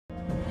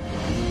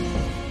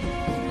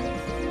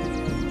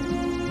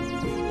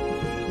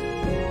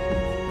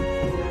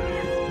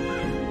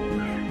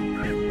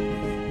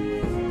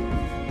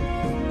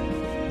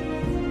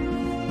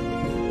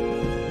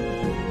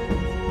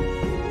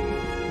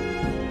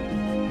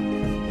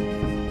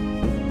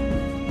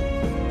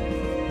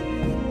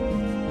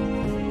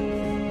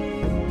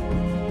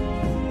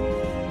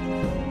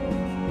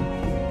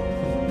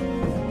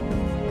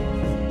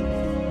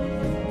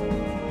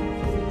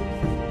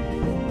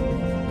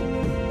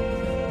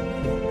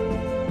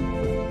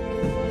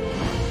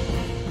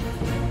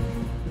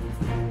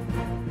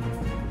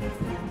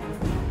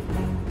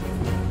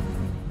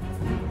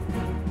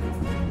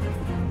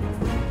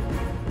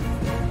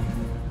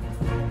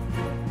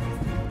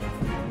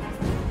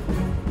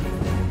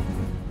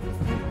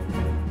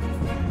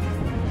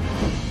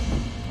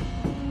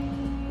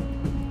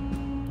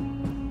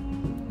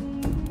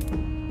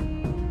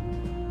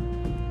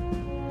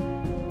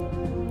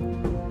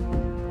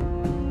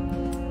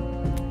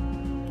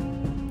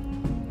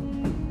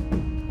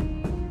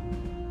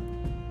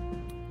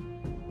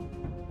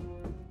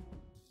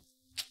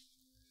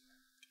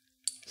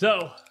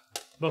So,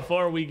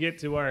 before we get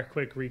to our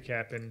quick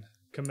recap and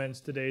commence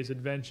today's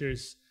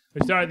adventures,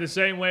 we start the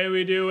same way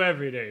we do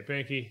every day,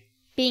 Pinky.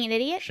 Being an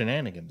idiot?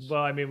 Shenanigans.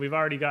 Well, I mean, we've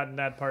already gotten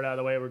that part out of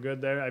the way. We're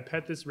good there. I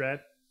pet this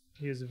rat.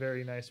 He is a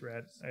very nice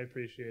rat. I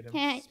appreciate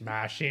him.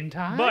 Smashing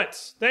time. But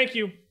thank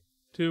you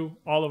to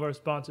all of our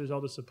sponsors,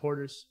 all the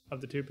supporters of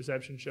the Two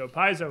Perception Show.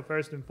 Paizo,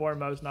 first and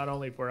foremost, not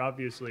only for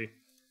obviously,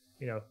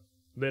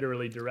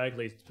 literally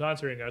directly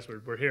sponsoring us.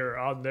 We're here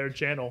on their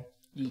channel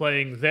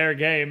playing their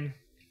game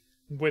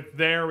with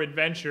their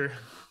adventure.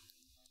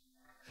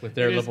 With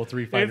their level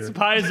 3 fighter. It's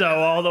Paizo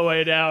all the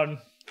way down.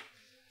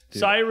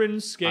 Dude,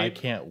 Sirenscape. I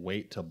can't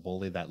wait to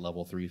bully that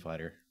level 3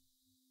 fighter.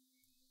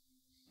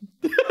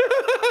 You're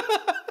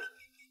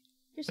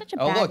such a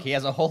bad... look, he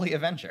has a holy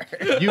adventure.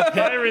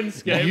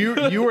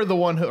 Sirenscape. You were the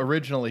one who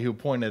originally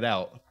pointed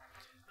out.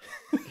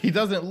 He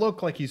doesn't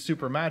look like he's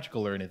super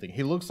magical or anything.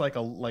 He looks like a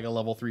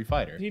level 3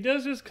 fighter. He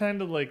does just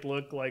kind of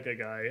look like a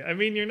guy. I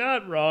mean, you're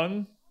not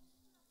wrong.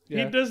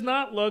 Yeah. He does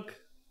not look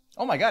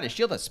Oh my god, his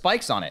shield has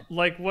spikes on it.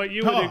 like what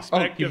you would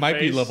expect. He might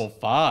be level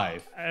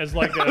 5. as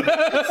like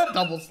a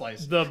Double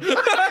slice.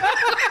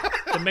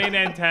 the main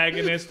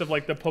antagonist of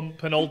like the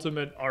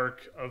penultimate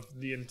arc of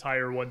the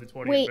entire 1 to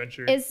 20 Wait,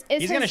 adventure.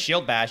 He's gonna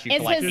shield bash you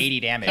for like 80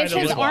 damage. Is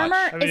Kind his of armor...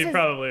 I mean, is he his,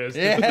 probably is.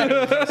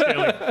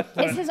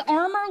 Yeah. is his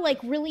armor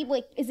like really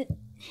like... Is it...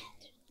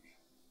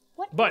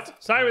 What? But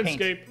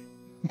Sirenscape,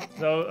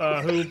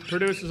 who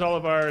produces all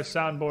of our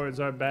soundboards,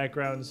 our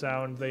background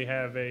sound, they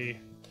have a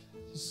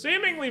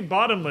seemingly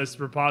bottomless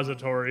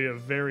repository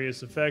of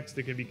various effects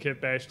that can be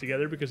kit bashed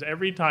together, because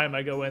every time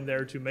I go in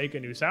there to make a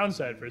new sound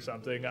set for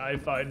something, I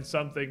find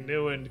something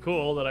new and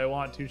cool that I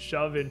want to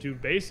shove into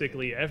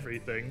basically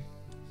everything.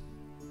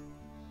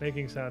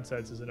 Making sound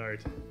sets is an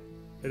art.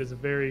 It is a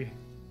very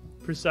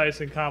precise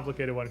and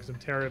complicated one, because I'm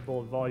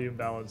terrible at volume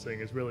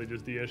balancing is really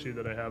just the issue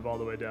that I have all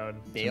the way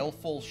down.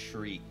 Baleful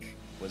Shriek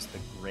was the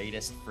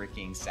greatest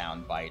freaking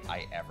soundbite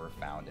I ever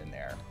found in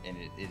there, and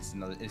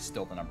it's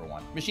still the number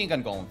 1. Machine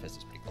Gun Golem Fist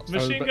is pretty close.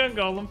 Machine Gun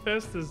Golem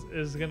Fist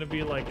is going to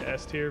be like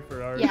S tier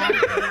for ours. Yeah.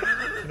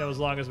 As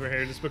long as we're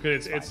here, just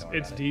because Don't worry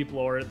it's about it. deep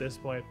lore at this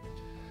point.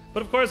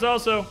 But of course,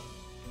 also,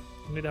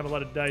 you need to have a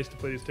lot of dice to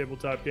play these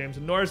tabletop games.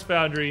 And Norse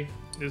Foundry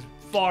is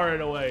far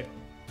and away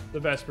the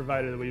best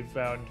provider that we've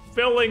found,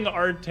 filling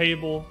our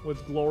table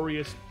with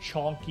glorious,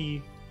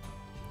 chonky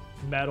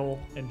metal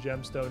and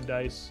gemstone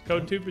dice.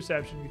 Code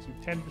 2Perception gets you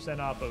 10%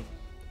 off of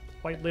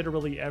quite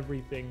literally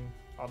everything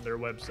on their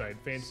website.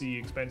 Fancy,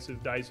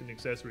 expensive dice and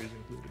accessories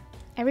included.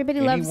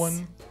 Everybody loves...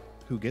 Anyone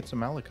who gets a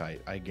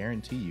Malachite, I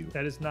guarantee you.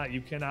 That is not.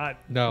 You cannot.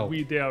 No.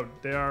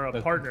 They are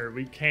a partner.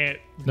 We can't.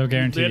 No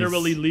guarantees.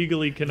 Literally,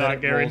 legally cannot That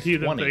it guarantee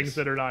rolls them 20s. things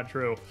that are not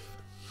true.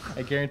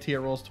 I guarantee it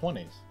rolls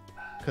 20s.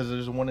 Because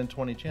there's a 1 in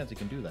 20 chance he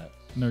can do that.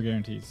 No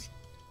guarantees.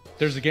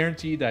 There's a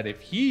guarantee that if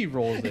he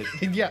rolls it,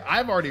 Yeah,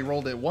 I've already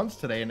rolled it once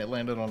today and it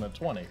landed on a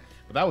 20.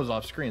 But that was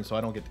off screen, so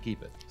I don't get to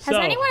keep it. Has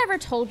So- anyone ever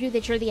told you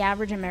that you're the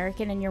average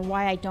American and you're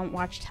why I don't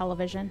watch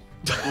television?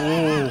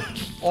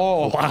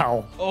 oh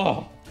wow,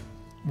 oh,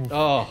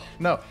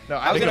 No,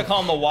 I was gonna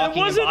call him the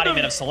walking wasn't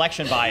embodiment the- of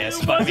selection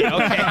bias, but I mean, The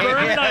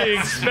burn I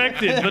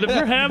expected, but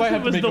perhaps might it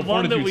have to was make the a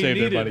one that fortitude we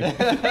save there, needed.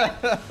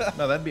 buddy.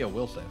 No, that'd be a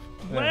will save.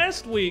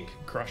 Last week,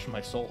 Crush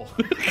my soul.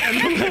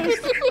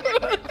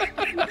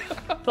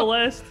 the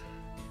last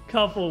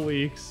couple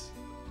weeks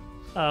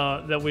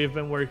that we've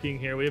been working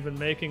here, we've been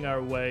making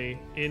our way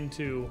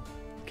into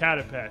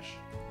Katapesh,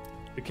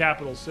 the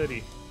capital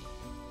city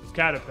of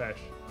Katapesh.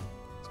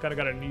 It's kind of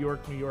got a New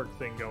York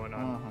thing going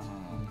on.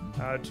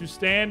 To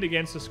stand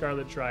against the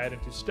Scarlet Triad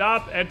and to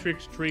stop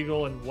Etrix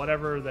Treagle and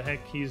whatever the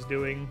heck he's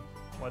doing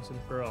once and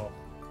for all.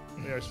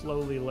 We are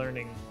slowly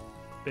learning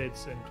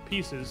bits and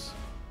pieces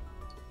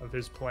of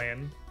his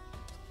plan.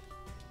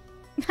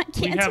 I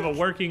We can't have a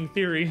working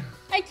theory.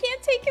 I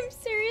can't take him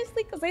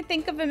seriously because I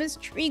think of him as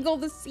Treagle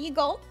the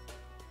Seagull.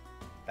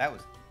 that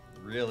was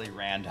really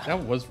random.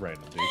 That was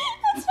random, dude.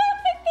 That's how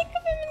I think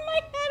of him in my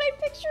head. I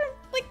picture him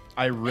like...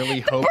 I really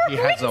The hope he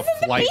has a barbarians in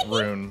the flight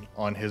beginning. rune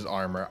on his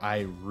armor.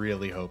 I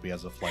really hope he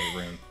has a flight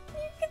rune.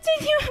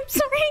 Continue, I'm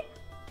sorry.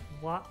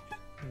 What?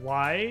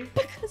 Why?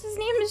 Because his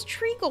name is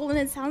Treagle and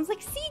it sounds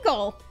like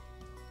seagull.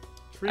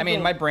 I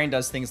mean, my brain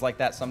does things like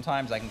that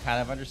sometimes. I can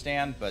kind of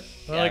understand, but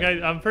Well, yeah.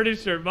 like I'm pretty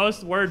sure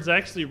most words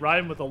actually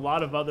rhyme with a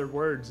lot of other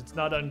words. It's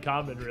not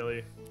uncommon,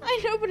 really.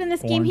 I know, but in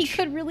this game he Orange.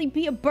 could really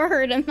be a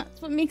bird, and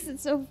that's what makes it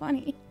so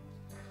funny.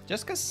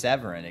 just because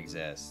Severin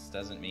exists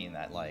doesn't mean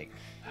that like.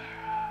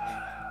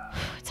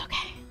 It's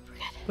okay. We're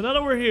good. But now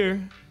that we're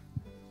here,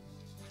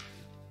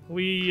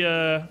 we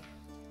are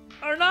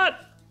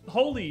not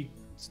wholly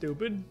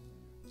stupid,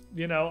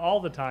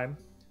 all the time.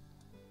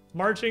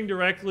 Marching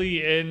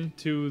directly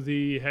into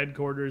the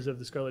headquarters of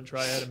the Scarlet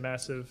Triad, a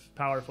massive,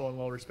 powerful, and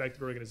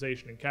well-respected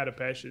organization in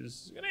Katapesh,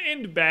 is going to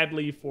end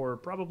badly for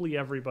probably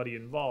everybody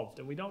involved,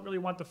 and we don't really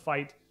want to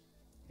fight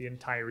the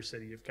entire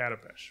city of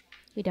Katapesh.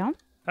 We don't?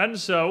 And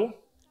so,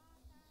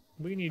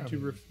 we need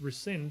to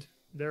rescind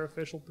their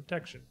official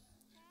protection.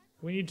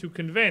 We need to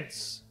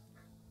convince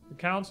the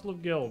Council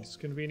of Guilds,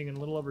 convening in a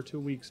little over 2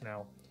 weeks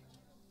now,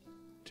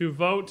 to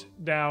vote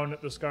down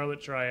the Scarlet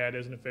Triad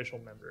as an official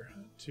member,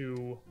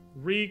 to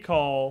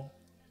recall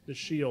the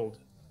shield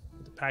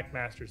that the Pack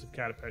Masters of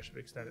Katapesh have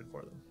extended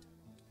for them.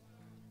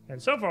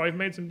 And so far, we've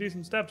made some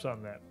decent steps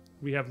on that.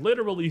 We have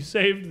literally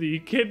saved the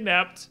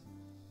kidnapped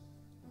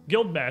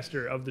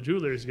guildmaster of the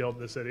Jewelers Guild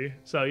in the city.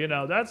 So, you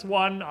know, that's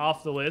one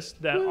off the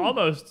list that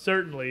almost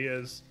certainly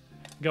is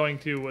going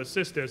to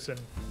assist us in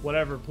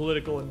whatever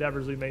political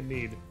endeavors we may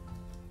need.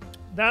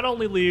 That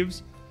only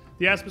leaves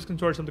the Aspis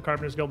Consortium, the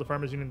Carpenters Guild, the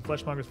Farmers Union, the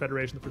Fleshmongers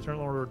Federation, the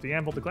Fraternal Order of the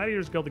Anvil, the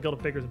Gladiators Guild, the Guild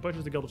of Bakers and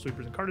Butchers, the Guild of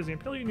Sweepers and Carters, the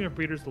Imperial Union of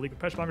Breeders, the League of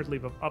Peshmongers, the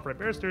League of Upright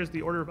Barristers,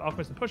 the Order of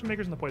Alchemists and Potion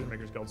Makers, and the Poison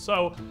Makers Guild.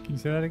 So, Can you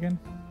say that again?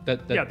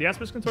 yeah, the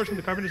Aspis Consortium,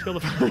 the Carpenters Guild,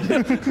 the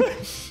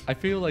Farmers. I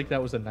feel like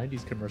that was a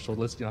 90s commercial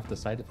listing off the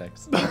side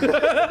effects.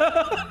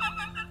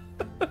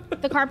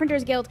 The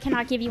Carpenters Guild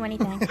cannot give you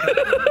anything.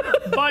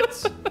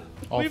 But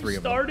All we've three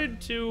of them.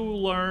 started to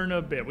learn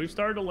a bit. We've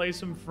started to lay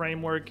some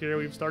framework here.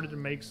 We've started to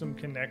make some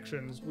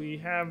connections. We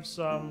have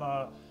some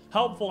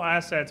helpful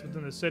assets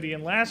within the city.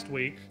 And last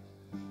week,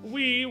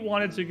 we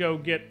wanted to go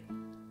get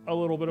a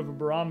little bit of a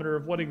barometer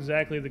of what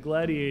exactly the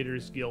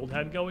Gladiators Guild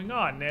had going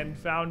on, and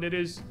found it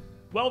is,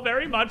 well,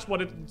 very much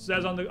what it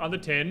says on the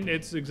tin.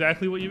 It's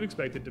exactly what you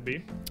expect it to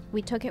be.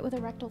 We took it with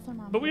a rectal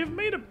thermometer. But we have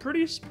made a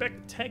pretty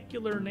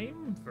spectacular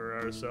name for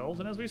ourselves.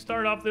 And as we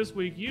start off this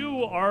week,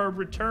 you are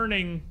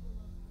returning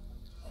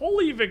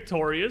wholly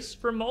victorious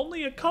from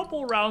only a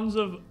couple rounds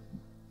of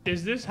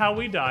 "Is this how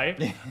we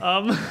die?"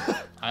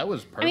 I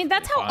was perfect. I mean,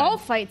 that's how all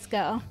fights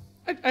go.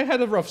 I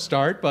had a rough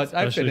start, but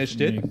I Especially finished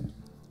for it. me.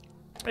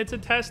 It's a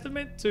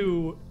testament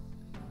to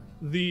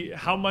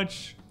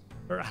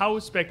how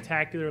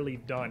spectacularly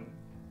done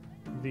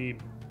the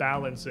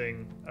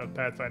balancing of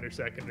Pathfinder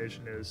Second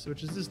Edition is,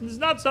 which is this is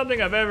not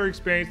something I've ever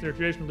experienced in a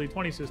traditional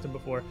D20 system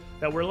before.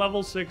 That we're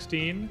level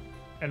 16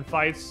 and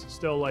fights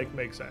still like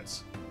make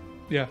sense.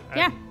 Yeah. And,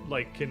 Yeah.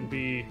 like can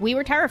be We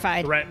were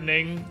terrified.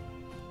 threatening,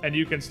 and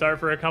you can start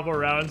for a couple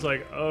rounds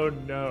like, oh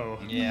no.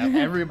 Yeah.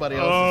 Everybody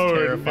else Oh, is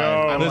terrified.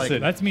 no. I'm Listen,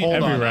 like, that's me hold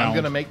every on, I'm round.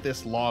 gonna make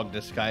this log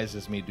disguise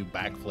as me do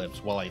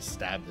backflips while I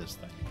stab this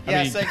thing.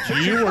 Yeah, I mean, so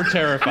you were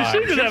terrified.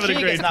 She's having a Sheik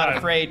great is not time.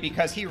 afraid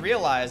because he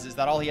realizes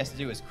that all he has to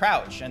do is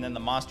crouch, and then the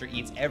monster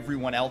eats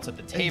everyone else at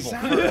the table.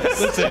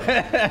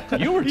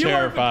 You were You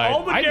terrified. are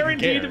all but I didn't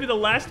guaranteed care. to be the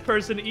last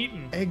person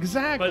eaten.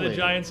 Exactly. By the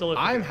giant Siliphica.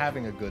 I'm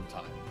having a good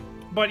time.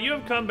 But you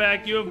have come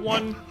back. You have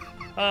won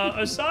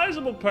a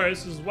sizable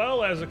purse as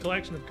well as a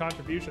collection of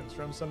contributions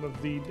from some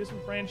of the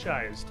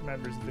disenfranchised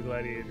members of the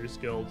Gladiators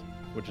Guild.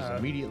 Which is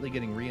immediately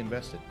getting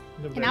reinvested.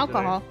 And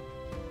alcohol.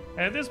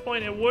 And at this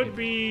point, it would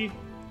be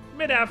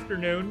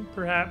mid-afternoon,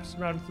 perhaps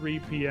around 3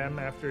 p.m.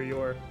 after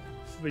your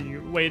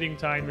waiting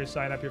time, your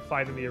sign-up, your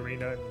fight in the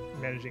arena,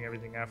 and managing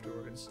everything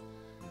afterwards.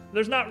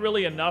 There's not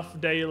really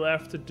enough day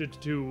left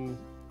to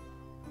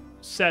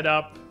set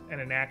up and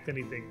enact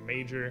anything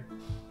major,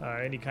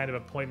 any kind of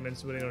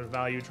appointments with any other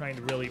value, trying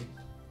to really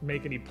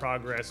make any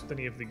progress with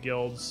any of the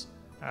guilds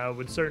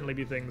would certainly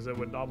be things that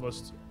would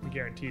almost be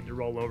guaranteed to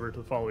roll over to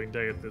the following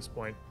day at this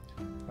point.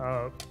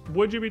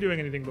 Would you be doing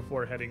anything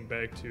before heading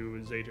back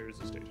to Zater's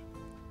estate?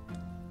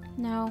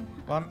 No.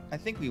 Well, I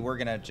think we were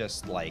gonna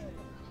just like,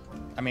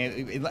 I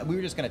mean, we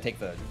were just gonna take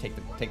the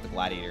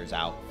gladiators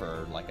out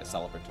for like a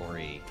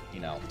celebratory, you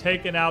know,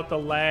 Taking out the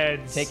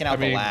lads. taking out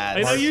the mean, lads.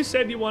 I know you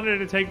said you wanted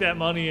to take that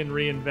money and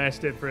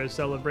reinvest it for a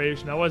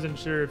celebration. I wasn't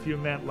sure if you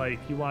meant like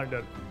you wanted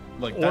to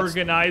Like that's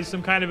organize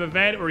some kind of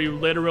event, or you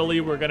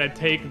literally were gonna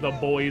take the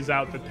boys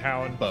out to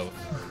town. both.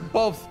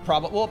 Both,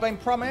 probably. Well, I mean,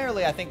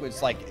 primarily, I think it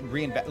was like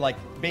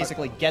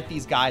basically get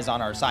these guys on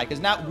our side.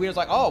 Because now we're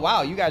like, oh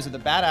wow, you guys are the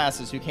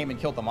badasses who came and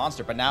killed the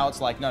monster. But now it's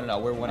like, no,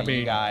 we're one of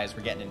you guys.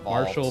 We're getting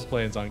involved. Marshall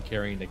plans on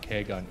carrying the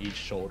keg on each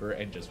shoulder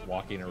and just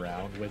walking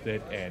around with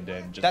it, and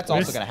then just That's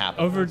also gonna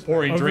happen.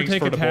 pouring drinks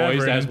overtake for a the tavern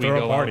boys as and we throw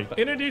go a party. out.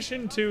 In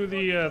addition to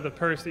the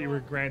purse that you were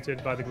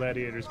granted by the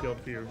Gladiators Guild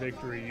for your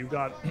victory, you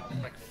got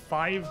like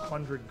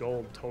 500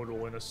 gold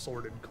total in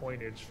assorted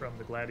coinage from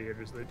the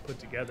Gladiators they put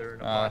together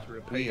in a pot to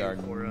repay We you are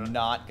for.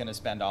 not gonna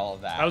spend all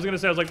of that. I was gonna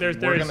say, I was like, We're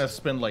there's gonna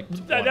spend like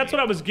 20. that's what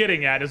I was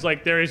getting at. Is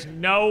like there is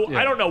no. Yeah.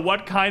 I don't know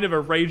what kind of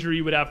a rager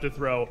you would have to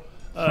throw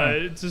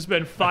to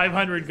spend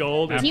 500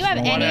 gold. Do you have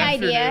in any one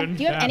idea? afternoon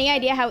Do you have Yeah. any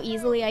idea how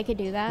easily I could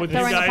do that? with these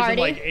Throwing a guys party? and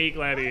like 8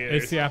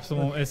 gladiators? It's the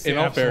absolute. It's the In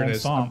all absolute fairness,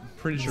 stomp. I'm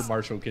pretty sure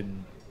Marshall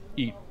can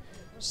eat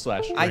 /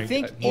 drink I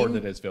think more in,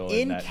 than his fill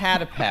in that.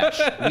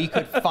 Katapesh, we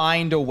could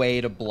find a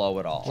way to blow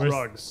it all. Where's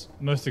drugs.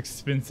 most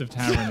expensive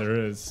tavern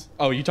there is.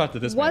 Oh, you talked to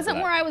this man Wasn't for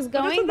that. where I was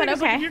But that's going, the but thing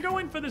is, like, okay. if you're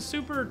going for the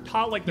super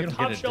top, like the You don't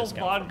top get a shelf discount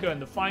from vodka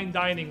and the fine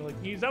dining, like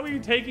is that what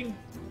you're taking?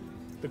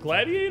 The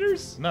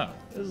gladiators? No.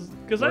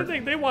 Because I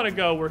think they want to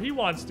go where he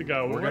wants to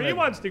go. Where he gonna-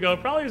 wants to go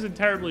probably isn't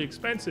terribly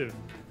expensive.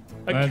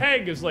 A Uh,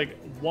 keg is like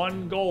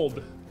 1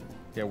 gold.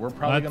 Yeah, we're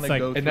probably That's gonna like-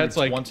 go and through that's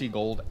like- 20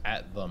 gold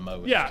at the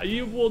most. Yeah,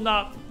 you will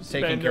not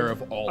spend Taking care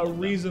of all a of them.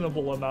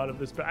 reasonable amount of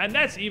this, and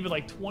that's even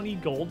like 20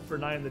 gold for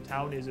 9 in the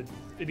town is an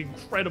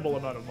incredible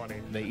amount of money.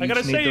 They I gotta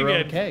each need say their own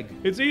again, keg.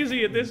 it's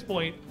easy at this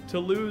point to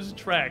lose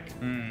track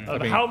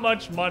of how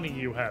much money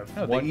you have.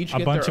 No, they each A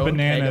get bunch their of own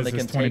keg and bananas they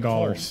is can take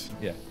home. $20.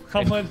 Yeah.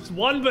 How much?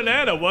 One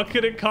banana. What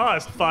could it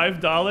cost?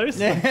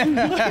 $5?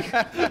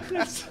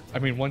 I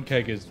mean, one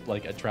keg is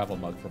like a travel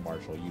mug for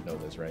Marshall. You know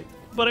this, right?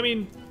 But I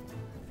mean,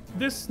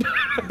 this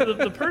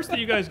the purse that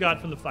you guys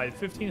got from the fight,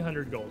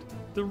 1,500 gold.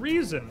 The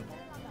reason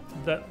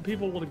that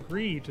people will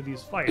agree to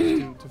these fights,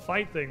 to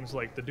fight things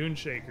like the Dune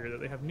Shaker, that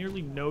they have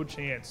nearly no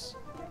chance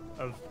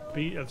of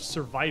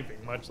surviving,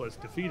 much less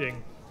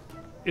defeating,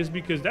 is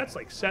because that's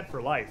like set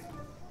for life.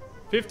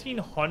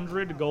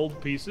 1,500 gold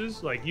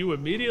pieces, like you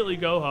immediately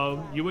go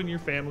home, you and your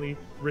family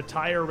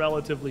retire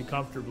relatively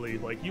comfortably,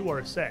 like you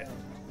are set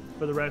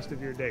for the rest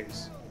of your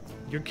days.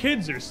 Your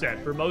kids are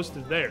set for most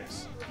of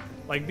theirs.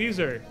 Like these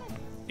are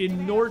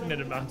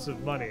inordinate amounts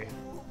of money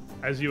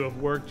as you have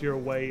worked your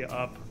way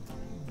up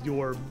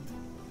your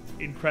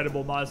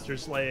incredible monster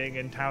slaying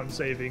and town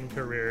saving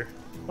career.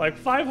 Like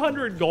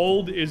 500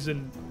 gold is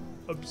an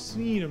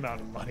obscene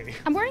amount of money.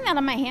 I'm wearing that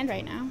on my hand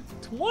right now.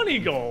 20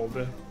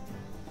 gold.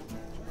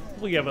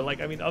 Well, yeah, but like,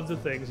 I mean, of the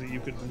things that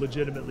you could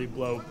legitimately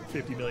blow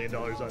 $50 million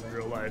on in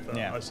real life,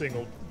 Yeah. a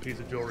single piece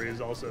of jewelry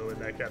is also in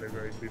that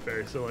category, to be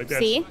fair. So, like, that's,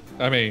 See?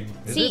 I mean,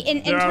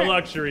 there are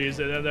luxuries,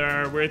 and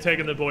then we're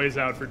taking the boys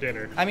out for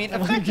dinner. I mean,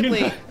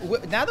 effectively,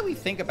 now that we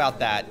think about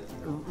that,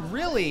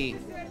 really,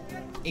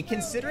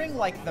 considering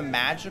like the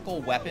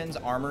magical weapons,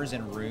 armors,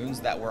 and runes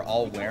that we're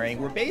all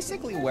wearing, we're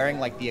basically wearing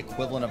like the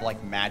equivalent of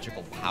like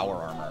magical power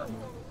armor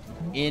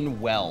in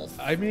wealth.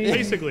 I mean,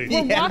 Basically.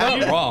 We're Yeah. walking-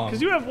 not wrong.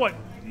 Because you have what?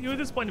 You at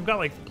this point have got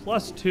like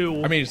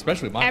 +2. I mean,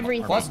 especially my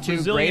Everything. Plus 2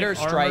 Resilient greater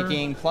armor,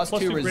 striking, plus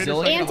plus 2 2 greater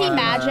resilient striking.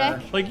 Anti-magic.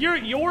 armor. like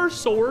your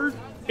sword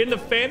in the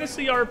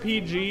fantasy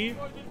RPG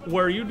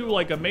where you do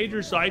like a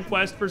major side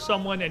quest for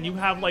someone and you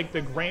have like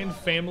the grand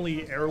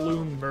family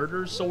heirloom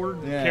murder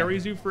sword that Yeah.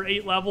 carries you for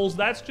 8 levels,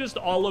 that's just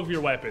all of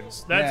your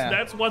weapons.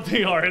 That's what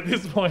they are at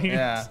this point.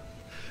 Yeah.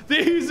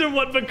 These are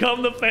what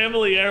become the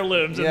family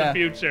heirlooms in the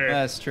future.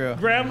 That's true.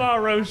 Grandma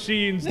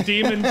Roshin's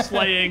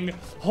demon-slaying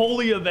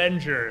holy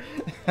avenger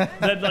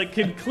that like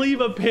can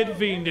cleave a pit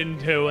fiend in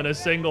two in a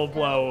single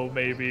blow.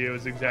 Maybe it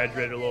was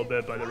exaggerated a little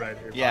bit by the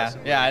writer. Yeah,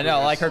 possibly. yeah, I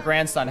know. Like her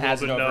grandson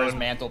has it Little bit over his known.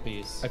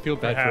 mantelpiece. I feel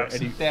bad Perhaps.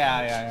 for any.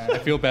 Yeah. I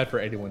feel bad for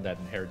anyone that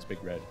inherits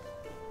Big Red.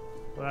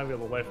 Well, I'm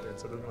able to lift it,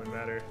 so it doesn't really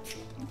matter.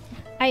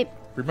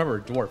 Remember,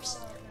 dwarfs.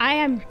 I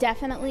am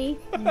definitely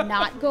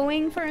not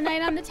going for a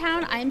night on the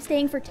town. I'm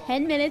staying for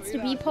 10 minutes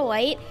to be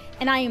polite,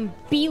 and I am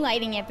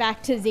beelighting it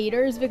back to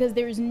Zader's because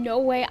there's no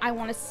way I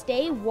want to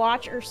stay,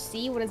 watch, or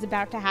see what is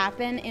about to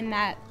happen in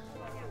that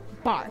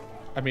bar.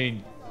 I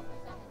mean,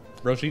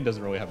 Roshin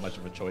doesn't really have much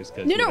of a choice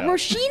because No,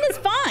 Roisin is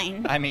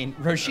fine. I mean,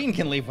 Roshin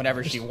can leave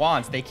whenever she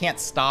wants. They can't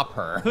stop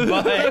her.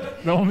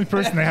 But The only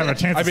person they have a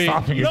chance I of mean,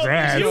 stopping is No,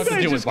 Zaz. you have to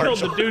guys deal just with killed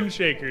the Marshall. Dune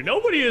Shaker.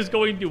 Nobody is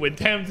going to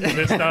attempt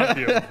to stop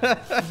you.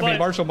 I mean,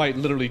 Marshall might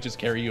literally just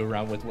carry you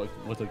around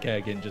with a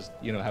keg and just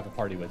have a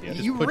party with you.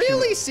 Just you put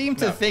really seem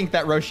to think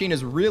that Roshin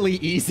is really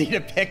easy to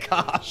pick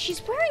off.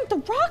 She's wearing the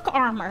rock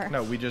armor.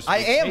 No, we just. I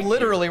we am take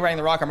literally wearing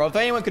the rock armor. If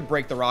anyone could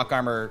break the rock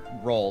armor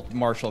roll,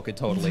 Marshall could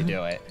totally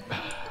do it. you.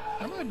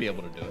 I might be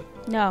able to do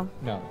it. No.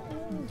 No.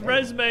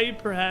 Resume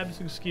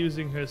perhaps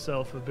excusing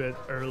herself a bit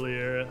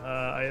earlier.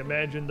 I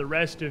imagine the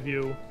rest of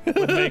you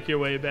would make your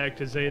way back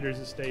to Zader's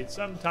estate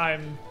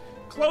sometime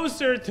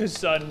closer to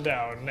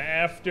sundown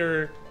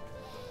after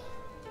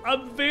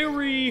a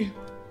very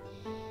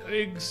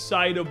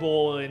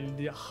excitable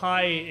and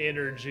high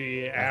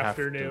energy have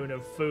afternoon to-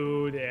 of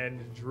food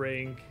and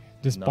drink.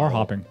 Just No, bar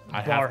hopping.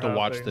 I Bar have to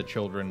watch hopping. the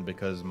children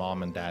because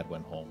mom and dad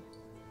went home.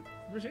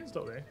 Rajine's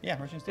still there. Yeah,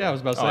 Roshin's Yeah, I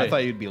was about to Oh, say. I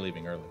thought you'd be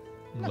leaving early.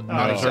 Not No.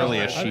 as early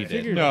as I she did.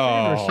 figured-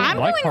 No. I'm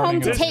Like going home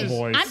partying to with take. the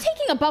boys. I'm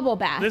taking a bubble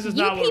bath. This is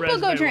you not what people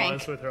go Resume drink.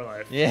 wants with her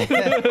life. Yeah.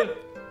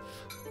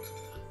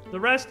 The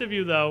rest of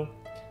you, though,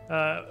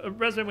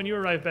 Resume, when you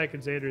arrive back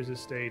at Zader's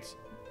estate,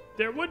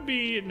 there would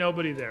be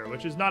nobody there,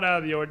 which is not out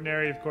of the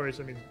ordinary, of course.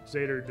 I mean,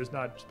 Zader does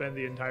not spend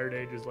the entire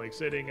day just like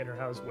sitting in her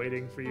house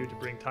waiting for you to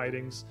bring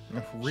tidings.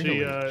 Really?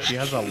 She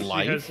has a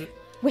life?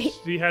 Wait.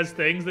 She has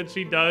things that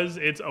she does.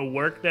 It's a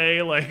work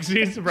day. Like,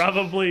 she's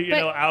probably,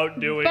 But- out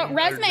doing But her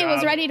Resume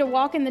was job, ready to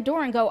walk in the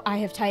door and go, I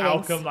have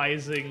tidings.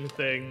 alchemizing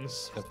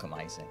things.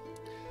 Alchemizing.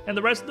 And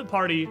the rest of the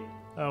party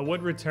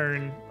would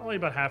return only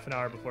about half an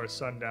hour before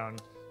sundown.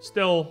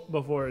 Still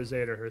before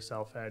Zader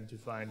herself had to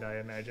find, I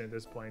imagine, at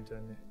this point,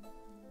 an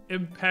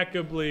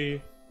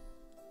impeccably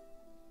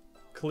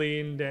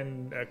cleaned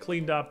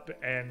up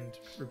and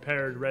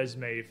repaired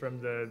resume from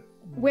the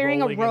Wearing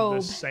a rolling in robe.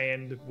 the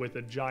sand with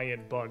a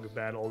giant bug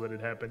battle that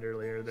had happened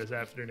earlier this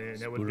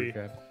afternoon. It would be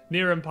Spoodercraft.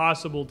 near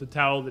impossible to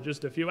tell that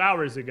just a few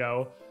hours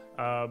ago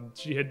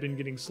she had been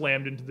getting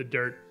slammed into the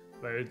dirt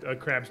by a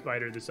crab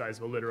spider the size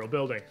of a literal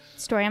building.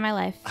 Story of my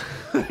life.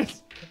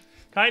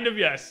 Kind of,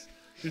 yes.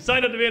 You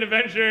signed up to be an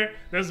adventurer,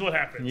 this is what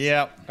happens.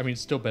 Yep. I mean,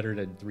 still better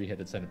than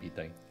three-headed centipede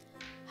thing.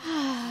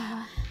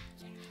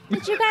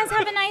 Did you guys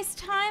have a nice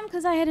time?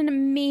 Because I had an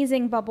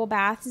amazing bubble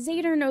bath.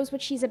 Zader knows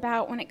what she's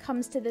about when it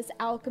comes to this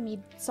alchemy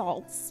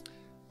salts.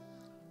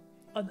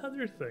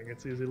 Another thing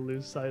it's easy to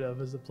lose sight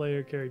of as a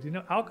player character. You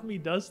know, alchemy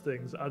does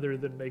things other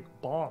than make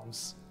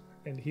bombs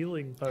and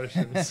healing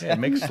potions. Yeah,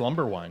 make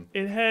slumber wine.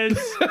 It has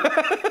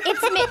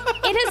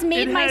It has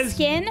made my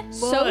skin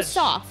so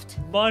soft.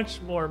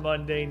 much more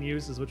mundane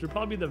uses, which are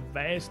probably the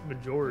vast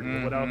majority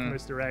of what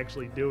alchemists are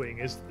actually doing,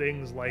 is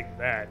things like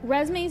that.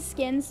 Resume's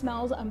skin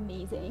smells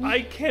amazing.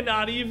 I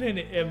cannot even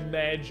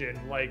imagine,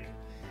 like,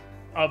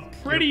 a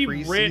pretty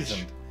rich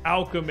pre-seasoned.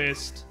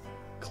 alchemist,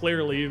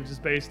 clearly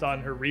just based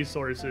on her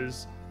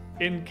resources,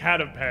 in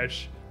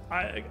Katapesh.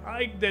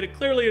 That it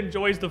clearly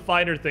enjoys the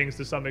finer things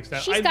to some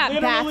extent. She's I got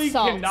literally bath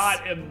salts.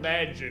 cannot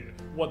imagine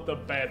what the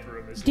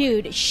bathroom is.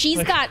 Dude,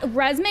 she's got...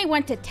 Resume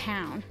went to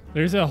town.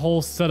 There's a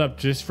whole setup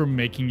just for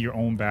making your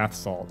own bath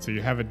salt, so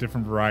you have a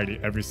different variety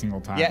every single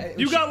time. Yeah,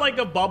 You got like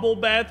a bubble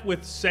bath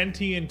with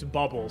sentient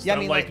bubbles Yeah, I that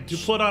mean, like to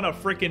put on a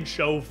freaking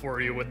show for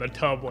you in the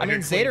tub. While I mean,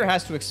 you're cleaning. Zader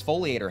has to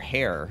exfoliate her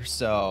hair,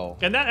 so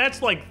And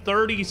that's like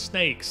 30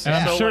 snakes. And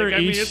I'm so sure like, I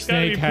mean, each it's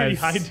gotta be snake pretty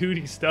has- high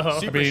duty stuff.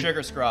 super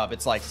sugar scrub.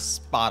 It's like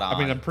spot on. I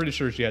mean, I'm pretty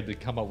sure she had to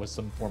come up with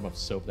some form of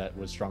soap that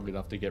was strong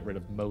enough to get rid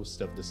of most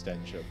of the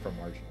stench from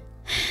Arsenal.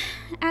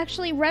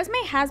 Actually, Resume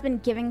has been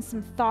giving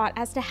some thought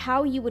as to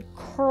how you would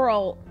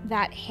curl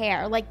that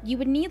hair. Like, you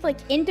would need, like,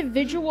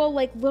 individual,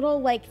 like, little,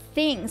 like,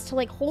 things to,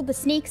 like, hold the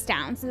snakes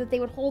down so that they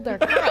would hold their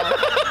curl.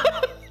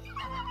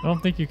 I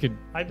don't think you could.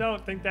 I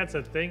don't think that's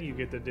a thing you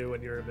get to do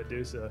when you're a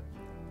Medusa.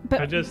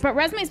 But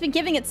Resume's been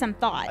giving it some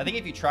thought. I think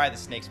if you try the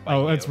snakes bite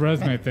Oh, you. that's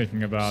Resume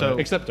thinking about So,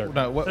 it. Except her.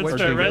 No, what That's you're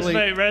fair. really,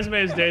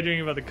 Resume is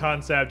daydreaming about the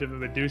concept of a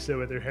Medusa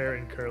with her hair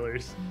in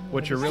curlers.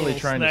 what you're really Little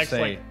trying to snacks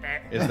say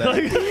like, is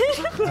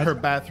that her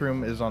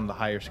bathroom is on the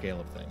higher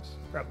scale of things.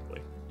 Probably.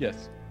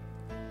 Yes.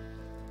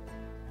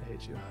 I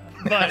hate you.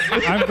 But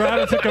I'm glad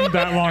it took him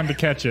that long to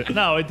catch it.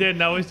 no, it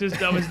didn't. I was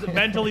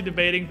mentally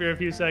debating for a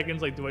few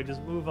seconds. Like, do I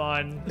just move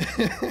on?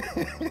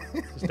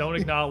 Just don't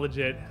acknowledge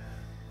it.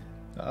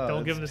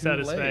 Don't give him the it's too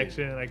late.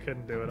 satisfaction. And I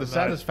couldn't do it. The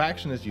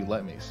satisfaction is you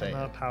let me say I'm it.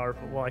 not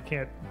powerful. Well, I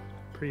can't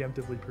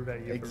preemptively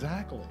prevent you.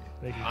 Exactly.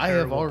 Making I have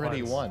terrible already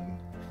puns. won.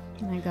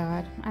 Oh my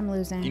god, I'm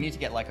losing. You need to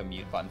get like a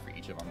mute button for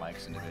each of our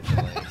mics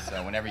individually.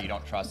 So whenever you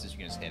don't trust us, you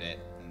can just hit it.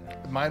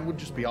 Mine would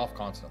just be off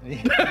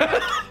constantly.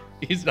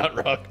 He's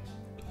not wrong.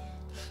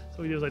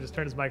 So he does. I just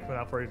turn his microphone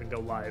off before I even go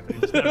live. And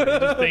he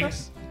just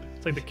thinks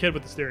it's like the kid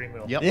with the steering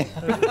wheel. Yep. He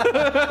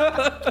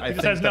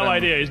just has no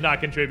idea he's not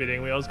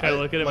contributing. We all just kind of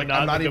look at him Like, and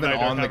nod. I'm not and go even back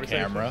to our on the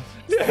conversation. camera.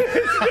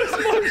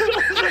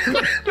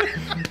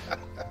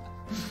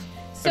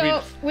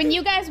 So when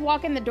you guys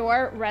walk in the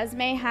door,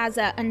 Resume has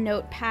a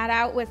notepad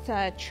out with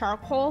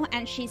charcoal,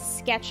 and she's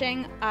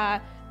sketching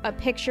a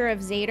picture of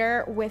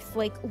Zader with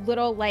like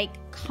little like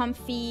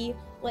comfy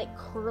like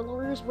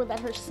curlers where that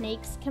her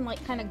snakes can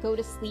like kind of go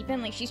to sleep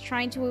in. Like she's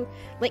trying to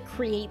like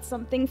create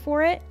something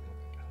for it.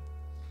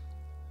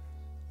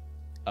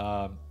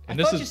 I And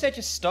this thought you is said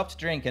you stopped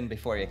drinking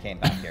before you came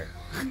back here.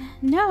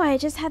 No, I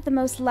just had the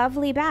most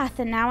lovely bath,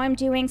 and now I'm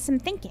doing some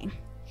thinking.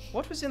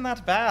 What was in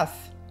that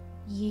bath?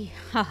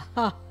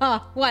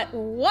 What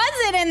was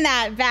it in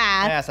that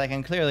bath? Yes, I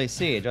can clearly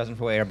see, judging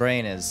for where your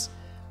brain is.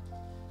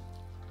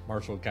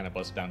 Marshall kind of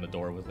busts down the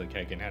door with the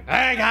keg in hand.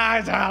 Hey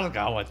guys, how's it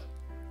going?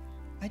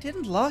 I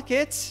didn't lock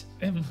it.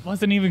 It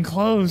wasn't even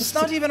closed. It's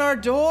not even our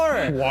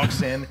door.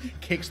 Walks in,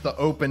 kicks the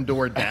open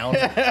door down.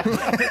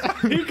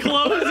 He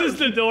closes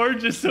the door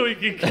just so he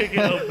can kick it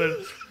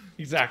open.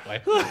 Exactly.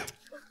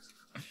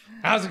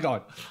 How's it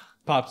going?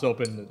 Pops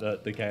open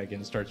the keg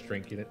and starts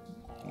drinking it.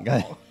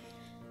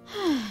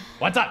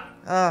 What's up?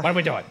 What are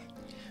we doing?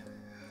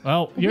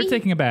 Well, you're We-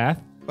 taking a bath.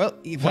 Well,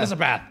 What is a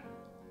bath?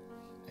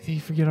 Did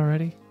you forget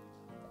already?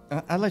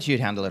 I'll let you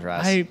handle it,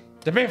 Raz.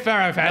 To be fair,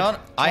 I've had. No,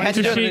 I had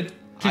to do it.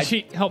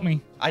 Help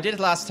me. I did it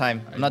last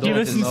time. I'm not He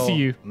doing it this listens to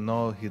you.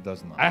 No, he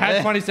does not. I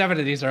had 27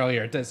 of these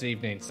earlier this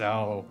evening,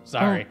 so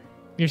sorry.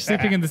 You're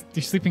sleeping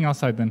you're sleeping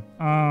outside then.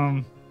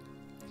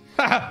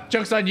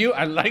 Joke's on you.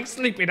 I like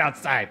sleeping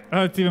outside.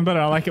 Oh, it's even better.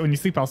 I like it when you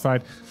sleep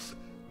outside.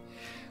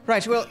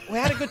 Right, well, we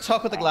had a good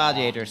talk with the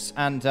gladiators,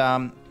 and,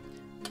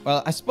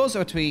 well, I suppose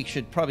what we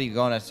should probably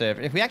go on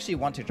if we actually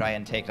want to try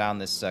and take down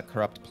this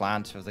corrupt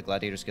plant of the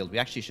Gladiators Guild, we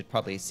actually should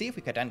probably see if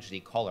we could actually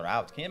call her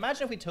out. Can you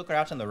imagine if we took her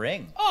out in the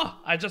ring? Oh,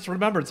 I just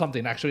remembered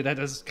something actually that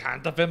is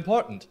kind of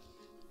important.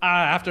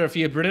 After a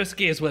few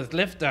brewskis with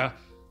Lifter,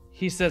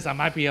 he says I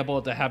might be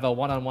able to have a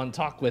one-on-one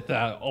talk with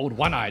old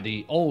One-Eye,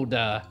 the old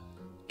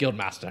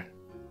guildmaster.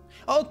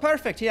 Oh,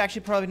 perfect. He'd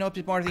actually probably know a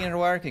bit more of the inner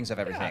workings of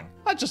everything.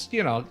 I just,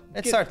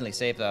 It certainly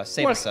saved us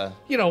a...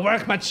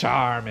 work my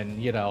charm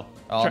and,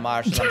 Oh,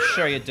 Marshall, I'm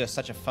sure you'd do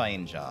such a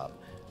fine job.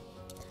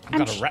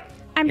 I'm Here's my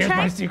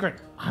trying. secret.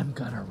 I'm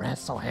gonna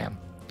wrestle him.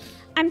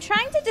 I'm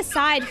trying to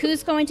decide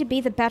who's going to be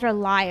the better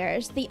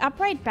liars, the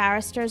Upright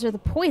Barristers or the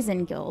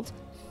Poison Guild.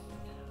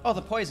 Oh,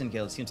 the Poison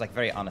Guild seems like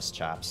very honest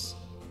chaps.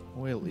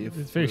 Well, if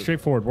It's very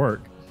straightforward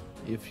work.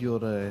 If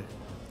you're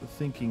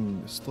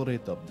thinking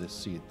straight up the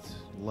seat,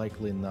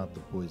 likely not the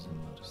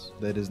poisoners.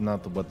 That is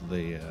not what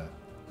they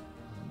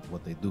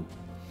what they do.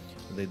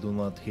 They do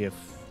not have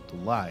to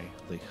lie,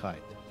 they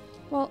hide.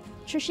 Well,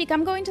 Trishik,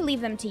 I'm going to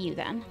leave them to you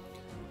then.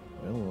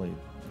 Well,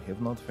 I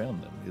have not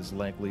found them. It's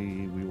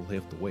likely we will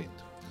have to wait.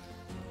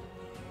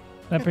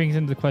 That brings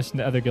into question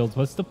the other guilds.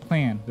 What's the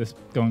plan this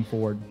going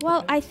forward?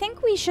 Well, I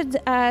think we should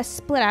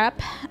split up,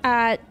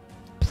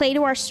 play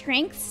to our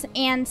strengths,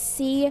 and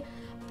see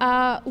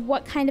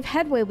what kind of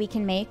headway we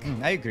can make.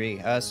 I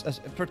agree.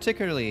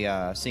 Particularly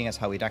seeing as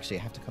how we'd actually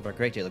have to cover a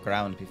great deal of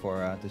ground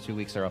before the 2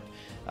 weeks are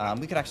up.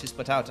 We could actually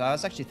split out. I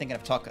was actually thinking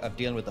of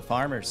dealing with the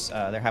farmers.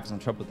 They're having some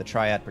trouble with the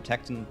Triad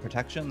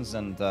protections,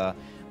 and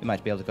we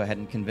might be able to go ahead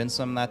and convince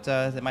them that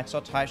they might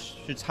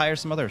should hire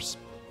some others.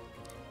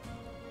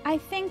 I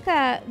think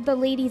the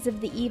ladies of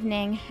the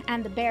evening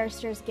and the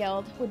barristers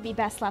guild would be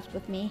best left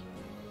with me.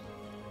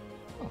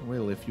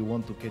 Well, if you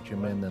want to catch a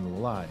man and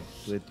lie,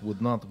 it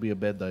would not be a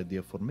bad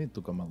idea for me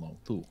to come along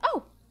too.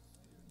 Oh,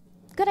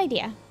 good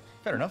idea.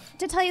 Fair enough.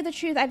 To tell you the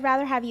truth, I'd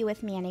rather have you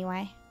with me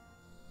anyway.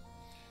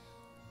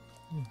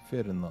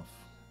 Fair enough.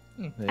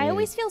 I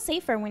always feel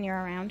safer when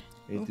you're around.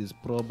 It is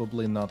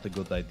probably not a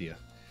good idea.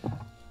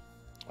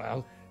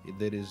 Well,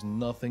 There is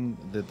nothing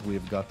that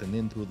we've gotten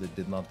into that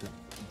did not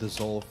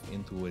dissolve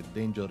into a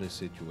dangerous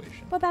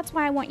situation. Well, that's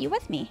why I want you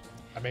with me.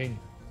 I mean,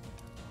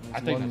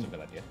 I think that's a good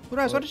idea.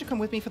 Raz, why don't you come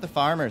with me for the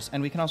farmers,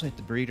 and we can also hit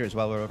the breeders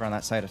while we're over on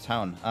that side of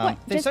town. What,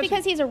 they just said-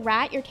 because he's a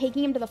rat, you're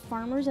taking him to the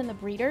farmers and the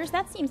breeders?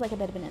 That seems like a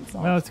bit of an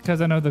insult. Well, it's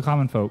because I know the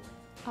common folk.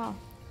 Oh.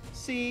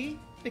 See?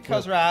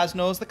 Because Raz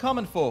knows the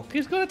common folk.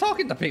 He's good at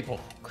talking to people.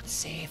 Good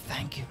save,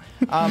 thank you.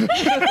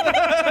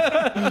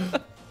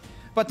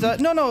 But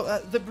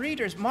the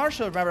breeders,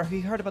 Marshall, remember, he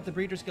heard about the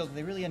Breeders Guild.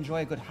 They really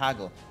enjoy a good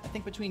haggle. I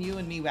think between you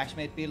and me, we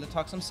actually might be able to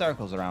talk some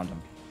circles around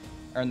them.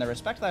 Earn their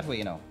respect that way,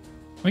 you know.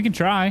 We can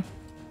try.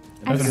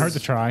 It doesn't hurt to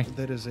try.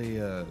 There is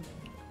a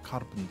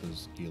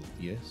carpenter's guild,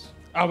 yes?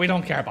 Oh, we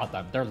don't care about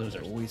them. They're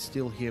losers. We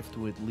still have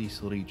to at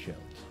least reach out.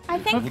 I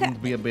It think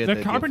wouldn't be a bad The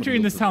idea carpentry for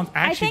in you this to- town's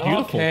actually think-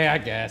 beautiful. Okay, I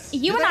guess.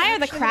 you and I are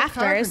the Actually,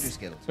 Carpenter's crafters.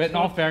 Guild. But in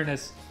all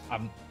fairness,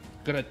 I'm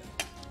gonna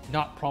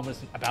not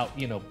promise about,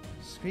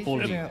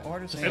 fully.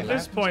 At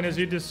this point, as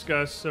you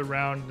discuss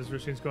around, as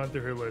Racine's going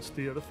through her list,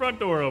 the front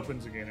door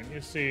opens again, and you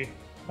see,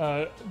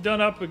 done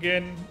up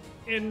again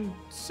in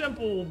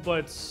simple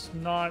but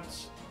not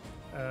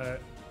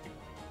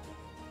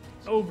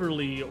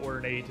overly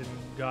ornate and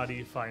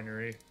gaudy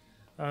finery.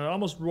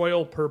 Almost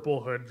royal purple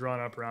hood drawn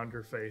up around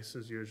her face,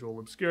 as usual,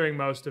 obscuring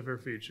most of her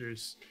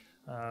features.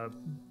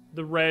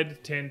 The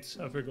red tint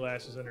of her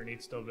glasses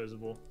underneath still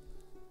visible.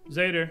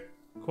 Zader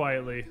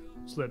quietly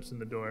slips in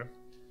the door.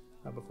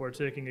 Before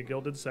taking a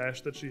gilded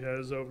sash that she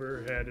has over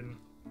her head and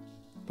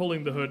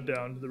pulling the hood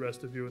down to the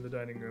rest of you in the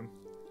dining room.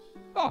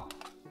 Oh,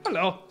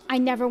 hello. I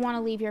never want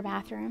to leave your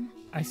bathroom.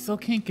 I still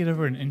can't get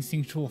over an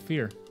instinctual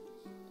fear.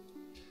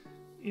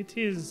 It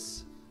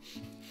is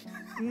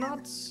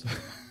not,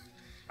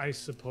 I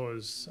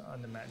suppose,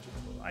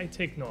 unimaginable. I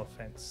take no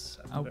offense,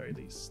 at the Oh. very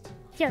least.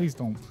 Here, Please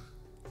don't.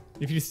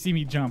 If you see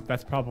me jump,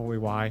 that's probably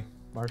why.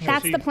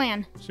 that's she- the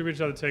plan. She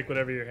reached out to take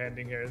whatever you're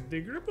handing here. The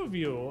group of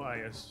you, I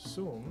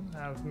assume,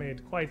 have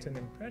made quite an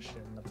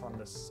impression upon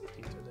the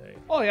city today.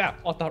 Oh, yeah.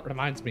 Oh, that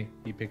reminds me.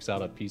 He picks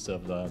out a piece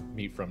of the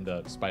meat from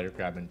the spider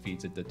crab and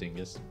feeds it to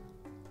Dingus.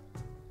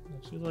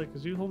 She's like,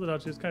 as you hold it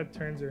out, she just kind of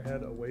turns her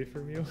head away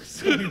from you.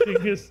 So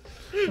everything is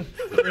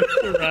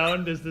ripped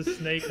around as the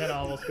snake kind of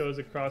almost goes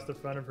across the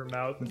front of her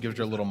mouth. And Gives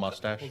her a little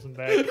mustache. pulls him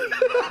back.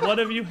 What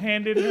have you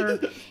handed her?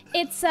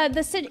 It's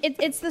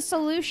it's the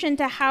solution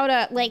to how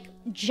to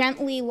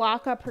gently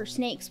lock up her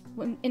snakes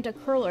into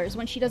curlers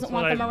when she doesn't That's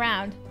want what them I-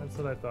 around. That's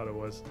what I thought it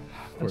was.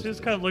 And course she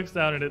just it kind of looks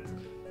down at it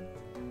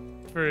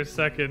for a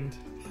second,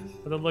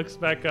 and then looks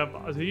back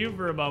up to you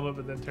for a moment,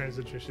 but then turns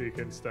to Trishika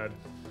instead.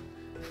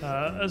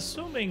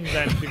 Assuming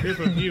that the group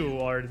of you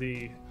are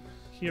the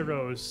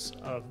heroes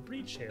of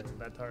Breach Hill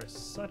that are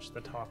such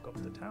the talk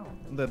of the town.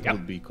 That Yep.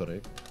 would be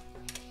correct.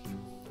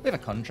 We have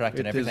a contract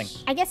and It everything.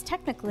 is- I guess She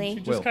technically.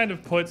 just Well- kind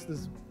of puts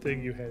this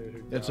thing you handed her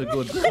down. It's a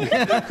good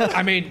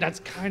I mean, that's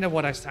kind of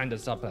what I signed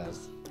us up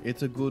as.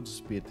 it's a good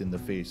spit in the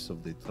face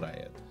of the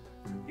Triad.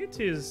 It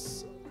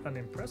is an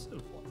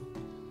impressive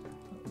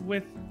one.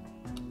 With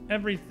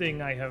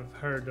everything I have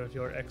heard of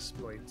your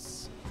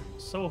exploits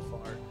so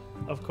far,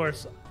 of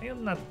course, I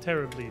am not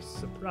terribly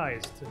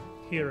surprised to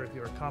hear of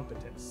your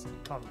competence in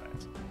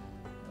combat.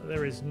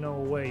 There is no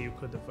way you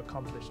could have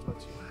accomplished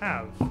what you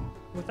have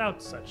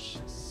without such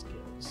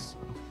skills.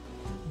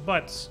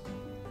 But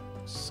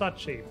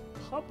such a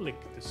public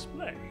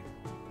display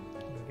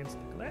against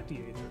the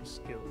Gladiators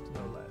Guild,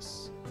 no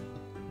less.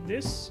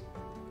 This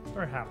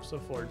perhaps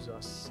affords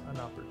us an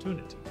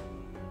opportunity.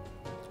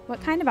 What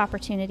kind of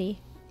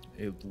opportunity?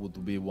 It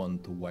would be one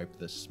to wipe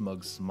the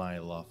smug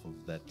smile off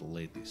of that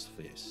lady's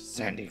face.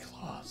 Sandy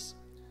Claus.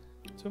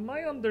 To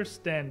my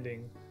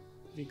understanding,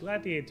 the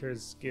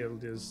Gladiators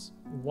Guild is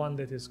one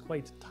that is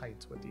quite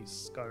tight with the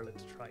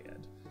Scarlet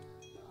Triad.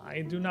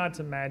 I do not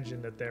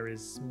imagine that there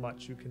is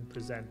much you can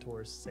present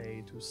or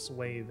say to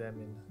sway them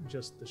in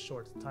just the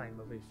short time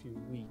of a few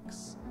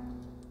weeks.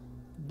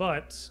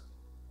 But,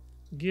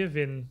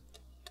 given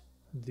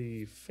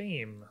the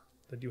fame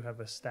that you have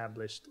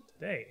established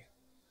today.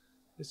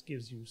 This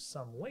gives you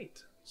some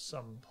weight,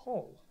 some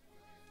pull.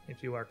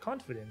 If you are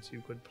confident,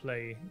 you could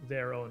play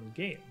their own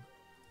game.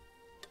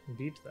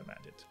 Beat them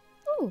at it.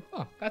 Ooh,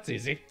 Oh, that's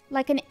easy.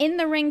 like an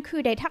in-the-ring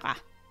coup d'etat.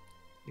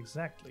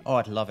 Exactly. Oh,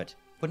 I'd love it.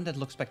 Wouldn't it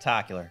look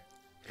spectacular?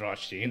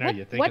 Roshin, are What-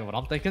 you thinking what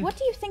I'm thinking? What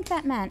do you think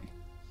that meant?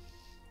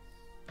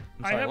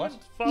 I'm I sorry, haven't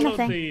what? followed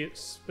Nothing. the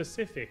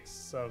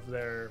specifics of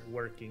their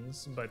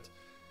workings, but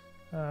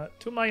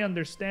to my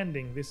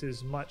understanding, this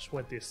is much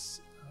what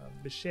this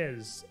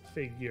Biches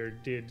figure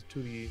did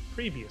to the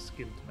previous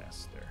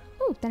guildmaster.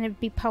 Ooh, then it'd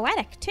be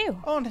poetic too.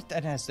 Oh, and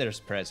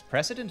there's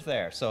precedent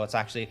there, so it's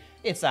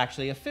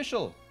actually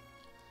official.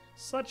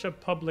 Such a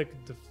public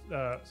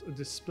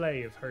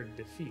display of her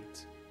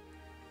defeat,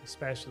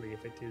 especially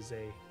if it is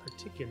a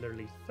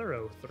particularly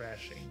thorough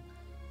thrashing,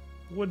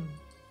 would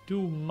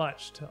do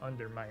much to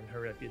undermine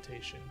her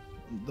reputation.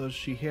 Does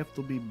she have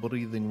to be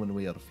breathing when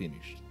we are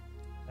finished?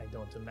 I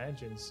don't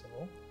imagine so.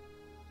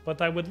 But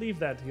I would leave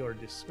that to your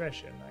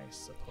discretion, I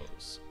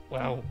suppose.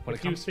 Well, when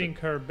If it you comes think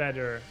her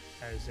better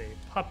as a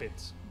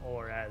puppet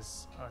or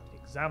as an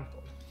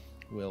example.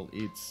 Well,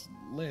 it's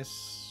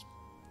less.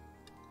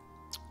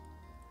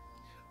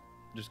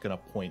 Just gonna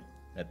point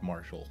at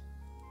Marshall.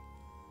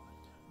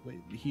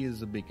 Wait, he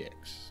is a big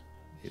X.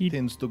 It He-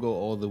 tends to go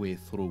all the way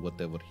through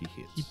whatever he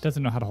hits. He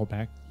doesn't know how to hold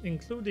back.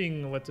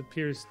 Including what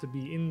appears to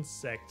be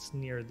insects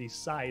near the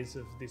size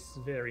of this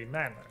very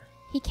manor.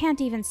 He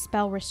can't even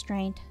spell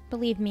restraint.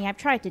 Believe me, I've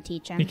tried to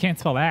teach him. He can't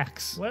spell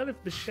axe. Well,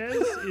 if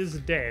Biches is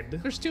dead,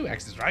 there's 2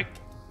 X's, right?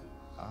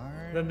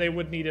 then they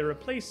would need a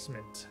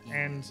replacement.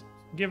 And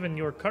given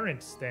your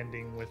current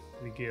standing with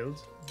the guild,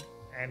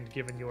 and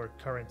given your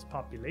current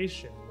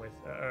population with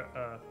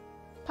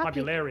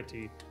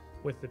popularity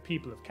with the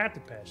people of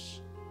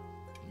Katapesh,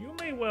 you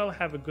may well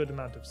have a good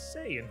amount of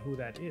say in who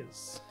that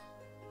is.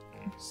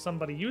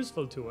 Somebody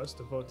useful to us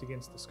to vote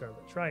against the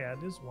Scarlet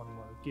Triad is one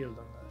more guild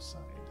on our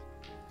side.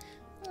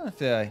 Well,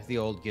 if the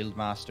old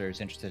guildmaster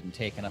is interested in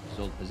taking up his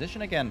old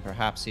position again,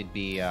 perhaps he'd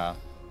be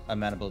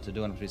amenable to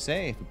doing what we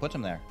say if we put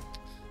him there.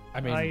 I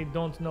mean, I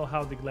don't know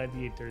how the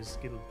Gladiators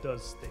Guild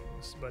does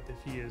things, but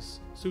if he is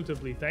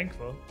suitably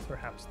thankful,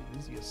 perhaps the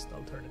easiest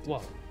alternative.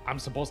 well, I'm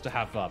supposed to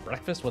have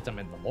breakfast with him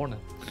in the morning.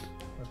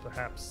 Or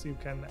perhaps you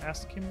can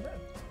ask him then.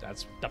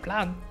 That's the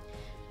plan.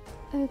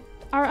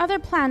 Our other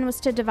plan was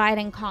to divide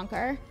and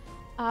conquer.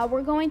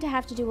 We're going to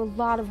have to do a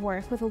lot of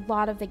work with a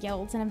lot of the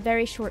guilds in a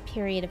very short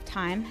period of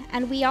time,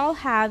 and we all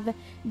have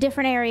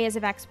different areas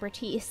of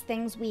expertise,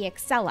 things we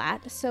excel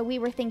at, so we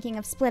were thinking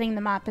of splitting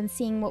them up and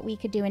seeing what we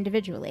could do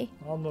individually.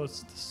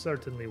 Almost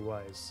certainly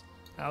wise.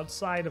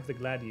 Outside of the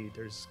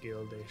Gladiators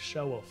Guild, a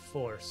show of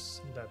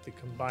force that the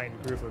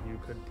combined group of you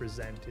could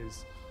present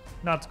is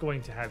not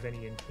going to have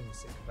any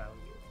intrinsic value.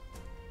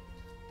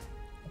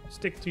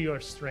 Stick to your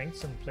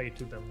strengths and play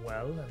to them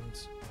well,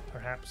 and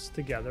perhaps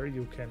together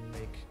you can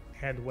make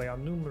headway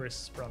on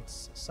numerous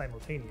fronts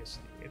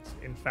simultaneously. It,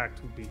 in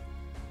fact, would be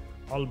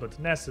all but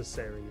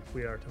necessary if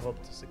we are to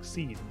hope to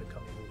succeed in the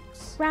coming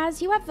weeks.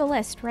 Raz, you have the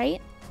list,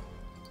 right?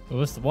 The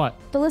list of what?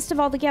 The list of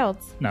all the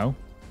guilds. No.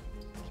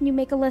 Can you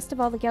make a list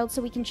of all the guilds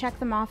so we can check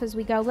them off as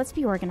we go? Let's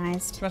be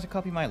organized. Try to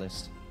copy my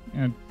list.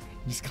 And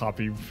just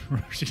copy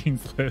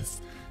Roshin's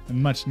list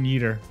in much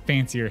neater,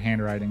 fancier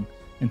handwriting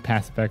and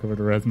pass it back over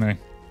to Resume.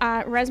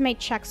 Resume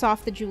checks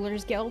off the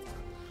Jewelers Guild.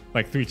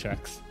 Like 3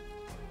 checks.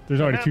 There's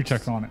already 2 Perhaps-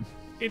 checks on it.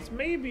 It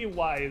may be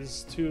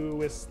wise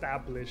to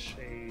establish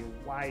a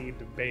wide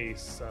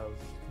base of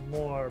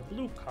more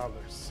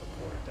blue-collar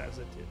support as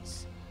it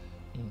is.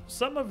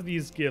 Some of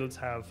these guilds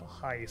have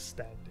high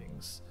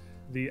standings.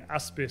 The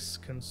Aspis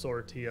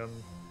Consortium,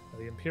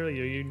 the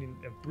Imperial Union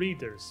of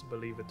Breeders,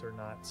 believe it or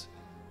not,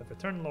 the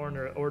Fraternal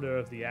Order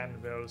of the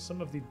Anvil,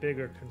 some of the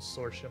bigger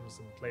consortiums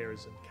and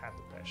players in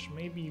Katapesh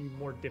may be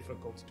more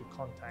difficult to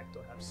contact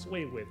or have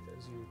sway with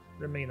as you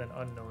remain an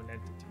unknown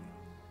entity.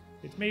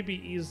 It may be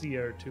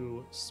easier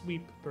to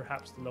sweep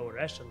perhaps the lower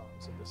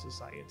echelons of the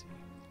society.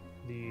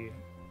 The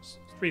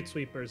street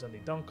sweepers and the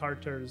dung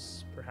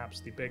carters, perhaps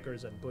the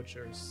bakers and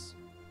butchers.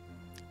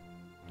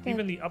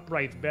 Even the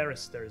upright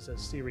barristers, as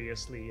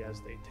seriously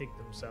as they take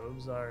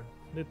themselves, are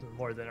little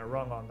more than a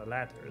rung on the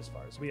ladder as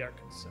far as we are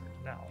concerned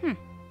now.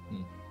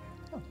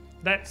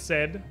 That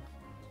said,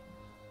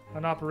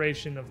 an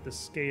operation of the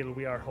scale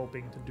we are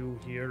hoping to do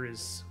here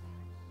is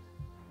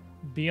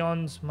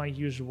beyond my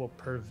usual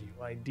purview.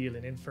 I deal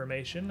in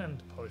information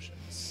and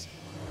potions.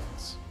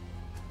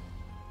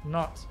 And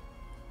not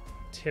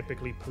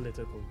typically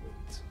political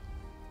weight.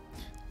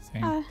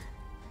 Same.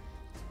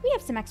 We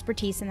have some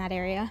expertise in that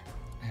area.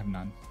 I have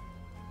none.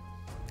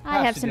 I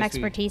have Perhaps some it just be-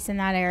 expertise in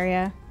that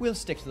area. We'll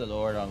stick to the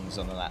lower rungs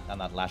on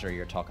that ladder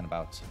you're talking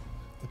about.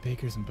 The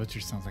bakers and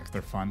butchers sounds like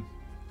they're fun.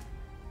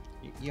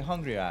 You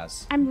hungry,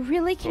 Raz? I'm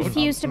really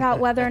confused about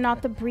whether or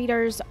not the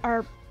breeders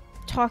are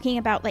talking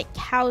about like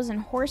cows and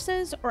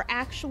horses or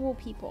actual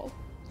people.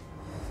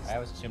 I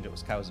always assumed it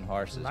was cows and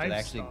horses. Do they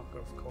actually? Livestock,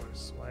 of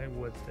course. Why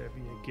would there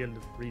be a guild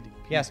of breeding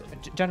people? Yes,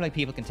 generally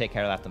people can take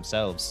care of that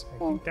themselves. I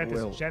think that is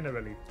Well-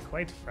 generally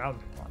quite frowned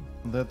upon.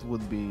 That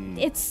would be.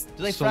 It's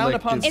Do they frown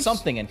upon It's-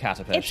 something in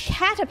Katapesh? it's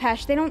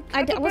Katapesh. They don't.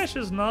 Katapesh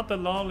is not the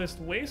lawless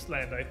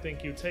wasteland I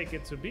think you take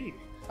it to be.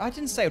 I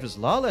didn't say it was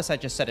lawless. I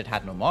just said it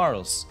had no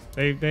morals.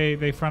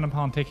 They frown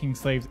upon taking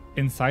slaves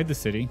inside the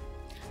city.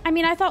 I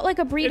mean, I thought like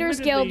a breeders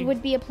guild Admittedly-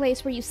 would be a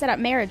place where you set up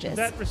marriages.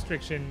 That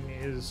restriction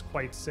is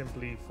quite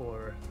simply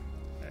for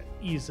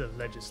ease of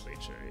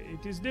legislature.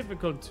 It is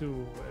difficult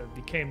to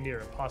became near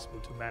impossible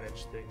to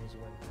manage things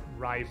when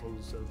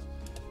rivals of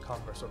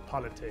commerce or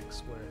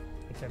politics were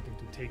attempting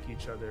to take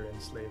each other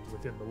enslaved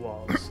within the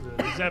walls.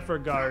 The Zephyr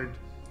Guard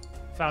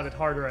found it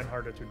harder and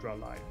harder to draw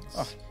lines.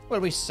 Oh,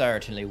 well, we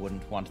certainly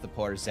wouldn't want the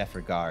poor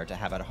Zephyr Guard to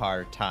have a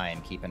hard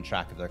time keeping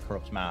track of their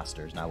corrupt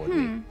masters, now would we?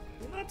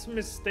 Do not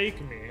mistake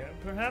me.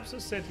 Perhaps a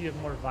city of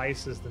more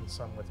vices than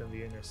some within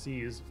the inner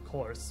seas, of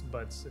course,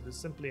 but it is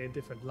simply a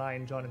different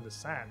line drawn in the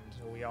sand.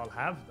 We all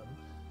have them.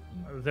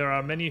 There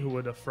are many who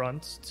would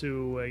affront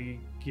to a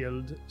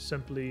guild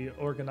simply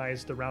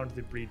organized around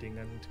the breeding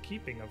and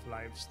keeping of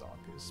livestock,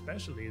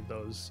 especially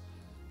those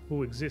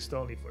who exist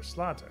only for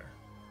slaughter.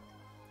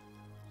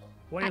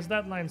 Why is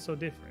that line so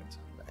different?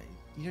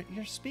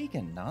 You're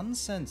speaking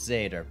nonsense,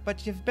 Zader,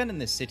 but you've been in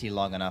this city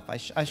long enough.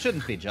 I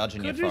shouldn't be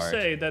judging Could you you for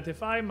say it. that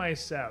if I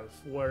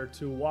myself were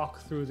to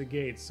walk through the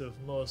gates of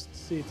most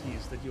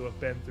cities that you have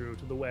been through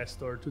to the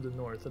west or to the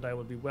north, that I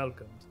would be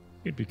welcomed?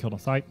 You'd be killed on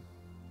sight.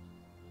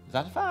 Is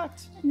that a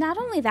fact? Not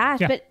only that,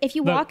 Yeah. but if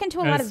you walk into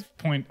a lot As of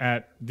point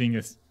at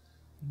Dingus.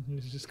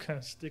 He's just kind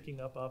of sticking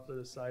up off to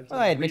the side. Well,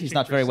 I admit he's reaching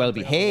not for very well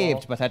something on the behaved,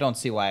 wall. but I don't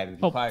see why I would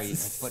Oh, require you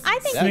to put I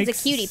think that- he's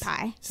a cutie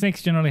pie.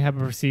 Snakes generally have a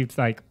perceived,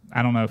 like,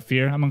 I don't know,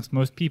 fear amongst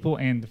most people,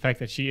 and the fact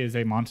that she is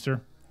a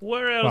monster.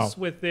 Where else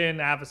Well- within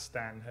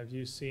Avestan have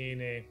you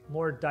seen a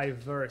more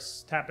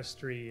diverse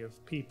tapestry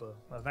of people,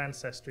 of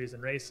ancestries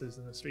and races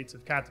in the streets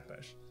of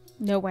Katapesh?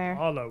 Nowhere.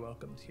 All are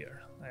welcomed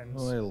here, and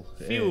Well,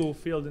 few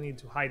feel the need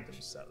to hide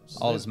themselves.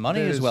 All his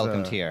money There is is,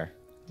 welcomed here.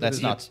 Let's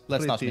is not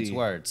mince pretty-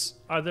 words.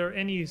 Are there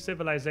any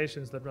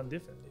civilizations that run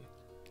differently?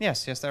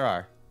 Yes, there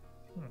are.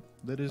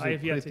 There is I a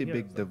have yet to pretty hear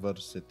big of them.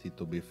 diversity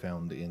to be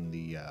found in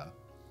the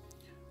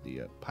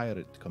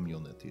pirate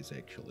communities,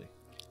 actually.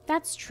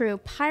 That's true.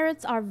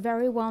 Pirates are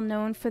very well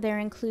known for their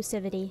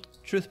inclusivity.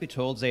 Truth be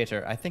told,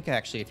 Zater, I think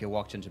actually if you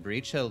walked into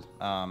Breach Hill,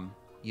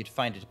 you'd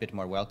find it a bit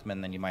more welcoming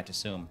than you might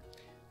assume.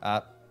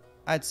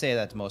 I'd say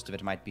that most of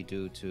it might be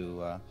due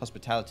to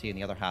hospitality and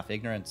the other half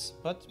ignorance,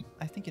 but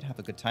I think you'd have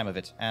a good time of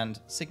it, and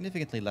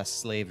significantly less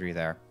slavery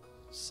there.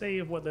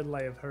 Save what little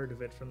I have heard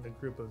of it from the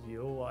group of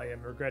you, I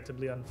am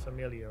regrettably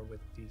unfamiliar with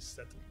these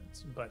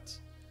settlements, but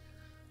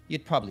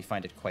You'd probably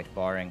find it quite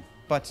boring,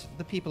 but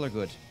the people are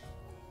good.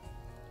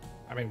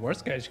 I mean,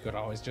 worst case, you could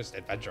always just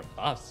adventure with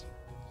us.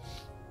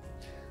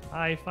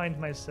 I find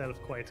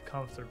myself quite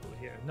comfortable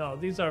here. No,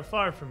 these are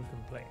far from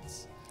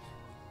complaints.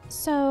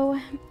 So,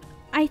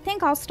 I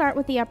think I'll start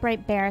with the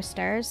upright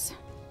barristers.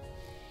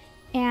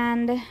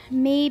 And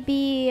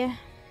maybe.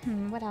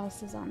 What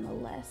else is on the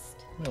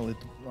list? Well, it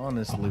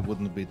honestly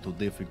wouldn't be too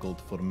difficult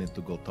for me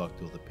to go talk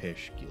to the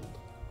Pesh Guild.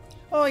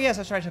 Oh yes,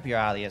 that's right up your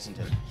alley, isn't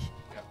it?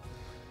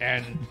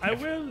 And I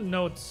will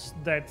note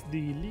that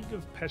the League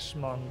of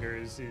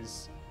Peshmongers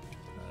is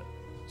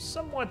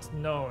somewhat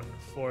known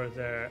for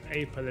their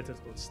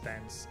apolitical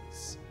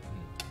stances.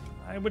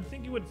 I would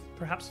think you would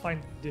perhaps find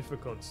it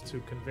difficult to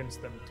convince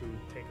them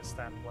to take a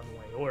stand one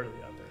way or the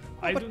other.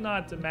 I do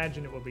not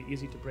imagine it will be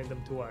easy to bring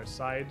them to our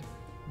side,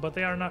 but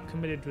they are not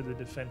committed to the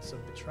defense of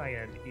the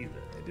Triad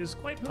either. It is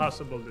quite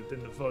possible that in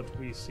the vote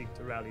we seek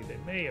to rally, they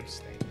may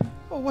abstain.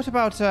 Well, what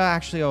about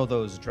actually all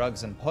those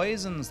drugs and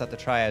poisons that the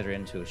Triad are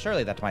into?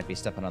 Surely that might be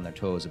stepping on their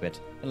toes a bit,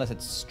 unless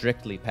it's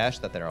strictly Pesh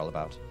that they're all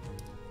about.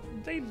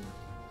 They.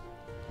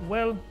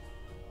 Well.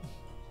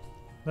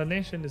 The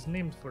nation is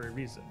named for a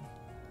reason.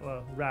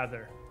 Well,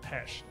 rather,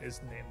 Pesh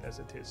is named as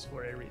it is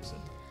for a reason.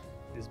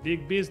 It is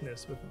big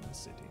business within the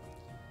city,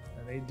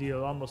 and they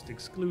deal almost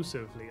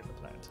exclusively in the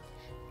plant.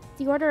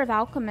 The Order of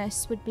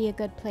Alchemists would be a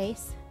good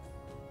place.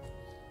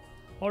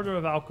 Order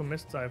of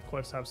Alchemists, I of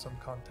course have some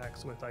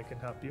contacts with, I can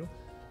help you.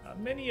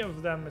 Many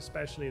of them,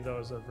 especially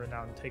those of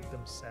renown, take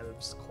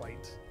themselves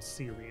quite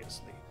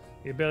seriously.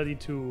 The ability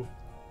to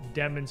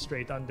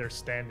demonstrate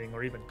understanding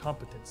or even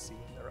competency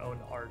in their own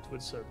art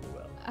would serve you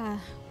well.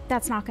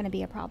 That's not going to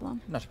be a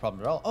problem. Not a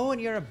problem at all. Oh,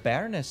 and you're a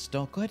baroness.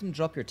 Don't go ahead and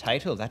drop your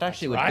title. That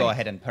actually would right. go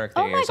ahead and perk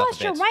their Oh my ears up a gosh,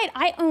 bit. you're right.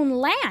 I own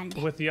land.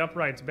 With the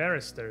upright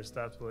barristers,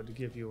 that would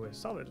give you a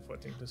solid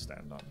footing to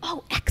stand on.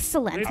 Oh,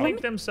 excellent. They Let think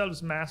me-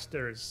 themselves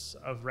masters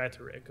of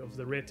rhetoric, of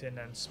the written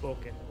and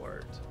spoken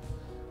word.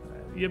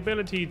 The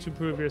ability to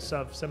prove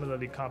yourself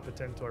similarly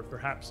competent or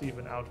perhaps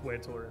even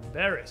outwit or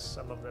embarrass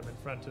some of them in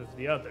front of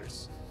the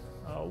others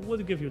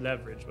would give you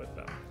leverage with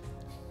them.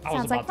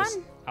 Sounds like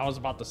fun. I was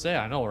about to say,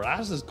 I know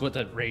Raz is good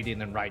at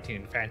reading and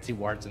writing fancy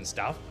words and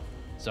stuff,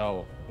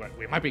 so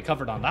we might be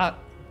covered on that.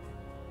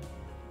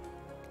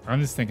 I'm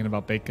just thinking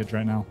about baked goods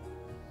right now.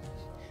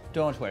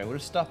 Don't worry, we'll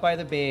stop by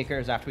the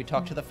bakers after we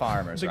talk to the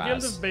farmers, The Guild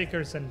Raz. of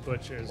Bakers and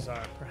Butchers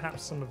are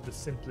perhaps some of the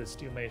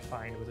simplest you may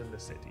find within the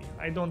city.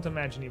 I don't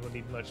imagine you will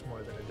need much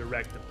more than a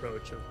direct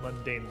approach of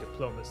mundane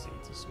diplomacy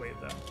to sway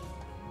them.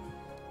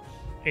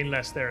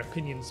 Unless their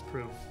opinions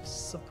prove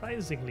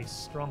surprisingly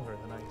stronger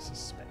than I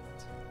suspect.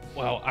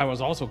 Well, I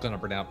was also going to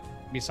bring up,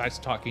 besides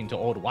talking to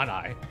Old One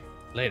Eye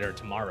later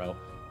tomorrow,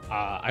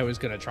 I was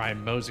going to try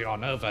and mosey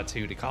on over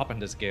to the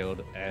Carpenters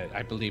Guild,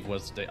 I believe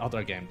was the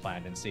other game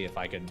plan, and see if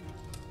I can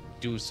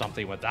do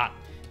something with that.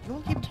 You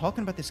all keep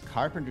talking about this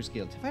Carpenters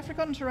Guild. Have I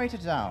forgotten to write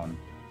it down?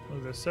 Well,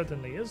 there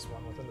certainly is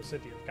one within the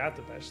city of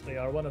Katapesh. They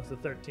are one of the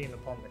 13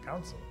 upon the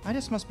council. I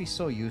just must be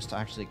so used to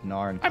actually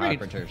ignoring I mean,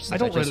 carpenters. I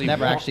don't that just really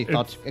never want- actually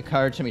thought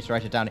occurred to me to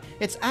write it down.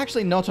 It's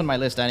actually not on my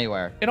list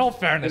anywhere. In all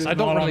fairness, It is I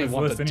don't not on really his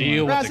want list to anyway.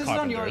 deal Raz, with the it's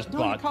on yours. Carpenters,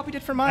 No, you but copied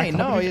it for I mine.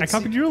 No, copied, I it's...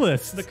 copied your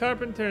list. The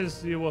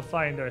carpenters you will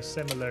find are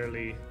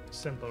similarly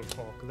simple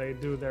folk. They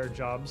do their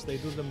jobs, they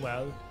do them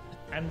well,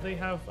 and they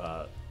have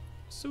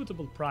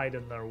suitable pride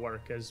in their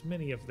work, as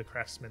many of the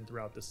craftsmen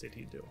throughout the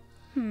city do.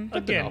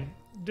 Again,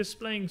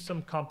 displaying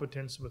some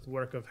competence with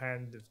work of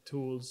hand of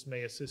tools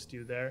may assist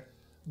you there,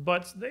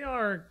 but they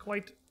are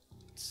quite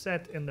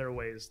set in their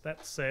ways.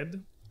 That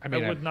said, I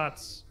mean, would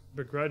not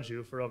begrudge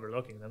you for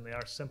overlooking them. They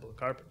are simple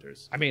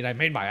carpenters. I mean, I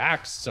made my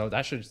axe, so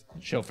that should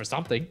show for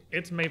something.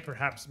 It may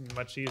perhaps be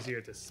much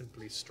easier to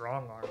simply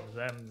strong-arm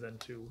them than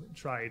to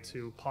try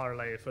to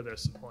parlay for their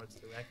support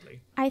directly.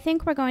 I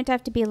think we're going to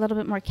have to be a little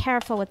bit more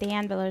careful with the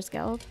Anvilers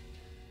Guild.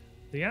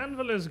 The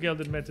Anvilers Guild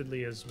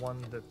admittedly is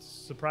one that,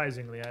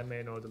 surprisingly, I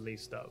may know the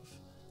least of.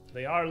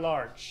 They are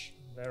large.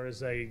 There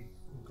is a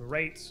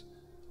great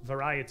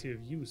variety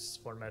of use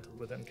for metal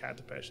within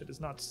Katapesh. It is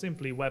not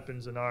simply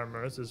weapons and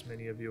armors, as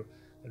many of you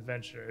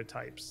adventurer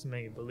types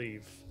may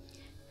believe.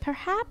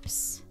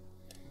 Perhaps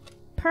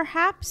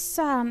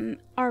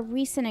our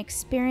recent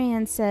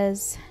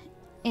experiences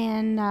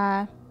in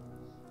the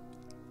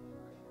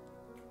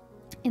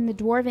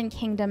Dwarven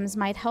Kingdoms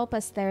might help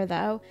us there,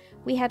 though.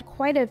 We had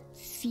quite a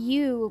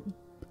few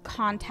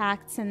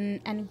contacts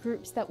and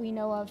groups that we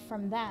know of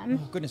from them.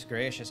 Oh, goodness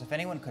gracious, if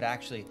anyone could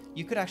actually...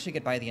 You could actually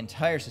get by the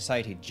entire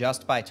society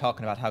just by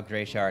talking about how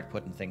great you are at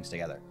putting things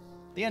together.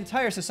 The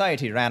entire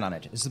society ran on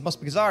it. It's the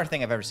most bizarre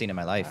thing I've ever seen in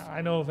my life.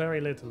 I know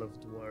very little of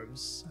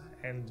dwarves,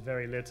 and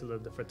very little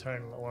of the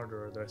Fraternal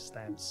Order or their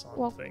stance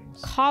on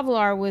things.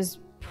 Kevlar was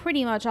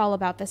pretty much all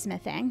about the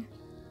smithing.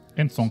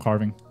 And stone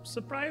carving.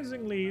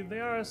 Surprisingly, they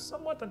are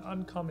somewhat an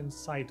uncommon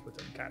sight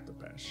within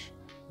Katapesh.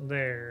 They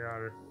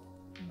are,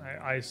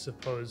 I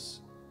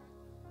suppose,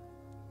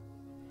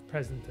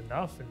 present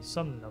enough in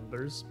some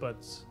numbers,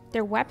 but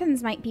Their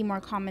weapons might be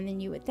more common than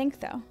you would think,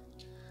 though.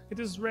 it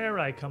is rare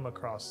I come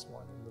across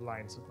one in the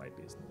lines of my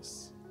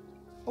business.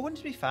 But wouldn't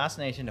it be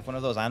fascinating if one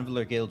of those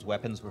Anviler Guild's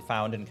weapons were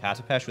found in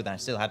Katapesh and I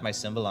still had my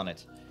symbol on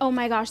it? Oh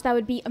my gosh, that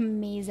would be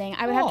amazing.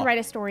 I would have to write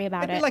a story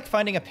about It'd it. be like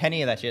finding a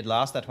penny that you had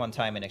lost that one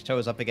time and it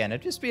shows up again.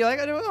 It'd just be like,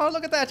 oh,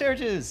 look at that, there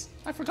it is.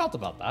 I forgot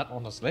about that,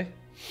 honestly.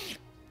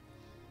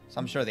 So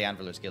I'm sure the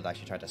Anvilers Guild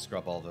actually tried to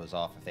scrub all those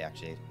off if they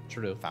actually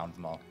found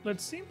them all. But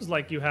it seems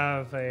like you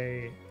have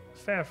a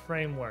fair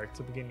framework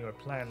to begin your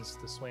plans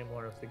to sway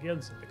more of the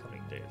guilds in the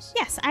coming days.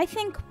 Yes, I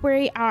think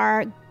we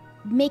are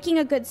making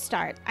a good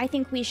start. I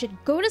think we should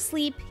go to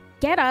sleep,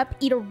 get up,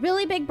 eat a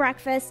really big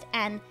breakfast,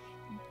 and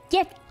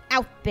get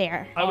out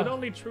there. I would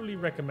only truly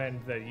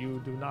recommend that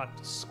you do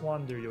not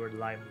squander your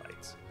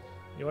limelight.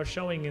 Your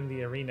showing in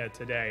the arena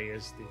today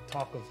is the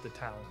talk of the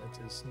town.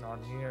 It is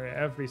not near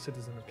every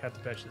citizen of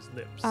Katapesh's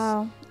lips.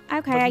 Oh,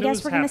 okay. But I guess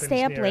news we're going to stay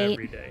happens up near late.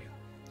 every day.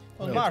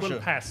 Well, It Marsha, will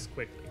pass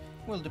quickly.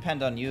 will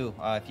depend on you.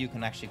 If you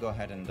can actually go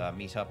ahead and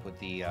meet up with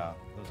the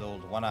those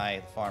old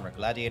one-eye farmer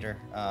gladiator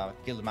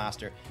guild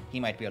master, he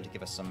might be able to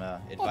give us some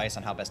advice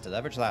on how best to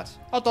leverage that.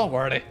 Oh, don't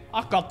worry.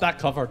 I've got that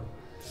covered.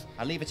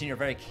 I'll leave it in your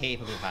very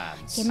capable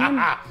hands. Give me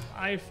a-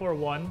 I, for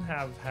one,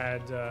 have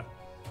had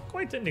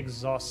quite an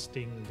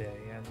exhausting day,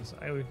 and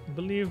I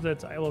believe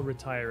that I will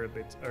retire a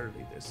bit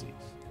early this eve.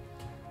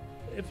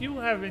 If you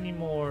have any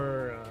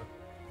more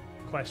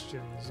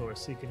questions or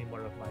seek any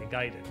more of my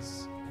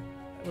guidance,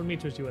 I will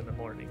meet with you in the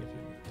morning if you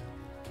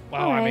need.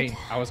 Well, All I right. mean,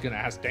 I was going to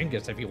ask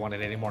Dingus if he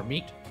wanted any more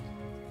meat.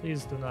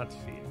 Please do not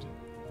feed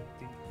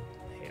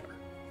the hare.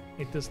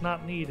 It does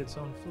not need its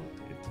own food.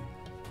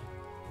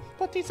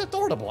 But he's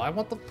adorable. I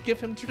want to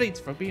give him treats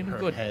for being Her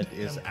good. head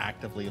is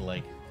actively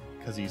like,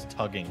 because he's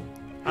tugging.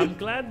 I'm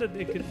glad that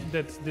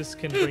that this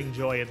can bring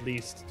joy at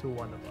least to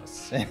one of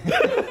us.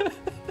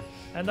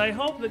 And I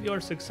hope that your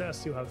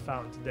success you have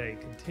found today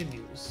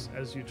continues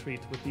as you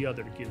treat with the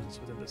other guilds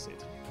within the city.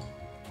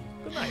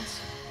 Good night,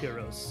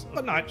 heroes. of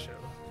Good night. the show.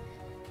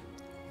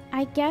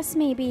 I guess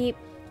maybe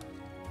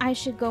I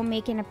should go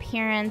make an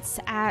appearance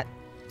at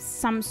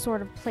some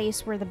sort of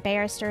place where the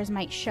barristers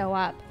might show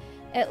up,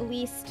 at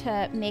least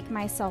to make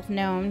myself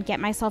known, get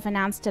myself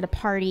announced at a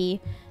party,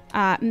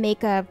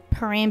 make a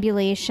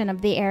perambulation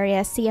of the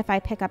area, see if I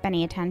pick up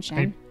any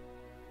attention.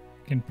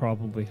 Can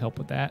probably help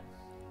with that.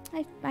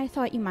 I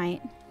thought you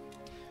might.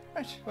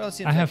 Right. Well, it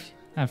seems I like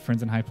have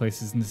friends in high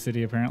places in the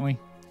city, apparently.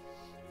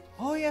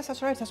 Oh, yes,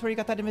 that's right. That's where you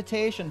got that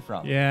invitation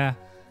from. Yeah,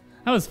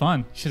 that was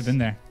fun. Should have been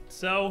there.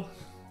 So,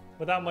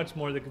 without much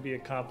more that could be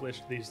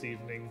accomplished this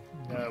evening,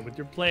 with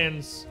your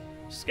plans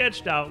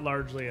sketched out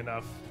largely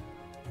enough,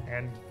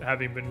 and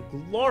having been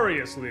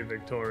gloriously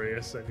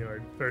victorious in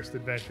your first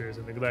adventures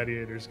in the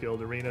Gladiators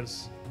Guild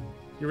arenas,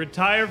 you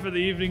retire for the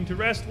evening to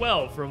rest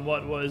well from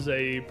what was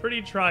a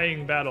pretty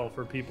trying battle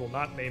for people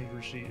not named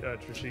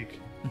Trishik.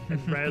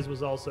 And Raz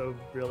was also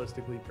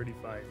realistically pretty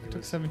fine. He Took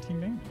was- 17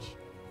 damage.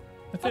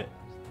 That's it.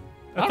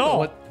 I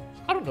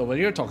don't know what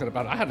you're talking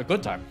about. I had a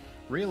good time.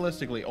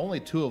 Realistically, only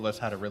 2 of us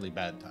had a really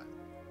bad time.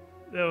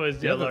 That was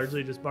The other-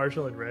 largely just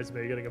Marshall and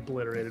Resme getting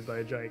obliterated by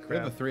a giant The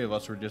other crab. 3 of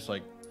us were just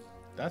like,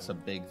 that's a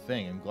big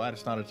thing. I'm glad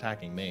it's not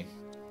attacking me.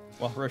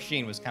 Well,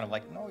 Roshin was kind of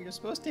like, no, you're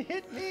supposed to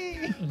hit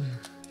me.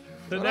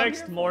 The What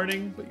next I'm here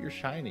morning, But you're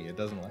shiny. It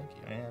doesn't like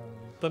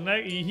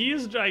you. he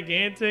is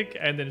gigantic,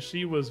 and then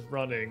she was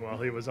running while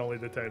he was only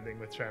detending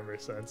with Tremor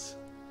Sense.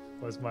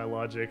 Was my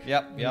logic.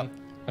 Yep.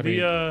 I mean,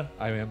 The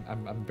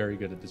I'm very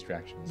good at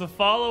distractions. the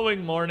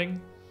following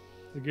morning,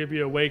 the group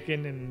you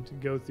awaken and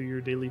go through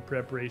your daily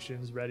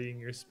preparations, readying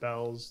your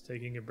spells,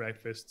 taking your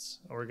breakfasts,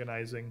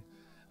 organizing.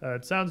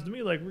 It sounds to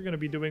me like we're going to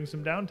be doing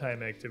some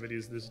downtime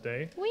activities this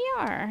day. We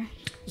are.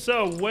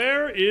 So,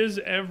 where is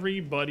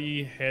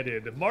everybody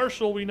headed?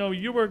 Marshall, we know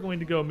you are going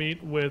to go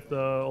meet with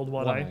Old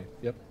One Eye.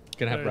 Yep.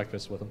 Gonna have Right.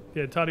 breakfast with him.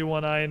 Yeah, Toddy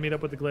One Eye and meet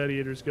up with the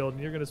Gladiators Guild,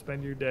 and you're going to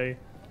spend your day,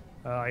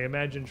 I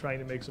imagine, trying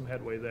to make some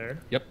headway there.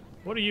 Yep.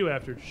 What are you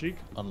after, Sheik?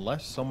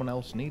 Unless someone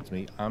else needs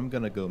me, I'm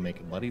gonna go make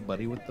a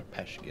buddy with the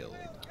Pesh Guild.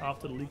 Off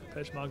to the League of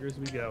Peshmongers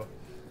we go.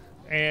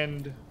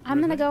 And I'm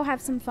gonna go have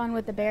some fun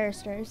with the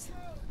barristers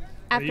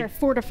after you-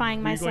 fortifying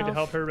Are you myself. going to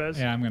help her, Rez?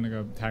 Yeah, I'm gonna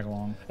go tag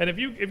along. And if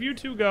you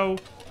two go,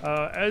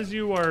 as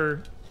you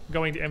are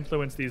going to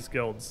influence these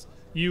guilds,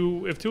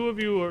 if 2 of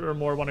you or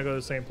more want to go to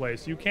the same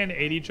place, you can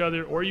aid each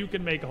other, or you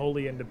can make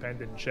wholly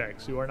independent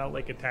checks. You are not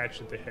like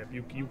attached at the hip.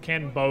 You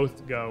can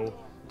both go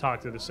talk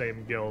to the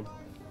same guild.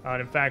 And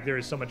in fact, there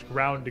is so much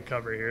ground to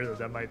cover here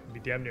that might be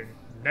damn near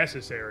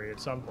necessary at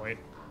some point.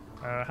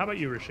 How about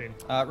you, Rasheen?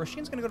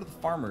 Roshin's going to go to the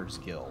Farmers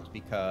Guild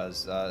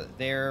because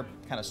they're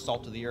kind of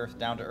salt of the earth,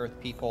 down to earth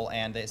people,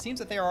 and it seems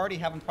that they're already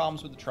having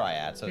problems with the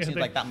Triad, so it Yeah, seems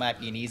they- like that might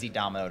be an easy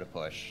domino to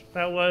push.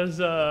 That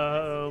was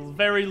a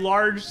very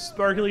large,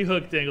 sparkly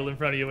hook dangled in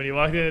front of you when you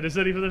walked into the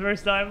city for the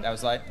first time. That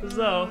was like,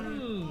 So,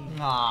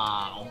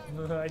 oh.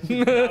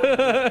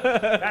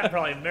 that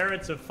probably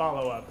merits a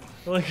follow-up.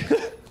 Like,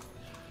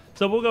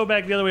 so we'll go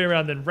back the other way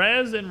around then.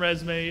 Raz and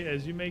Resme,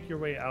 as you make your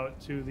way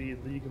out to the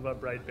League of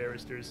Upright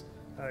Barristers,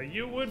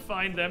 you would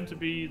find them to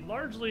be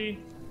largely,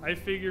 I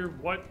figure,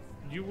 what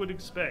you would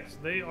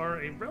expect. They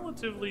are a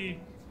relatively,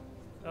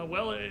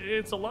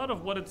 it's a lot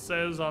of what it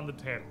says on the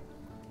tin.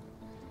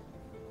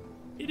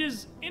 It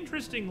is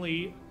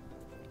interestingly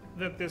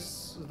that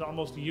this is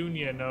almost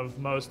union of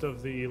most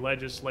of the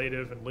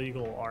legislative and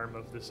legal arm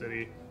of the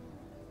city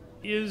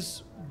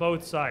is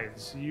both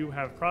sides. You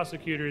have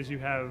prosecutors, you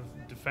have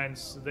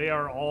defense. They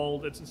are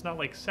all. It's not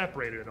like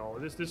separated at all.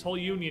 This whole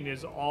union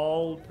is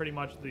all pretty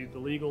much the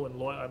legal and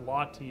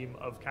law team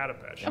of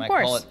Katapesh. They Of might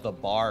call course. it the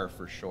bar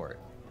for short.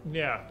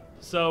 Yeah.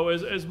 So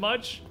as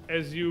much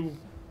as you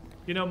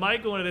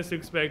might go into this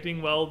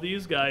expecting, well,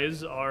 these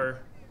guys are,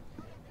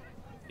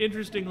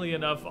 interestingly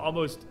enough,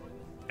 almost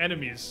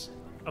enemies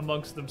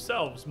amongst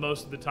themselves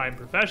most of the time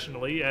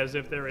professionally, as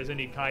if there is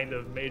any kind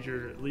of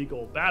major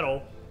legal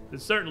battle.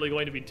 There's certainly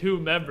going to be 2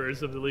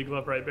 members of the League of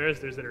Upright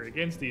Barristers that are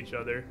against each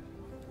other.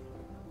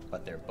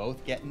 But they're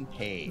both getting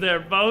paid. They're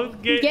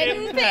both getting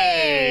Getting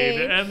paid,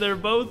 paid. and they're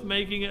both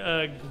making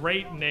a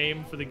great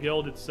name for the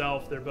guild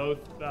itself. They're both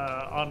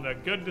on a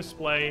good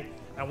display,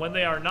 and when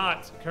they are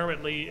not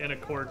currently in a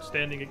court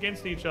standing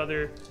against each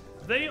other,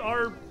 they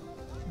are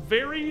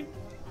very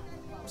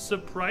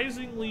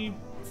surprisingly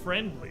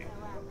friendly.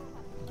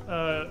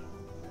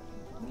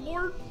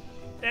 More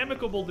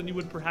amicable than you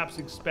would perhaps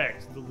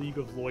expect the League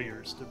of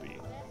Lawyers to be.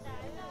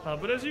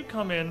 But as you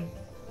come in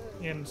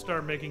and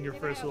start making your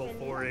first little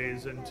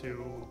forays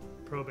into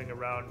probing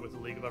around with the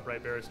League of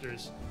Upright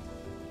Barristers,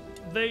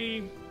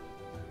 they,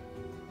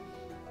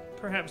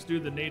 perhaps due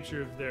to the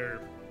nature of their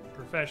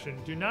profession,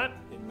 do not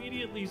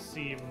immediately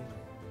seem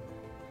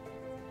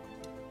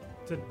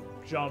to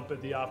jump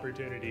at the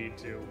opportunity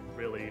to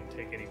really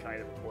take any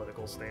kind of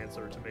political stance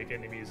or to make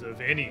enemies of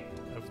any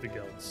of the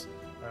guilds.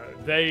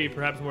 They,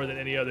 perhaps more than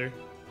any other,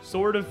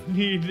 sort of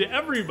need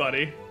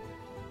everybody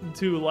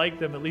to like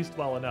them at least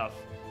well enough.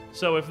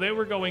 So if they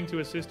were going to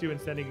assist you in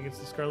standing against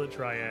the Scarlet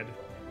Triad,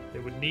 they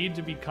would need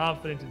to be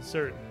confident and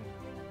certain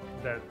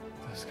that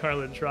the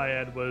Scarlet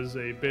Triad was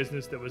a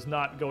business that was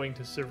not going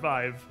to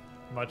survive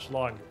much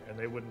longer, and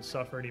they wouldn't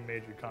suffer any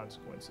major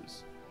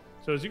consequences.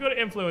 So as you go to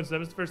influence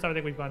them, it's the first time I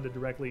think we've gone to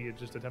directly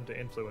just attempt to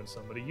influence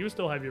somebody. You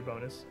still have your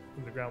bonus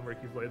from the groundwork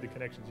you've laid, the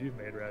connections you've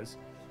made, Rez.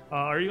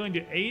 Are you going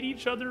to aid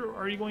each other, or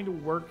are you going to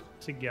work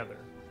together?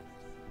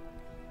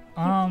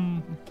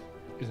 Isn't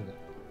it?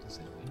 the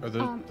same thing? Are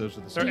those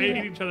are the Or same.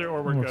 aid each other,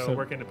 or Work so-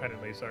 work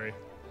independently, sorry.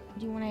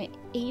 Do you want to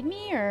aid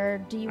me, or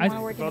do you I- want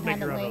to work Well, make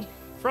your own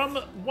independently? From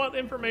what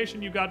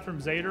information you got from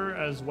Zader,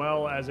 as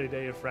well as a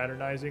day of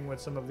fraternizing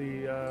with some of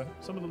the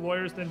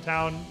lawyers in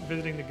town,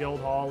 visiting the guild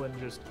hall, and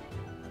just,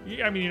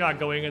 I mean, you're not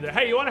going in there,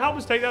 hey, you want to help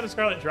us take down the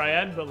Scarlet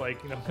Triad, but like,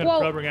 kind of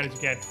probing out as you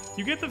can.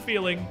 You get the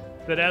feeling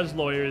that as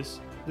lawyers,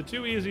 the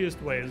two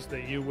easiest ways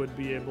that you would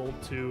be able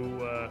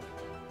to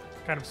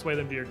kind of sway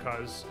them to your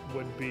cause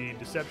would be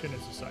deception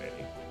and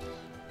society.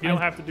 You don't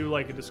have to do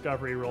like a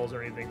discovery rolls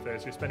or anything for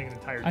this. You're spending an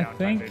entire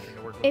downtime making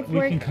it work. We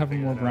can cover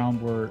more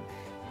groundwork.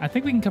 I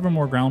think we can cover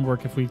more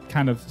groundwork if we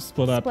kind of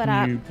split up.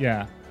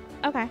 Yeah.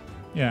 Okay.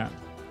 Yeah.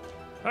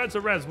 All right, so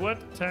Rez,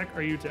 what tech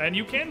are you and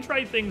you can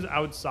try things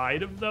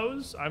outside of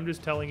those. I'm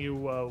just telling you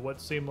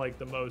what seemed like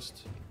the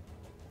most,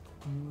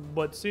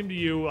 what seemed to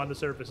you on the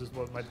surface is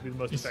what might be the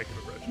most effective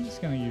approach. I'm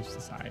just going to use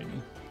society.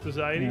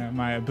 Society? Yeah,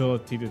 my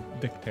ability to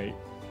dictate.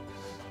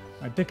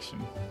 My diction.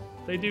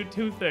 They do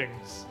two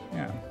things.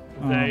 Yeah.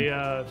 They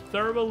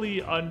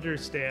thoroughly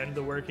understand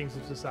the workings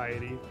of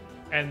society,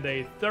 and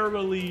they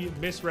thoroughly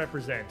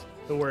misrepresent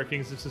the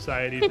workings of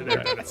society to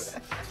their benefit.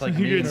 It's like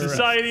You get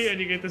society and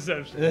you get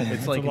deception.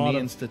 It's like me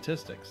in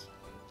statistics.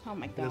 Oh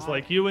my god. It's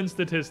like you in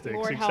statistics,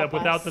 Lord except help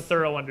without us. the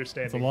thorough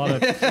understanding. It's a lot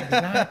of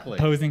Exactly.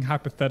 posing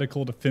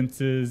hypothetical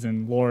defenses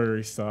and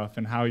lawyery stuff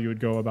and how you would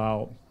go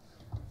about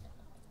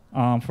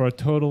for a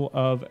total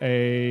of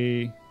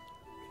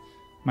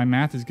my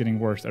math is getting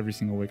worse every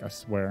single week, I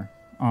swear.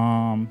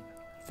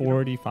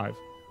 45.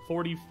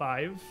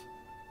 45.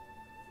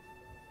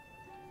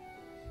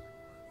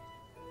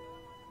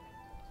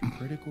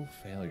 Critical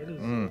failure.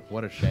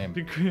 What a shame.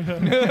 Critically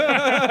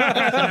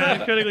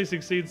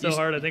succeeds so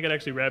hard, I think it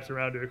actually wraps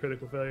around to a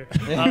critical failure.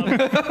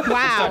 Start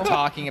Wow.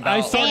 talking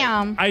about.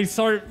 Damn. I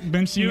start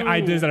mentioning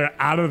ideas that are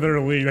out of their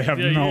league. They have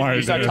no you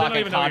idea. start don't talking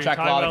even know what you're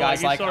contract law, the about.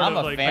 guy's you like, sort I'm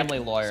of a family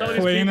lawyer. Some of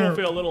these Plainer- people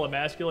feel a little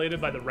emasculated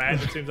by the rat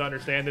that seems to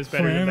understand this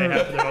better than they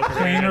have for their own career.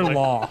 Plainer Like-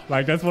 law.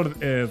 Like, that's what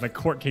it is. Like,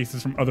 court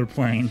cases from other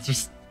planes.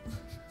 Just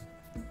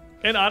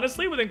And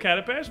honestly, within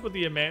Katapesh, with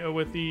the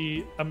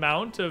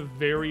amount of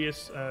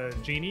various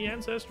genie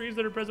ancestries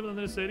that are present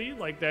within the city,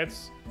 like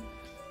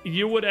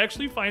you would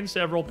actually find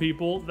several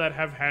people that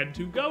have had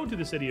to go to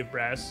the city of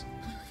Brass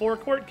for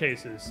court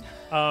cases,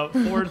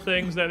 for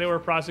things that they were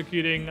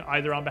prosecuting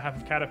either on behalf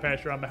of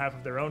Katapesh or on behalf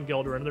of their own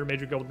guild or another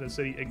major guild within the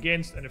city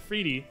against an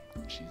Afridi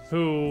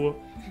who.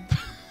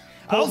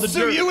 I'll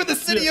sue you with the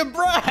city of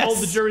Brass. Hold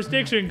the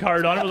jurisdiction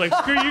card on it. Was like,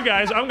 screw you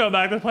guys, I'm going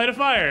back to the Plane of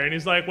Fire. And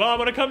he's like, well, I'm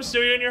going to come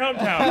sue you in your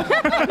hometown.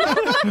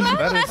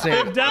 That is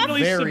a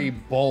definitely very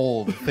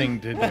bold thing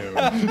to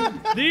do.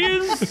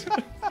 These,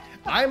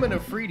 I'm an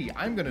Afridi.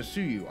 I'm going to sue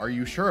you. Are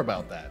you sure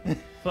about that?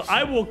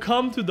 I will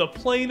come to the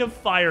Plane of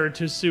Fire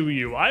to sue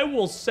you. I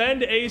will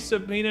send a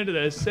subpoena to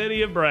the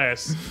city of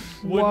Brass.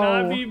 Would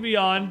not be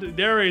beyond,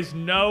 there is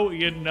no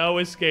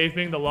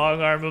escaping the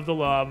long arm of the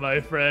law, my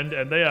friend,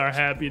 and they are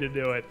happy to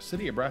do it.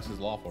 City of Brass is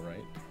lawful,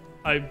 right?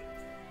 I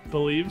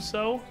believe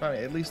so. I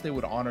mean, at least they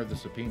would honor the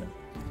subpoena.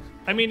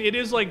 I mean, it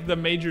is like the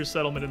major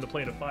settlement in the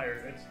Plane of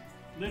Fire. It's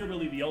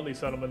literally the only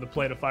settlement in the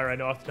Plane of Fire I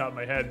know off the top of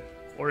my head,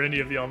 or any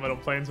of the elemental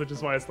planes, which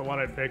is why it's the one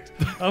I picked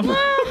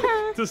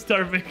to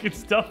start making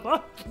stuff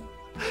up.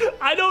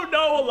 I don't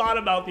know a lot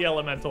about the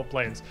elemental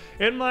planes.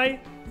 In my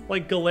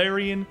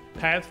Galarian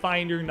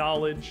Pathfinder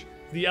knowledge,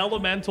 the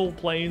elemental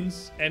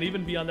planes, and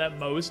even beyond that,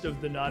 most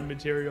of the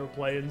non-material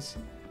planes,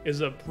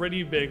 is a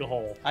pretty big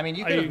hole. I mean,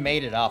 you could have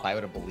made it up. I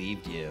would have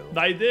believed you.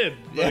 I did,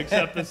 but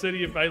except the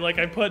city of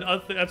I put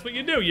that's what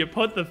you do. You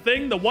put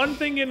the one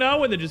thing you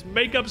know, and then just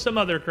make up some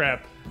other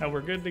crap, and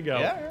we're good to go.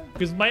 Yeah.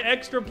 Because my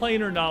extra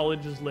planar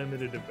knowledge is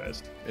limited at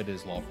best. It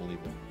is lawful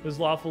evil. Is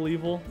lawful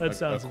evil? That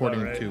sounds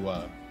according about right.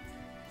 to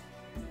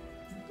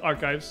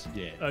Archives.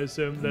 Yeah. I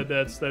assume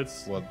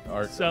that's. well,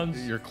 Arc.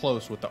 Sounds- You're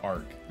close with the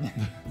Arc.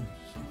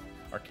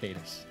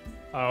 Arcadis.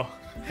 Oh,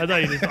 I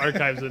thought you just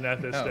archives and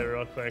ethos No. there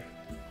real quick.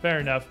 Fair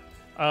enough.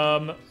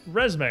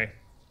 Resume.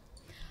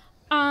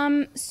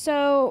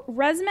 So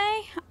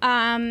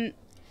Resume,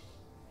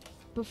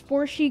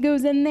 before she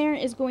goes in there,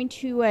 is going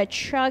to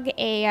chug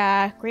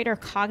a greater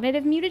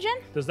cognitive mutagen.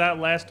 Does that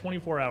last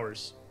 24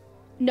 hours?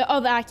 No,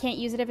 I can't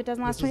use it if it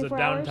doesn't last This is a 24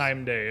 hours.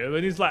 downtime day. It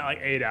needs like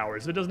 8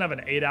 hours. If it doesn't have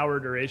an 8-hour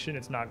duration,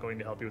 it's not going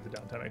to help you with the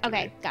downtime activity.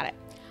 Okay, got it.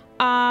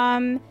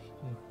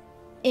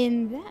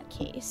 In that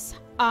case,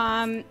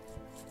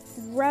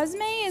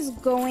 Resume is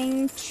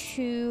going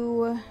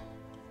to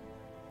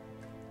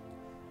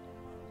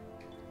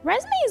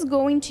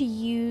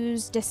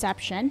use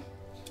deception.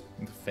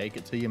 Fake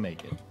it till you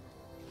make it.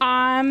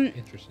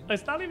 Interesting.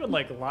 It's not even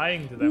like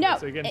lying to them. No,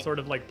 It's again sort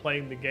of like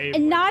playing the game.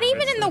 And with not them.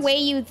 even in the It's- way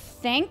you'd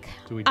think.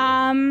 Do we do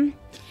it?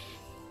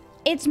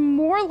 It's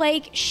more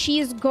like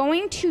she's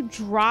going to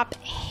drop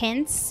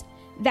hints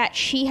that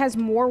she has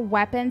more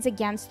weapons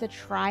against the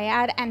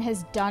Triad and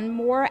has done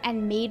more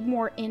and made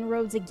more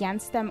inroads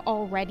against them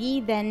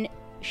already than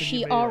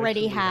she may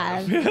already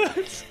actually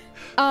has.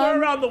 More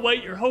around the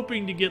weight you're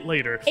hoping to get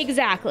later.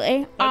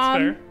 Exactly. That's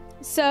fair.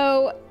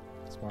 So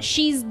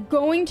she's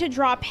going to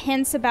drop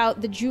hints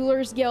about the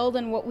Jewelers Guild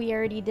and what we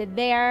already did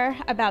there,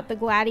 about the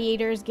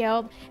Gladiators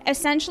Guild,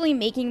 essentially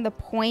making the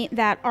point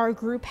that our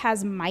group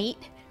has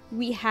might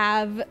we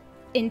have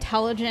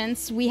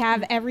intelligence, we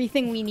have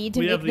everything we need to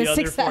We make have the this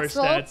other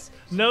successful. 4 stats.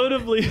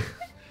 Notably,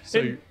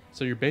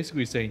 So you're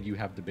basically saying you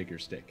have the bigger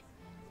stick.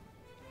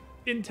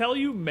 until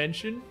you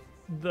mention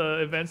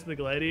the events of the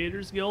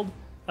Gladiators Guild,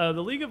 the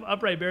League of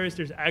Upright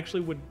Barristers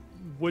actually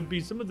would be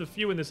some of the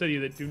few in the city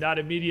that do not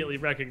immediately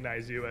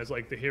recognize you as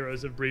like the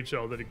heroes of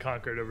Breachill that had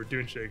conquered over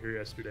Duneshaker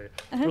yesterday.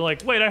 We're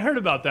like, wait, I heard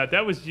about that.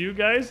 That was you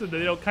guys, and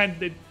they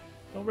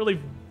don't really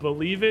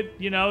believe it,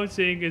 you know,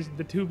 seeing as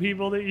the 2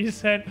 people that you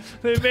sent.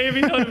 They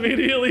maybe don't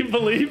immediately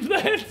believe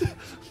that.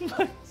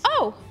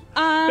 Oh,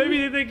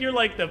 Maybe they think you're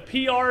like the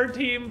PR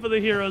team for the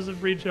heroes of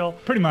Breachill.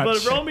 Pretty much.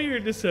 But roll me your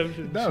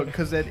deception. No,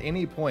 because at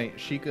any point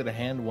she could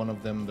hand one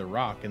of them the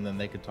rock, and then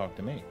they could talk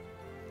to me.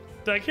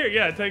 Like, here,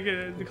 yeah,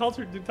 the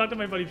culture. Talk to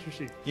my buddy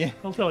Shashi. Yeah.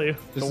 He'll tell you.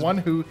 The one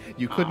who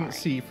you couldn't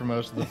see for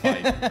most of the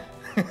fight.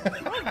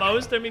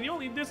 Most, I mean, you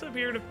only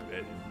disappeared.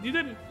 You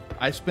didn't.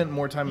 I spent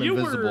more time You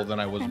invisible were-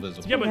 than I was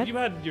visible. Yeah, but you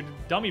had your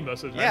dummy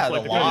most of the time. Yeah, so,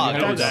 like, the the guys log.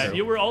 who know That's that. true.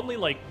 You were only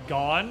like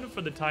gone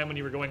for the time when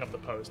you were going up the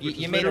post. You, Which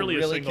you is made a literally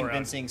really single round.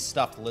 convincing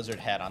stuffed lizard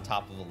head on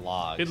top of the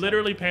log. It so-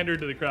 literally pandered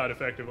to the crowd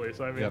effectively.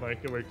 So I mean, Yep.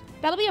 like, it worked.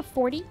 that'll be a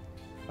 40.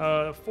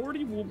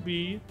 40 will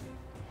be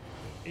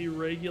a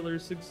regular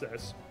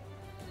success.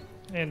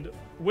 And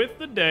with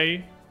the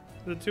day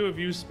the 2 of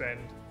you spend,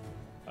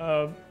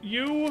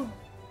 you,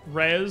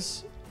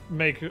 Rez,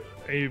 make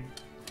a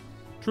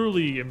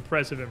truly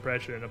impressive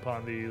impression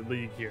upon the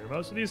league here.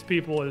 Most of these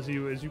people, as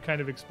you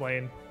kind of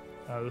explain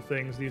the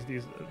things, these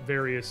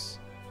various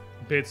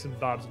bits and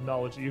bobs of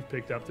knowledge that you've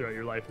picked up throughout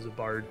your life as a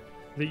bard,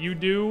 that you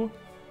do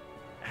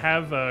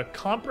have a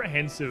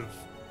comprehensive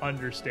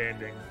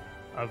understanding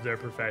of their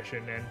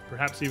profession and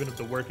perhaps even of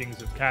the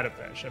workings of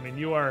Katapesh. I mean,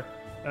 you are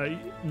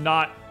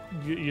not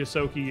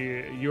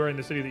Yosoki. You are in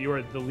the city that you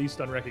are the least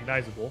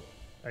unrecognizable.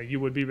 You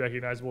would be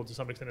recognizable to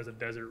some extent as a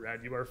desert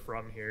rat. You are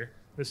from here.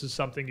 This is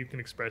something you can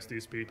express to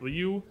these people.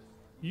 You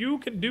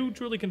can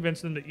truly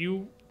convince them that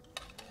you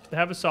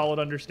have a solid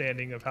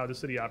understanding of how the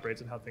city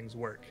operates and how things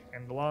work.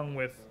 And along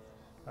with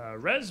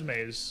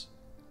Resme's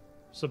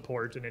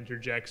support and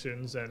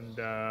interjections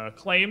and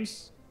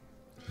claims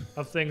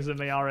of things that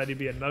may already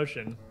be in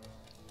motion,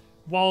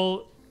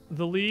 while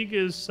the League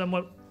is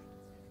somewhat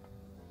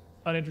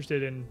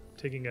uninterested in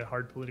taking a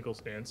hard political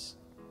stance,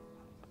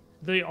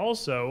 they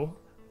also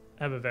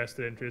have a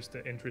vested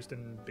interest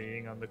in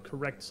being on the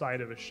correct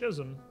side of a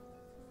schism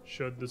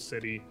should the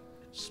city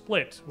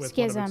split with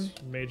one of its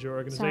Schism. major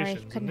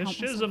organizations. couldn't And this help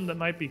myself. schism that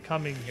might be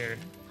coming here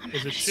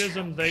is a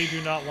schism they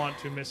do not want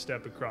to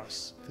misstep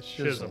across. The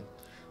schism.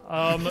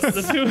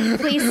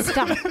 Please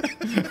stop.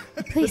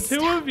 Please The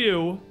 2 stop. of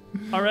you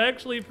are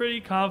actually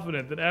pretty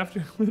confident that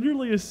after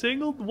literally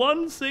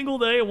one single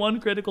day, one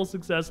critical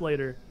success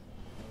later,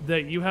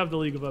 that you have the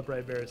League of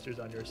Upright Barristers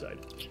on your side.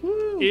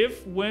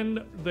 If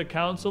when the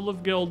Council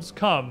of Guilds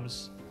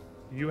comes,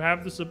 you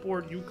have the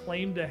support you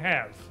claim to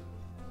have,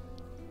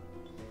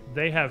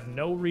 they have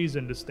no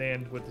reason to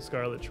stand with the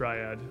Scarlet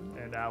Triad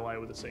and ally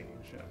with a sinking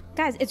ship.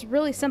 Guys, it's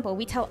really simple.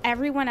 We tell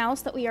everyone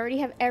else that we already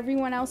have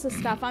everyone else's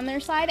stuff on their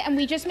side, and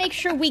we just make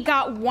sure we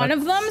got one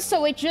of them,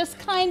 so it just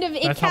kind of,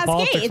 it That's how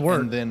politics cascades.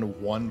 work. And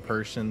then one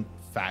person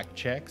fact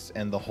checks,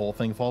 and the whole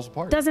thing falls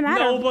apart. Doesn't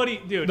matter.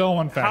 Nobody, dude. No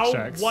one fact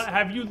checks. What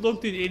have you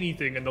looked at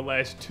anything in the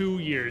last 2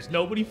 years?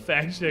 Nobody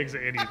fact checks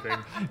anything.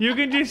 You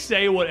can just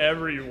say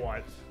whatever you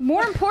want.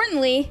 More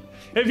importantly,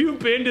 Have you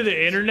been to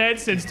the internet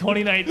since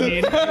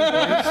 2019? Steve Jobs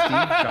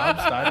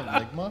died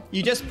of ligma?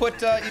 You just put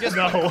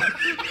No.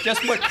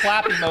 just put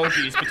clap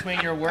emojis between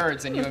your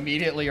words, and you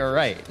immediately are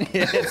right.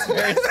 It's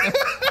very simple.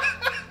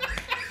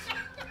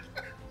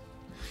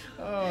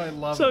 Oh, I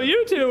love So it.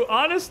 you two,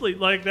 honestly,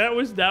 like that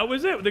was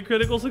it. The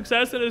critical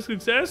success and a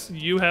success,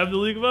 you have the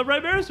League of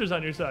Upright Barristers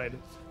on your side.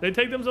 They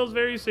take themselves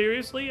very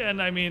seriously, and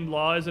I mean,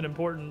 law is an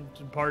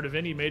important part of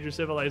any major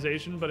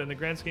civilization, but in the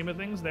grand scheme of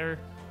things, they're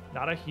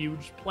not a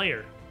huge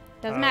player.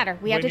 doesn't matter.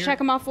 We have when to you're- check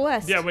them off the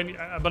list. Yeah,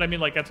 but I mean,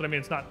 like, that's what I mean.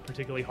 It's not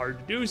particularly hard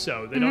to do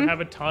so. They don't have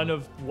a ton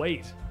of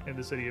weight in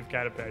the city of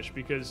Katapesh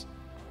because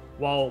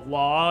while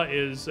law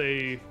is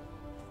a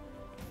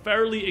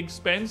fairly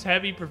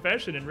expense-heavy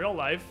profession in real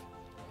life,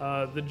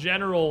 the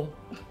general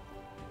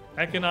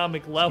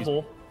economic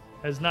level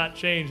has not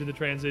changed in the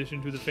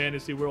transition to the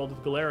fantasy world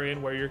of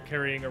Galarian, where you're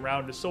carrying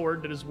around a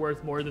sword that is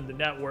worth more than the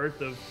net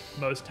worth of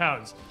most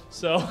towns.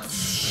 So,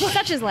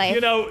 Such is life.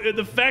 you know,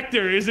 the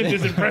factor isn't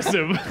as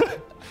impressive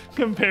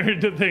compared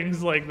to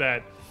things like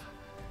that.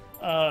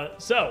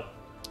 So,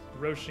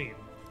 Roshin,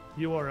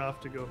 you are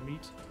off to go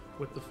meet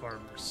with the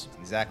farmers.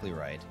 Exactly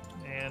right.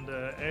 And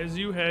as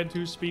you head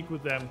to speak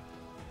with them,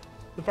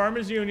 the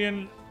Farmers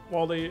Union,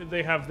 while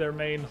they have their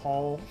main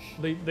hall,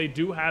 they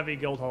do have a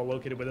guild hall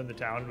located within the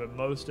town, but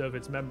most of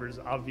its members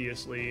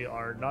obviously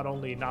are not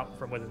only not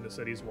from within the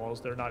city's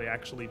walls, they're not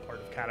actually part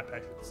of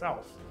Katapesh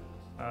itself.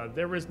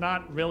 There is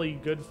not really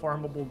good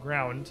farmable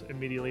ground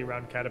immediately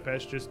around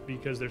Katapesh just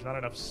because there's not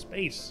enough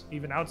space,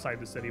 even outside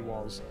the city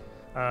walls,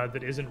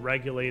 that isn't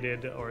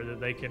regulated or that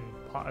they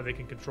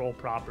can control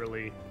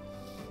properly,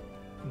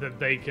 that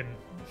they can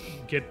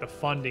get the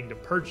funding to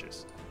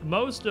purchase.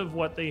 most of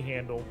what they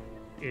handle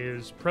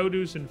is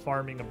produce and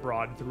farming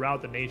abroad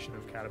throughout the nation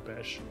of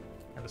Katapesh,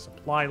 and the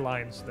supply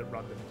lines that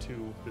run them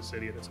to the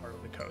city at its heart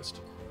on the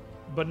coast.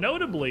 But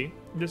notably,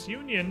 this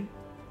union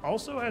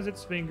also has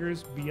its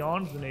fingers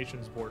beyond the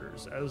nation's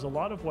borders, as a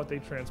lot of what they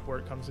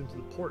transport comes into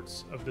the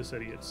ports of the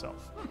city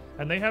itself.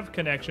 And they have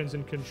connections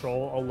and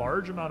control a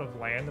large amount of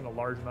land and a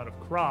large amount of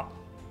crop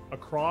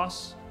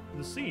across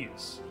the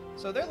seas.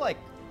 So they're like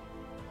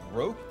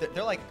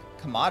they're like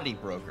commodity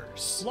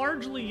brokers.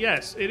 Largely,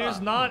 yes. It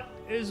is not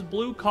as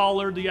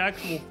blue-collar, the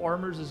actual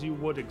farmers, as you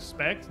would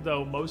expect,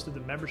 though most of the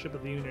membership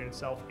of the union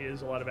itself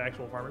is a lot of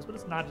actual farmers. But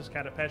it's not just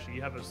Katapesh.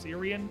 You have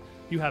Osirian,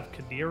 you have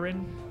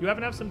Kadiran, you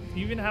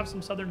even have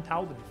some southern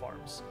Taldan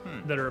farms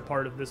that are a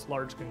part of this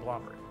large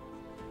conglomerate.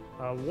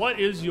 What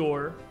is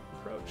your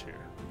approach here,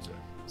 sir?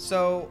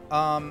 So,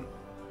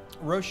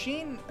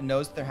 Roshin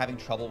knows that they're having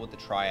trouble with the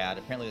Triad.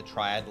 Apparently the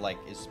Triad,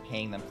 is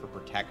paying them for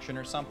protection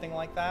or something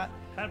like that.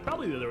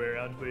 Probably the other way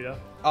around, but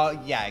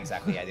yeah. Yeah,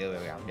 exactly. Yeah, the other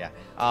way around, yeah.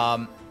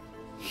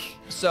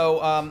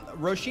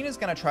 Roshin is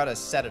going to try to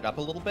set it up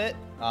a little bit.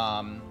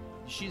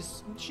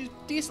 She's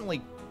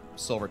decently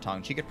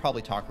silver-tongued. She could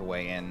probably talk her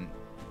way in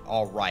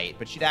all right,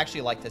 but she'd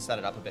actually like to set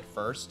it up a bit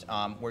first,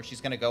 where she's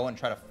going to go and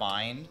try to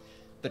find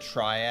the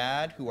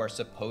Triad who are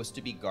supposed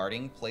to be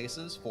guarding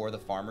places for the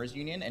Farmers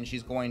Union, and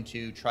she's going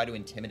to try to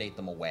intimidate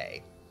them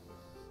away.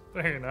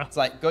 Fair enough. It's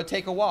like, go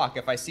take a walk.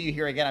 If I see you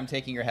here again, I'm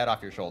taking your head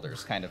off your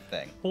shoulders, kind of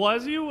thing. Well,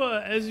 as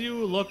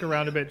you look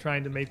around a bit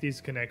trying to make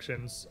these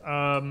connections,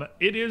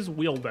 it is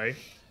Wheel Day,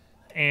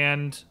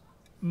 and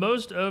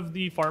most of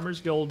the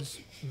Farmers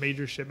Guild's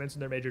major shipments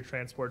and their major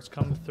transports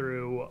come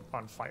through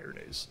on fire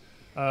days.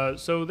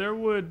 So there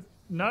would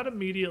not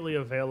immediately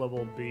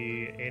available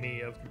be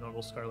any of the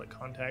normal Scarlet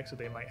contacts that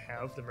they might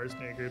have, the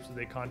mercenary groups that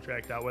they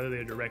contract out, whether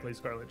they're directly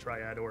Scarlet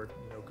Triad or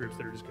groups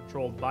that are just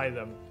controlled by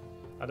them,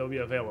 they'll be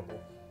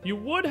available. You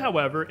would,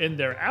 however, in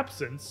their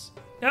absence,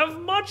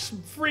 have much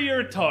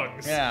freer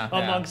tongues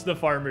amongst the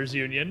Farmers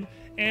Union,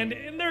 and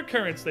in their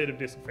current state of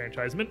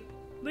disenfranchisement,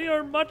 they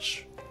are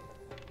much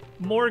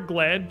more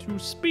glad to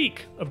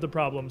speak of the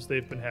problems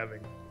they've been having.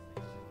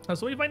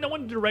 So if I no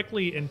one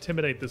directly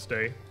intimidate this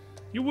day,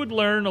 you would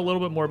learn a little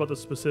bit more about the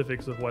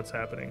specifics of what's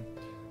happening.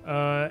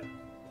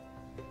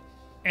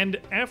 And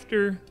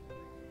after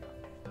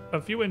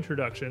a few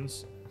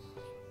introductions,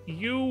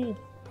 you,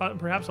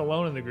 perhaps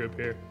alone in the group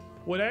here,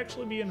 would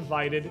actually be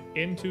invited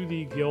into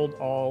the guild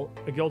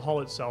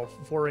hall itself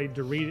for a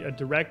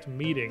direct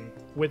meeting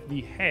with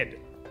the head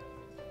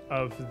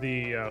of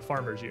the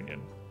Farmers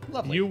Union.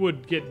 Lovely. You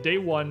would get day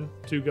one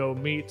to go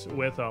meet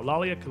with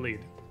Lalia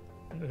Khalid,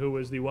 who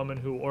is the woman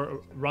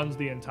who runs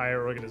the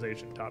entire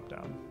organization top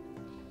down.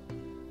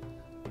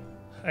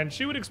 And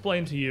she would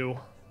explain to you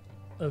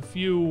a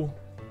few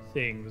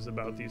things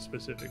about these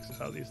specifics of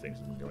how these things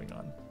have been going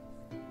on.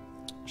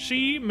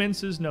 She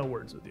minces no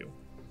words with you.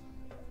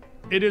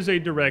 It is a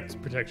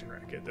direct protection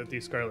racket that the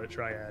Scarlet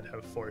Triad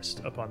have forced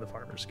upon the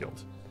Farmers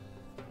Guild.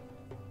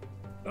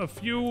 A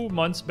few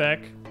months back,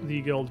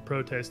 the guild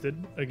protested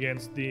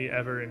against the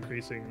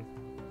ever-increasing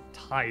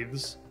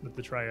tithes that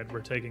the Triad were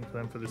taking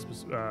from them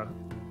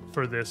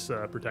for this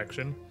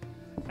protection,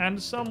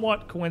 and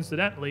somewhat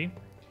coincidentally,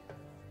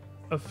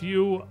 a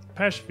few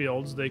Pesh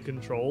fields they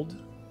controlled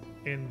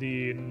in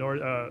the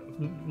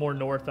more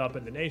north up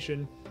in the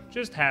nation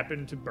just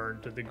happened to burn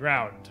to the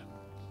ground.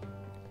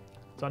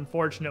 It's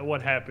unfortunate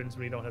what happens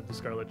when you don't have the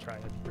Scarlet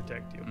Triad to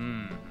protect you.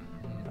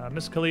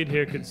 Miss Khalid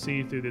here could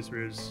see through this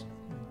ruse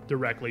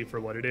directly for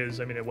what it is.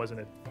 I mean, it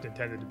wasn't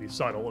intended to be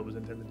subtle. It was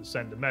intended to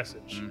send a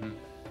message.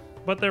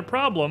 But their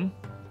problem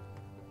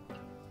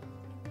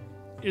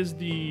is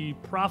the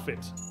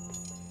profit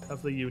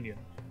of the Union.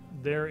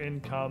 Their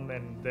income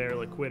and their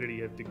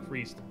liquidity have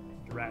decreased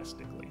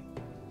drastically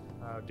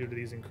due to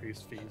these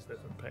increased fees that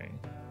they're paying.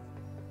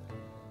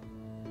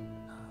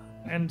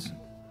 And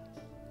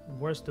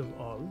worst of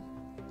all,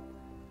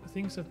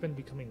 things have been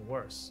becoming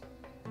worse.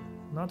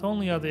 Not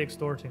only are they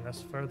extorting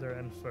us further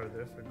and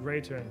further for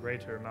greater and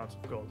greater amounts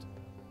of gold,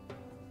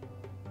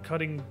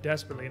 cutting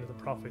desperately into the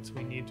profits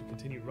we need to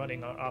continue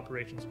running our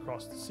operations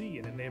across the sea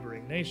and in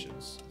neighboring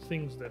nations,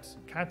 things that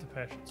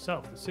Katapesh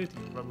itself, the city,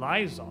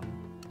 relies on.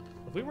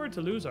 If we were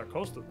to lose our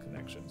coastal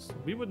connections,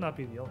 we would not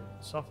be the only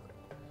ones suffering.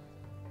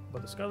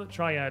 But the Scarlet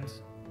Triad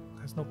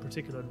has no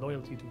particular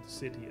loyalty to the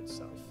city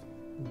itself,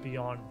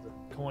 beyond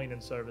the coin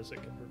and service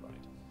it can provide.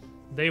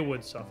 They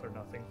would suffer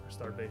nothing for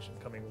starvation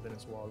coming within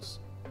its walls.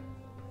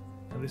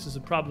 And this is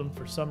a problem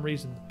for some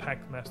reason the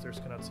Pact Masters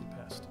cannot see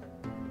past.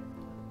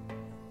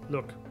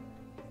 Look,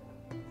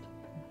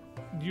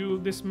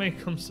 this may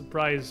come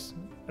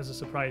as a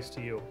surprise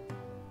to you.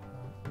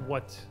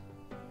 What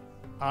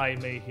I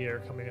may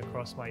hear coming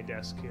across my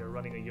desk here,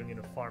 running a union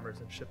of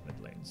farmers and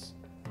shipment lanes.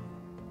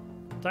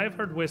 But I have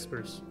heard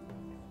whispers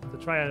that the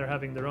Triad are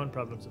having their own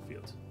problems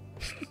afield.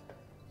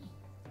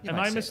 Am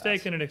I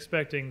mistaken in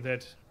expecting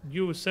that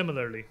you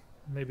similarly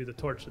may be the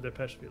torch to their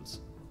Pesh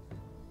fields?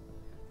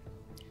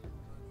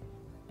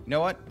 know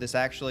what? This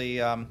actually,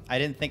 I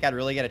didn't think I'd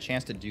really get a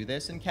chance to do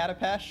this in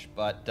Katapesh,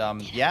 but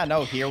yeah,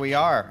 no, here we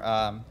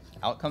are.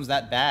 Out comes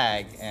that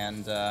bag,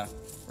 and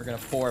we're gonna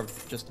pour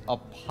just a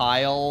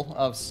pile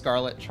of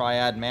Scarlet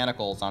Triad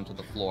manacles onto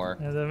the floor.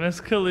 And the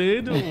Miss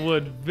Khalid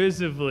would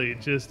visibly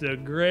just a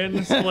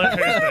grin split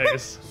her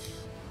face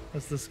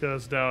as this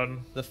goes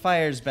down. The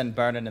fire's been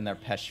burning in their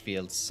Pesh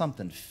fields.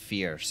 Something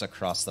fierce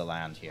across the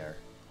land here.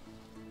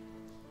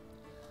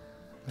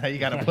 Now you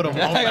gotta put them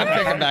all I gotta back.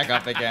 pick them back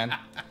up again.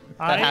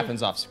 That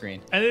happens off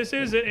screen. And this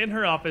is in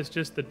her office,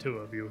 just the two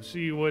of you.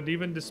 She would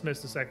even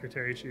dismiss the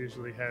secretary she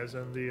usually has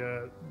and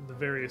the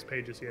various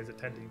pages he has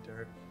attending to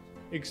her,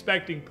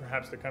 expecting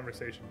perhaps the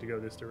conversation to go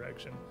this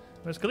direction.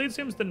 Ms. Khalid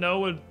seems to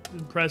know an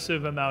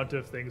impressive amount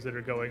of things that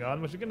are going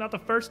on, which again, not the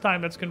first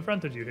time that's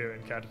confronted you here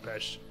in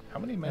Katapesh. How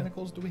many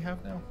manacles do we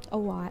have now? A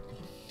lot.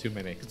 Too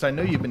many. Because I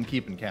know you've been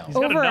keeping count. He's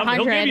got Over a number.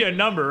 He'll 100. give you a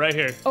number right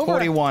here. Over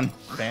 41.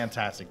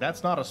 Fantastic.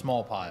 That's not a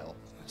small pile.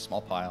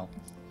 Small pile.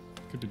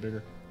 Could be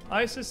bigger.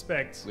 I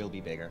suspect Will be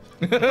bigger.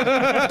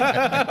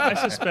 I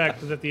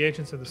suspect that the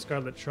agents of the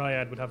Scarlet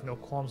Triad would have no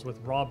qualms with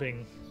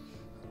robbing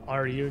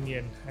our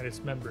union and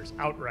its members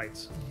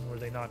outright, were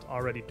they not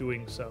already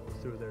doing so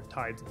through their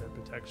tides and their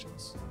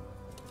protections.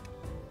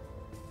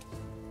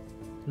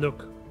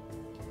 Look,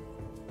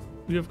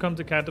 we have come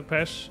to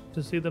Katapesh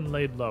to see them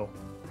laid low,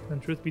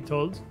 and truth be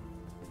told,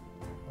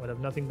 I would have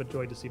nothing but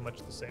joy to see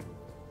much the same.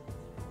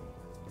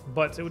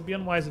 But it would be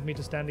unwise of me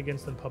to stand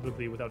against them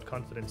publicly without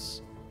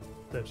confidence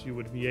that you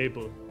would be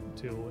able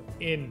to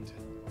end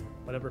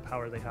whatever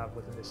power they have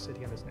within this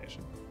city and this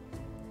nation.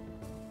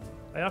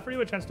 I offer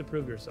you a chance to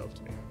prove yourself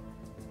to me.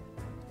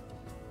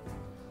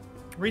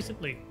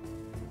 Recently,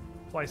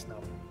 twice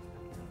now,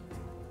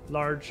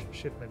 large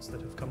shipments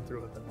that have come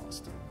through have been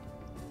lost.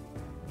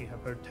 We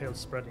have heard tales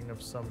spreading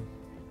of some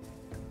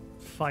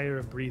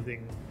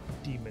fire-breathing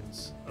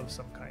demons of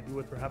some kind. You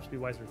would perhaps be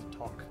wiser to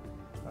talk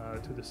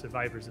to the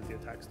survivors of the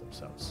attacks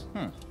themselves.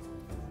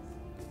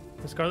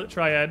 The Scarlet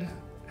Triad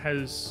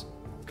has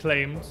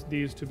claimed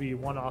these to be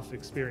one-off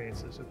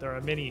experiences, that there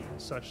are many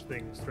such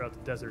things throughout the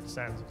desert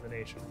sands of the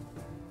nation.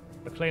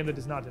 A claim that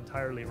is not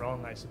entirely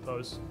wrong, I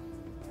suppose.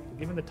 But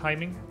given the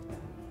timing,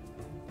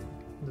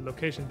 and the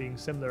location being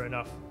similar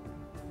enough,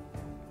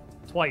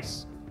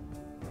 twice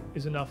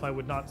is enough. I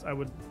would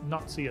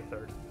not see a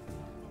third.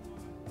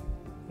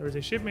 There is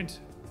a shipment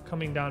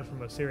coming down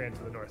from Assyrian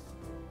to the north.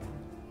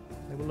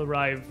 They will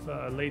arrive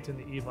late in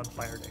the eve on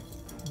Fire Day.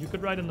 You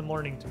could ride in the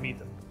morning to meet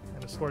them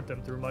and escort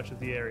them through much of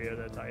the area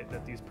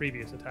that these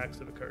previous attacks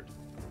have occurred.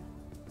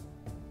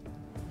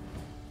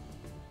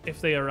 If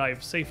they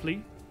arrive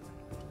safely,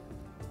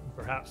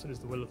 perhaps it is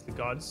the will of the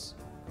gods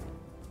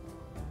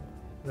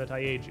that I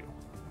aid you.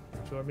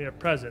 Your mere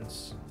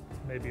presence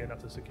may be enough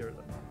to secure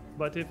them.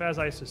 But if, as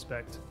I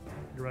suspect,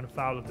 you run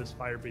afoul of this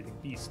fire-breathing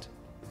beast,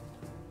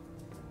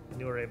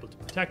 and you are able to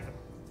protect them,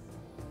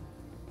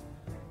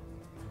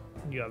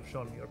 you have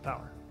shown me your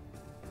power.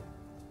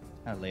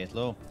 I'll lay it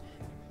low.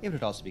 It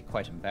would also be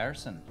quite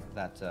embarrassing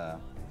that the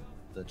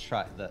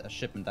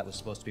shipment that was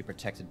supposed to be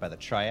protected by the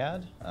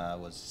Triad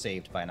was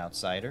saved by an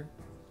outsider.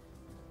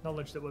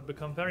 Knowledge that would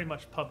become very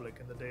much public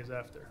in the days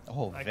after.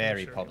 Oh, I can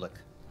very assure you. public.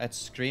 I'd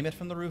scream it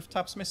from the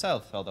rooftops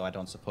myself, although I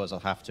don't suppose I'll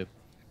have to.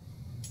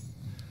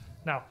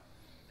 Now,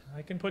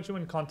 I can put you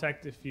in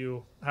contact if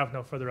you have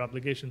no further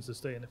obligations to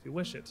stay and if you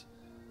wish it,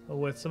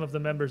 with some of the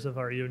members of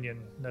our union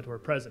that were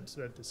present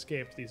that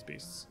escaped these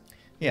beasts.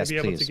 Yes,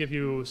 We'll be able please. to give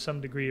you some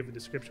degree of a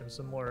description,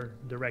 some more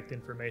direct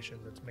information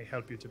that may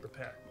help you to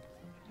prepare.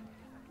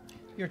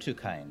 You're too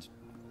kind.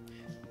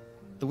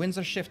 The winds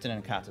are shifting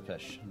in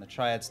Katapesh, and the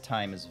Triad's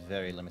time is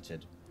very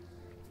limited.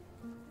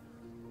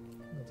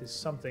 It is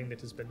something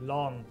that has been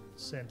long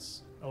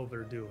since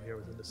overdue here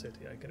within the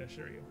city, I can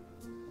assure you.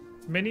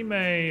 Many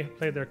may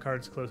play their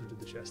cards closer to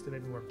the chest, they may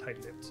be more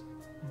tight-lipped,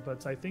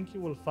 but I think you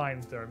will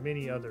find there are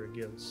many other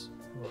guilds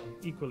who will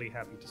be equally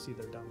happy to see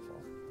their downfall.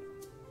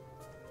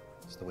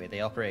 It's the way they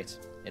operate.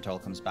 It all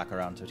comes back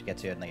around to get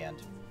to you in the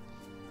end.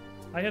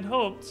 I had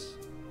hoped,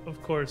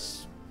 of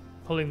course,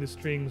 pulling the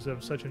strings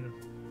of such an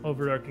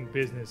overarching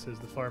business as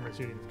the Farmers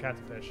Union of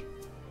Katapesh,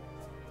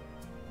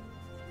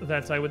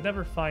 that I would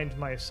never find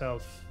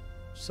myself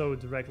so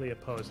directly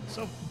opposed and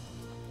so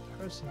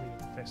personally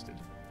invested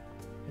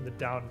in the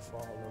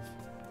downfall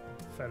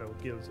of fellow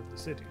guilds of the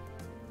city.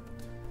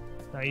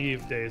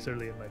 Naive days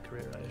early in my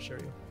career, I assure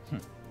you.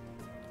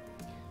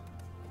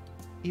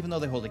 Even though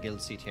they hold a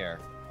guild seat here,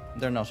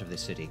 they're not of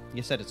this city.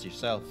 You said it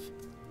yourself.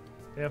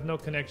 They have no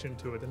connection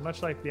to it, and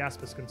much like the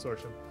Aspis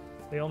Consortium,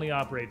 they only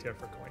operate here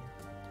for coin.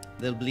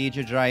 They'll bleed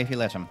you dry if you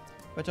let them.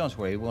 But don't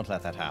worry, we won't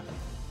let that happen.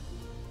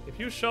 If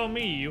you show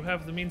me you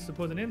have the means to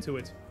put an end to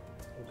it,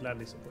 I will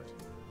gladly support you.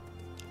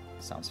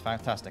 Sounds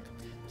fantastic.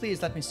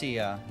 Please let me see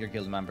your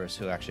guild members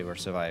who actually were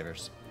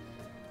survivors.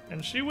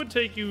 And she would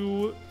take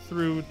you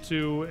through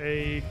to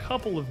a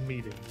couple of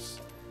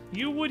meetings.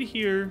 You would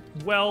hear,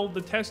 well,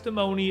 the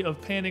testimony of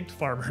panicked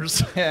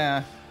farmers,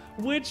 Yeah.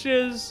 which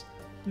is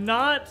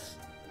not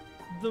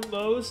the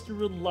most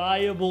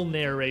reliable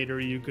narrator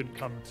you could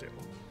come to.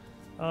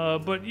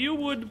 But you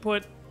would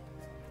put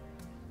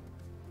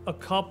a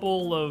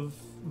couple of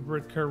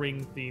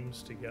recurring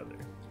themes together.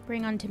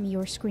 Bring unto me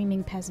your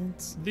screaming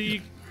peasants.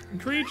 The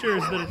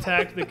creatures that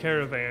attacked the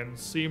caravan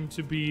seemed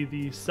to be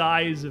the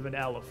size of an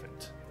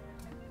elephant.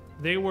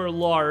 They were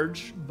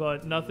large,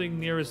 but nothing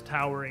near as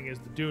towering as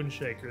the Dune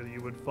Shaker that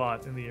you had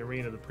fought in the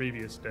arena the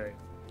previous day.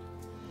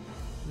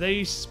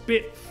 They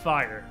spit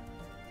fire.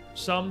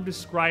 Some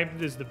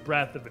described it as the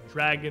breath of a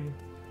dragon.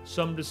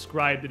 Some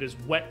described it as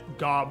wet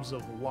gobs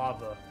of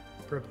lava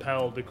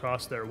propelled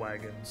across their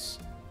wagons.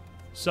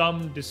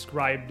 Some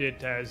described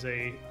it as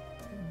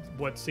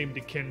what seemed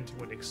akin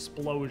to an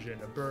explosion,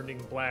 a burning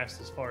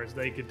blast as far as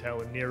they could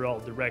tell in near all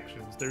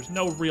directions. There's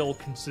no real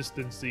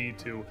consistency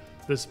to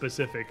the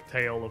specific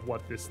tale of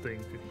what this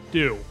thing could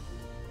do.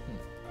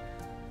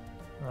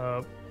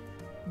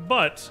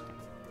 But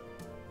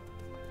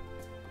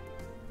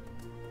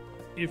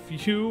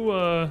if you,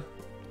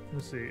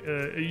 let's see,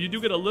 you do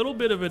get a little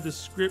bit of a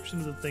description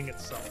of the thing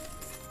itself.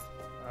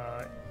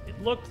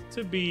 It looked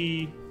to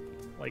be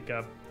like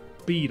a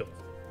beetle.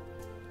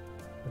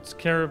 Its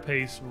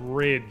carapace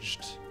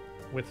ridged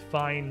with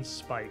fine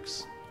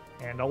spikes,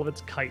 and all of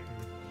its chitin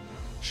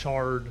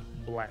charred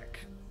black.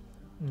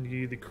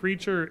 The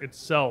creature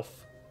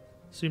itself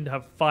seemed to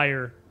have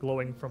fire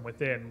glowing from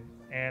within,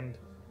 and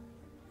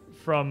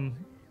from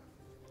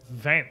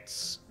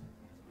vents,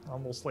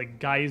 almost like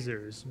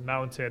geysers,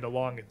 mounted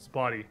along its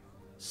body.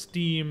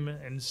 Steam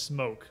and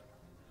smoke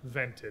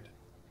vented.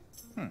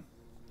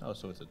 Oh,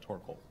 so it's a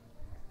torkoal.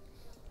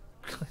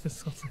 This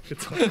sounds like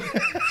it's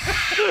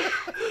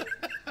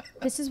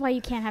This is why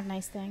you can't have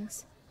nice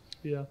things.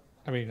 yeah.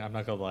 I mean, I'm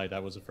not gonna lie,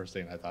 that was the first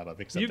thing I thought of.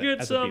 Except You that get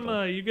as a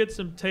beetle. you get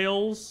some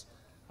tales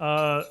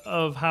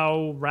of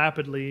how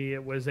rapidly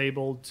it was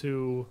able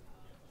to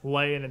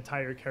lay an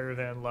entire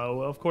caravan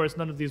low. Of course,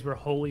 none of these were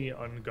wholly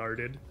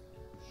unguarded,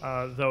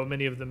 though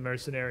many of the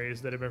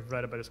mercenaries that had been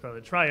provided by the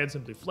Scarlet Triad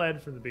simply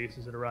fled from the base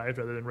as it arrived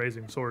rather than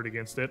raising sword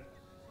against it.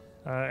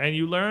 And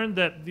you learned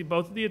that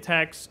both of the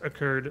attacks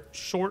occurred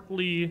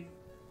shortly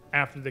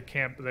after the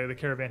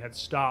caravan had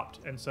stopped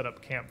and set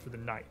up camp for the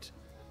night.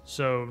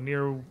 So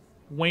near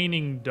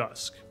waning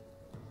dusk.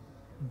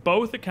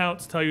 Both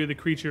accounts tell you the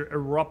creature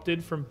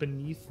erupted from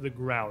beneath the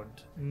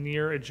ground,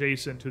 near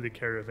adjacent to the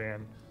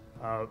caravan,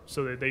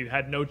 so that they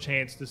had no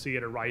chance to see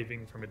it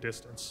arriving from a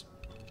distance.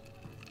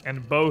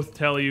 And both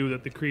tell you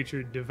that the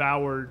creature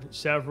devoured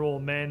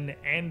several men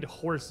and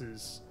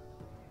horses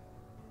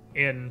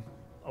in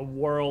a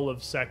whirl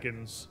of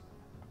seconds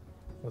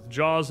with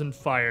jaws and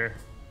fire.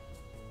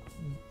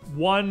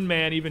 One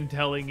man even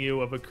telling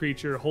you of a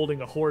creature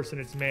holding a horse in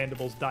its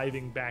mandibles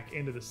diving back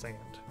into the sand.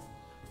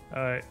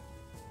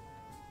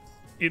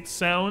 It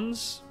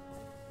sounds,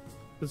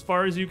 as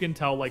far as you can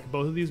tell, like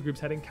both of these groups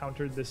had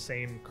encountered the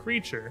same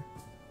creature.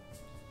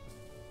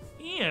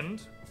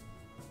 And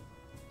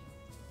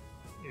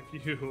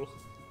if you,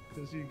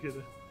 because you get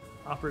an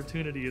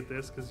opportunity at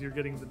this, because you're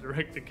getting the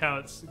direct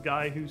accounts,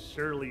 guy who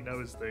surely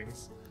knows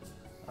things.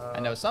 I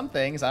know some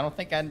things. I don't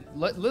think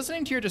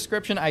listening to your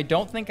description, I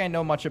don't think I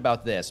know much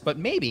about this, but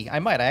maybe I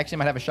might. I actually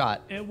might have a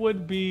shot. It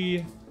would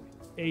be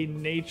a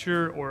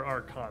nature or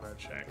arcana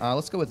check.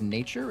 Let's go with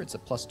nature. It's a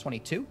plus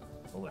 22.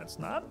 Well, that's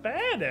not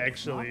bad,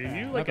 actually. Are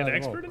you like Not an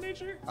bad at all. expert in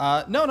nature?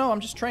 No,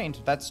 I'm just trained.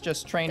 That's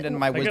just trained, and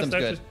my I guess wisdom's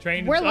that's good. just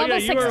trained. We're oh, level yeah,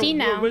 you are 16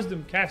 now. a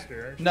wisdom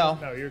caster, aren't you? No.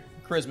 No, you're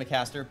Charisma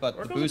caster, but the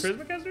Oracles boost. are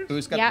charisma casters?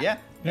 Boost got, Yeah.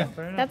 yeah.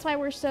 fair enough. That's why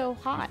we're so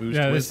hot. Boost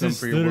Yeah, this wisdom is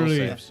for your will literally-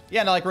 saves.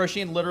 Yeah, no, like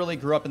Roshin literally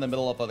grew up in the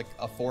middle of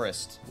a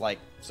forest, like,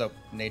 so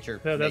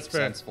nature Yeah, that's makes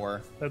fair. sense for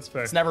her. That's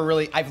fair. It's never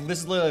really, this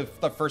is literally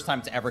the first time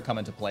it's ever come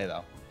into play,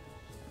 though.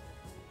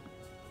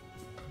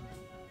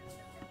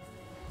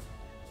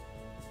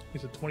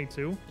 He's a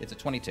 22. It's a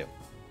 22.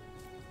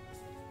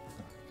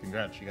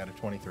 Congrats, you got a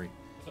 23.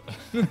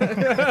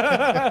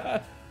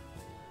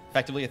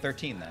 Effectively a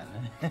 13,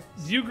 then.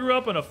 You grew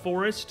up in a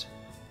forest.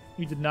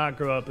 You did not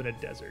grow up in a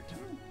desert.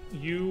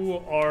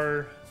 You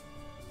are...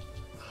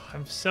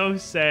 I'm so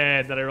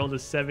sad that I rolled a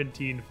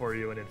 17 for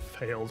you and it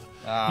failed.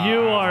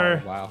 You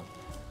are... Wow.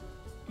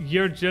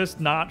 You're just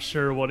not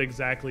sure what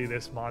exactly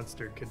this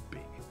monster could be.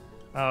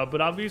 But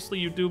obviously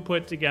you do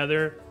put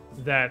together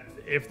that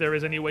if there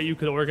is any way you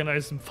could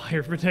organize some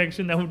fire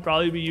protection, that would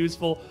probably be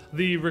useful.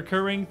 The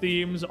recurring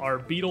themes are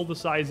beetle the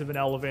size of an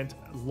elephant,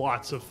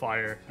 lots of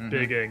fire,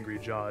 big angry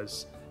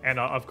jaws, and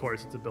of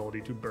course its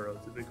ability to burrow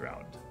through the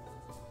ground.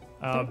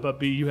 But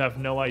B, you have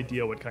no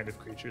idea what kind of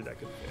creature that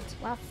could fit.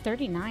 Wow,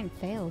 39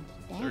 failed.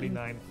 Dang.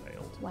 39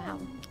 failed.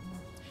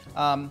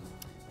 Wow.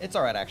 It's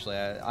all right, actually.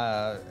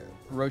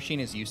 Roshin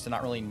is used to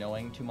not really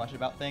knowing too much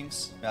about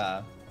things.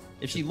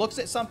 If she looks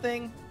at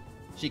something,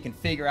 she can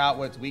figure out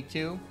what it's weak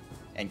to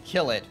and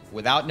kill it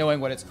without knowing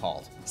what it's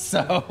called.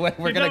 So we're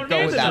You going to don't go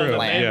need with to that know the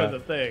plan. name of the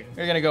thing.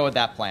 We're going to go with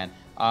that plan.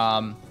 We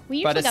But usually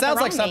it got the sounds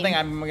like wrong something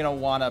name. I'm going to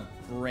want to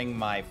bring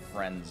my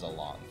friends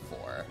along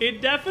for. It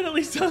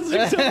definitely sounds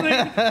like something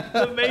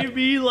that may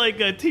be like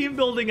a team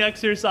building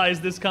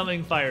exercise this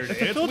coming Fire Day.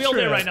 It's field wheel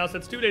day trip. right now, so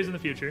it's 2 days in the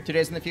future. 2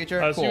 days in the future?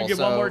 So Cool. you get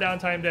one more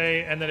downtime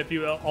day, and then if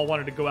you all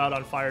wanted to go out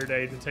on Fire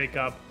Day to take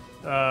up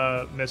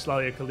Miss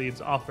Lalia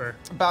Khalid's offer.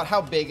 About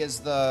how big is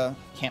the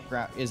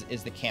campground?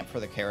 Is the camp for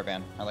the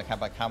caravan? Or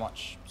how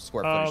much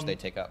square footage do they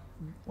take up?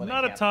 when they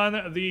Not a camp?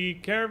 ton. The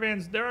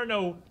caravans, there are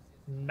no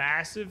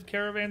massive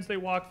caravans they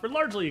walk for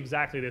largely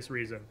exactly this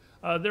reason.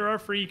 There are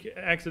freak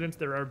accidents,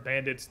 there are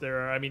bandits,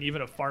 there are, I mean,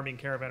 even a farming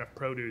caravan of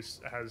produce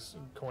has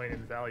coin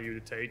and value to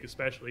take,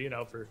 especially,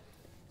 for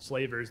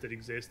slavers that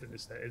exist in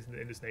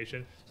this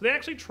nation. So they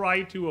actually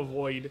try to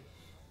avoid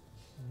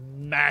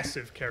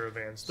massive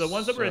caravans. The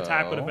ones that were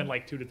attacked would have been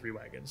like 2 to 3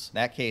 wagons. In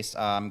that case,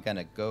 I'm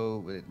gonna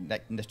go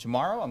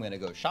tomorrow. I'm gonna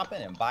go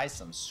shopping and buy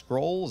some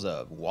scrolls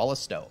of Wall of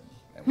Stone,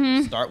 and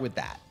we'll start with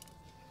that.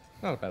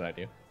 Not a bad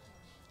idea.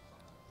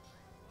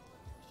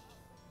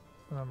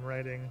 I'm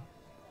writing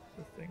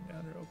the thing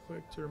down real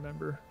quick to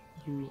remember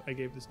who I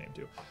gave this name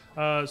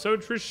to. So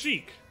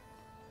Trishik,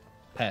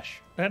 Pesh.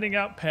 handing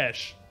out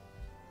Pesh.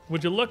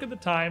 Would you look at the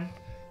time?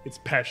 It's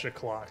Pesh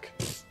o'clock.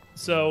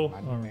 So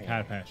Or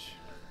Katapesh.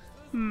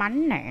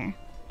 Money.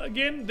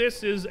 again,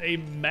 this is a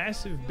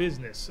massive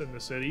business in the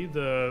city.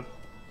 The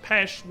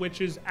Pesh,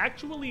 which is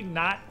actually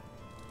not.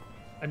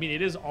 I mean,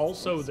 it is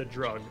also the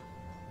drug.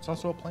 It's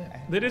also a plant.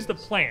 That is the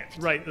plant,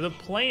 right? The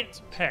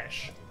plant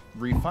Pesh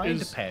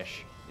Refined Is-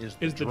 Pesh is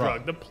the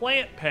drug. The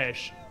plant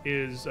Pesh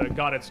is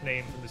got its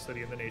name from the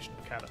city and the nation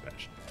of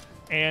Katapesh.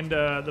 And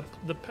the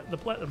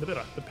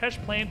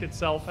Pesh plant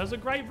itself has a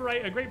great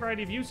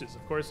variety of uses.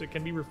 Of course, it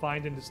can be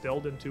refined and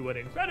distilled into an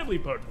incredibly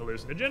potent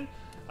hallucinogen,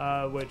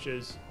 which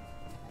is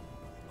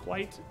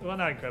quite, well,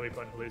 not incredibly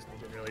potent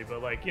hallucinogen really,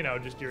 but like,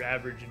 just your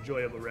average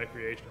enjoyable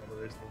recreational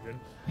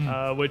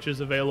hallucinogen, which is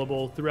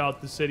available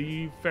throughout the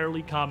city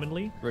fairly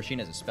commonly. Roshin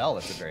has a spell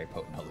that's a very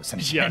potent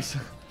hallucinogen. Yes,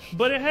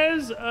 but it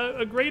has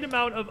a great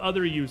amount of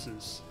other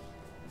uses.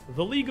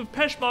 The League of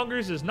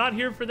Peshmongers is not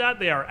here for that.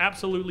 They are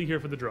absolutely here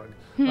for the drug.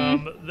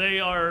 They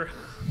are...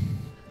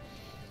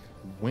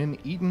 When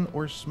eaten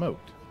or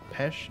smoked,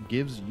 Pesh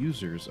gives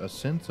users a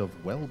sense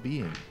of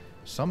well-being,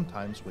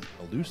 sometimes with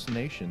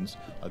hallucinations,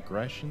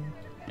 aggression,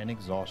 and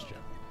exhaustion.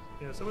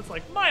 Yeah, so it's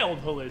like mild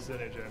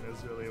hallucinogen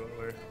is really what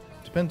we're...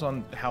 Depends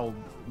on how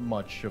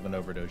much of an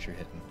overdose you're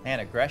hitting. And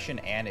aggression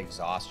and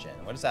exhaustion.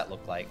 What does that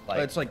look like?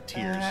 It's like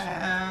tears.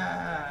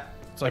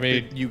 It's like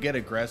you get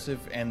aggressive,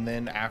 and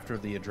then after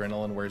the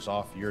adrenaline wears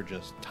off, you're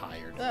just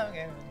tired.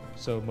 Okay.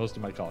 So most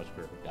of my college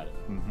career, got it.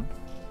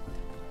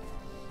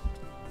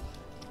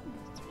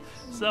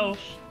 So,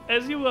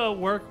 as you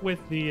work with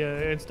the...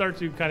 and start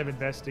to kind of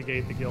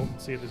investigate the guild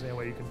and see if there's any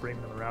way you can bring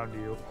them around to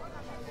you,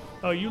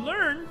 you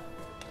learn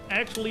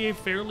actually a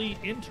fairly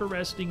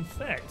interesting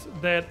fact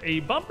that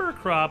a bumper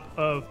crop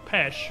of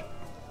Pesh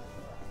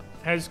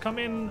has come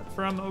in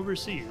from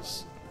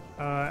overseas.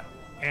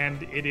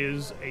 And it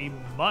is a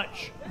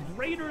much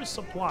greater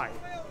supply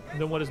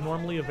than what is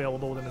normally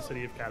available within the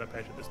city of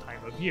Katapesh at this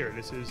time of year.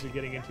 This is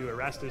getting into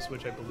Erastus,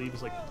 which I believe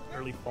is like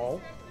early fall,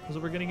 is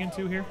what we're getting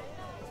into here.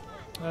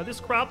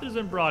 This crop has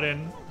been brought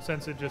in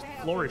since it just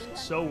flourished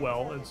so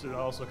well. It's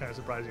also kind of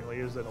surprisingly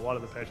is that a lot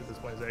of the Pesh at this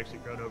point is actually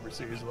grown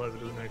overseas. A lot of it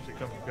doesn't actually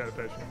come from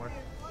Katapesh anymore.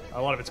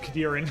 A lot of it's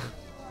Kadiran.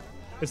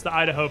 It's the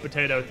Idaho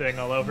potato thing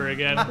all over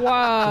again. Whoa.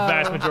 The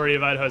vast majority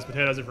of Idaho's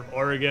potatoes are from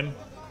Oregon.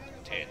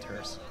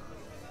 Taters.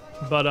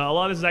 But a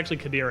lot of this is actually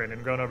Kadiran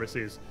and grown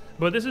overseas.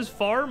 But this is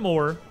far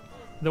more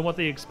than what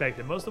they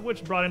expected, most of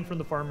which brought in from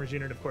the farmers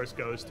unit, of course,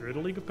 goes through the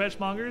League of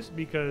Peshmongers,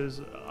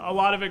 because a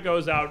lot of it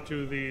goes out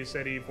to the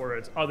city for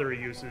its other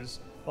uses.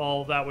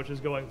 All that which is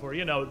going for,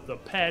 the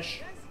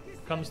Pesh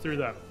comes through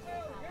them.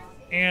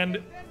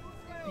 And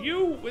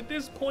you, at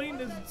this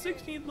point, as a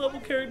 16th level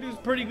character who's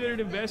pretty good at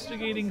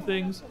investigating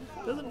things,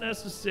 doesn't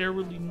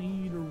necessarily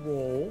need a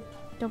role.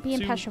 Don't be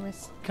to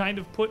impetuous. kind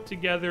of put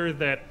together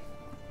that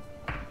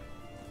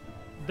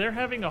they're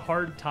having a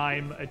hard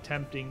time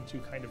attempting to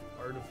kind of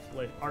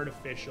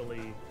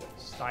artificially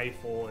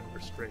stifle and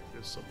restrict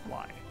this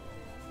supply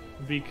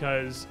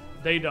because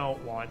they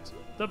don't want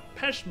the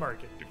Pesh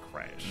market to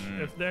crash.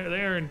 If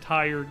their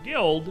entire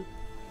guild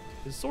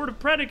is sort of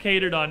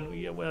predicated on,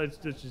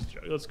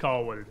 let's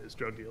call it what it is,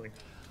 drug dealing.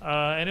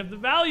 And if the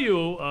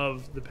value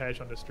of the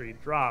Pesh on the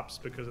street drops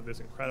because of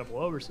this incredible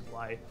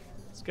oversupply,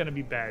 it's going to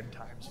be bad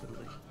times for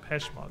the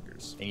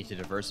Peshmongers. They need to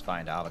diversify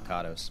into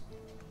avocados.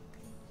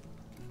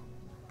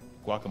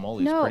 Guacamole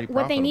is No, pretty profitable.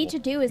 what they need to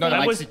do is No, they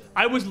no,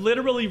 I was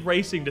literally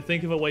racing to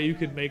think of a way you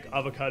could make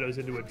avocados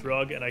into a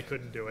drug, and I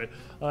couldn't do it.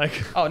 Like,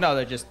 Oh no,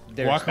 they're expensive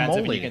and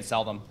Guacamole. you can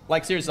sell them.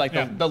 Like seriously,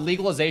 like the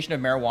legalization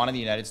of marijuana in the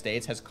United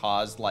States has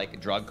caused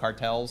like drug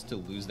cartels to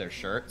lose their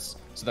shirts,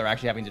 so they're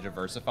actually having to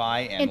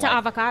diversify and Into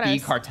like, avocados. be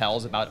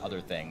cartels about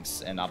other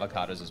things, and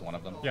avocados is one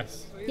of them.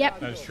 Yes,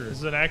 Yep. that is true. this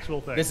is an actual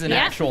thing. This is an Yeah.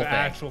 actual The thing.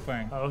 actual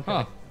thing. Oh, okay.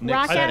 Huh. Nick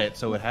Rock said out- it,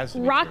 so it has to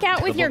be Rock true.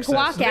 out with The your book says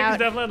guac it. Nick is out.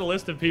 definitely on the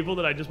list of people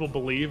that I just will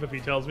believe if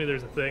he tells me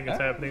there's a thing that's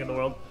happening in the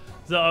world.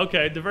 So,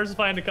 okay,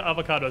 diversify into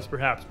avocados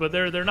perhaps, but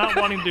they're not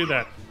wanting to do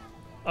that.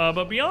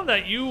 But beyond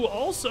that, you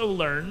also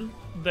learn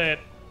that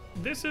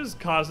this is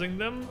causing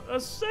them a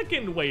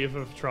second wave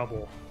of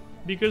trouble.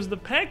 Because the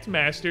Pact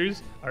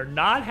Masters are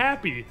not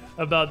happy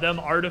about them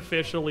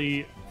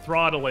artificially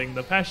throttling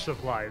the Pesh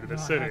supply to the Not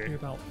city. happy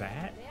about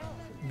that.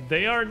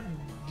 They are,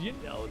 you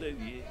know, the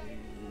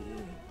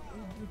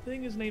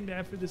thing is named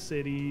after the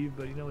city,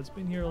 but you know it's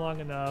been here long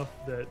enough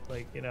that,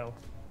 like, you know.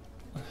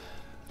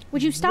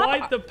 Would you stop?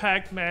 What the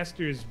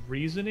Packmaster's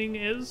reasoning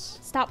is?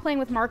 Stop playing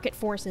with market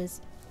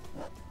forces.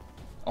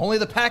 Only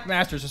the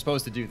Packmasters are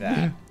supposed to do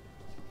that.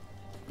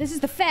 This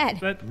is the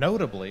Fed.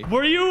 Notably,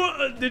 Were you?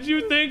 Did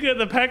you think that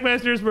the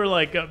Packmasters were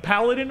like a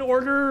paladin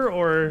order,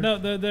 or No,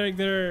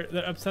 they're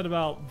upset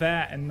about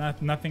that and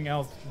nothing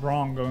else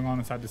wrong going on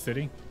inside the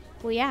city.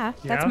 Well, yeah,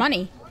 that's Yeah?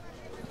 money.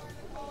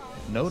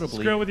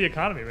 notably, screw with the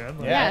economy, man?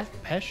 Like, Yeah.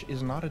 Pesh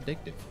is not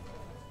addictive.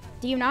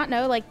 Do you not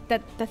know, like,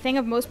 that the thing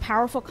of most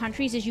powerful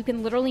countries is you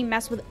can literally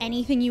mess with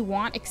anything you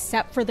want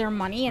except for their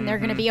money, and they're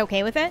going to be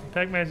okay with it?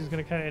 Packmaster's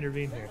gonna kind of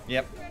intervene here.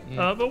 Yep.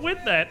 But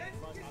with that,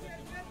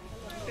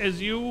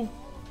 as you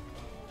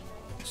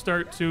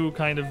start to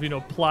kind of, you know,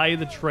 ply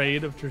the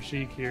trade of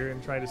Trishik here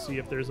and try to see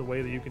if there's a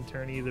way that you can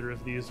turn either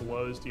of these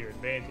woes to your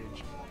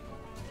advantage,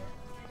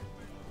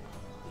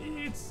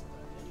 it's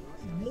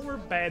more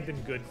bad than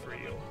good for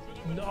you.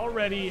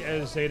 Already,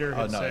 as Zader Oh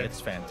has no, said,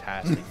 it's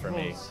fantastic for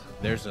me. Well,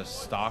 There's a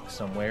stock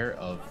somewhere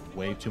of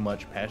way too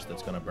much Pesh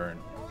that's gonna burn.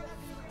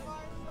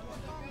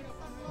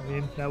 I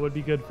mean, that would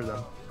be good for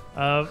them.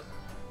 Oh,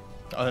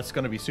 that's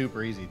gonna be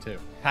super easy too.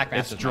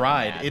 Packmaster's It's not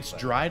dried. mad, It's but-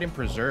 dried and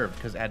preserved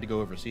because it had to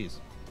go overseas.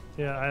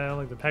 Yeah, I don't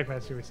think the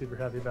Packmaster will be super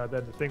happy about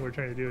that. The thing we're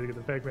trying to do is get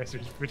the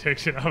Packmaster's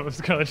protection off of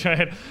Scarlet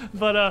Triad.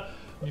 But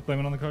You blame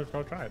it on the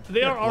Scarlet Triad.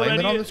 they are Blame it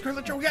on already. the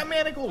Scarlet Triad. We got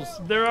manacles.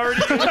 They're already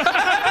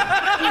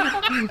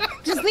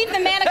Just leave the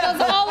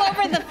manacles all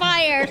over the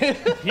fire.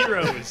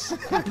 heroes.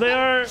 They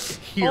are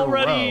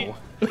already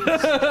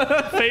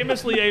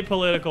famously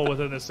apolitical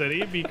within the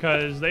city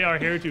because they are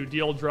here to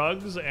deal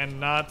drugs and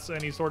not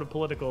any sort of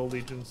political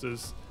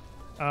allegiances.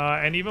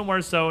 And even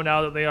more so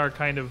now that they are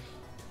kind of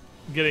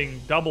getting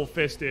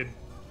double-fisted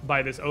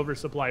by this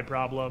oversupply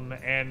problem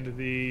and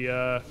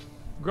the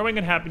growing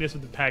unhappiness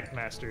of the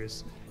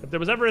Packmasters. If there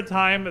was ever a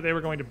time that they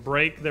were going to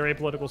break their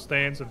apolitical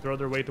stance and throw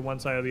their weight to one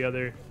side or the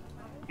other,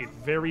 it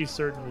very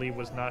certainly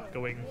was not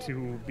going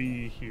to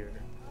be here.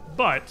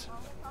 But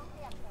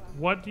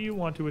what do you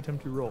want to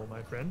attempt to roll,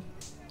 my friend?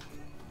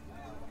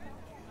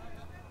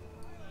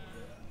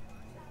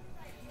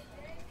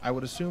 I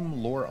would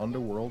assume Lore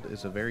Underworld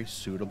is a very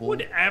suitable.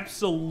 Would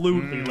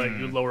absolutely let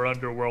you lower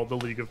Underworld, the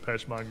League of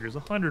Peshmongers,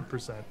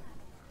 100%.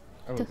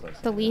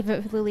 The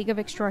League of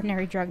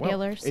Extraordinary Drug Well,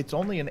 Dealers. it's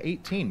only an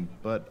 18,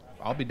 but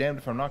I'll be damned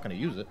if I'm not going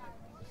to use it.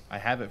 I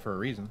have it for a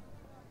reason.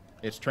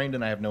 It's trained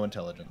and I have no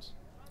intelligence.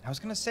 I was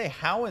gonna say,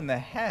 how in the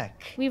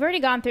heck? We've already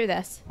gone through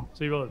this.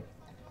 So you rolled it.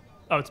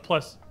 Oh, it's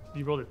plus.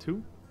 You rolled it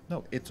 2?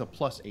 No, it's a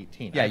plus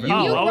 18. Yeah, I you,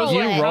 have- You I was-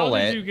 roll it. How roll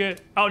did it. you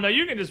get? Oh no,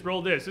 you can just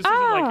roll this. This isn't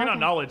Oh, like you're not okay.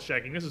 knowledge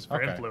checking. This is for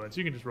Okay. influence.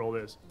 You can just roll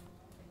this.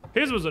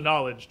 His was a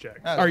knowledge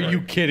check. That's Are right.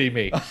 you kidding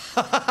me? 20s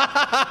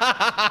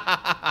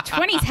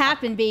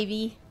happen,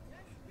 baby.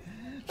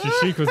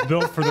 Shashik was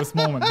built for this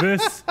moment.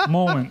 This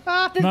moment.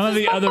 None of is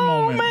the the other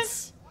moment.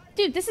 moments.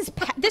 Dude, this is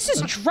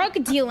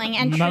drug dealing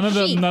and None of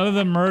Trishik.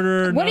 the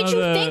murder. What none did of you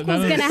the- think none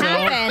was of the going to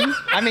self- happen?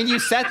 I mean, you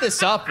set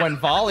this up when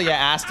Valia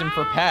asked him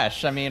for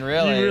Pesh. I mean,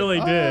 really. You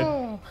really did.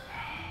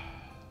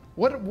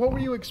 What were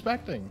you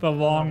expecting? The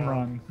long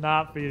run.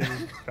 Not for you to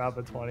just drop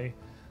a 20.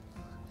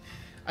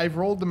 I've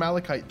rolled the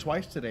Malachite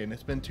twice today and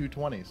it's been 2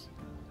 20s.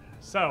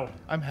 So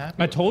I'm happy.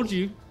 I with told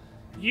you.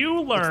 you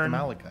it. It's the learn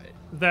Malachite.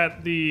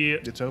 that the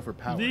It's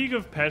overpowered. League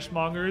of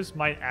Peshmongers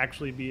might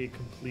actually be a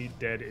complete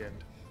dead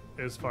end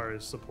as far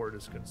as support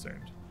is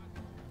concerned.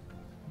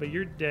 But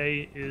your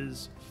day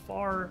is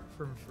far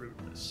from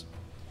fruitless.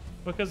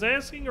 Because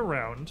asking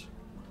around,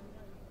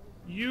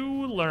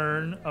 you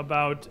learn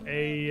about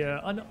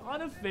an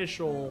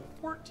unofficial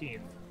 14th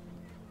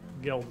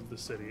guild of the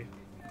city,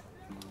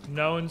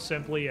 known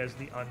simply as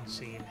the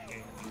Unseen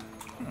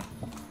Hand.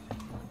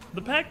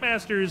 The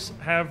Packmasters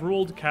have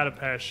ruled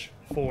Katapesh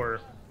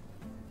for,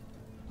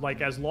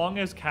 like, as long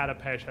as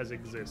Katapesh has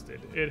existed.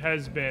 It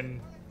has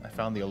been I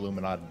found the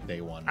Illuminati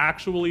day one.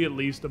 actually at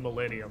least a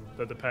millennium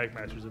that the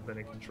Packmasters have been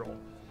in control.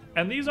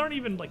 And these aren't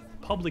even, like,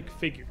 public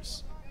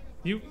figures.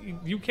 You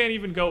can't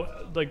even go,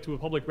 like, to a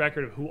public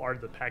record of who are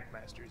the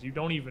Packmasters. You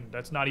don't even,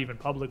 that's not even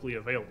publicly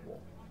available.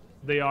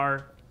 They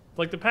are,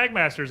 like, the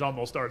Packmasters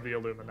almost are the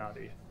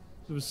Illuminati.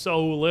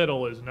 So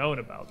little is known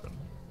about them.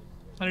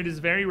 And it is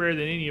very rare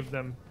that any of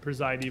them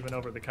preside even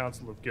over the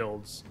Council of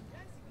Guilds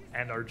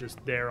and are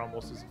just there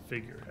almost as a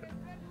figurehead.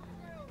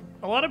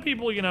 A lot of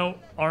people, you know,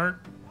 aren't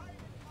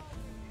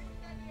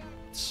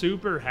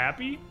super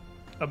happy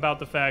about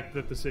the fact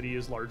that the city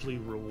is largely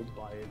ruled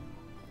by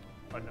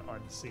an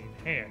unseen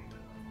hand.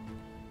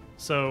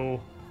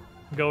 So,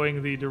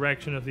 going the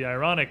direction of the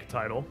ironic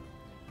title,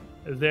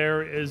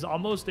 there is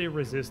almost a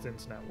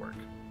resistance network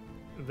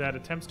that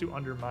attempts to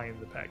undermine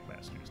the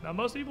Packmasters. Now,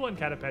 most people in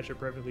Katapesh are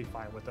perfectly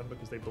fine with them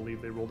because they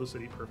believe they rule the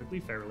city perfectly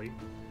fairly,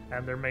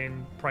 and their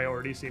main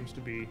priority seems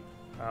to be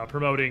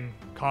promoting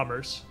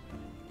commerce,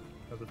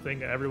 the thing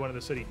that everyone in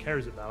the city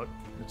cares about.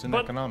 It's an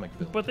But- economic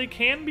bill. But they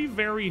can be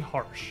very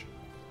harsh.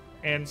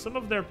 And some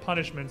of their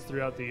punishments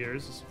throughout the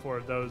years for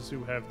those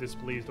who have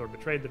displeased or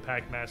betrayed the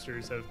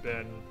Packmasters have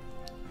been,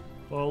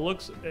 well,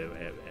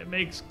 it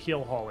makes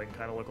keel hauling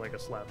kind of look like a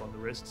slap on the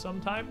wrist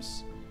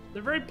sometimes.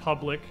 They're very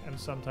public and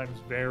sometimes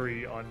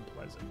very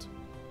unpleasant.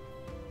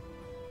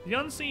 The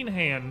Unseen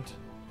Hand.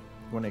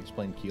 You want to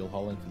explain keel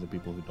hauling for the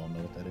people who don't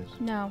know what that is?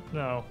 No.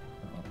 No.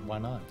 Why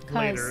not?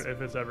 Later,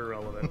 if it's ever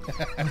relevant.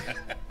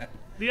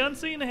 The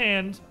Unseen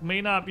Hand may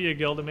not be a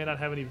guild, it may not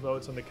have any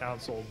votes on the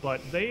council,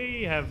 but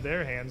they have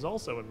their hands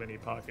also in many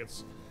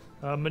pockets,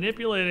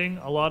 manipulating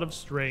a lot of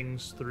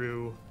strings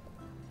through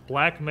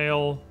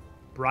blackmail,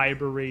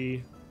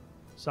 bribery,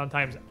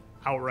 sometimes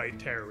outright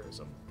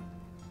terrorism.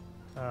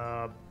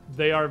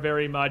 They are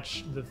very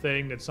much the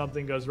thing that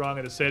something goes wrong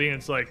in the city, and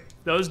it's like,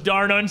 those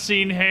darn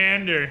Unseen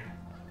Hand are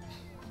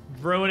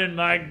ruining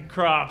my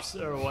crops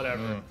or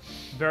whatever.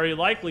 Very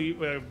likely,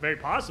 very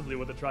possibly,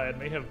 what the Triad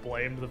may have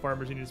blamed the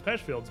Farmers Union's Pesh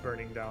fields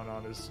burning down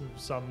on is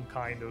some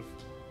kind of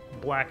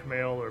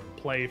blackmail or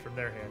play from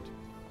their hand.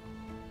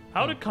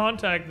 How to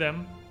contact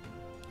them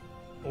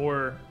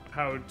or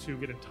how to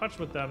get in touch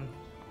with them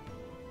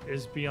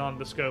is beyond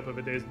the scope of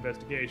a day's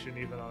investigation,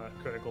 even on a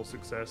critical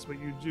success, but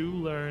you do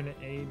learn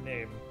a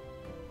name.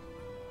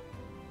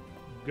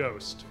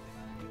 Ghost.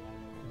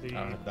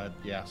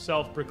 The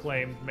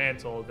self-proclaimed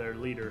mantle their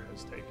leader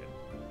has taken.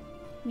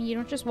 I mean, you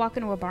don't just walk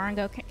into a bar and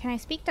go, can I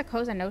speak to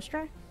Cosa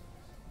Nostra?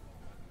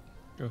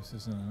 Ghost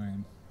isn't a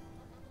name.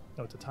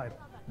 No, it's a title.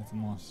 It's a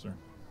monster.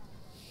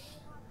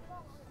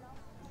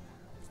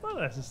 It's not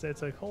necessary.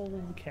 It's a whole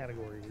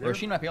category.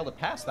 Roshin might be able to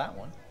pass that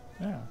one.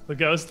 Yeah. The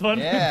ghost one?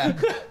 Yeah.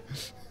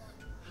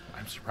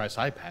 I'm surprised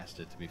I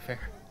passed it, to be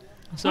fair.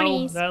 So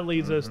 20s. that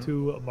leads us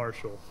to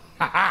Marshall,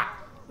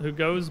 who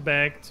goes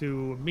back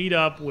to meet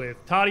up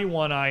with Toddy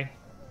One Eye,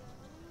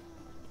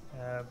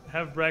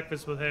 have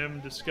breakfast with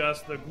him,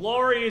 discuss the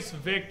glorious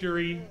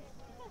victory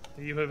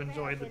that you have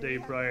enjoyed the day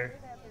prior.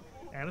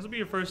 And this will be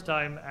your first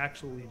time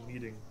actually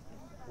meeting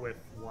with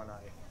One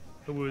Eye,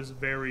 who was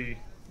very,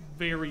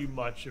 very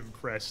much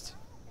impressed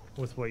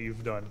with what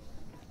you've done.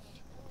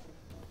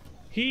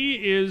 He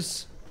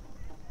is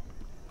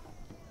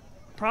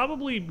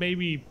probably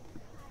maybe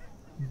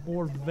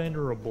more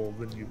venerable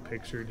than you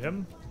pictured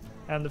him.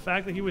 And the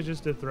fact that he was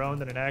just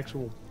dethroned in an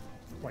actual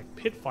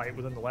pit fight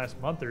within the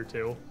last month or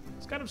two,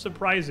 it's kind of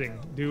surprising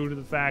due to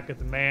the fact that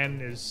the man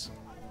is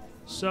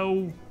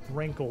so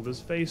wrinkled,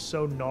 his face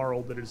so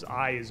gnarled that his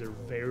eyes are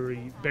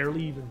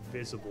barely even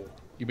visible.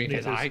 You mean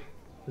his eye?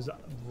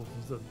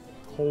 The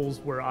holes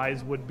where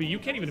eyes would be. You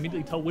can't even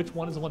immediately tell which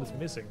one is the one that's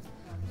missing.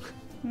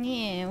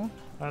 Ew.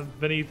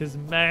 Beneath his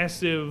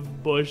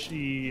massive,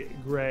 bushy,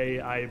 gray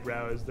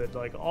eyebrows that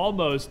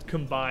almost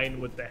combine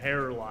with the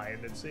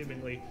hairline that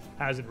seemingly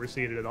hasn't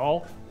receded at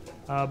all.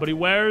 But he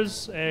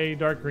wears a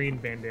dark green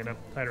bandana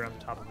tied around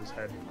the top of his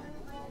head.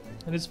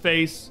 And his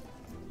face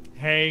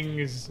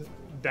hangs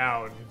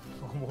down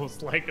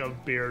almost like a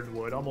beard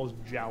would, almost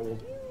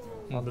jowled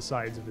on the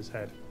sides of his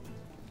head.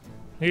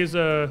 He's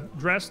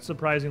dressed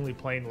surprisingly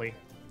plainly.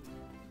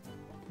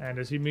 And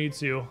as he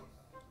meets you,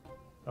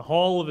 the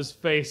whole of his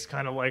face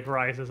kind of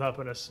rises up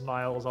in a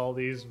smile as all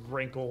these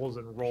wrinkles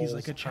and rolls. He's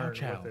like a chow turn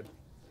chow. with it.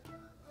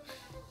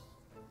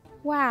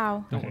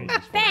 Wow.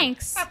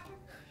 Thanks.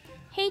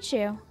 Hate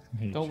you.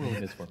 Don't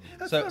ruin this for me.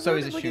 So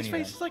he's a His shoonie.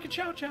 face is like a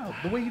chow chow,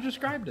 the way you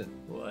described it.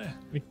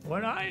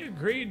 When I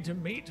agreed to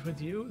meet with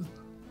you,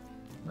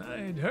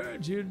 I'd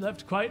heard you'd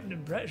left quite an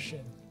impression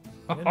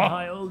in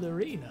my old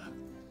arena.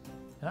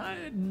 I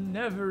had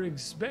never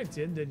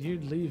expected that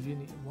you'd leave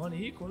one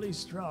equally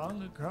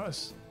strong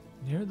across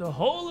near the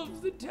whole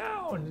of the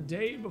town the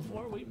day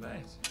before we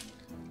met.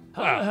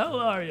 How the hell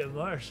are you,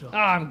 Marshall?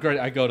 I'm great.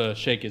 I go to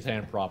shake his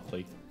hand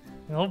promptly.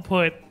 I'll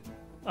put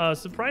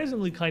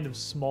surprisingly kind of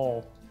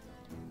small.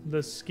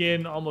 The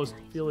skin almost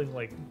feeling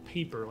like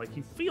paper, like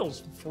he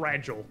feels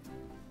fragile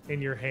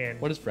in your hand.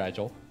 What is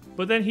fragile?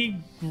 But then he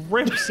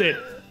grips it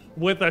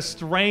with a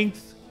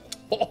strength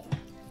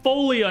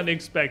fully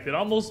unexpected,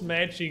 almost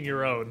matching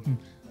your own.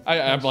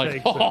 I'm like,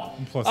 Shakes it.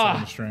 Plus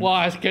 7 strength. well,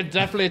 I can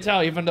definitely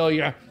tell, even though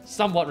you're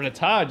somewhat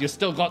retired, you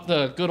still got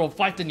the good old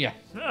fight in you.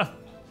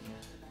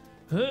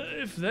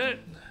 If that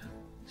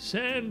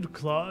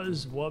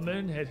Sandclaws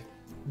woman had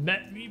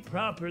met me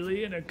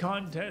properly in a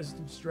contest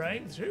of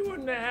strength, she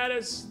wouldn't have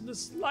had the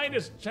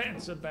slightest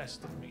chance of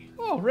besting me.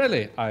 Oh,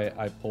 really?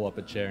 I pull up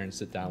a chair and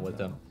sit down with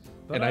him.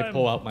 But And I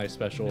pull out my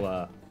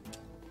special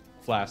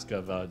flask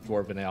of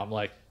dwarven ale. I'm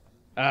like,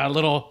 a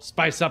little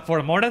spice up for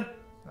the morning?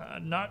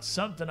 Not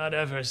something I'd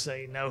ever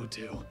say no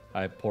to.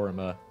 I pour him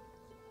a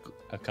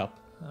cup.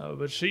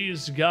 But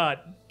she's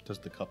got Does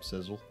the cup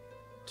sizzle?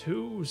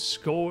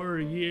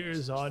 20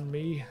 years on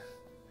me.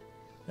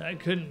 I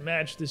couldn't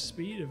match the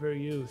speed of her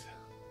youth.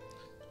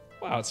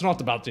 Wow, it's not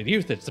about the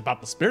youth, it's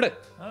about the spirit.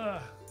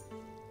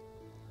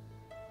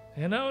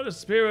 You know, the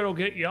spirit will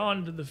get you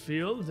onto the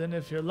field, and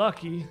if you're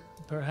lucky,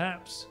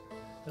 perhaps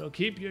it'll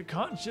keep your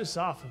conscience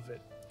off of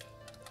it.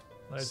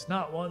 But it's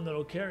not one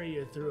that'll carry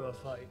you through a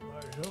fight,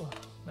 Marshall.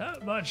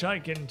 That much I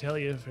can tell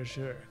you for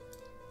sure.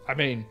 I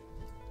mean,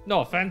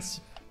 no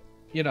offense,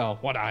 you know,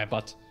 One Eye,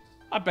 but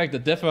I beg to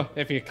differ,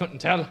 if you couldn't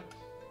tell.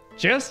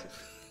 Cheers.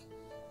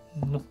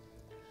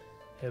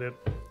 Hit it.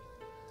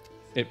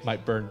 It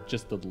might burn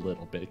just a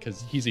little bit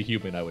because he's a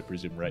human, I would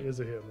presume, right? He is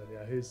a human,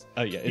 yeah. He's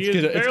Oh yeah, he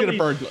it's gonna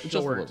burn fairly just a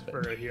little short bit.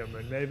 for a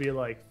human, maybe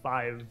like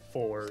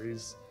 5'4".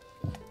 He's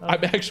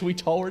I'm actually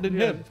taller than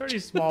him. pretty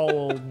small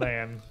old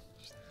man.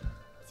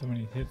 So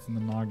many hits in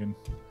the noggin.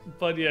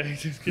 But yeah, he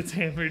just gets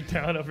hammered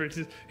down over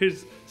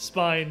his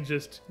spine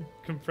just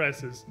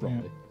compresses.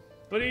 Yeah.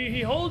 But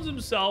he holds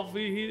himself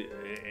he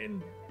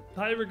in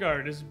high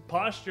regard. His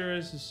posture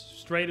is as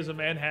straight as a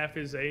man half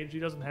his age. He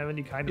doesn't have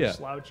any kind of Yeah.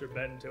 slouch or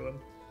bend to him.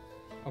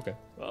 Okay.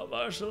 Well,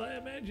 Marshal, I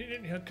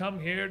imagine he'll come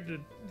here to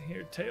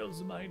hear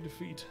tales of my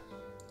defeat.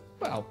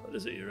 Well, What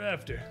is it you're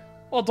after?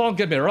 well, don't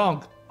get me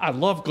wrong. I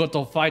love good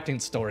old fighting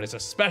stories,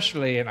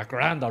 especially in a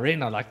grand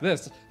arena like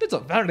this. It's a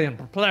very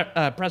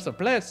impressive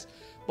place.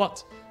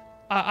 But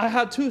I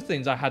had two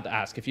things I had to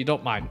ask, if you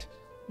don't mind.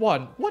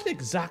 One, what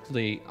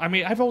exactly? I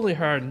mean, I've only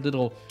heard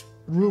little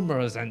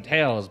rumors and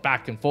tales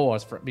back and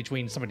forth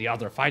between some of the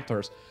other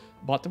fighters.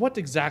 But what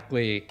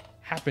exactly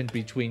happened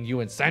between you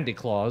and Sandy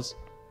Claus,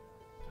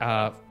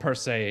 per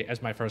se,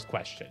 as my first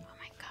question? Oh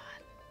my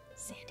god.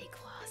 Sandy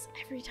Claus.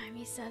 Every time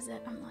he says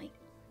it, I'm like,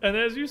 And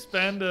as you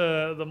spend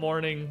the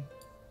morning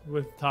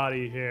with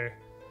Toddy here,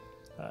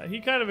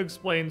 he kind of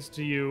explains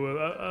to you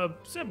a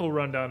simple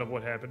rundown of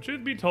what happened.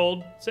 Truth be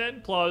told,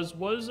 Santa Claus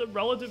was a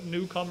relative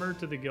newcomer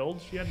to the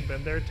guild. She hadn't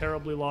been there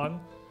terribly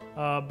long,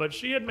 but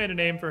she had made a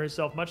name for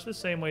herself much the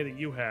same way that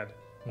you had,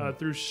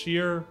 through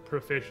sheer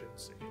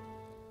proficiency.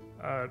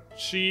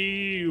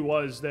 She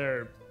was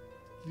their...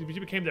 She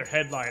became their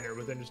headliner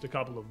within just a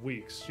couple of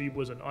weeks. She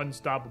was an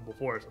unstoppable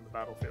force on the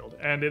battlefield.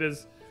 And it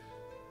is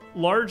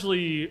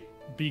largely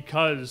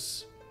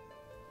because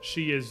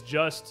she is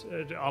just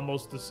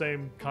almost the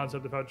same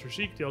concept of how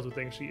Trishik deals with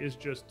things. She is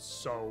just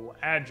so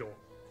agile.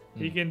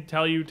 He can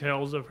tell you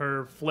tales of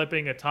her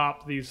flipping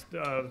atop these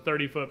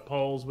 30-foot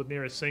poles with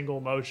near a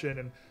single motion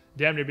and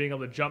damn near being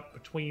able to jump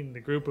between the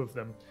group of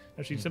them.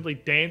 And she simply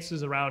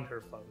dances around her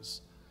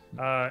foes.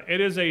 It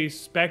is a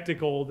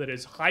spectacle that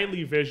is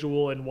highly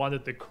visual and one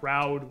that the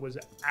crowd was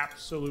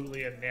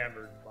absolutely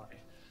enamored by.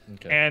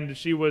 Okay. And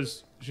she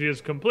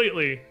is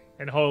completely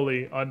and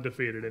wholly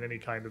undefeated in any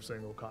kind of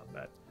single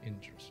combat.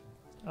 Interesting.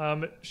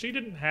 She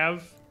didn't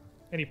have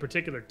any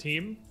particular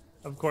team.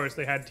 Of course,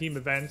 they had team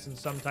events, and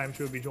sometimes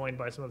she would be joined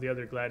by some of the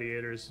other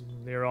gladiators.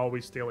 They're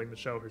always stealing the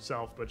show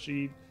herself, but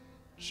she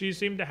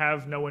seemed to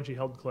have no one she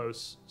held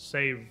close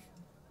save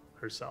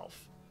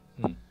herself.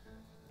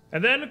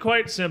 And then,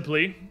 quite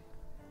simply,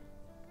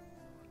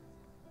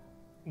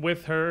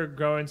 with her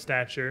growing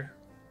stature,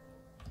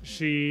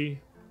 she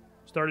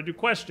started to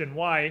question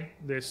why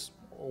this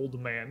old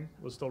man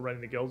was still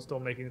running the guild, still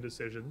making the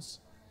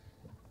decisions.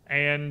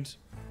 And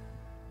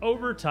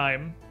over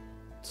time,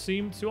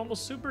 seemed to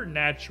almost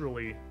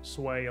supernaturally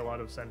sway a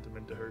lot of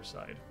sentiment to her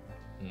side.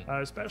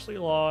 Especially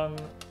along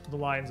the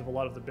lines of a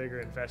lot of the bigger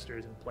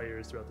investors and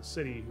players throughout the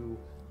city who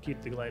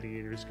keep the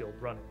Gladiators Guild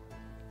running.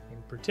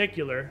 In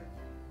particular,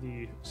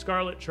 the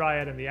Scarlet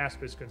Triad and the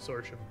Aspis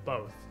Consortium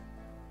both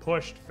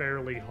pushed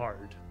fairly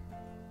hard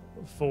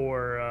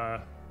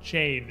for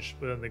change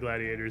within the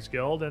Gladiators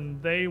Guild,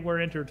 and they were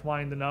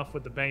intertwined enough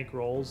with the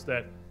bankrolls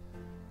that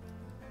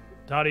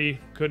Toddy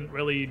couldn't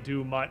really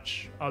do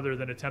much other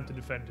than attempt to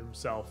defend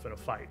himself in a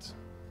fight.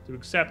 To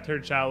accept her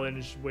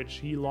challenge, which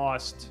he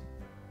lost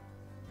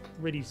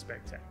pretty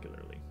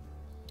spectacularly.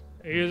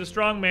 He is a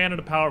strong man and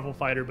a powerful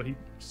fighter, but he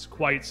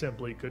quite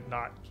simply could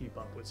not keep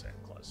up with Santa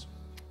Claus.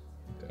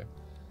 Okay.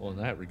 Well, in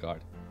that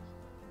regard,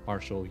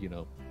 Marshall,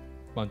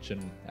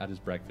 munching at his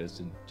breakfast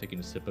and taking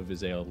a sip of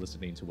his ale,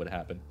 listening to what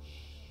happened.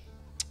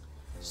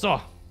 So,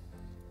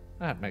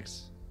 that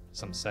makes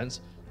some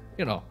sense.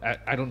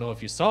 I don't know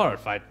if you saw her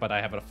fight, but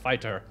I have a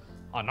fighter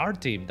on our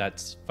team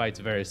that fights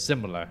very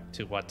similar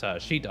to what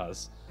she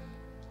does.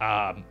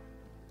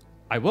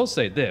 I will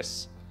say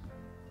this.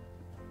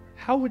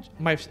 How would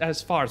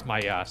as far as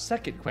my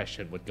second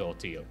question would go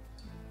to you,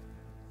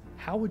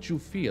 how would you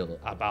feel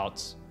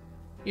about,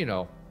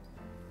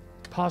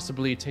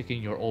 possibly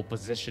taking your old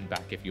position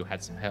back if you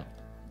had some help?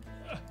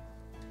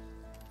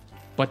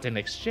 But in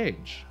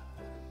exchange,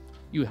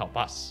 you help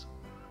us.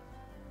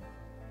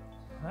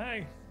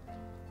 I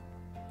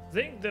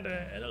think that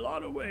in a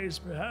lot of ways,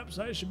 perhaps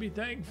I should be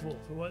thankful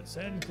for what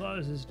Santa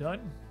Claus has done.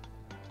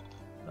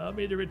 Allow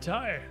me to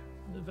retire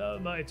and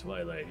develop my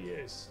twilight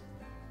years.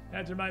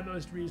 After my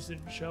most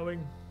recent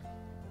showing,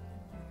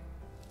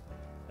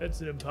 it's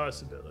an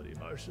impossibility,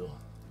 Marshal.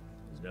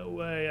 There's no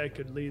way I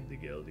could lead the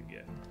guild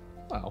again.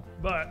 Well,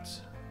 But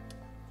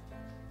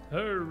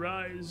her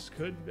rise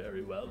could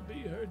very well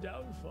be her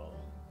downfall.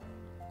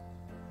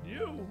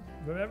 You,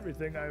 from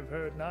everything I've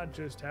heard, not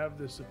just have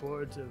the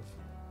support of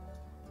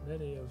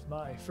many of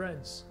my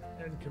friends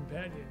and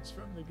companions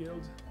from the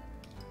guild,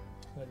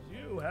 but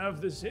you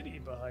have the city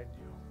behind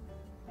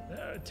you.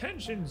 The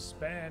attention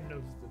span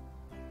of the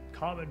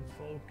common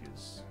folk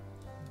is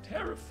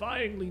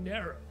terrifyingly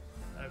narrow,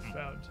 I've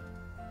found.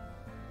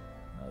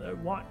 They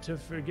want to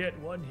forget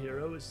one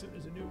hero as soon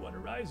as a new one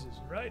arises.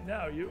 And right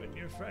now, you and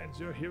your friends,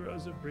 you're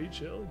heroes of Breach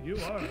Hill. You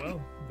are,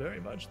 well, very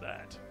much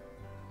that.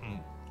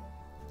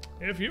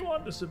 If you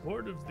want the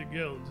support of the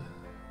guild,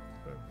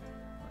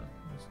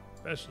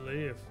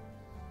 especially if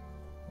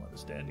you want to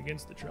stand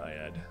against the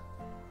Triad,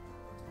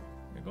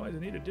 you're going to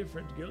need a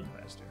different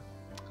guildmaster.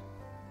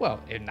 Well,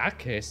 in that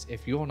case,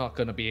 if you're not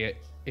going to be,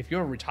 if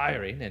you're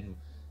retiring and,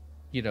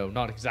 you know,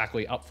 not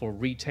exactly up for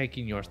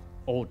retaking your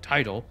old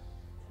title,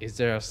 is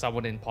there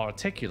someone in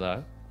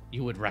particular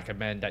you would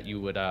recommend that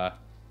you would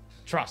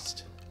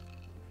trust?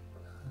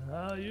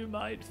 You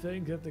might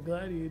think that the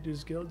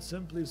Gladiators Guild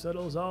simply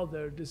settles all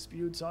their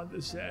disputes on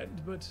the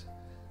sand, but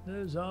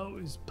there's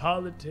always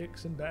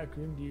politics and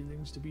backroom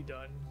dealings to be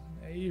done.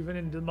 Even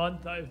in the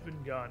month I've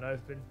been gone,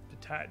 I've been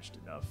detached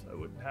enough I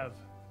wouldn't have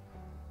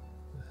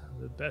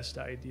the best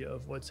idea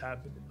of what's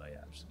happened in my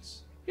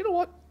absence. You know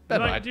what? You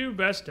might do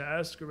best to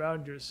ask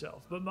around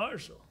yourself, but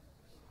Marshall,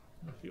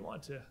 if you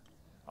want to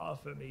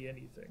offer me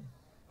anything,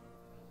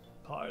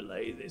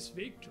 parlay this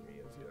victory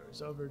of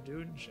yours over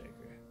Duneshaker.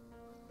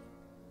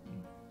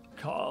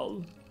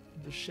 Call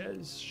the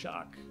Shez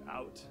Shock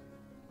out.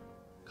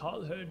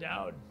 Call her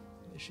down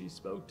as she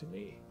spoke to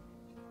me.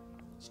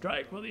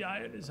 Strike while the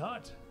iron is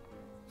hot.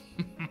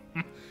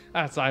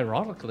 That's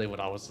ironically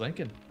what I was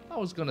thinking. I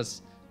was going to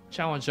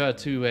challenge her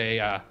to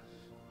a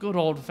good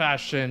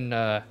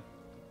old-fashioned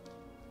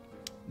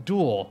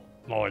duel,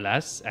 more or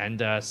less,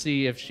 and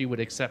see if she would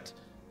accept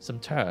some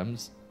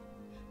terms.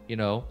 You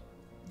know,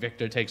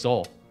 victor takes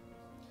all.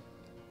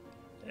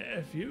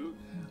 If you...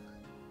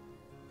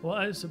 Well,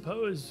 I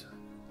suppose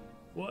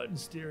one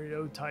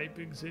stereotype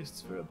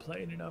exists for a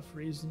plain enough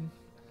reason.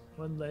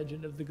 One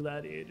legend of the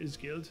Gladiators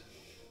Guild.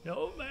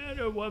 No man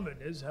or woman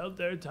has held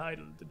their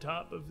title at the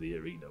top of the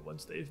arena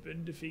once they've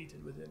been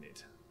defeated within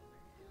it.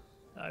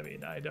 I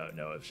mean, I don't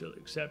know if she'll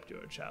accept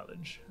your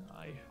challenge.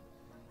 I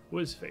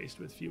was faced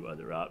with few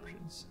other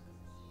options.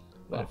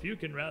 But if you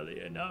can rally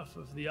enough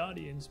of the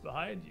audience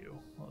behind you,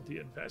 well, the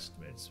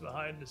investments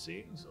behind the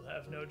scenes will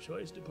have no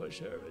choice to push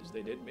her as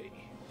they did me.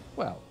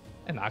 Well,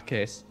 in that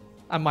case,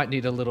 I might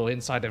need a little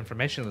inside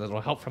information that will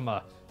help from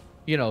a,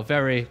 you know,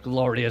 very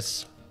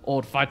glorious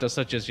old fighter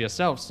such as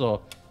yourself.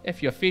 So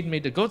if you feed me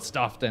the good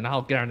stuff, then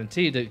I'll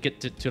guarantee to get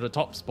to the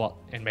top spot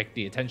and make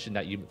the attention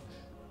that you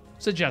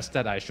suggest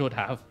that I should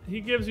have. He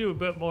gives you a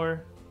bit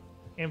more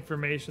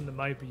information that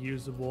might be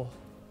usable.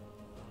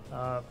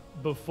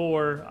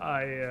 Before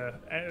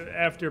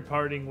after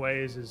parting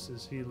ways,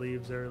 as he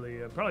leaves early,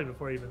 probably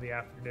before even the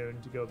afternoon,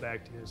 to go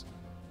back to his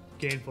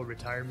gainful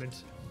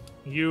retirement,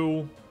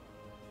 you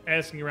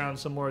asking around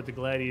some more at the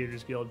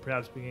Gladiators Guild,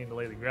 perhaps beginning to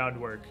lay the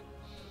groundwork,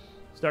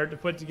 start to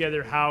put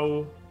together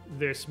how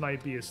this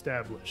might be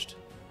established.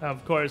 Now,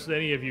 of course,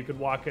 any of you could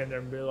walk in there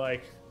and be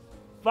like,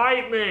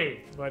 "Fight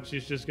me!" But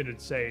she's just going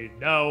to say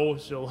no.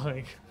 She'll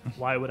like,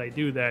 why would I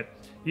do that?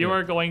 You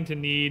are going to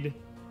need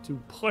to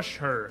push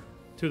her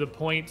to the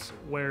point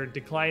where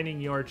declining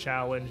your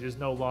challenge is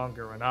no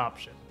longer an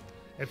option.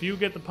 If you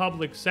get the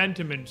public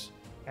sentiment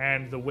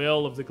and the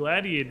will of the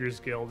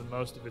Gladiators Guild and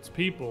most of its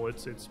people,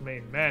 its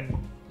main men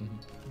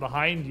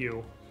behind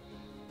you,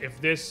 if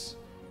this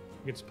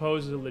gets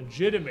posed as a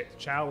legitimate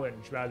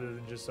challenge rather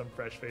than just some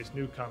fresh-faced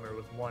newcomer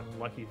with one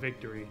lucky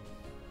victory,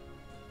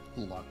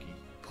 Lucky.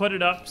 put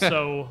it up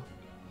so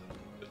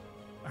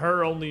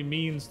her only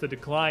means to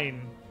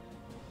decline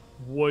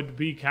would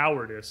be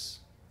cowardice.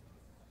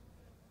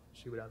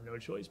 She would have no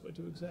choice but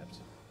to accept.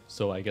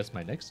 So I guess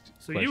my next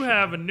So question. you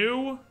have a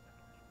new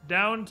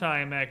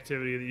downtime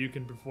activity that you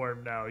can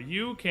perform now.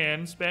 You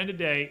can spend a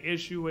day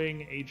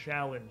issuing a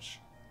challenge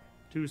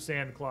to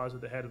Sandclaws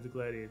at the head of the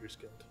Gladiators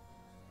Guild.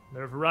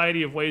 There are a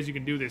variety of ways you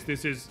can do this.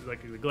 This is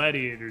like the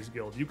Gladiators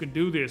Guild. You can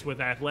do this with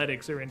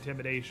athletics or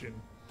intimidation.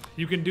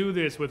 You can do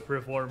this with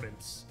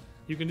performance.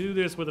 You can do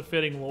this with a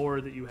fitting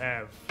lore that you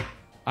have.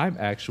 I'm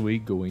actually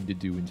going to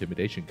do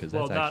intimidation because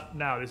Well, that's not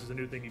now. This is a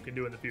new thing you can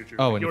do in the future.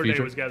 Oh, in the Your future?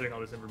 day was gathering all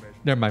this information.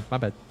 Never mind, my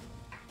bad.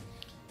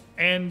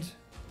 And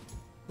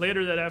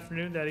later that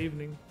afternoon, that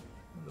evening,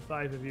 when the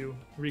five of you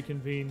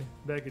reconvene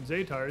back at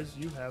Zaytar's,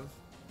 you have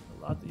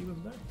a lot that you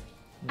have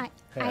learned.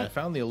 Hey, I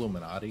found the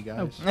Illuminati,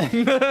 guys.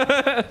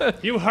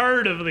 You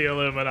heard of the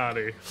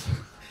Illuminati.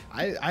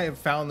 I have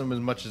found them as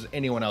much as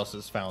anyone else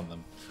has found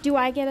them. Do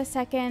I get a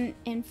second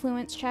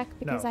influence check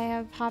because No. I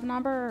have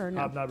Hobnobber or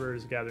no? Hobnobber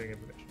is gathering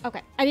information.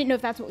 Okay. I didn't know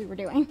if that's what we were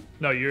doing.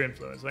 No, you're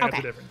influenced. Like, That's a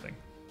Okay. different thing.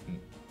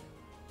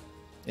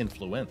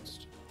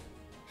 Influenced.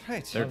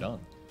 Right. They're done.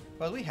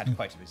 Well, we had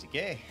quite a busy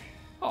day.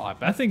 Oh, I I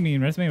bet. think me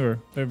and Resume were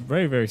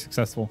very, very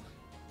successful.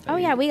 Oh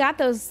yeah, we got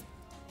those.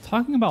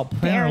 Talking about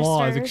planar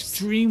law is Barristers.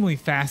 extremely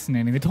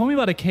fascinating. They told me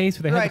about a case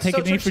where they had Right, to take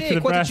so an infant to the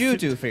Trishik, what breast. did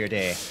you do for your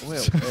day?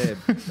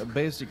 Well,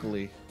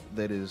 basically,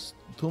 there is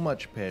too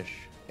much pesh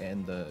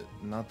and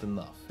not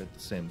enough at the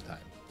same time.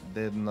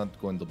 They're not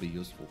going to be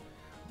useful.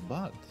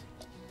 But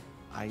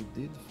I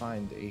did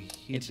find a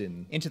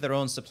hidden, Into their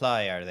own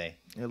supply, are they?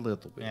 a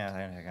little bit.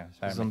 Yeah,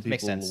 Some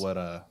makes people sense.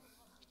 were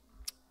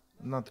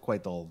not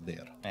quite all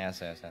there.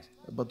 Yes.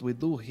 But we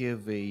do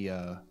have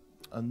a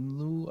a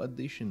new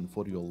addition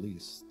for your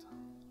list.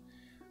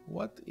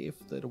 What if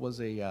there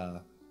was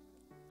a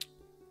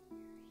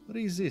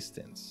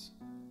resistance?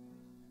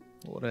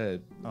 Or a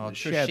Oh,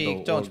 shadow?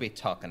 Trishik, don't or- be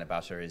talking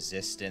about a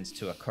resistance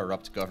to a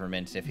corrupt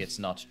government if it's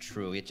not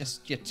true.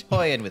 You're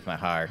toying with my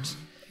heart.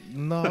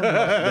 No,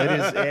 there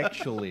is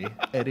actually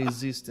a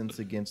resistance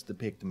against the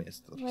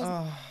Pictmasters.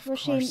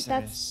 Roisin,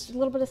 that's a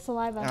little bit of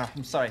saliva.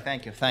 I'm sorry,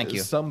 thank you.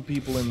 Some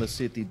people in the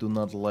city do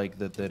not like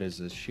that there is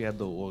a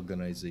shadow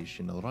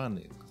organization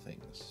running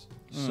things.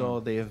 So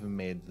they have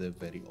made their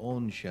very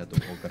own shadow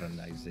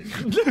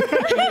organization.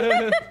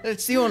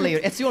 It's the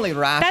only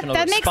rational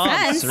that makes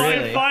response, sense.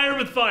 really. Fire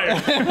with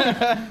fire.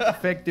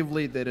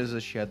 Effectively, there is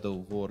a shadow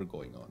war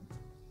going on.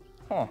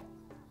 Huh.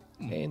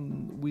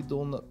 And we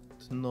do not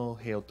know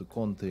how to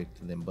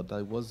contact them, but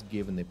I was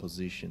given a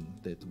position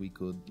that we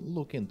could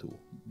look into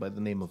by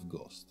the name of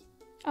Ghost.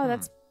 Oh,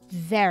 that's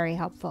very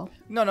helpful.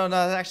 No.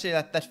 Actually,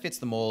 that fits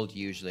the mold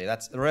usually.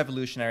 That's the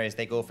revolutionaries.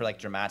 They go for like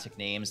dramatic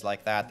names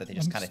like that they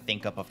just kind of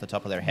think up off the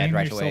top of their head Name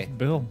right yourself away.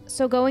 Bill.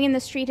 So going in the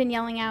street and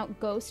yelling out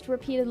 "ghost"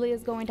 repeatedly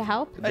is going to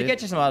help. It'll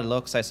get you some odd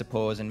looks, I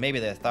suppose, and maybe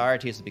the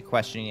authorities will be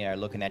questioning you or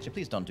looking at you.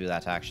 Please don't do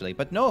that, actually.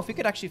 But no, if we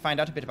could actually find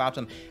out a bit about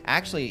them.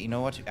 Actually, you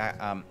know what?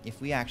 If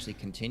we actually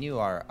continue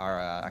our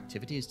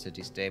activities to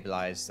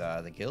destabilize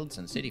the guilds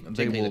and city,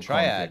 particularly will the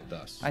Triad,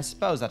 contact us. I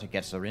suppose that would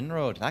get us our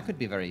inroad. That could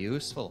be very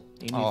useful.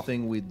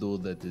 Anything we do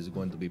that is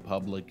going to be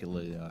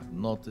publicly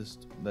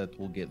noticed, that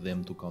will get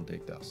them to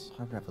contact us.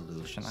 A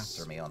revolution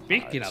after me on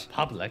Speaking heart. of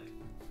public,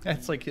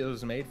 That's like it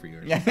was made for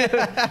you.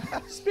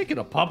 speaking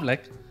of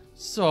public,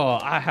 so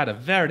I had a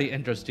very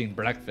interesting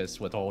breakfast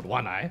with old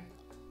One Eye,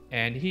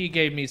 and he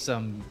gave me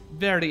some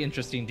very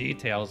interesting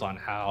details on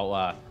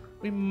how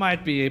we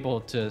might be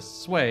able to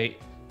sway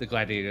the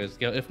Gladiators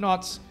Guild. If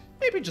not,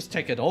 maybe just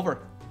take it over.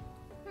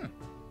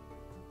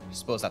 I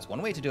suppose that's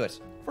one way to do it.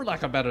 For lack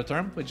of a better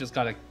term, we just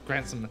gotta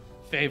grant some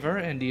favor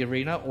in the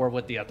arena or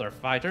with the other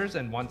fighters,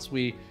 and once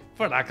we,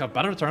 for lack of a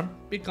better term,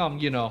 become,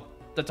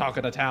 the talk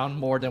of the town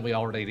more than we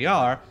already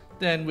are,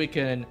 then we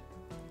can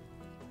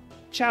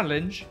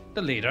challenge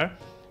the leader,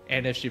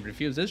 and if she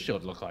refuses, she'll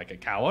look like a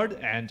coward,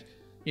 and,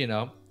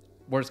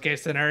 worst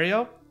case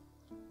scenario,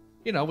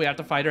 we have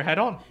to fight her head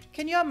on.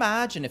 Can you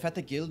imagine if at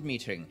the guild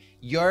meeting,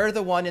 you're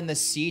the one in the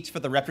seat for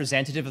the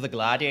representative of the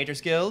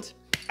Gladiators Guild,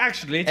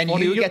 Actually, it's and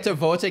funny you get to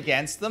vote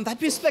against them? That'd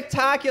be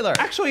spectacular.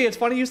 Actually, it's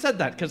funny you said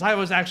that, because I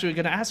was actually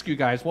going to ask you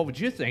guys, what would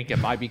you think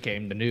if I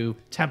became the new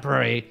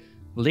temporary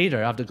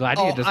leader of the Oh,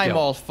 Gladiators I'm Guild?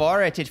 all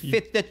for it.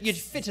 You'd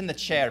fit in the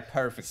chair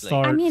perfectly.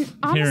 Start I mean,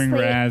 hearing honestly,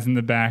 Raz in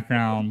the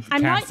background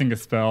I'm not- casting a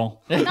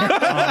spell.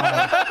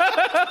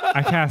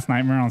 I cast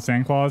Nightmare on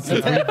Sandclaws.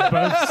 Since we've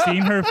both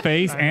seen her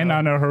face and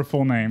I know her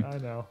full name. I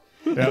know.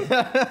 Yep.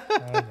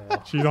 I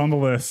know. She's on the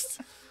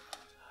list.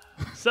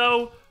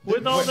 So,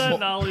 with all that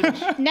knowledge,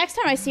 Next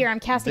time I see her, I'm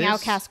casting This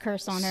Outcast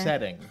Curse on her.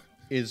 setting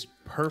is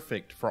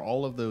perfect for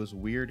all of those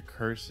weird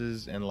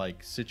curses and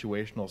like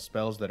situational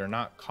spells that are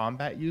not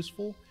combat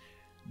useful,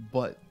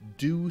 but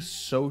do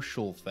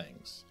social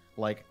things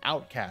like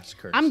Outcast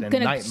Curse I'm and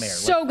gonna Nightmare.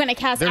 gonna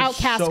cast there's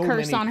Outcast so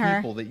Curse many on her.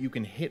 people that you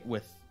can hit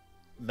with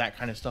that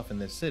kind of stuff in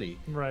this city,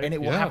 Right. and it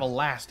will Yeah. have a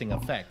lasting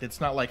effect. It's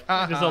not like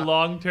there's a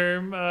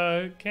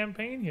long-term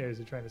campaign here,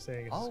 is it trying to say?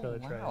 against Oh,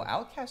 Scarlet Triad. wow.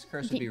 Outcast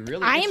Curse would be The-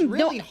 really... I It's am-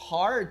 really no-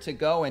 hard to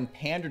go and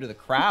pander to the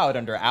crowd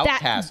under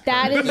Outcast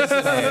that Curse. is-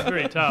 It's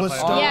very tough.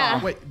 bestow, I know.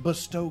 Yeah. wait,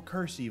 bestow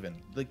curse even.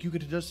 Like you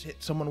could just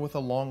hit someone with a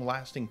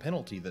long-lasting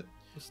penalty that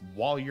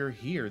while you're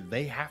here,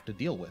 they have to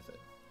deal with it.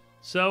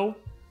 So,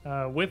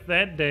 with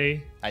that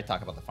day, I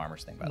talk about the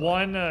farmers thing, by the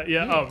one,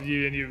 yeah, oh,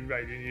 you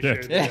right, you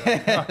shared.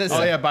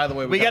 Oh yeah, by the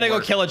way, We gotta go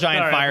work. kill a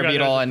giant Sorry, I fire forgot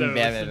beetle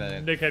that- and...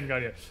 that- Nick hadn't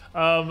gone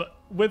yet.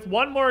 With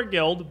one more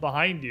guild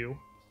behind you,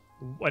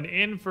 an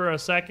inn for a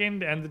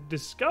second, and the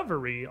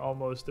discovery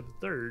almost of a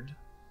third,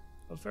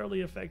 a fairly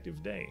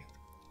effective day.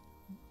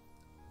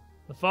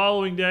 The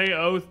following day,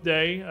 Oath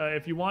Day,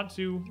 if you want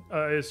to,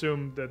 I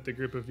assume that the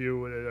group of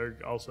you are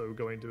also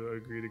going to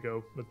agree to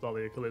go with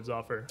Thalia Khalid's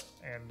offer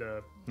and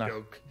No.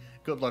 go.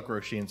 Good luck,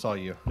 Roshin. Saw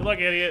you. Good luck,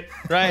 idiot.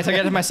 Right, I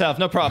get it myself,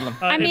 no problem.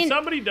 I mean- if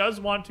somebody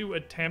does want to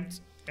attempt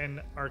an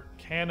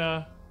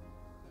Arcana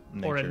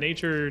or a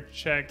nature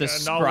check, a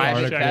Describe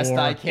knowledge it check, best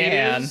I it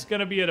can. is going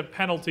to be at a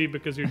penalty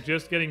because you're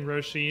just getting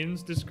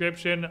Roshin's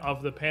description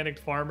of the panicked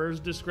farmer's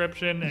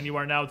description, and you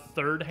are now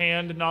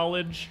third-hand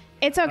knowledge.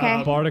 It's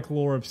okay. Bardic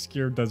lore,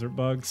 obscure desert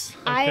bugs.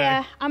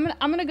 Okay. I'm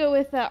gonna go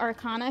with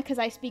Arcana because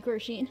I speak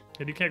Roshin.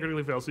 And you can't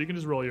critically fail, so you can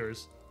just roll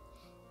yours.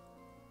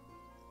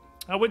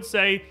 I would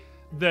say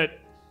there's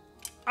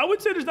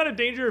not a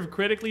danger of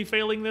critically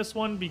failing this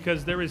one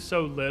because there is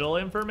so little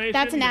information.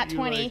 That's a that nat you,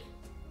 20. like-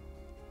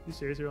 you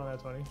seriously roll a nat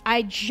 20?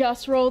 I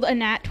just rolled a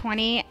nat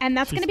 20, and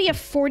that's gonna be a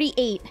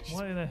 48.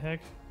 What in the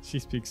heck? She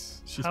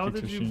speaks How Roshin.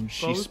 did you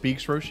She both-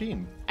 speaks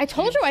Roshin. I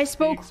told you I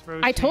spoke. speaks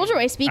I told you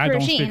I speak I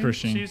don't Roshin. speak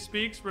Roshin. She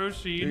speaks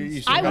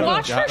Roshin. I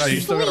watched her You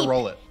still gotta sleep.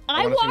 roll it.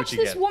 I wanna see what watch you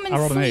this get. woman I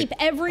rolled an sleep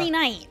 8. every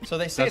night. So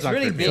they say That's it's not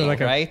really creepy. big, So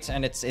like a- right?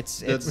 And it's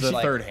the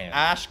like third hand.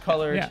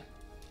 ash-colored. Yeah.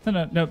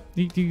 No.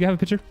 Do you have a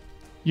picture?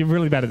 You're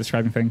really bad at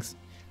describing things.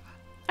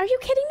 Are you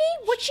kidding me?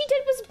 What she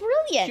did was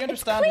brilliant. She It's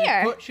understood.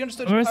 clear. She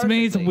understood.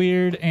 Resume's perfectly.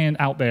 weird and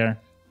out there.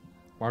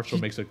 Marshall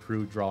makes a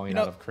crude drawing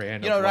know- out of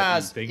crayon you know, of what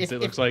Raz, he thinks if- it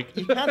looks like.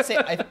 You can't say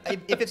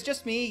if it's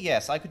just me.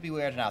 Yes, I could be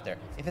weird and out there.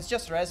 If it's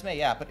just Resme,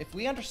 yeah. But if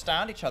we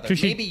understand each other,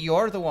 Shishi- maybe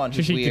you're the one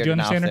who's Shishi, did weird you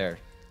and out understand her? there.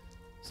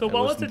 So I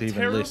while it's a wasn't even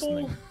terrible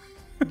listening.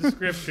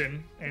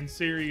 description and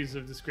series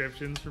of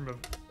descriptions from a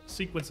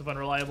sequence of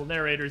unreliable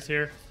narrators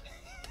here,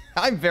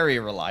 I'm very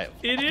reliable.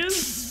 it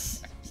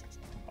is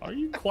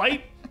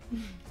quite.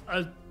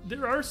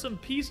 There are some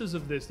pieces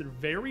of this that are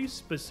very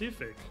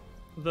specific.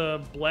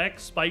 The black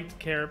spiked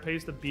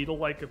carapace, the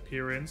beetle-like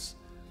appearance,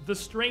 the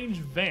strange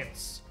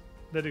vents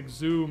that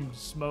exhumed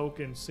smoke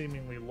and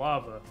seemingly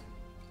lava,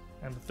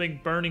 and the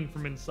thing burning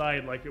from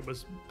inside like it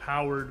was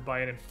powered by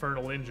an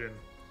infernal engine.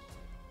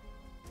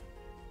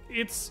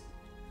 It's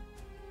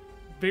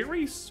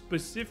very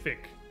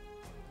specific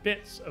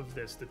bits of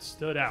this that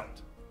stood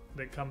out,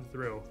 that come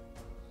through.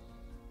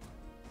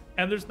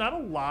 And there's not a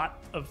lot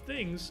of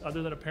things,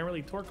 other than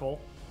apparently Torkoal,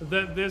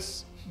 that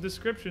this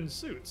description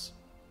suits.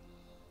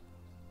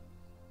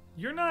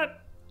 You're not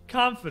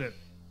confident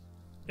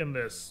in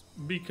this,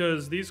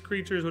 because these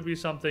creatures would be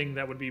something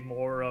that would be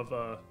more of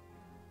a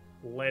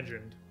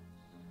legend.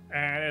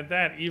 And at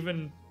that,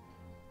 even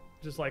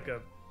just like a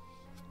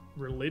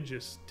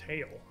religious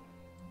tale,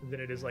 than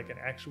it is like an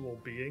actual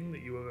being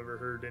that you have ever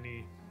heard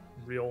any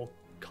real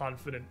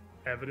confident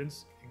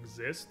evidence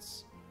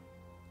exists.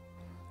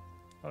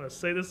 I'm going to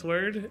say this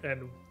word,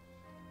 and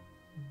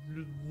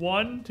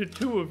 1 to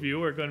 2 of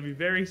you are going to be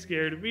very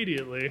scared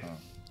immediately.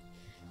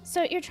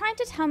 So you're trying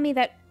to tell me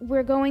that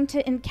we're going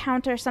to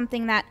encounter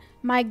something that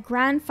my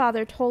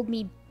grandfather told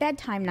me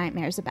bedtime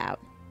nightmares about.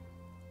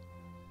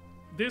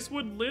 This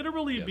would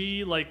literally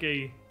be like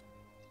a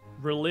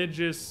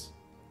religious,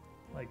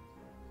 like,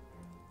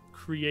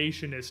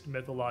 creationist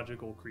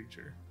mythological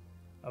creature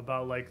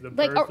about like the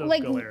birth of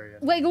Galarian.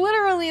 Like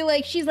literally,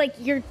 like she's like,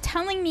 you're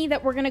telling me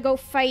that we're gonna go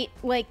fight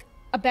like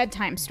a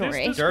bedtime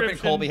story. This Derp and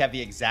Colby have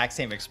the exact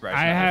same expression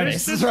I on have- their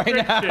This faces right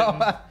description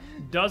now.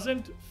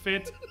 doesn't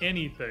fit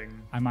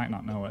anything I might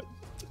not know it.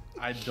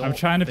 I don't I'm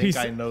trying to think piece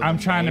I it- know I'm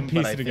the trying to name,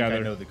 piece but it I think together. I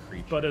know the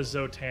creature. but a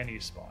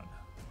Zotani spawn.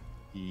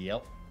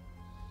 Yep.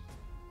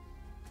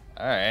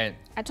 All right.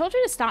 I told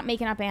you to stop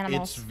making up It's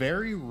animals.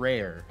 very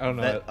rare I don't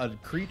know, that a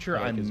creature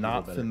I like his I'm visual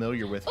not better.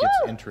 familiar with gets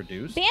Ooh!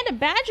 introduced. Band of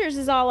Badgers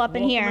is all up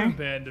in Welcome, here.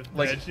 band of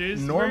Like,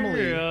 badges.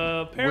 normally,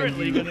 We're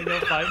apparently when going to go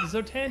fight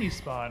Zotani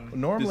spawn.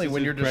 Normally, This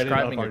when is you're credit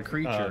describing of a our,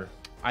 creature,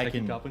 I second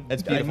can goblin.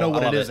 It's I beautiful. know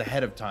what I it love is it.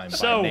 ahead of time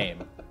So, by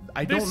name.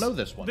 I don't know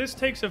this one. This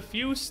takes a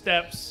few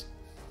steps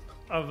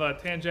of a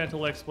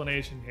tangential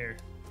explanation here.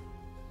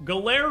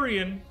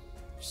 Galarian,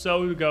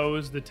 so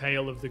goes the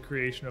tale of the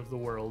creation of the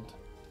world,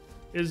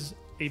 is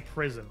a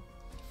prison,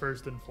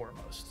 first and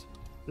foremost.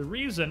 The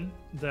reason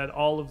that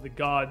all of the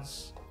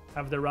gods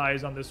have their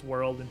eyes on this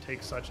world and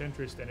take such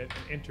interest in it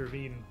and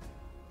intervene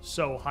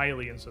so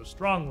highly and so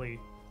strongly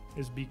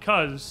is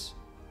because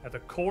at the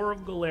core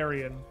of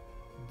Galarian,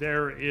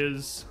 there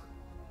is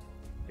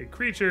a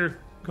creature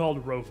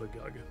called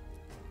Rovagug,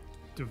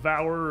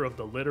 devourer of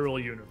the literal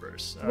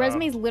universe.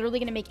 Resume's literally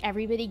gonna make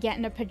everybody get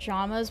into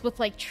pajamas with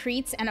like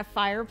treats and a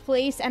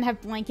fireplace and have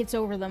blankets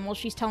over them while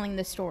she's telling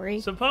this story.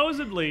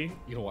 Supposedly,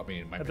 You don't want me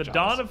in my at the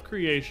pajamas. dawn of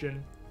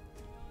creation,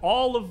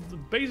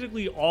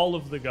 basically all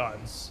of the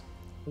gods,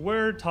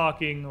 we're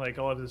talking like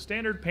all of the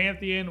standard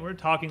pantheon, we're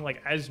talking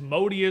like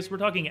Asmodeus, we're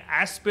talking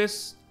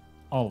Aspis,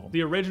 All of them.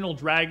 the original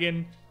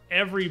dragon,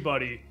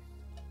 everybody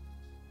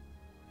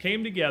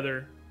came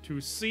together to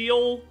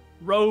seal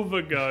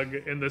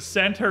Rovagug in the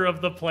center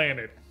of the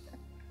planet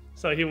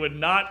so he would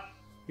not,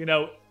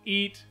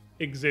 eat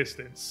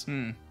existence.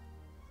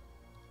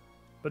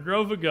 But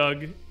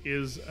Rovagug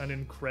is an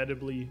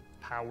incredibly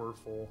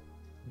powerful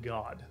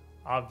god,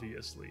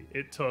 obviously.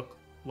 It took,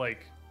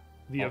 like,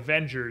 the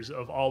Avengers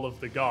of all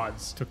of the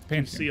gods Took the to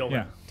Pantheon, seal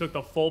yeah. him. Took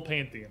the full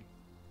pantheon.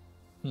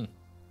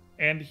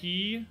 And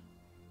he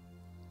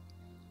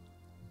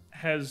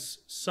has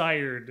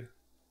sired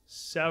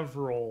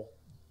several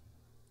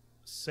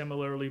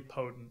similarly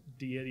potent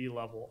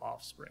deity-level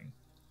offspring.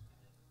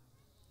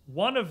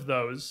 One of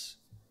those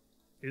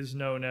is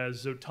known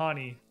as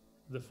Zotani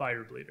the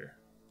Firebleeder.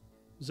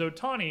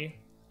 Zotani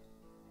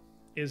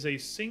is a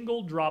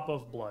single drop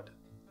of blood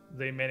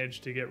they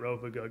managed to get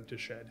Rovagug to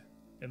shed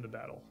in the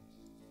battle.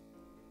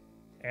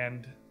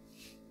 And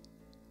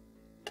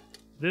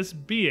this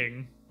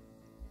being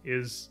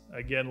is,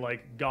 again,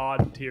 like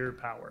god tier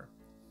power.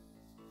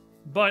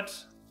 But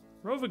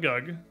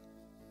Rovagug,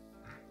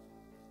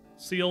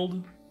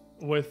 sealed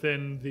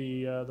within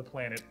the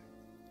planet,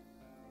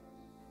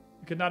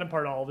 could not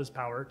impart all of his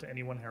power to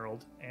any one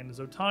herald, and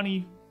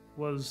Zotani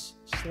was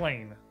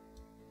slain.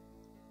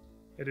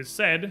 It is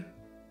said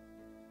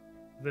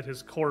that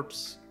his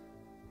corpse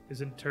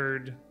is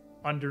interred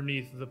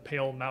underneath the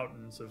pale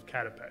mountains of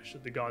Katapesh,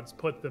 that the gods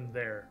put them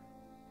there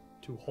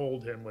to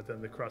hold him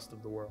within the crust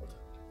of the world.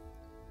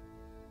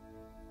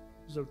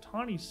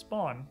 Zotani's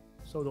spawn,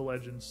 so the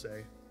legends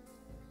say,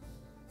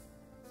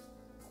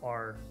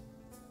 are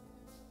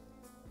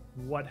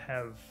what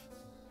have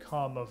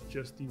come of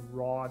just the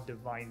raw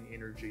divine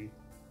energy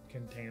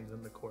contained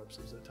in the corpse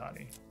of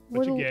Zetani,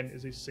 which We're- again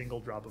is a single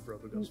drop of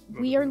Robogo's.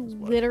 We are Robogo's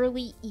blood.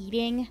 literally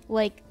eating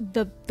like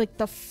the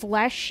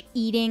flesh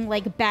eating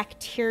like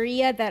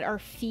bacteria that are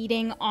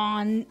feeding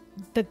on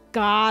the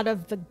god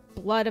of the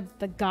blood of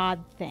the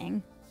god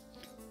thing.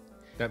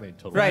 That made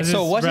total Right, sense.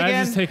 so what Raz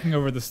again? is taking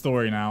over the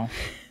story now.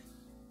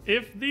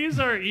 If these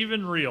are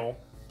even real,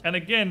 and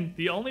again,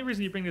 the only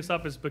reason you bring this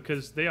up is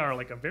because they are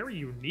like a very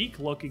unique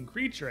looking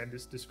creature, and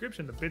this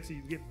description, the bits that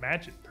you get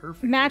match it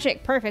perfectly. Match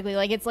it perfectly,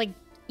 like it's like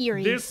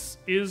eerie. This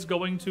is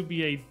going to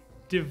be a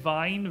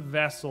divine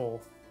vessel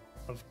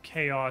of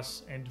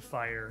chaos and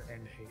fire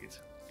and hate.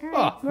 All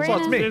right, Oh, so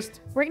it's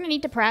me. we're gonna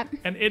need to prep.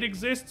 And it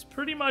exists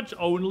pretty much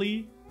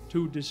only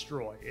to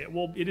destroy.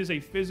 It is a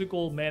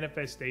physical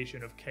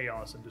manifestation of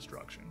chaos and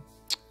destruction.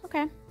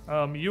 Okay.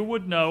 You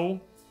would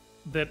know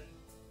that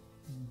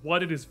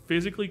what it is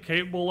physically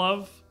capable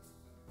of.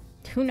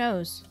 Who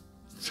knows?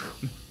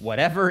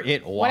 Whatever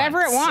it wants.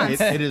 Whatever it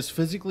wants. It is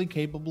physically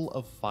capable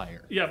of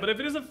fire. Yeah, but if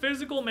it is a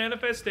physical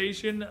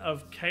manifestation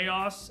of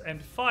chaos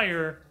and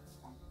fire,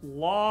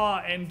 law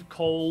and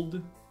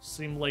cold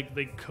seem like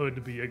they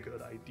could be a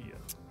good idea.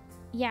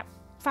 Yeah.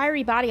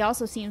 Fiery body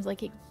also seems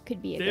like it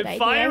could be a good The idea.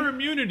 fire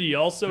immunity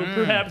also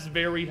perhaps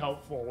very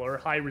helpful, or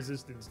high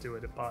resistance to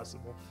it if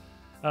possible.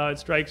 It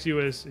strikes you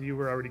as you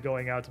were already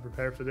going out to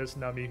prepare for this.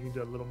 Now you can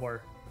do it a little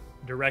more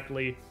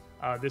directly.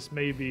 This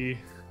may be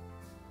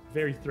a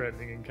very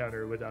threatening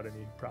encounter without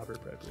any proper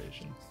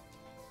preparation.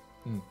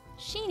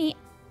 Sheeny,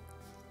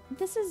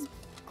 this is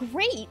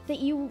great that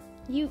you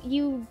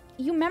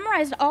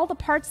memorized all the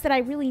parts that I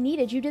really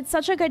needed. You did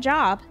such a good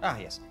job. Ah,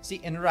 yes. See,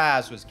 and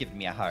Raz was giving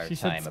me a hard She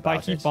time said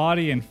about spiky it.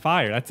 body and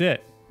fire. That's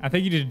it. I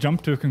think you just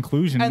jumped to a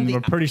conclusion, And and the- we're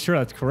pretty sure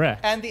that's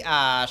correct. And the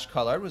ash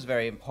color was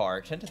very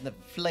important, and the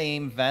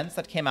flame vents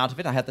that came out of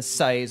it, I had the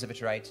size of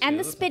it right. And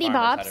too, the if spitty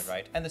farmers had bops. it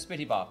right. And the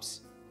spitty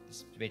bops.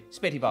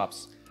 Spitty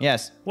bops.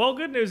 Yes. Well,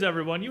 good news,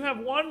 everyone. You have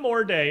one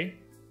more day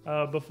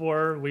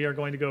before we are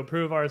going to go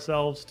prove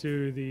ourselves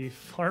to the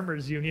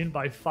Farmers Union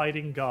by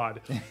fighting God.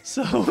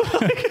 So,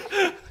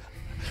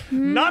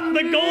 not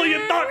the goal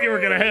you thought you were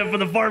going to have for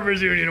the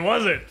Farmers Union,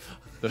 was it?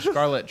 The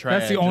Scarlet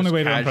Triad the only just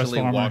way to impress casually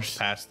farmers. walks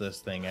past this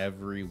thing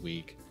every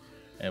week,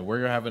 and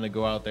we're having to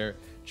go out there.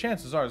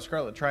 Chances are, the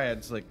Scarlet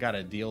Triad's like got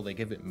a deal. They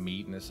give it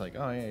meat, and it's like,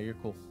 oh yeah, you're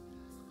cool.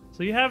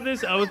 So you have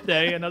this oath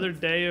day, another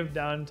day of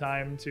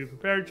downtime to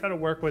prepare, try to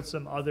work with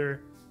some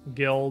other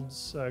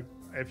guilds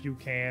if you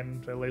can,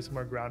 try to lay some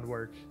more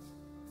groundwork.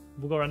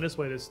 We'll go around this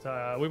way this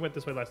time. We went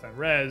this way last time.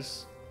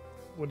 Rez,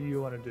 what do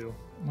you want to do?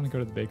 I want to go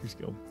to the Baker's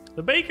Guild.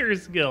 The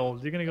Baker's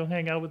Guild. You're gonna go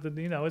hang out with the.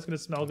 It's gonna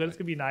smell good. It's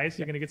gonna be nice.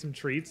 You're gonna get some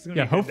treats. It's gonna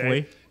Yeah, be a good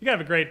hopefully. day. You gotta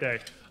have a great day.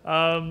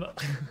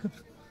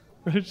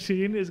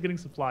 Rasheen is getting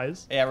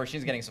supplies. Yeah,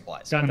 Rashin's getting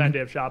supplies. Downtime day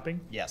of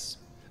shopping. Yes.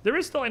 There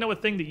is still, I know, a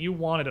thing that you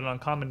wanted, an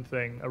uncommon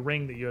thing, a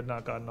ring that you had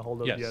not gotten a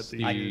hold of Yes, yet. That the-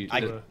 you I, needed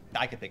to,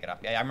 I could pick it up.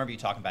 Yeah, I remember you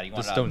talking about it. You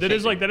wanted stone that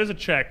is shaking. that is a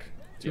check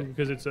too,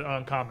 because it's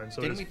uncommon, so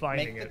Didn't it's we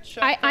finding make the it.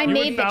 check? I You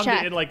made had the found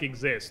check. it like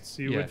exists.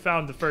 You Yeah. had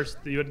found the first.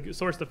 You had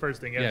sourced the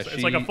first thing. Yeah,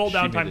 It's like a full she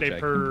made downtime the day check.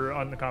 per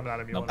uncommon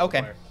item you want to Okay.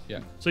 acquire.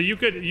 Yeah. So you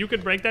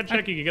could break that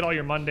check. You could get all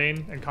your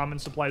mundane and common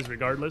supplies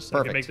regardless. And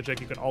you can Perfect. make the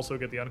check. You can also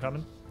get the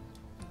uncommon.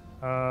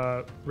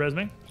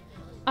 Resume.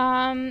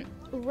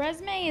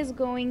 Resme is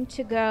going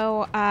to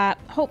go,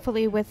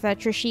 hopefully with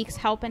Trishik's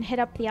help, and hit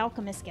up the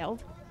Alchemist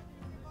Guild.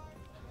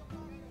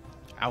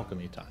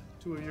 Alchemy time.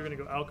 Two of you are gonna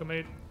go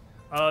alchemate.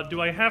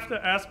 Do I have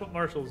to ask what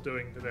Marshall's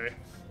doing today?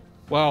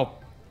 Well,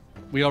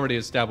 we already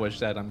established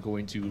that I'm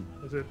going to,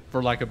 Is it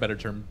for lack of a better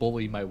term,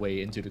 bully my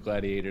way into the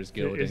Gladiators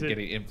Guild Is and it-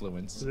 getting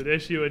influence. Is it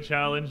issue a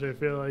challenge? I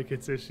feel like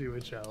it's issue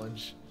a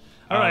challenge.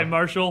 All right,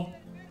 Marshall,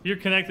 you're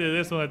connected to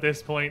this one at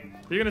this point.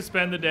 You're gonna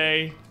spend the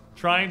day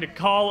trying to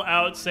call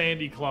out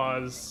Sandy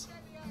Claus.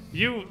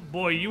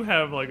 You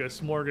have like a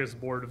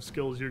smorgasbord of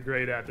skills you're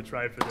great at to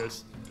try for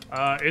this.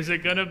 Is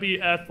it gonna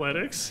be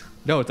athletics?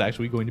 No, it's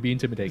actually going to be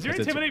intimidating. Is your 'cause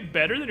it's intimidate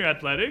better than your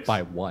athletics?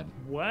 by 1.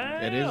 Wow.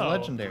 It is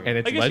legendary. And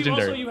it's I guess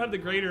legendary. you have the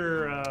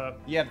greater.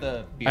 You have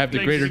the. I have the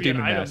things greater to give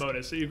you an demon item mask.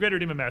 bonus. So you have greater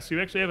demon mask. So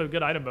you actually have a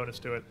good item bonus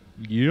to it.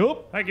 Yep.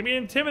 All right, give me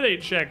an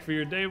intimidate check for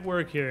your day of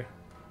work here.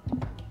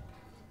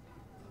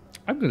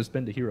 I'm going to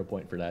spend a hero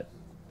point for that.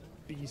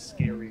 Be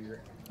scarier.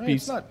 I mean,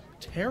 it's not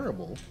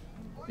terrible.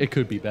 It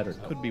could be better.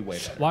 Could be way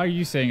better. Why are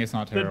you saying it's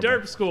not The terrible?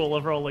 derp school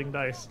of rolling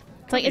dice.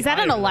 It's like, is that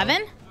an higher, though.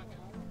 11?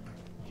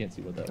 Can't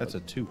see what that That's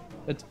was. a 2.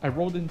 I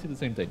rolled into the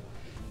same thing.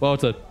 Well,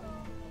 it's a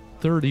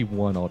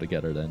 31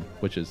 altogether then,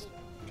 which is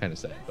kind of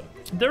sad. But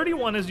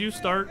 31 as you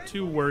start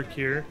to work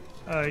here.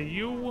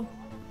 You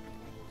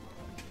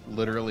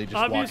Literally just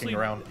Obviously- walking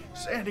around.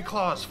 Sandy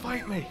Claus,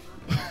 fight me!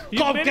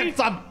 Come get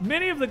some!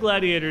 Many of the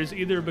gladiators,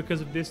 either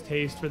because of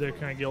distaste for their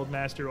current guild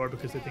master or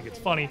because they think it's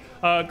funny,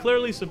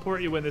 clearly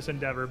support you in this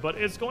endeavor. But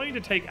it's going to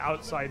take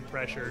outside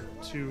pressure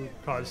to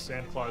cause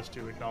Santa Claus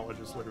to acknowledge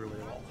us literally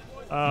at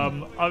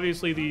all.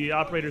 Obviously, the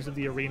operators of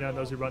the arena and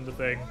those who run the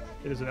thing,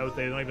 it is an oath.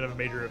 They don't even have a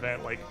major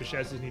event. Like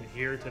Bishez isn't even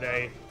here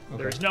today.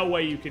 There's no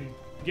way you can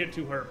get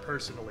to her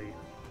personally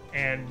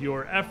And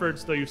your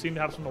efforts, though you seem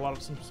to have some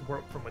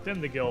support from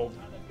within the guild,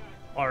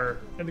 are,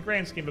 in the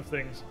grand scheme of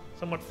things,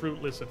 somewhat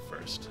fruitless at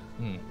first.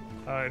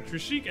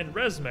 Trishik and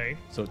Resme,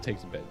 So it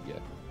takes a bit, yeah.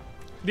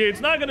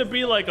 it's not going to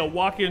be like a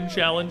walk-in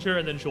challenger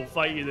and then she'll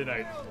fight you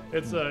tonight.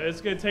 It's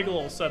going to take a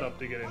little setup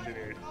to get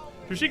engineered.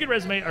 Trishik and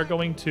Resme are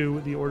going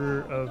to the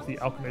Order of the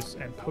Alchemists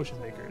and Potion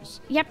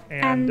Makers. Yep.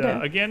 And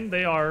again,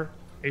 they are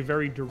a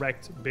very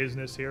direct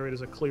business here. It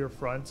is a clear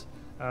front.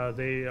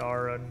 They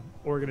are an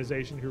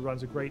organization who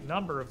runs a great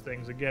number of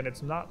things. Again,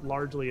 it's not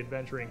largely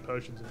adventuring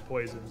potions and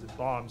poisons and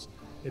bombs.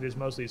 It is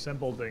mostly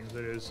simple things.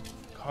 It is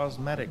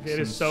Cosmetics. it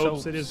and is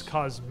soaps. It is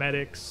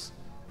cosmetics.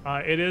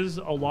 It is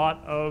a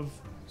lot of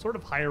sort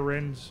of higher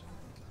end,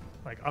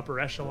 like upper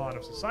echelon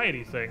of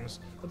society things.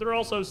 But there are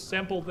also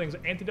simple things.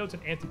 Antidotes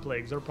and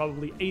anti-plagues are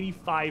probably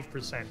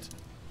 85%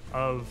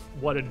 of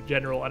what an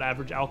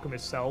average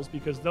alchemist sells,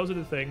 because those are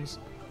the things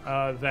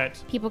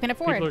that people can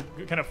afford.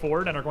 people can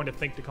afford and are going to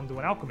think to come to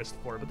an alchemist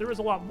for. But there is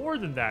a lot more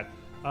than that.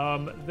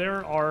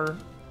 There are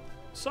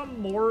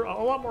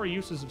a lot more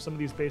uses of some of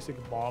these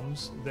basic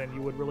bombs than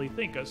you would really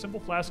think. Simple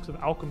flasks of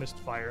alchemist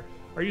fire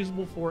are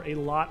usable for a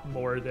lot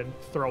more than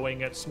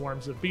throwing at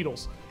swarms of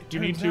beetles. You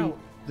need Turns to. out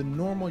the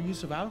normal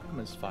use of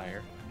alchemist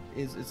fire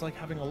is it's like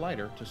having a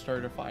lighter to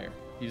start a fire.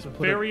 You just put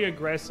Very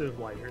aggressive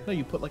lighter. no,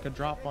 you put like a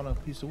drop on a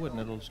piece of wood and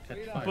it'll just catch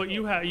fire. But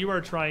you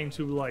are trying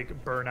to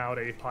like burn out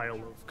a pile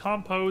of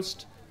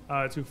compost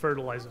to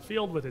fertilize a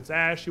field with its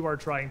ash. You are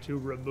trying to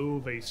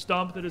remove a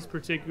stump that is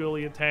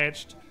particularly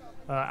attached.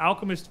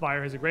 Alchemist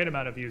fire has a great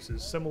amount of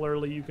uses.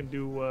 Similarly, you can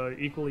do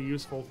equally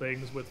useful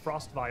things with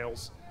frost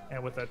vials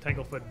and with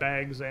tanglefoot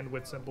bags and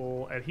with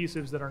simple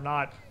adhesives that are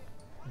not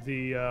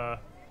the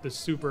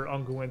super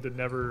unguent that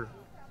never.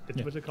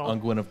 What's it called?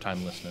 Unguent of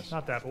timelessness.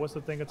 Not that, but what's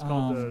the thing that's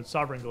called? The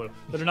sovereign glue.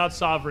 That are not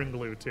sovereign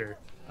glue tier.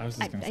 I was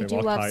just gonna I say do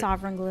walk love height.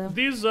 sovereign glue.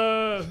 These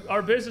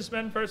are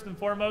businessmen, first and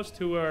foremost,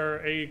 who are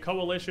a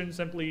coalition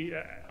simply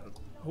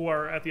who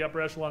are at the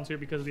upper echelons here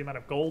because of the amount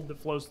of gold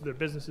that flows through their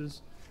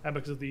businesses and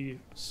because of the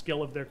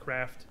skill of their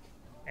craft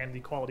and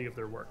the quality of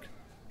their work.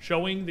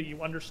 Showing that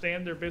you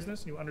understand their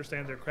business and you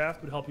understand their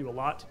craft would help you a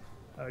lot.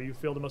 You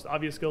feel the most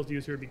obvious skills to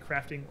use here would be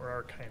crafting or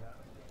arcana.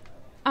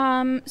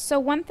 So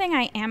one thing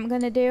I am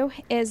going to do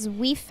is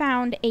we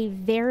found a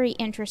very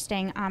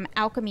interesting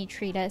alchemy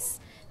treatise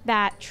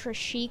that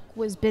Trishik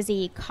was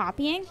busy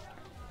copying,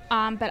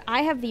 but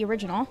I have the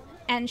original,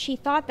 and she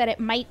thought that it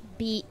might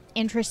be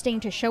interesting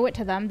to show it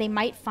to them. They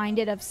might find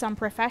it of some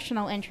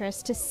professional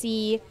interest to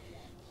see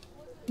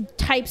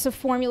types of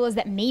formulas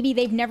that maybe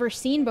they've never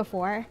seen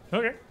before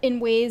Okay. in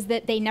ways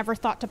that they never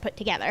thought to put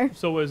together.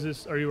 So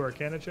are you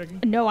arcana checking?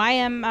 No, I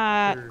am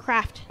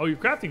craft. Oh, you're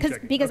crafting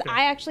checking. Because Okay.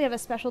 I actually have a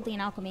specialty in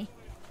alchemy.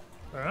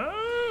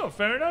 Oh,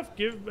 fair enough.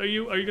 Are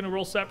you going to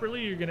roll separately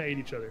or are you going to aid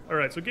each other? All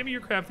right, so give me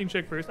your crafting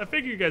check first. I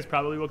figure you guys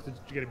probably will because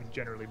it's going to be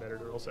generally better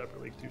to roll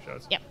separately, 2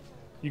 shots. Yep.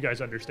 You guys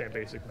understand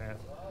basic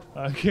math.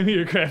 Give me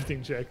your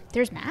crafting check.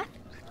 There's math?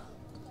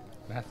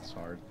 Math is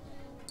hard.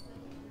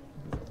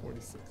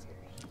 46.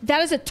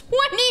 That is a 20!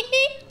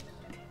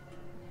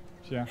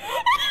 Yeah.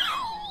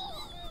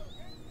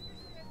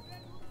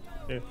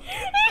 Yeah. You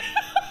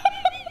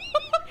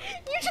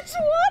just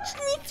watched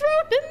me throw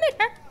it in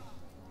there.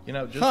 You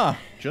know,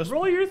 just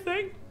Roll your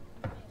thing.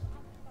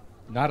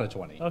 Not a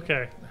 20.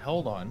 Okay.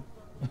 hold on.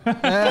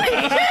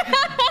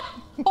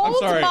 Hold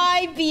sorry.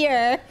 my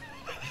beer.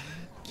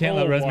 Can't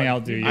let Oh, Resme one.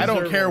 outdo you. I don't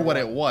Deserve care a what one.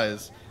 it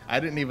was. I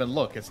didn't even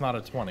look. It's not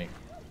a 20.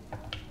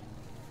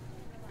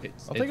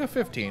 I'll take a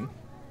 15.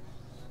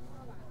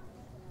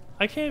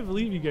 I can't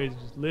believe you guys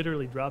just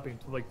literally dropping,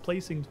 like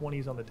placing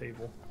 20s on the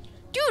table.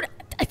 Dude,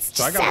 it's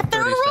So I just got a sat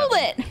there and rolled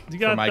 37. it. You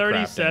got my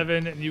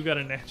 37 and you got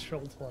a natural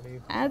 20.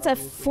 That's a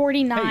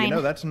 49. Hey, you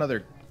know, that's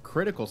another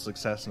critical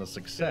success and a That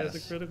success.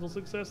 is a critical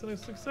success and a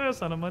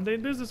success on a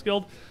mundane business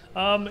guild.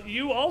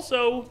 You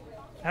also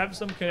have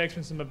some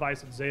connections, some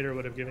advice that Zader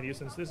would have given you,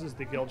 since this is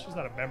the guild. She's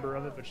not a member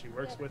of it, but she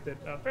works with it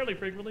fairly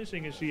frequently,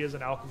 seeing as she is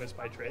an alchemist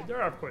by trade. There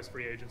are, of course,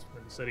 free agents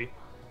within the city.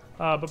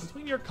 But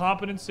between your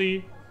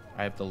competency,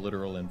 I have the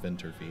literal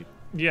inventor feat.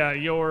 yeah,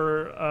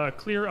 your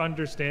clear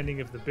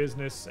understanding of the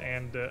business,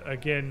 and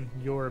again,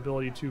 your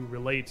ability to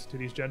relate to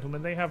these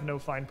gentlemen, they have no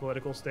fine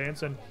political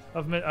stance, and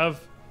of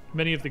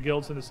many of the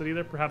guilds in the city,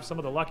 they're perhaps some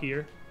of the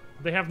luckier.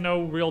 They have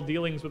no real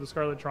dealings with the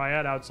Scarlet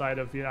Triad outside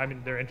of, I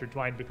mean, they're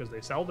intertwined because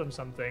they sell them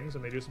some things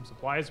and they do some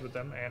supplies with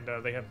them,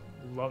 and they have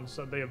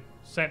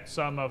sent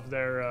some of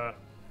their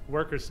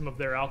workers, some of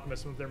their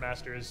alchemists, some of their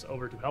masters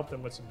over to help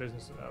them with some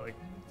business like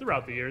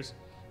throughout the years.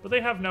 But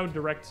they have no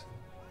direct,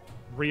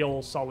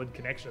 real, solid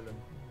connection to them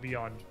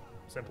beyond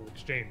simple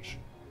exchange.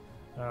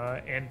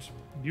 And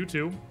you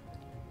two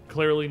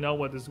clearly know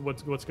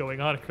what's going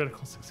on at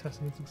Critical Success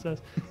and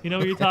Success. You know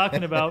what you're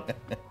talking about.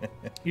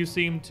 You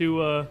seem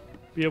to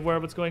be aware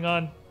of what's going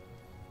on.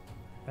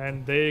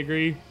 And they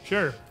agree,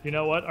 sure, you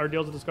know what, our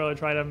deals with the Scarlet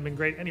Triad haven't been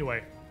great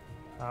anyway.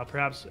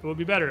 Perhaps it would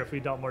be better if we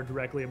dealt more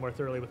directly and more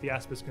thoroughly with the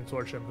Aspis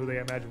Consortium, who they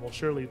imagine will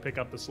surely pick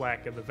up the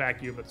slack and the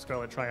vacuum that the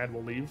Scarlet Triad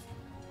will leave.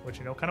 which,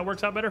 you know, kind of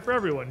works out better for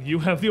everyone. You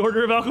have the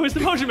Order of Alchemists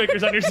and Potion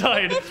Makers on your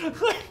side.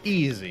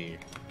 Easy.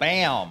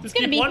 Bam. Just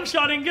gonna keep be-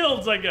 one-shotting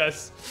guilds, I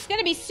guess. It's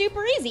gonna be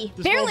super easy.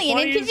 Just Barely roll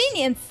an 20s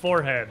inconvenience.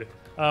 Forehead.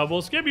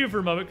 We'll skip you for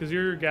a moment because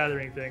you're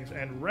gathering things.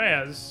 And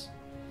Raz,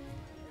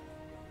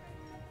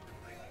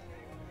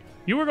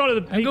 you were going to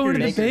the bakers. I'm going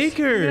to the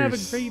bakers. You have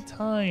a great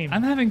time.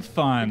 I'm having The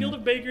fun. Guild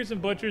of Bakers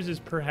and Butchers is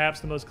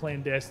perhaps the most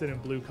clandestine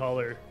and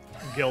blue-collar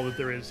guild that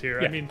there is here.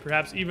 I Yeah. mean,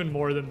 perhaps even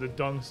more than the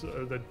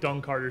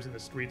dung carters and the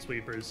street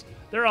sweepers.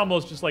 They're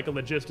almost just like a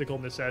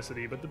logistical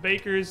necessity. But the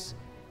bakers,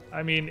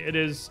 I mean, it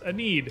is a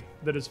need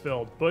that is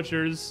filled.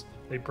 Butchers,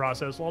 they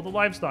process all the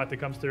livestock that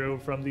comes through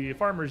from the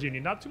Farmers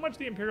Union. Not too much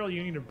the Imperial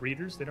Union of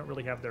Breeders. They don't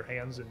really have their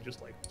hands in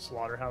just like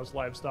slaughterhouse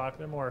livestock.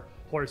 They're more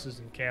horses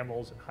and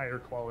camels and higher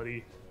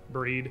quality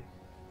breed.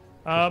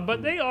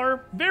 But they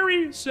are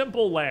very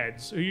simple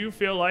lads who you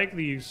feel like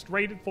the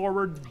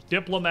straightforward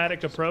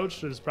diplomatic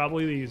approach is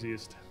probably the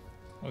easiest.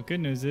 Well, good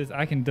news is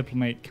I can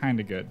diplomate kind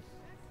of good.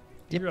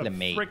 You're a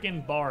Diplomate.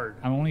 freaking bard.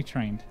 I'm only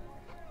trained.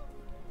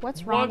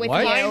 What's wrong with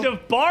What you? kind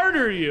of bard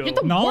are you? You're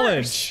the Knowledge.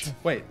 worst.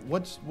 Wait,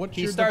 what's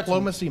He your starts-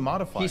 diplomacy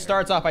modifier? He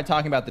starts off by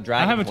talking about the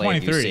dragon have a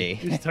blade you 23. see.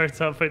 He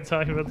starts off by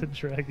talking about the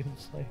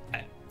dragonfly.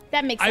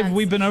 That makes sense.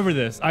 We've been over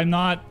this. I'm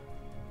not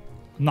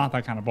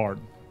that kind of bard.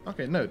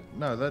 Okay, no,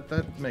 that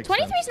makes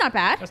 23 sense. is not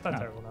bad. That's not No.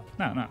 terrible,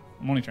 no. No,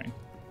 I'm only trained.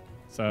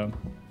 So,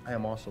 I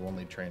am also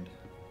only trained.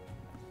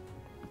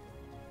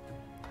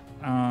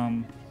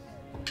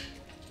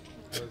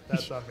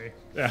 That's on me.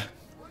 yeah.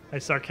 I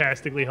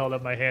sarcastically held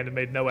up my hand and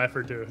made no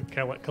effort to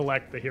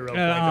collect the hero point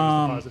that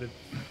Um, was deposited.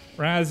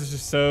 Raz is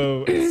just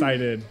so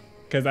excited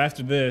because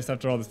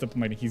after all this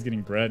diplomating, he's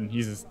getting bread and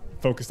he's just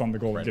focused on the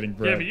goal of getting Yeah,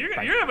 bread. but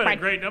you're having a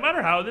great, no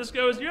matter how this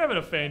goes, you're having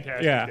a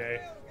fantastic Yeah. day.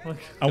 Like,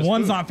 A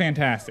one's not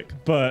fantastic,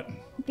 but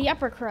The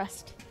upper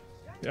crust.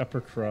 the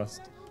upper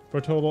crust for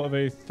a total of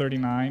a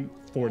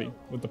 39-40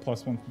 with the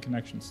 +1 from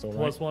connection still,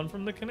 right? +1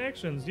 from the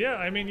connections. Yeah,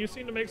 I mean, you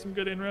seem to make some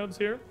good inroads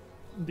here.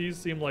 These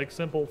seem like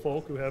simple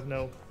folk who have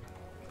no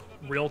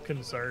real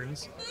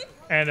concerns.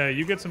 And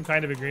you get some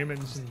kind of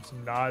agreements and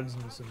some nods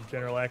and some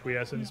general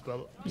acquiescence,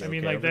 but I mean,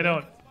 okay like, they over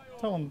don't...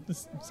 Tell him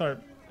this.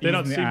 Start. They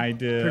don't easing seem the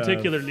idea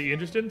particularly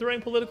interested in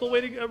throwing political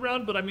weight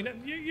around, but I mean,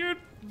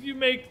 you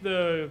make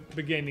the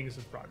beginnings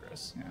of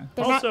progress. Yeah.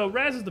 They're not- Also,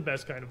 Raz is the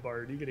best kind of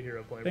bard. You get a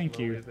hero point. Thank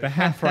from you. everything. The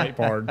half-right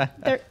bard.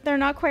 They're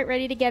not quite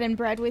ready to get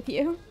inbred with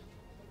you.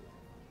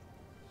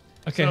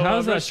 Okay, So,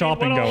 how's that Rashid,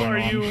 shopping what all going are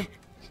on? you?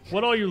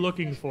 What all are you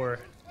looking for,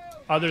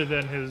 other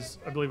than his?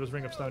 I believe his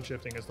Ring of Stone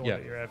Shifting is the Yeah.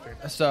 one that you're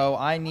after. So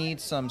I need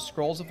some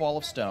scrolls of Wall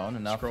of Stone.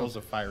 Enough. Scrolls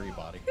of fiery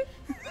body.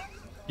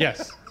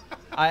 Yes.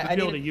 I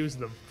Be able to need. use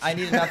them. I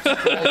need enough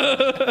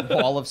scrolls of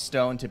Wall of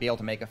Stone to be able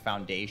to make a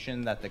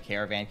foundation that the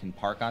caravan can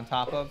park on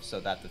top of, so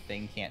that the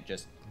thing can't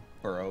just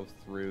burrow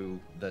through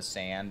the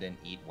sand and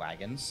eat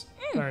wagons.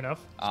 Fair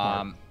enough.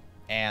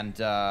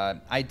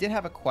 I did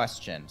have a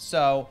question.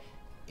 So,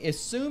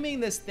 assuming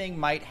this thing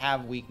might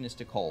have weakness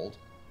to cold,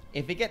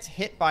 if it gets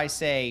hit by,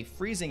 say,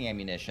 freezing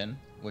ammunition,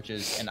 which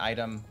is an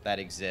item that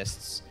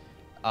exists,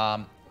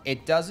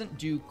 it doesn't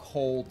do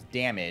cold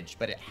damage,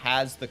 but it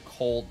has the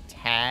cold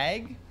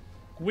tag.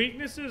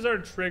 Weaknesses are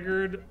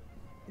triggered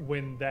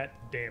when that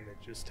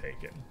damage is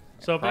taken.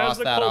 So if it Cross has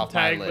the that cold off my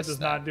tag but list, does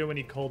then. not do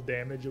any cold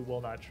damage, it will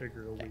not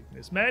trigger a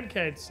weakness.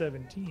 Madcat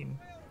 17.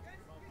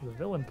 The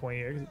villain point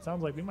here, because it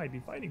sounds like we might be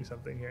fighting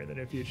something here in the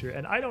near future,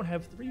 and I don't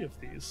have 3 of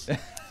these.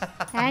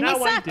 And Now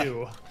you I suck.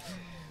 do.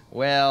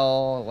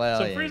 Well.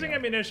 So you freezing know.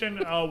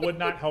 ammunition would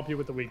not help you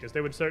with the weakness.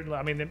 They would certainly,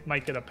 I mean, they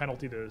might get a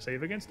penalty to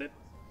save against it,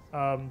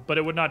 but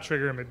it would not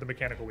trigger the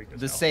mechanical weakness.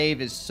 The no. save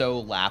is so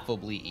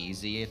laughably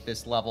easy at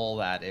this level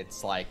that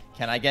it's like,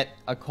 can I get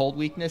a cold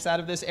weakness out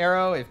of this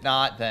arrow? If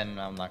not, then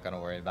I'm not going to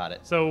worry about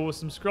it. So with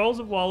some scrolls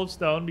of Wall of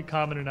Stone be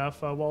common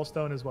enough. Wall of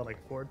Stone is what, like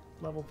 4th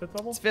level, 5th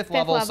level? It's fifth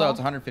level, so level. it's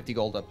 150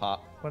 gold a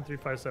pop. 1, 3,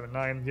 5, 7,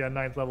 9. Yeah,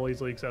 9th level,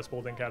 easily accessible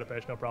within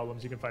Katapesh, no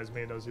problems. You can find as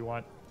many of those you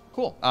want.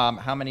 Cool.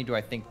 How many do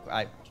I think,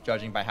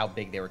 judging by how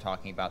big they were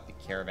talking about the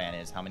caravan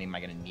is, how many am I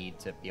going to need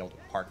to be able to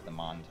park them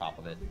on top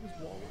of it?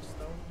 Wall of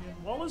Stone. Yeah.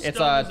 Wall of It's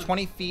Stone is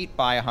 20 feet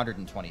by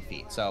 120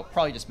 feet, so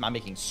probably just I'm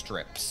making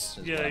strips.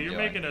 Is Yeah, what I'm you're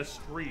doing. making a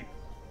street.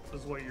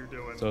 Is what you're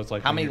doing. So it's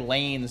like How when many you're-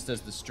 lanes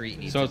does the street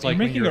need? So to it's be? like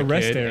when making you're a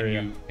rest kid area.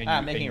 And you,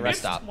 I'm making a rest it's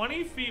stop.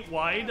 20 feet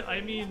wide.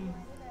 I mean,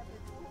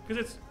 because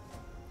it's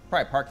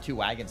Probably park 2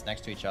 wagons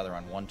next to each other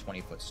on one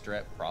 20-foot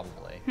strip,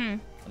 probably.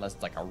 Unless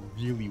it's like a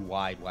really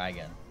wide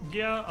wagon.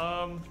 yeah.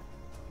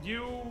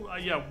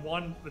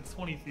 One that's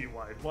 20 feet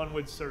wide. One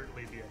would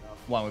certainly be enough.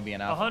 One would be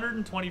enough.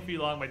 120 feet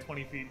long by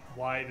 20 feet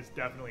wide is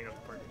definitely enough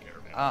to park a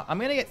caravan. I'm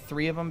gonna get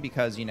 3 of them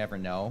because you never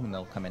know, and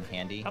they'll come in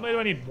handy. How many do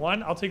I need?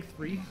 1? I'll take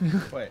 3.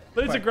 Wait,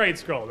 But it's a wait, great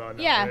scroll, though.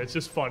 No, Yeah. It's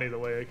just funny the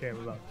way it came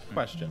about.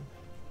 question.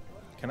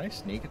 Can I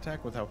sneak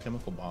attack without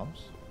chemical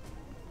bombs?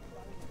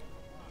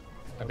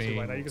 I So why not? You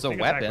mean, can it's a sneak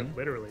attack weapon. with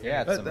literally.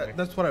 Yeah, it's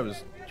That's what I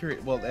was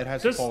curious. Well, it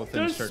has to Does- fall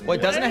within a does- certain.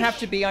 Wait, doesn't it Flash? have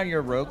to be on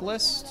your rogue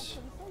list?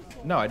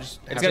 No, I just.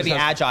 It's gonna be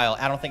agile.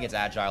 I don't think it's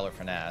agile or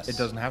finesse. It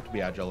doesn't have to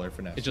be agile or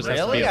finesse. It just has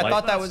to Really? be I light.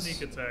 thought that was.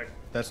 Sneak attack.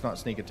 That's not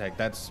sneak attack.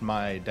 That's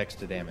my dex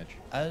to damage.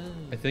 Oh.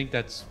 I think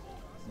that's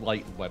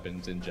light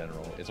weapons in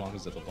general. As long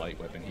as it's a light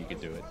weapon, he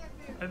could do it.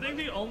 I think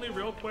the only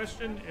real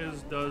question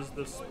is, does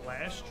the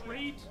splash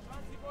trait?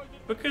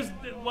 Because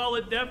while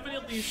it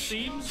definitely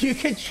seems You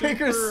can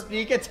trigger super-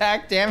 sneak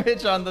attack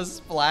damage on the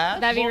splash.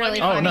 That'd be Well,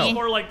 really I mean, funny. it's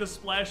more like the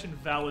splash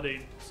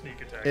invalidate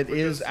sneak attack. It because-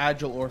 is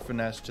agile or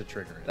finesse to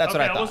trigger it. That's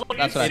Okay, what I was thought. like,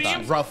 That's it what I thought.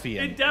 seems-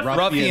 Ruffian. It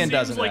definitely Ruffian seems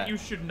doesn't like that. you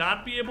should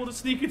not be able to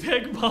sneak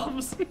attack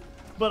bombs,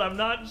 but I'm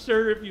not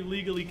sure if you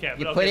legally can.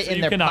 You But put okay, it so in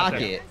you their cannot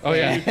pocket. Oh,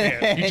 yeah. You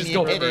can. And You just you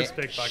go hit reverse it.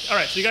 pickpocket. All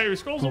right, so you got your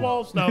scrolls of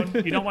wall stone.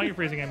 You don't want your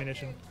freezing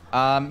ammunition.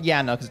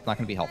 Yeah, no, because it's not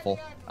going to be helpful.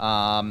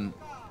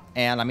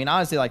 And I mean,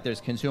 honestly, like,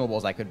 there's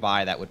consumables I could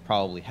buy that would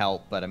probably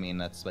help, but I mean,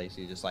 that's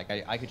basically just like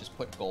I could just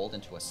put gold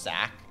into a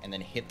sack and then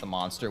hit the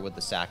monster with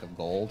the sack of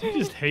gold. I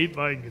just hate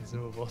buying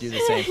consumables. Do the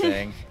same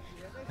thing.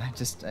 I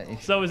just.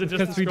 So is it just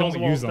Because the we scrolls don't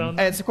of wall use them. stone?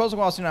 It's a close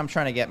wall soon. I'm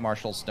trying to get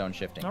Marshall's stone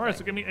shifting. All right,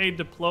 so thing. give me a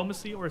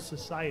diplomacy or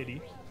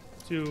society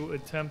to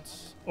attempt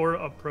or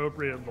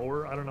appropriate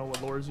lore. I don't know what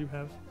lores you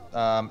have.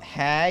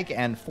 Hag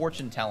and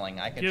fortune telling.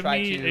 I could Give try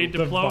me to. a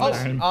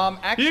diplomacy.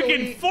 Actually, You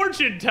can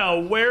fortune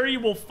tell where you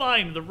will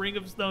find the ring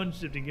of stone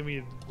shifting. Give me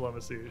a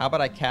diplomacy. How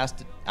about I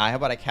cast? How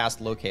about I cast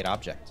locate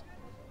object?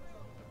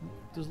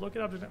 Does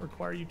locate object not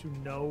require you to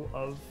know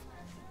of?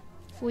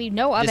 We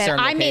know of it. Discern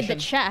I made the location?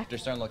 check.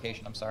 Discern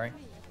location. I'm sorry.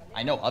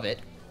 I know of it.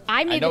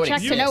 I made know the it check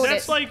to exists. know what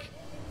That's it.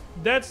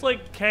 that's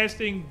like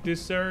casting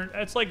discern.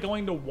 That's like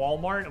going to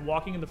Walmart and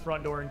walking in the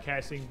front door and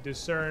casting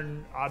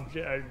discern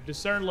object,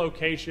 discern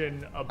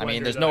location. I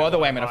mean, there's no other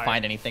way I'm gonna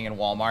find anything in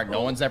Walmart.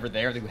 No one's ever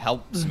there who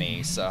helps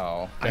me,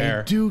 so.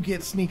 I do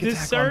get sneak attack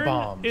on Discern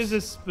bombs. is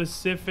a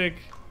specific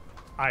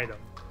item.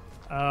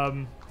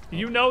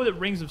 You know that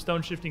rings of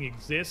stone shifting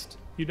exist.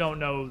 You don't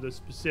know the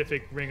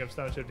specific ring of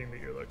stone shifting that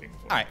you're looking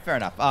for. All right, fair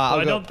enough.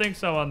 I don't think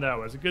so on that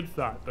one. It's a good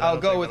thought. But I'll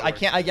don't go think with. that I works.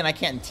 can't. Again, I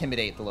can't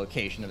intimidate the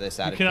location of this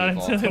out of Cannot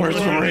people. intimidate- Where's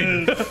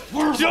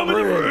the ring? Show me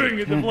the ring.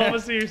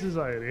 Diplomacy or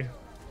society.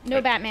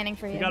 No Batmaning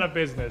for you. You got a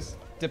business.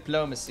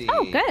 Diplomacy.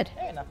 Oh, good.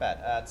 Hey, not bad.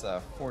 That's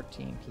a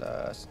 14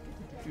 plus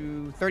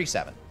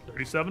 37.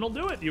 37 will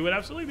do it. You would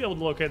absolutely be able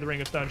to locate the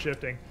ring of stone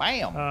shifting.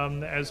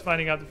 Bam. As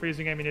finding out the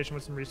freezing ammunition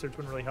with some research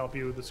wouldn't really help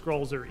you. The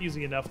scrolls are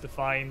easy enough to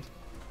find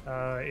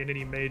in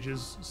any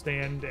mage's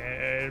stand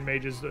and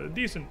mage's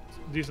decent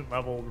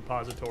level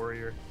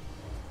repository or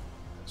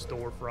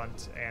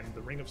storefront. And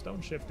the ring of stone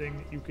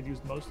shifting you could use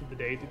most of the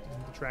day to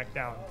track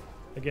down.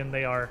 Again,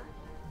 they are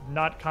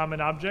not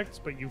common objects,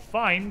 but you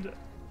find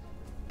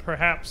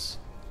perhaps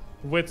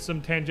with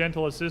some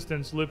tangential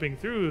assistance looping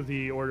through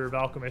the Order of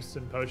Alchemists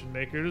and Potion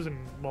Makers, and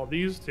while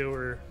these two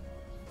are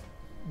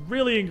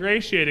really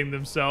ingratiating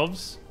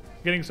themselves,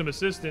 getting some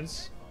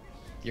assistance.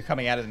 You're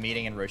coming out of the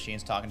meeting and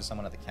Roshin's talking to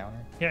someone at the counter.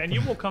 Yeah, and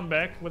you will come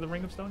back with a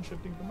ring of stone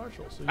shifting for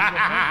Marshall. So you will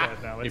have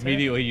that now. It's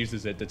Immediately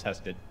uses it to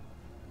test it.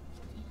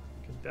 handy.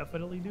 You can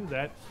definitely do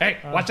that. Hey,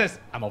 watch this.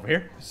 I'm over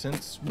here.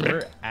 Since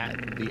we're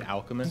at the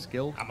Alchemist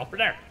Guild, I'm over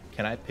there.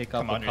 can I pick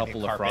up Come a underneath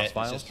couple the of carpet. frost It's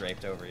vials? just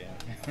draped over you.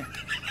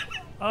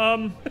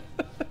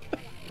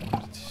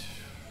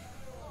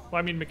 Well,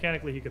 I mean,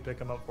 mechanically he could pick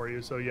them up for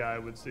you. So yeah, I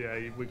would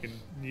say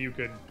you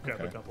could grab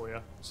a Okay. couple.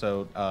 Yeah.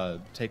 So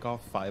take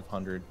off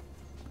 500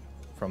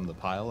 from the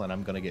pile, and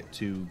I'm gonna get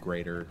 2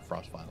 greater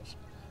frost vials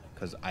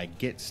because I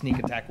get sneak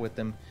attack with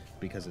them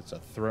because it's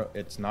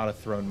It's not a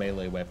thrown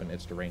melee weapon.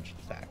 It's the ranged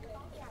attack.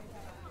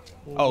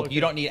 We'll Oh, look you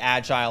at- don't need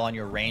agile on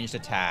your ranged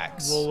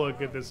attacks. We'll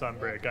look at this on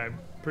break. I'm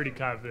pretty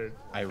confident.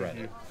 I read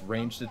it.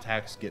 Ranged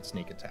attacks get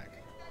sneak attack.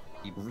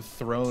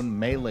 Thrown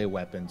melee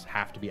weapons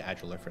have to be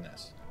agile or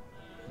finesse.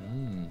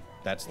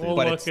 That's the. We'll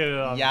But look it's- at it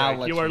on yeah, I'll break.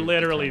 let You are you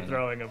literally determine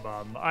throwing a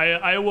bomb.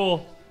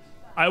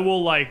 I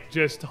will like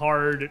just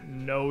hard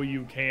no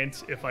you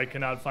can't if I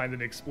cannot find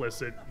an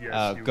explicit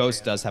yes. You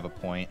Ghost can. does have a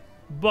point.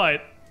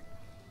 But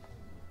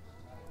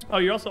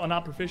you're also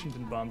not proficient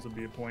in bombs would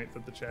be a point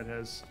that the chat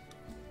has.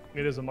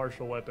 It is a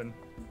martial weapon.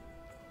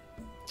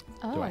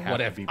 Oh. Do I have What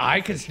to if be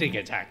I can proficient? sneak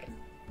attack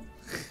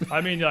it?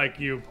 I mean, like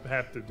you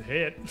have to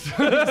hit.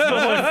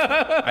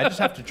 I just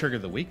have to trigger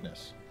the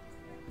weakness.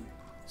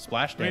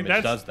 Splash I mean,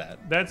 damage does that.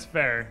 That's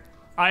fair.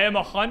 I am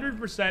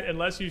 100%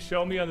 unless you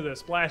show me under the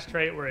splash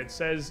trait where it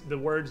says the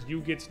words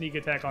 "you get sneak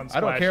attack on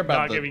splash." I don't care about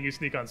not the- giving you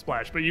sneak on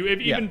splash, but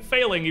if Yeah. even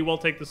failing, you will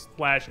take the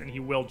splash and he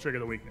will trigger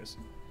the weakness.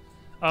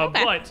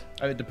 Okay. But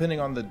I mean, depending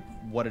on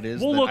what it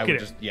is, we'll then look I at would it.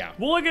 just yeah.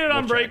 We'll look at it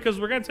on We'll break check. because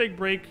we're gonna take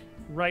break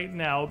right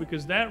now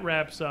because that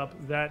wraps up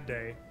that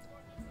day.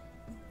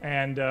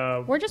 And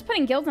We're just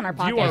putting guilds in our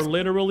pockets. you are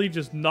literally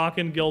just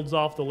knocking guilds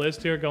off the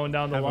list here, going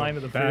down the Have line a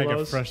of the bag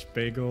Frulos. of fresh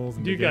bagels.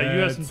 And You have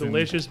baguettes some and-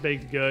 delicious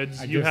baked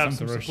goods. I You give have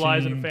some some to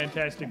supplies and a Roshin.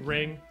 fantastic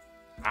ring.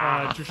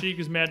 Trishik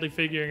is madly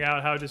figuring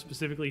out how to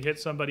specifically hit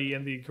somebody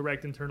in the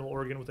correct internal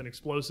organ with an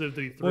explosive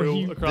that he Well, threw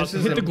he across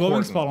this the hit the room. glowing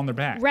important. spot on their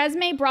back.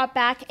 Resme brought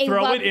back a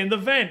Throw love- it in the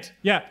vent.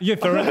 Yeah,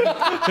 throw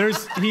it.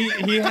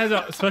 He has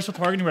a special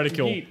targeting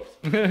reticule.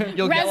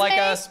 You'll get like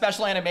a Resume?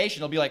 special animation.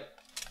 It'll be like,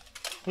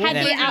 We'll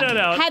figure that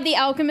out. Had the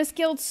Alchemist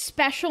Guild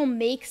special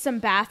make some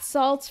bath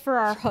salts for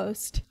our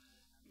host.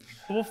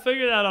 We'll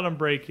figure that out on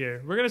break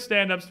here. We're going to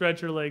stand up,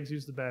 stretch our legs,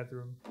 use the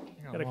bathroom.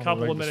 Got a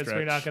couple of minutes.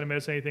 We're not going to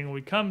miss anything. When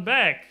we come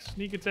back,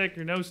 sneak attack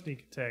or no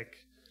sneak attack,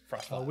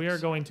 we are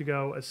going to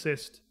go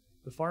assist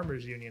the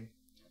Farmers Union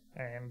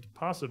and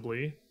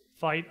possibly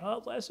fight a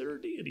lesser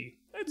deity.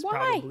 That's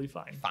probably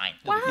fine. Fine.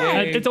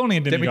 Why? It's only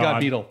a demigod.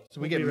 beetle. So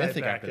we get We'll be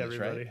mythic back, after this,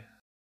 everybody. right?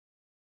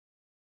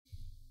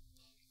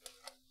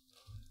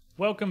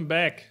 Welcome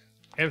back,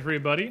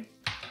 everybody.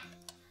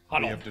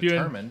 We have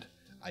determined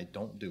I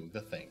don't do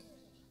the thing.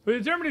 We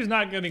determined he's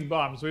not getting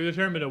bombed, so we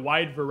determined a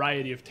wide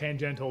variety of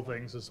tangential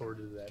things to sort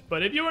of that.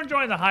 But if you were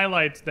enjoying the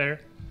highlights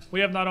there,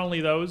 we have not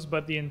only those,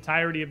 but the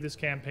entirety of this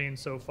campaign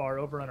so far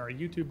over on our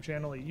YouTube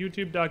channel at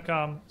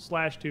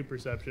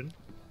youtube.com/2perception.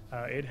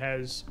 It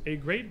has a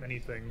great many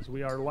things.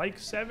 We are like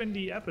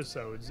 70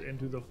 episodes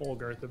into the full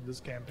girth of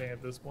this campaign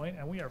at this point,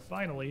 and we are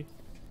finally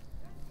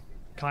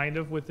kind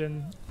of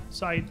within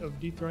sight of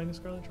dethroning the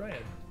Scarlet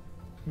Triad,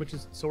 which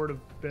has sort of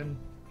been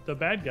the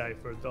bad guy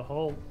for the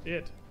whole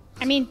it.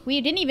 I mean,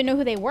 we didn't even know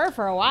who they were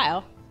for a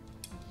while.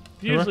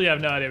 You usually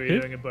have no idea what you're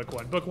doing in book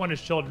one. Book one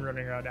is children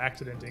running around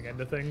accidenting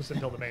into things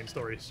until the main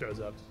story shows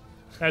up.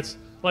 That's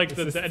like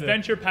the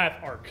adventure path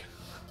arc.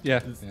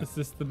 Yeah. Is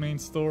this the main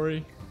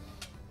story?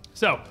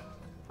 So,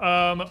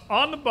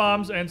 on the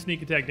bombs and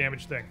sneak attack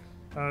damage thing.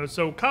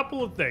 So, a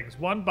couple of things.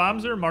 One,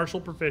 bombs are martial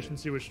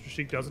proficiency, which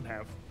Sheik doesn't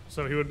have.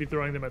 So he would be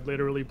throwing them at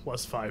literally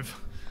 +5.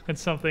 That's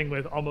something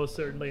with almost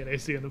certainly an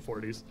AC in the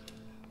 40s.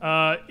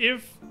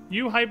 If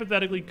you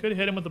hypothetically could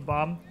hit him with a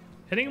bomb,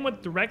 hitting him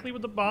directly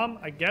with the bomb,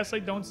 I guess I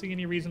don't see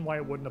any reason why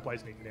it wouldn't apply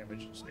sneak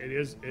damage. It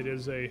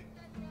is a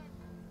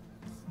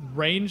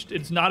ranged.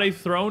 It's not a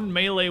thrown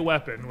melee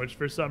weapon, which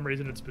for some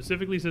reason it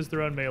specifically says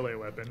thrown melee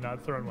weapon,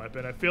 not thrown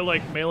weapon. I feel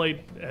like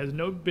melee has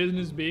no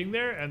business being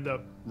there, and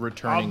the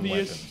Returning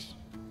obvious. weapons.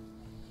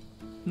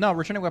 No,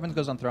 returning weapons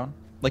goes on thrown.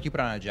 Like you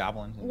put on a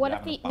javelin. What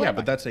if the- Yeah,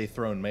 but that's a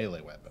thrown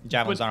melee weapon.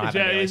 Javelins don't have a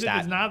melee It's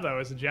stat. not though.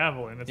 It's a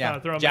javelin. It's Yeah, not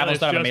a thrown.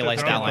 javelins melee, don't have a it's melee just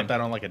stat thrown. line. Put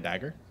that on like a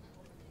dagger?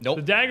 Nope.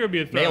 The dagger would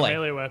be a thrown Melee.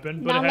 melee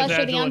weapon, but Not it has unless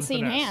you're the agile and unseen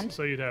finesse, hand.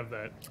 so you'd have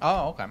that.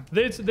 Oh,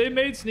 okay. They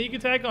made sneak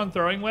attack on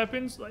throwing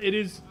weapons. It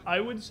is, I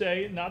would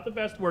say, not the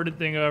best worded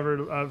thing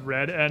I've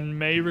read, and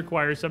may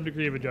require some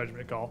degree of a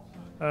judgment call.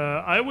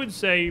 I would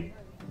say,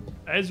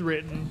 as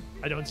written,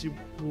 I don't see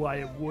why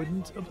it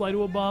wouldn't apply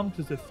to a bomb,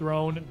 because it's a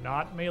thrown,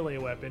 not melee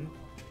weapon.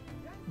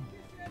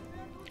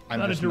 I'm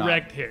Not a just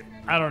direct hit.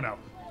 I don't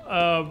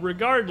know.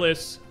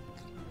 Regardless,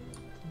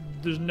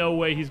 there's no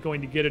way he's going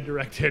to get a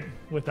direct hit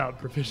without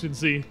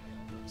proficiency.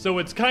 So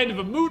it's kind of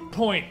a moot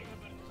point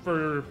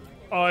for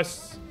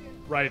us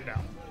right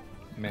now.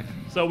 Meh.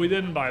 So we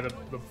didn't buy the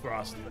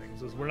frost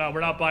things. We're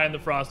not buying the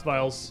frost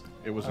vials.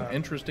 It was an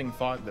interesting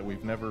thought that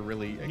we've never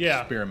really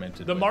Yeah,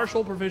 experimented the with.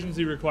 martial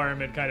proficiency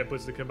requirement kind of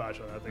puts the kibosh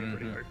on that thing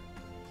pretty hard.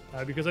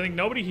 Because I think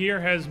nobody here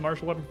has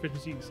martial weapon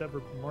proficiency except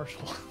for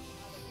Marshall.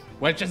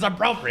 Which is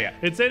appropriate.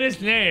 It's in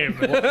his name.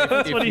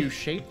 If what he- you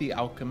shape the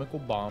alchemical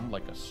bomb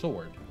like a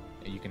sword,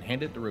 you can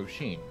hand it to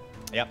Roshin.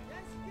 Yep.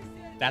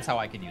 That's how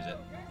I could use it.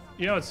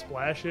 You know what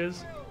splash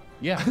is?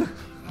 Yeah.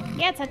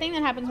 Yeah, it's that thing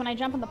that happens when I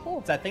jump in the pool.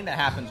 It's that thing that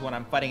happens when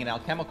I'm fighting an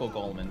alchemical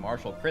golem and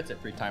Marshall crits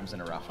it 3 times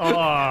in a row.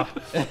 Aw,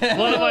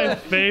 one of my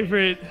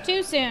favorite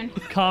Too soon.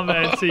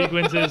 combat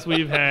sequences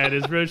we've had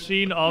is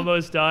Roshin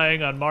almost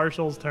dying on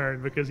Marshall's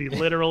turn because he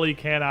literally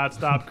cannot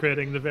stop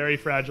critting the very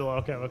fragile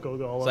alchemical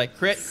golem. It's like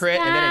crit,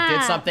 and then it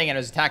did Stop. something, and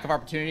it was attack of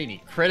opportunity, and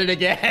he critted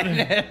again,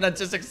 and that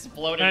just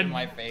exploded in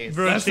my face.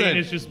 Roshin Listen,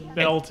 is just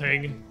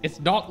melting.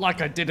 It's not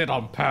like I did it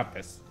on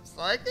purpose. It's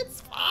like,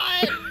 it's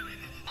fine.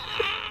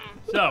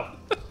 So,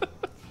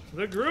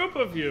 the group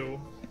of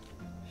you,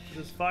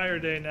 this fire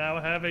day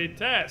now, have a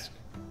task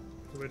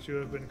to which you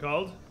have been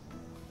called.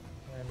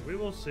 And we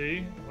will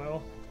see,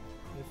 well,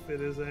 if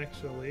it is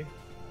actually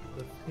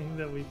the thing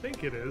that we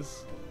think it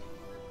is.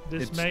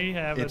 This may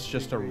have It's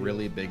just a degree of-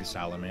 really big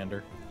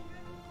salamander.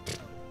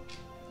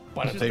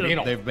 But it's just a a-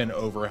 beetle. They've been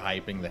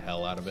overhyping the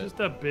hell out of it. Just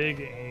a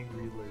big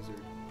angry lizard.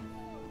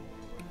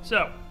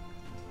 So,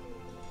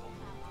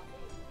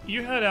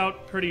 you head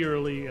out pretty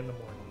early in the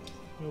morning.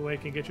 You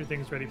wake and get your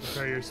things ready,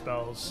 prepare your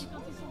spells,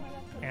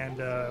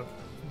 and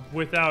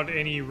without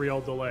any real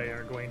delay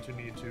are going to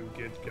need to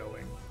get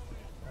going.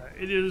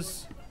 It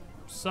is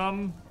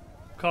some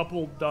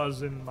couple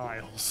dozen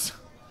miles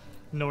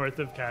north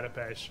of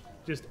Katapesh,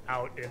 just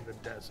out in the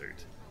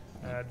desert.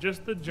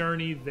 Just the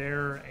journey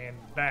there and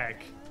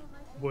back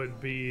would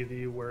be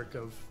the work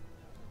of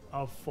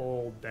a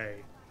full day.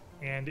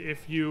 And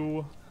if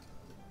you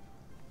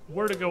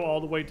were to go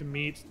all the way to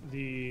meet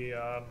the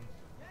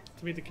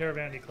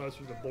caravan any closer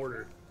to the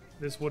border,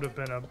 this would have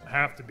been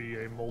have to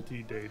be a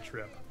multi-day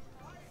trip.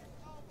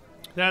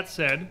 That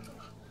said,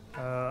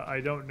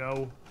 I don't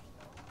know.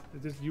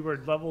 You were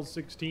level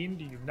 16.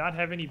 Do you not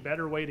have any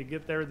better way to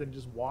get there than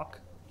just walk?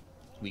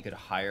 We could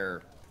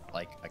hire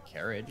like a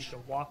carriage. To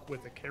walk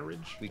with a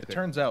carriage. We It could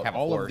turns out have a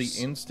all of the horse.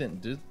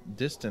 instant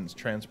distance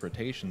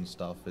transportation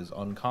stuff is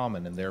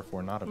uncommon and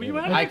therefore not Well, you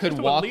available. have I access could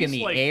to at walk in least,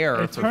 the like-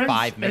 air It for turns-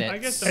 5 it- minutes. I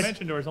guess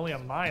Dimension Door is only a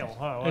mile,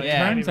 huh? It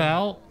Yeah. turns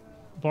out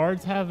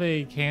bards have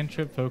a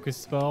cantrip focus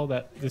spell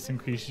that just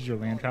increases your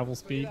land travel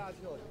speed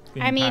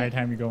the I mean, entire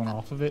time you're going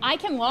off of it. I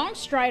can long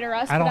strider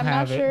us, I but don't I'm not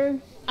have it. sure.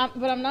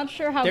 But I'm not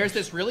sure how. There's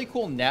this really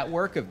cool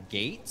network of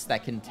gates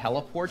that can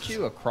teleport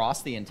you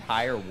across the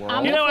entire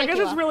world. You know, I Flick guess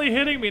you it's off. really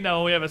hitting me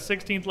now. We have a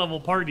 16th level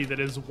party that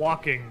is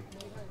walking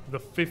the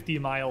 50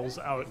 miles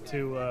out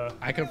to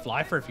I could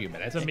fly for a few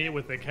minutes. meet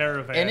with the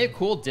caravan. And it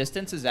cool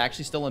distance is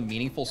actually still a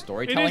meaningful It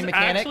storytelling is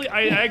mechanic. actually,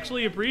 I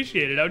actually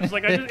appreciate it. I was just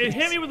like, it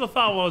hit me with a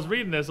thought while I was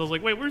reading this. I was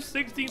like, wait, we're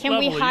 16th Can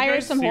level. we Are hire you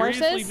guys some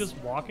seriously horses? just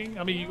walking?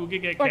 I mean, you could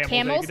get Or camels. You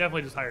camels? could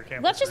definitely just hire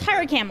camels. Let's just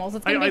hire camels.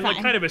 It's gonna I be like,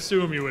 fine. kind of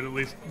assume you would at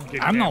least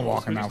get I'm not camels.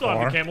 walking You that still have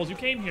far. the camels you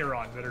came here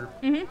on that are.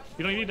 You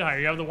don't need to hire.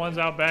 You have the ones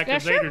out back Yeah,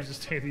 at sure. Zader's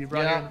estate that you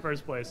brought here in the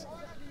first place.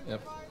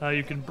 Yep.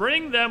 You can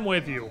bring them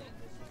with you.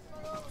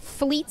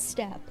 Fleet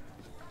step,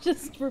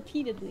 just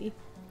repeatedly.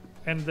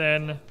 And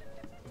then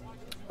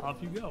off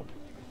you go.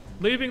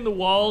 Leaving the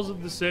walls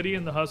of the city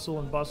and the hustle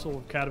and bustle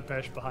of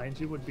Katapesh behind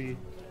you would be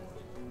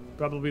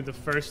probably the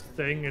first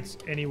thing it's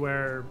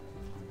anywhere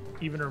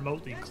even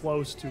remotely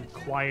close to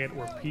quiet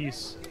or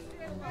peace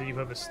that you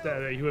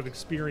have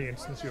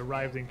experienced since you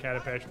arrived in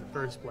Katapesh in the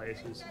first place.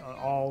 Is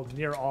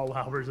near all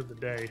hours of the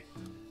day,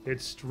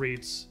 its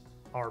streets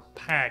are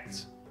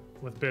packed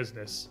with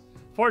business.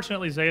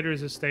 Fortunately,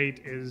 Zader's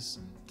estate is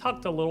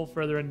tucked a little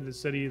further into the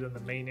city than the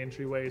main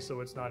entryway, so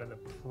it's not in the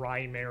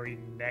primary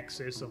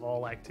nexus of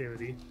all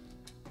activity.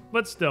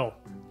 But still,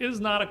 it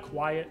is not a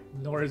quiet,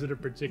 nor is it a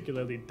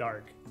particularly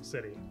dark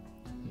city.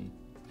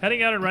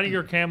 Heading out and riding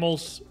your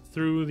camels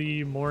through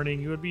the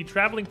morning, you would be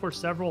traveling for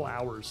several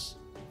hours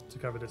to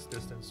cover this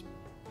distance.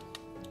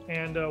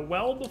 And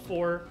well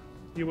before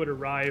you would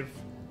arrive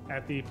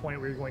at the point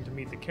where you're going to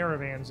meet the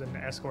caravans and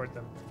escort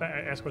them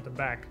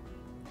back,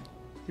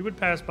 you would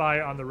pass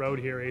by on the road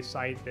here a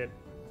site that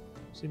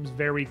seems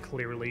very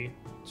clearly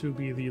to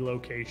be the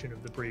location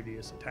of the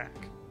previous attack.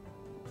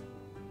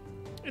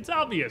 It's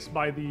obvious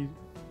by the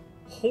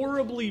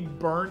horribly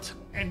burnt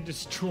and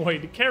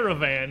destroyed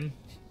caravan,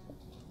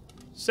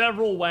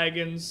 several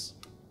wagons,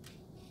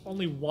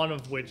 only one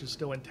of which is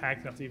still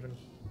intact enough to even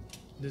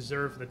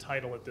deserve the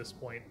title at this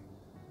point,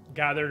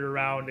 gathered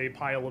around a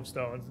pile of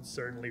stones that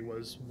certainly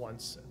was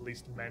once at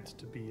least meant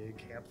to be a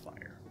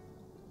campfire.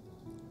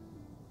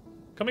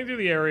 Coming through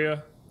the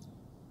area,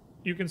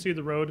 you can see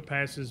the road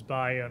passes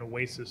by an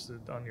oasis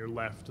on your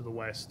left to the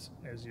west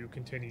as you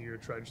continue your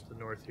trudge to the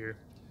north here.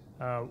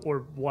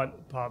 Or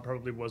what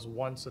probably was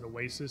once an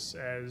oasis,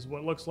 as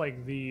what looks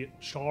like the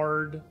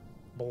charred,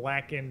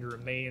 blackened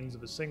remains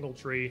of a single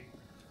tree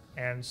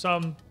and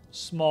some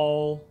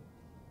small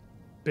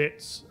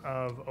bits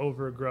of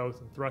overgrowth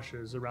and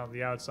thrushes around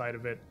the outside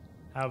of it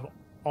have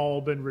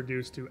all been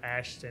reduced to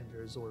ash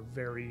cinders or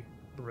very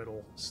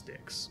brittle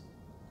sticks.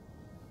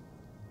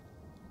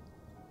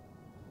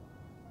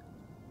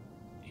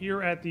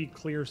 Here at the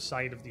clear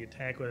site of the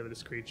attack, whatever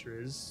this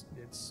creature is,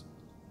 it's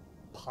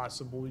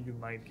possible you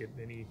might get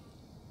any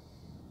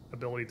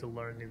ability to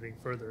learn anything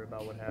further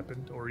about what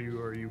happened, or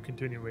are you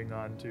continuing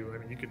on to? I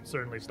mean, you could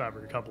certainly stop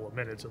for a couple of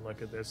minutes and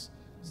look at this.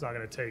 It's not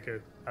going to take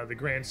the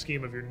grand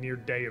scheme of your near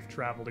day of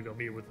travel to go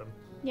meet with them.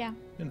 Yeah.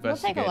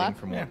 Investigating look.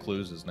 for more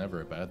clues is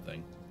never a bad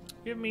thing.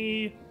 Give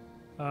me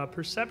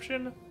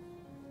perception,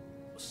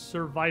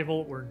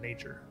 survival, or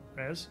nature.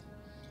 Raz?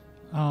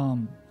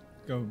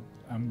 Go.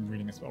 I'm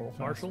reading a spell real fast.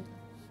 Marshall?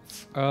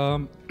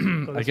 I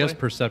this guess way?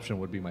 perception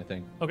would be my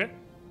thing. Okay.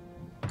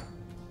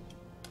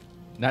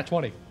 Nat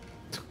 20.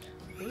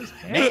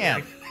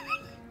 Man,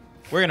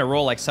 we're gonna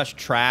roll like such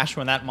trash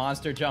when that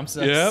monster jumps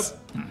us.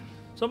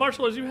 So,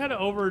 Marshall, as you head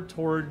over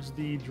towards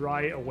the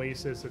dry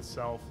oasis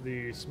itself,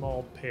 the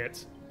small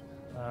pit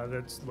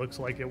that looks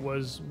like it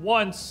was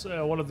once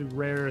one of the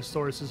rarest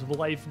sources of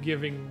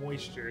life-giving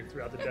moisture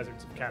throughout the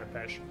deserts of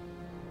Katapesh,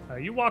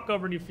 you walk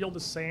over and you feel the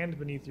sand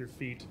beneath your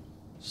feet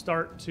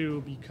start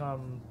to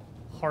become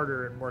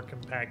harder and more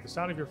compact. The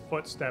sound of your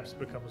footsteps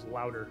becomes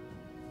louder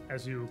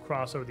as you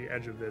cross over the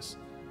edge of this.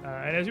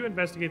 And as you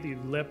investigate the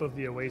lip of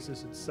the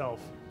oasis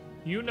itself,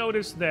 you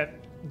notice that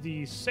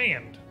the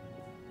sand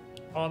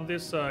on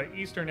this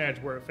eastern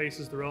edge where it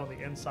faces the road on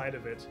the inside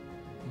of it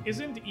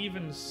isn't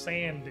even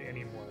sand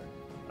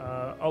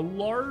anymore. A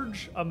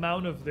large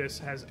amount of this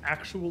has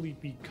actually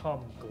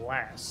become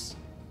glass.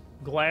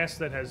 Glass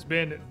that has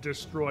been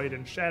destroyed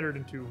and shattered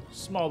into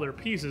smaller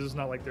pieces. It's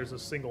not like there's a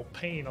single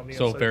pane on the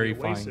So inside very of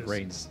the fine oasis.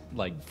 grains,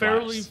 like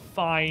Fairly glass.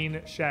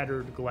 fine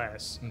shattered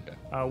glass.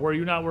 Okay. Were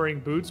you not wearing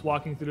boots,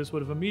 walking through this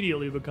would have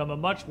immediately become a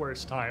much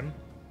worse time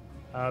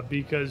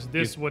because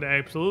this would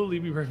absolutely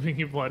be ripping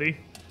you bloody.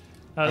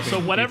 So Do you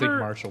think whatever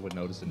Marshall would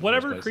notice in the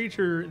whatever first place?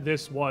 creature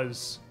this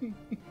was,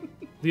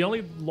 the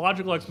only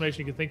logical explanation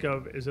you can think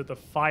of is that the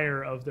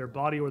fire of their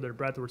body or their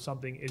breath or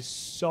something is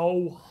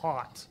so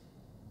hot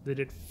that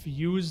it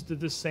fused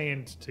the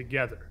sand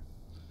together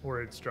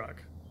where it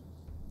struck.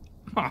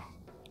 Huh.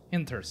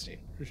 Interesting.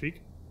 Rashik?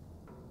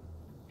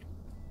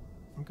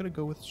 I'm gonna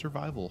go with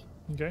survival.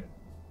 Okay.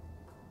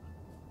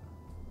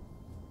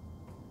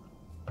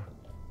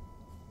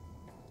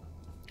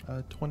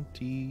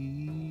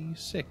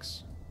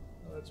 26.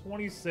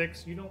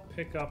 26. You don't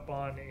pick up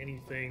on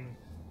anything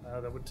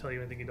that would tell you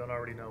anything you don't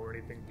already know or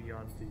anything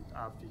beyond the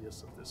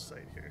obvious of this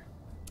site here.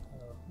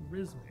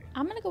 Rizme.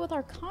 I'm gonna go with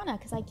Arcana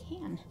because I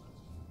can.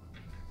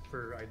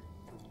 For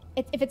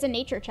If it's a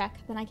nature check,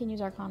 then I can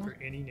use Arcana. for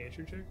any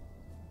nature check?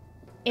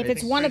 If I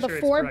it's think one of the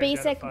pretty sure four for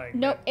basic, identifying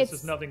no, that. This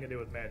it's. has nothing to do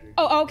with magic.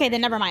 Oh, okay,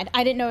 then never mind.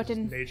 I didn't know it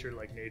didn't. Nature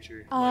like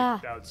nature,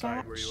 Ah, like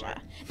outside where you are.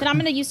 gotcha. Then I'm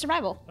gonna use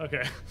survival.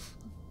 Okay.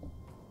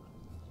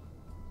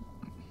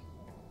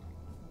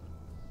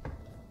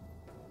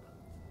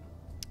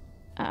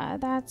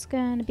 That's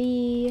gonna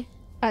be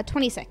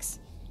 26.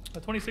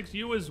 26,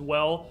 you as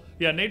well.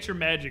 Yeah, nature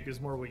magic is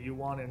more what you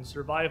want, and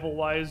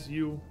survival-wise,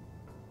 you.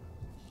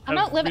 I'm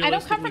have not living. I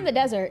don't come from the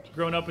desert.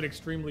 Grown up in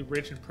extremely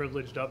rich and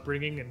privileged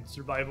upbringing, and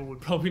survival would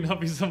probably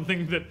not be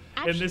something that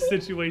in this Actually,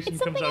 situation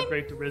it's comes something out I'm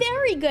great to Rizme.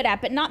 very good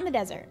at, but not in the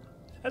desert.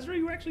 That's right.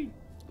 You actually.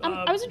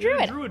 I was a you're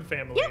druid. A druid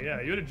family.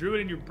 Yeah. You had a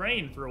druid in your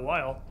brain for a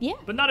while. Yeah.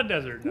 But not a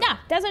desert. No,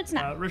 desert's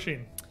not.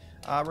 Rasheen.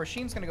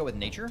 Rasheen's gonna go with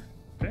nature.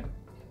 Okay.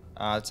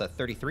 It's a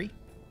 33.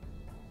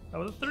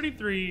 With a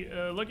 33,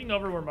 looking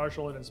over where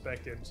Marshall had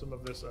inspected some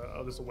of this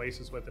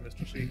oasis with, and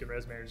Mr. Sheik and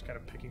Resme are just kind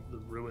of picking the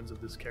ruins of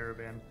this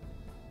caravan.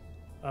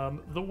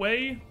 The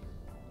way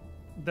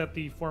that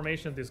the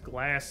formation of this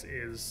glass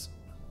is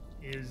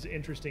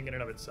interesting in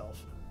and of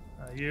itself.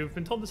 You've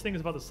been told this thing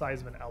is about the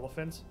size of an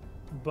elephant,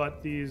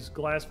 but these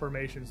glass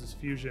formations, this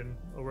fusion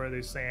where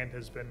the sand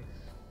has been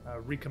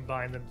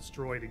recombined and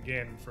destroyed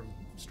again from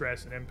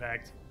stress and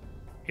impact,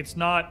 it's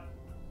not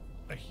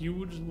a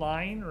huge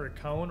line or a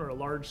cone or a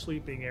large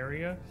sleeping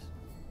area.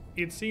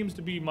 It seems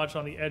to be much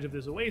on the edge of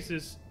this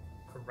oasis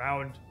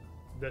around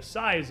the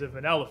size of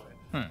an elephant.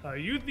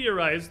 You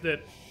theorize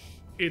that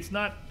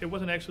it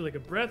wasn't actually like a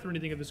breath or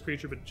anything of this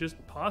creature, but just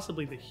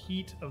possibly the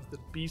heat of the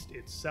beast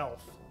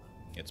itself.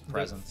 Its That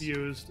presence.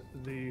 fused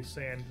the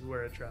sand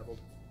where it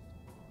traveled.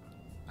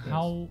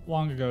 How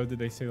long ago did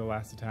they say the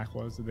last attack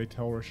was? Did they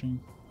tell Rasheen?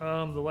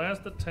 The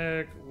last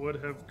attack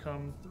would have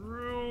come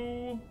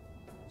through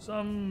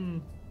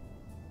some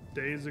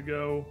days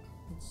ago.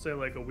 Let's say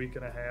like a week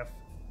and a half.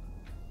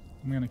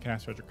 I'm gonna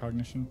cast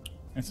Retrocognition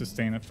and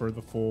sustain it for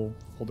the full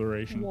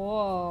duration.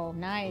 Whoa,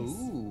 nice.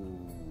 Ooh.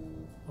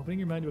 Opening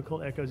your mind to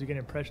occult echoes, you get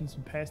impressions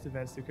from past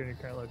events that occur in your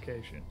current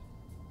location.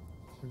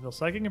 Reveal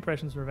psychic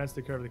impressions from events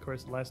that occur over the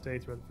course of the last day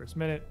throughout the first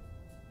minute.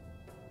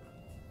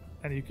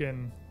 And you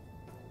can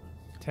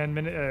 10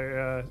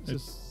 minute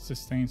It's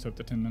sustained, so up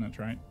to 10 minutes,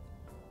 right?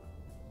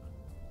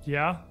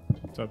 yeah.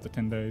 So up to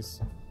 10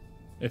 days.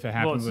 If it Well,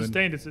 happens, it's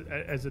sustained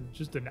as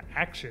just an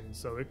action,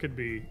 so it could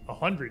be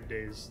 100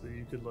 days that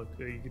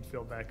you could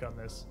feel back on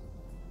this.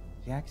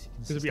 Yeah, 'cause you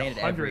can It could be sustain it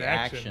 100 every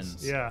actions.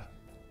 actions. Yeah.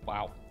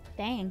 Wow.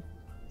 Dang.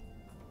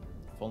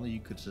 If only you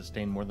could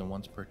sustain more than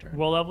once per turn.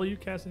 What level are you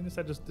casting this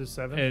at? Just the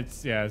 7?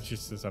 it's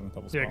just the 7th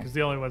level Yeah, spell. because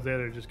the only ones there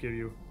that just give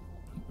you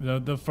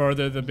The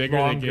further, the bigger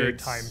it longer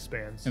gets, time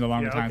spans. and the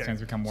longer Yeah, time okay.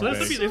 spans become more So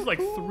this vague. is like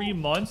 3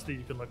 months that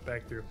you can look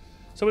back through.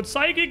 So it's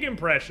psychic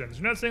impressions.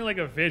 You're not saying like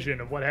a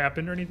vision of what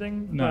happened or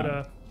anything. No.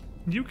 But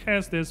you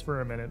cast this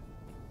for a minute,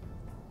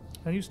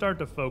 and you start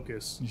to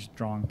focus. Just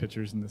drawing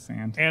pictures in the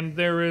sand. And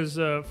there is,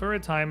 for a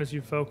time, as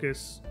you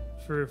focus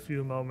for a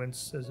few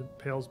moments, as it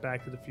pales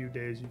back to the few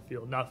days, you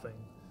feel nothing.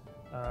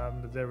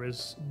 There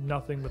is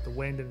nothing but the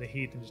wind and the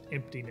heat and just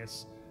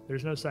emptiness.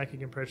 There's no psychic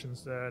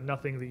impressions,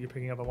 nothing that you're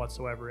picking up on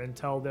whatsoever,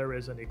 until there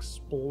is an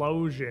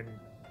explosion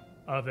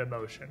of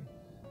emotion.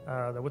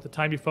 That with the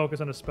time you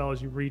focus on a spell,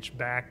 as you reach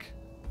back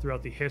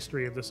throughout the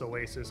history of this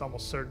oasis,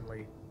 almost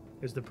certainly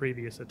is the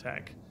previous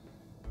attack.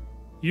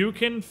 You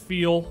can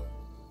feel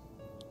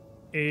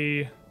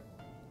a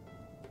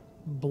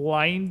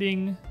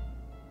blinding,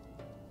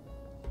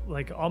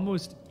 like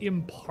almost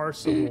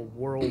imparsible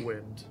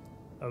whirlwind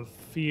of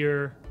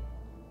fear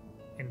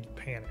and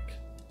panic,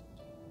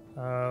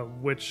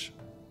 which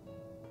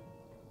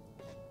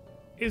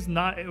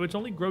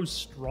only grows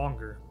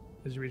stronger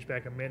as you reach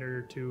back a minute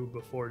or two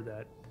before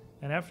that.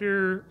 And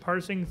after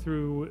parsing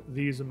through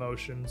these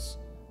emotions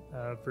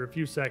for a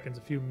few seconds,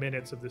 a few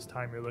minutes of this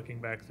time you're looking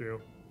back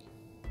through,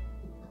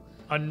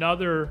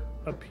 another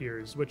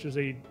appears, which is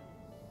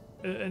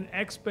an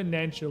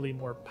exponentially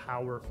more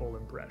powerful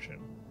impression.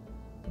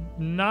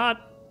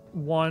 Not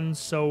one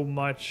so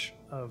much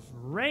of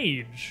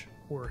rage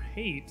or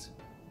hate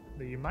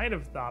that you might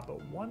have thought,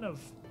 but one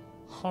of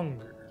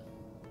hunger.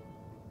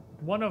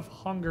 One of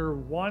hunger,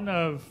 one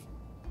of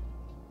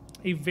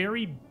a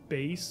very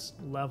base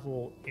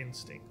level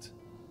instinct.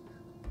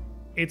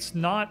 It's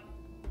not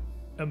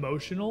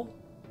emotional.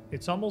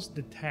 It's almost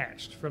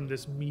detached from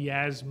this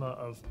miasma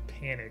of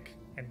panic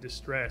and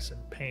distress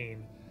and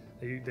pain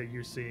that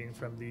you're seeing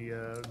from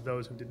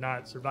those who did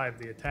not survive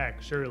the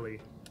attack, surely.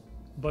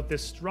 But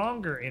this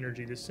stronger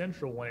energy, the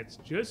central one, it's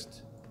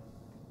just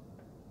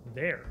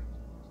there.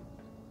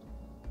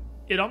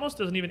 It almost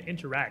doesn't even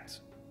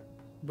interact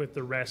with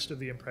the rest of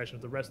the impression,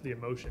 the rest of the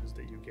emotions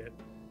that you get.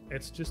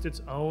 It's just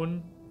its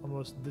own,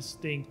 almost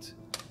distinct.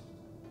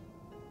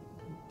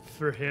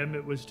 For him,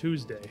 it was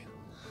Tuesday.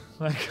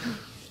 Like,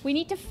 We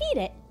need to feed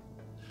it.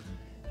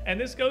 and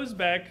this goes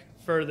back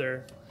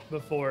further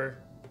before,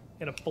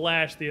 in a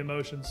flash, the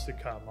emotions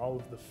succumb. All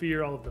of the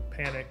fear, all of the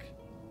panic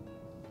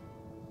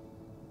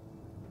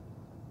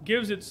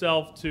gives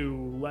itself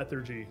to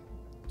lethargy,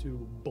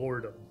 to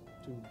boredom,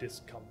 to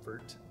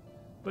discomfort.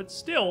 But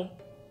still,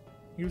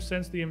 you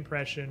sense the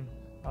impression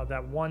of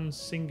that one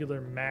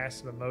singular mass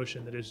of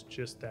emotion that is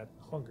just that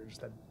hunger, just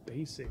that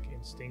basic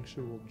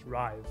instinctual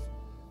drive.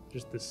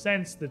 Just the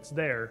sense that's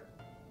there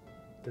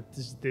that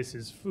this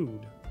is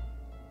food.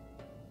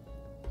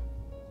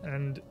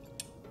 And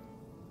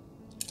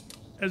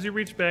as you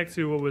reach back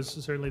to what was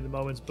certainly the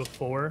moments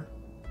before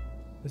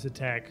this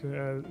attack,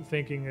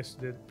 thinking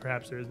that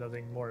perhaps there is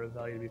nothing more of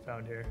value to be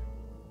found here,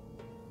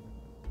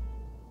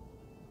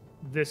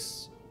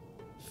 this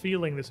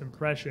feeling, this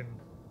impression,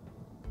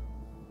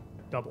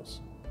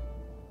 doubles.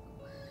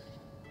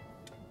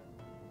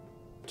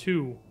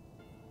 2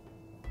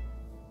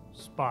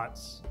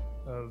 spots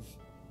of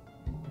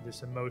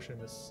this emotion,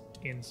 this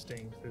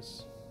instinct,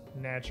 this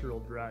natural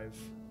drive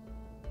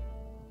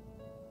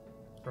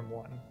from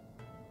 1.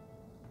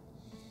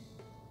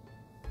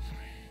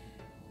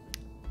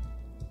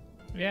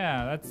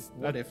 Yeah, that's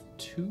What if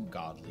 2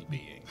 godly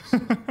beings?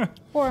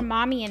 Or a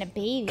mommy and a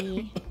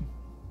baby.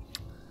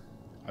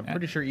 I'm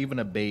pretty sure even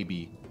a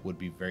baby would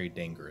be very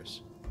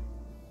dangerous.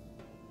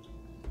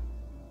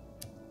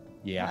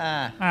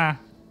 Yeah. Ah,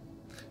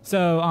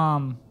 So,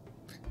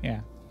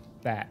 yeah,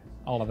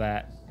 all of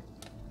that.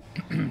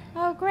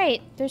 Oh,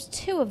 great. There's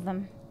 2 of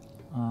them.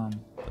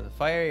 with a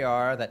fire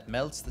yard that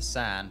melts the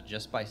sand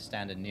just by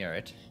standing near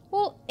it.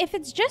 Well, if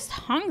it's just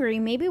hungry,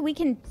 maybe we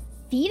can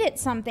feed it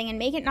something and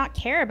make it not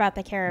care about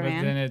the But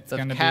caravan. then it's The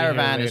gonna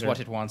caravan be here is what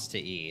later. it wants to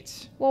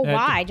eat. Well, Yeah,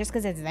 why? Just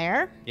because it's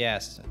there?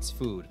 Yes, it's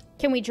food.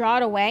 Can we draw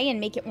it away and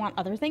make it want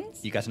other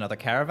things? You got another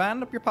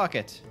caravan up your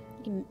pocket.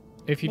 I can,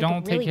 If you make it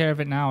don't take really- care of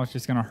it now, it's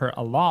just gonna hurt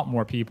a lot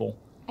more people.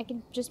 I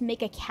can just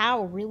make a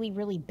cow really,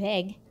 really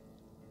big.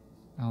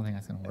 I don't think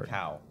that's gonna work.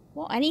 Cow.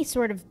 Well, any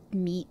sort of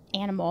meat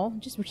animal,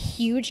 just a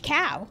huge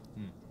cow.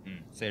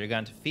 So you're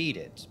going to feed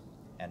it,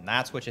 and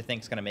that's what you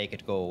think's going to make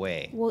it go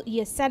away. Well,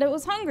 you said it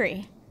was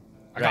hungry.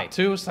 I Right. got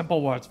 2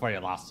 simple words for you,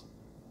 Lost.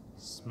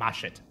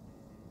 Smash it.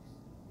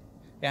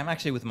 Yeah, I'm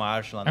actually with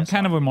Marshall on I'm this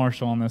kind of one. with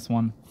Marshall on this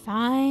one.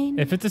 Fine.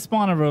 If it's a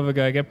spawn of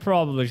Rovagug, it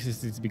probably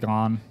just needs to be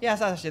gone.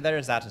 Yes, actually, there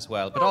is that as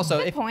well. But also,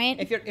 good if, point.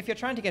 if you're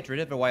trying to get rid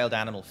of a wild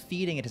animal,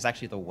 feeding it is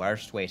actually the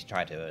worst way to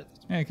try to.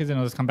 Yeah, because then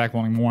it'll just come back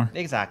wanting more.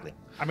 Exactly.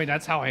 I mean,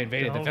 that's how I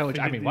invaded the Don't village.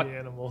 I feed mean, the what?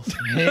 animals.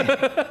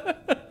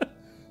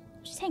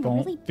 Just saying, Don't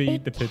really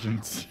feed big the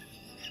pigeons.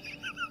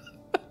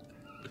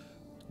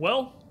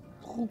 Well,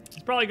 it's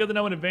probably good to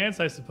know in advance,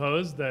 I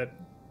suppose, that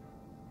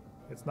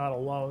it's not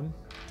alone.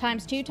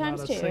 times 2 times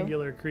Not 2. a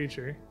singular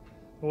creature.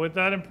 But with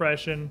that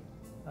impression,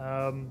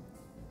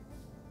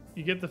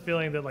 you get the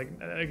feeling that, like,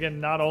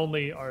 again, not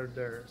only are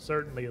there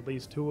certainly at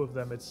least 2 of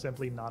them, it's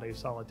simply not a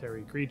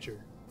solitary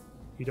creature.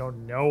 You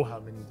don't know how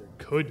many there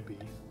could be.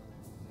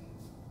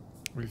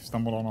 We've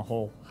stumbled on a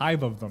whole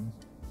hive of them.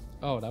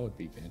 Oh, that would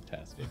be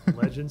fantastic.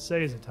 Legend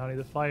says that Tawny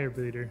the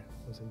Firebreather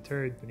was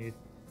interred beneath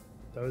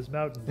those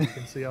mountains you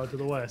can see out to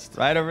the west.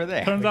 Right over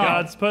there. Turns The out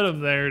gods put him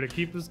there to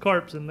keep his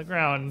corpse in the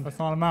ground. that's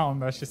not a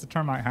mountain. That's just a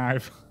termite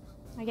hive.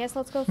 I guess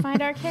let's go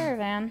find our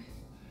caravan.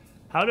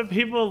 How do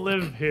people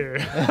live here?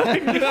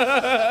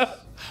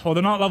 Well,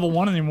 they're not level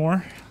 1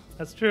 anymore.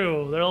 That's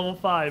true. They're level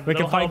 5. They can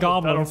That'll fight help-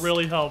 goblins. That'll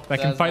really help. That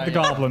can That's fight the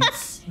not-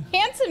 goblins.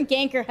 Handsome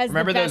Ganker has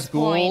Remember the those best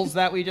ghouls point.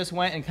 that we just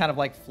went and kind of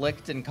like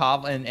flicked in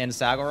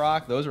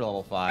Sagorok? Those are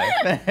level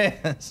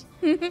 5.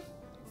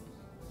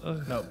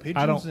 No,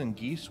 pigeons and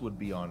geese would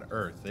be on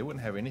Earth. They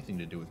wouldn't have anything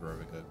to do with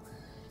Rovagug.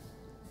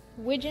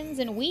 Widgeons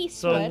and Wees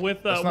So would.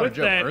 with That's not a with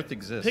joke. that, Earth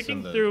exists picking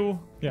in the- through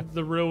Yeah.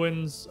 the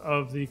ruins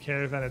of the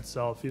caravan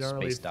itself, you don't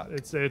Space really.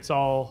 duck. It's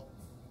all,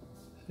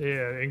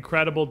 yeah,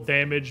 incredible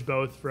damage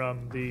both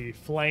from the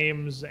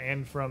flames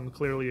and from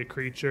clearly a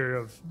creature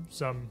of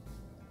some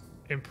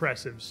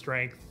impressive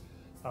strength.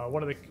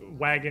 One of the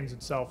wagons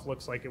itself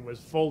looks like it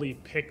was fully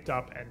picked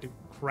up and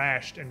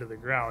crashed into the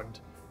ground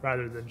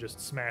rather than just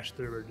smashed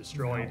through or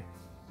destroyed. No.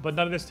 But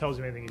none of this tells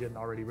you anything you didn't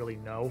already really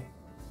know.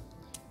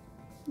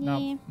 Now,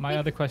 Yeah. my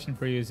other question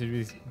for you is: do we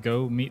just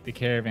go meet the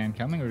caravan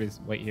coming, or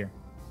just wait here?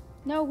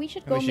 No, we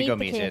should We go should meet go the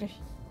meet kid. it.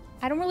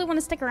 I don't really want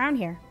to stick around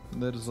here.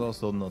 There is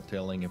also no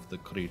telling if the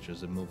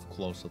creatures have moved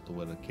closer to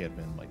where the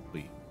caravan might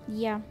be.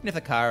 Yeah. And if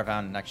the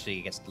caravan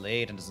actually gets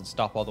delayed and doesn't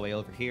stop all the way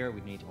over here,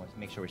 we need to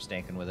make sure we're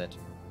sticking with it.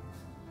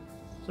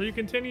 So you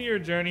continue your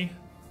journey.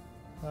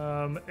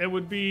 It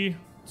would be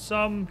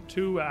some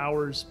 2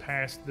 hours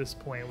past this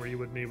point where you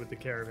would meet with the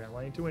caravan,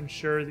 wanting to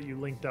ensure that you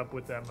linked up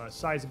with them a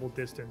sizable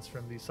distance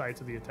from the sites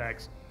of the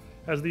attacks.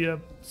 As the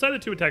site of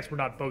the 2 attacks were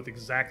not both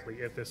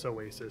exactly at this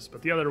oasis,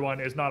 but the other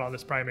one is not on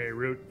this primary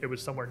route. It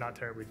was somewhere not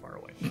terribly far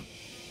away.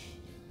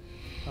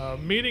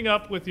 Meeting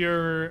up with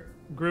your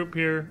group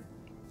here,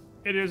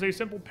 it is a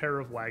simple pair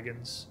of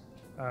wagons.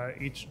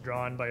 each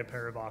drawn by a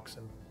pair of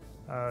oxen,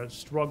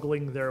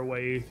 struggling their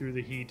way through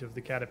the heat of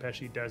the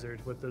Katapesh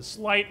desert with the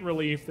slight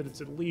relief that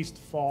it's at least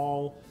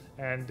fall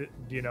and,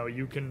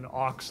 you can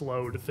ox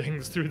load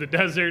things through the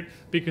desert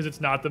because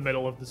it's not the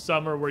middle of the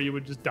summer where you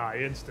would just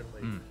die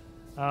instantly.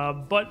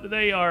 But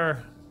they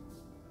are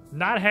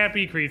not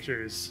happy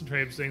creatures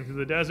traipsing through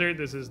the desert.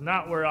 This is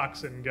not where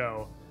oxen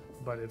go,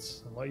 but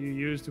it's what you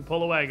use to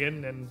pull a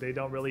wagon, and they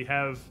don't really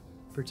have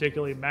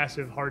particularly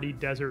massive, hardy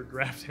desert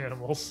draft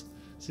animals.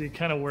 So you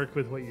kind of work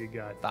with what you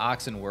got. The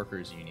Oxen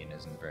Workers Union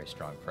isn't a very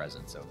strong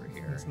presence over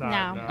here. It's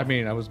not. No. No. I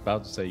mean, I was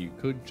about to say you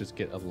could just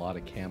get a lot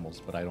of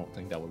camels, but I don't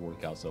think that would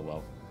work out so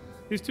well.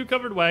 These two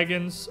covered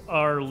wagons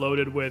are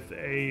loaded with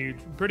a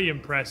pretty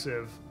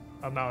impressive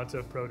amount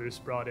of produce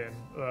brought in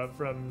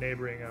from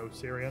neighboring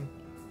Osirian,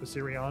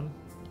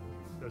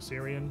 whichever.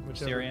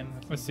 Syrian.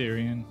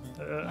 Assyrian.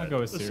 I'll go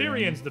with Syrian.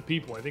 Assyrian's the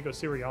people. I think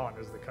Osirian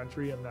is the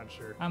country. I'm not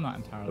sure. I'm not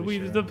entirely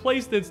sure. The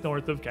place that's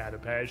north of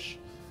Katapesh,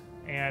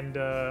 and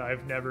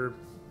I've never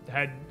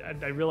had.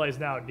 I realize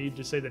now I need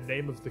to say the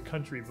name of the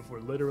country before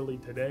literally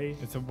today.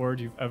 It's a word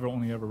you've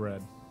only ever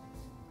read.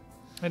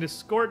 And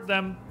escort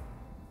them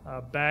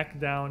back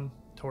down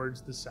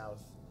towards the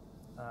south.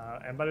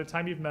 And by the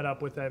time you've met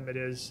up with them, it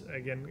is,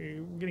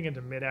 again, getting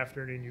into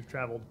mid-afternoon. You've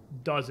traveled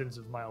dozens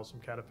of miles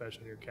from Katapesh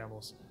on your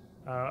camels.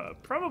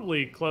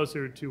 Probably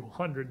closer to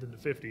 100 than to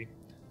 50.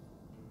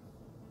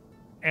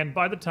 And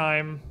by the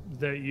time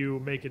that you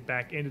make it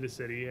back into the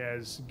city,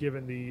 as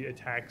given the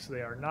attacks,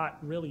 they are not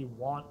really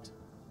wont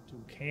to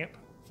camp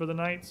for the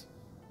night.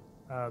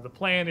 The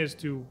plan is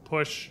to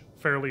push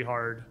fairly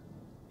hard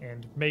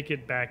and make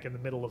it back in the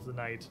middle of the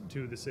night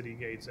to the city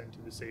gates and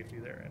to the safety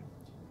therein.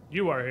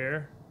 You are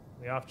here,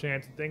 the off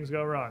chance that things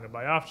go wrong, and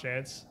by off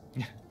chance,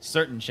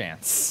 Certain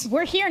chance.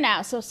 We're here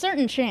now, so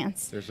certain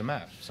chance. There's a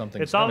map.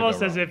 Something's it's gonna almost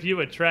go as wrong. if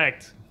you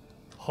attract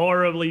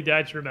horribly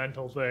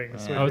detrimental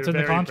things. with Oh, it's your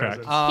in the very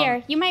contract. presence.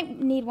 Here, you might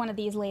need one of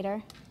these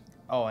later.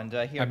 Oh, and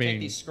here, I mean- take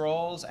these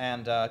scrolls,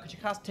 and could you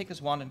take this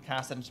wand and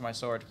cast it into my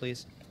sword,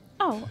 please?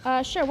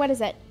 Oh, sure. What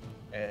is it?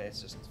 It's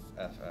just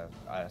a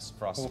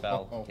frost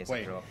spell. in case I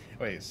wait, throw up.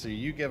 wait. So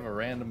you give a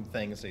random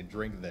thing and say,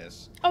 drink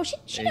this. Oh, she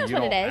and knows you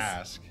what don't it is.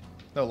 ask.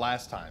 No,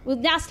 last time. Well,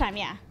 last time,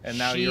 yeah. And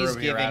now She's you're over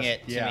here giving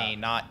asking, it to me,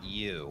 not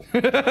you.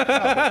 You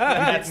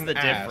That's didn't the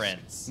ask.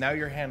 difference. Now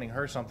you're handing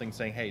her something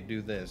saying, hey,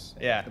 do this.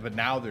 Yeah. But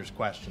now there's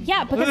questions.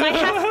 Yeah, because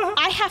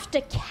I have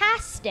to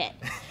cast it.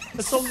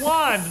 It's a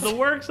wand. The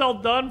work's all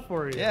done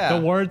for you. Yeah.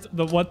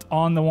 What's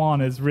on the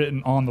wand is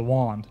written on the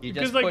wand. You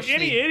Because just like push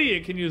any the,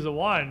 idiot can use a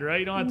wand, right?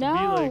 You don't have to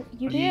No, be like.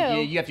 you do.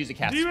 you have to use a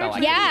cast Do you spell.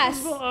 actually?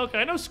 Yes. Okay,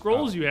 I know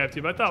scrolls you have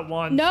to, but I thought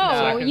wands. No, was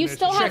second you edition.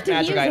 still have Trick to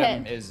magic use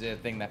item it. is a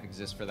thing that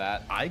exists for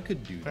that. I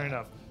could do Fair that.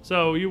 enough.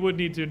 So you would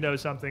need to know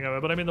something of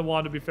it, but I mean the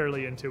wand would be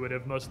fairly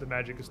intuitive. Most of the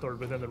magic is stored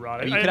within the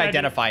rod. You I could imagine-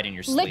 identify it in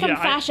your sleep. Lick 'em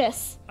Yeah,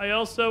 fascists. I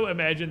also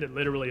imagine that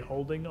literally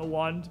holding a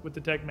wand with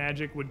detect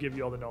magic would give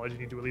you all the knowledge you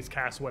need to at least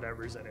cast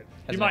whatever's in it.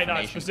 As You an might not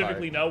information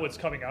specifically card. know what's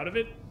coming out of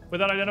it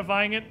without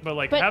identifying it, but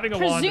like But having a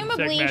wand and detect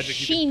presumably magic, you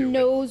she can do it.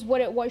 knows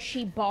what it was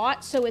she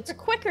bought, so it's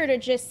quicker to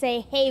just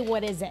say, hey,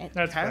 what is it?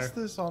 That's fair. Cast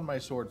this on my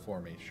sword for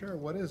me. Sure,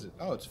 what is it?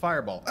 Oh, it's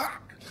fireball. Ah!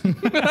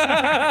 So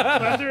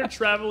as you're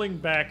traveling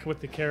back with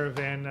the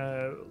caravan,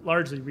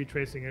 largely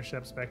retracing your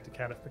steps back to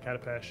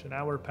Katapesh, an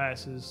hour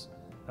passes,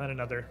 and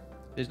another.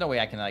 There's no way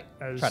I can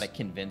As- try to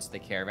convince the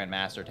caravan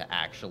master to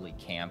actually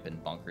camp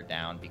and bunker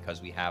down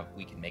because we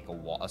can make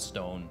a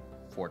stone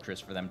fortress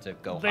for them to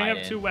go They hide have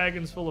in. 2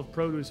 wagons full of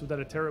produce without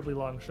a terribly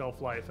long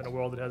shelf life in a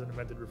world that hasn't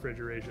invented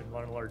refrigeration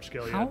on a large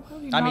scale yet. How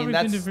have you I not mean,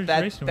 read into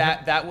that refrigeration?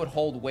 that would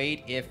hold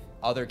weight if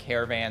other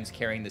caravans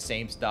carrying the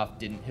same stuff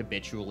didn't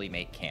habitually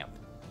make camp.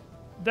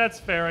 That's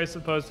fair, I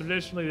suppose.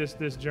 Traditionally,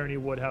 this journey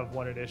would have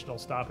one additional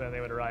stop, and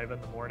they would arrive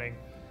in the morning.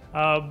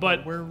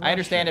 But I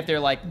understand if they're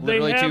like they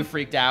literally too have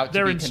freaked out.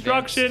 their to be convinced.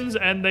 instructions,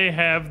 and they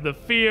have the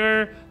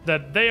fear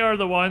that they are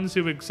the ones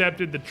who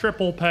accepted the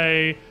triple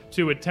pay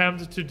to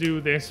attempt to do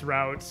this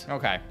route.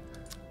 Okay.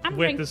 I'm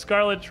With drink- the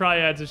Scarlet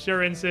Triad's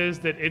assurances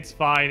that it's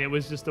fine, it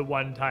was just a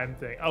one-time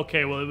thing.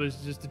 Okay, well, it was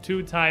just a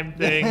 2-time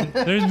thing.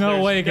 There's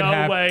no way it can no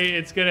happen. way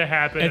it's gonna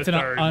happen It's a an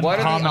third. What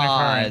are the uncommon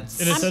occurrence.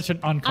 odds? It is such an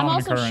I'm uncommon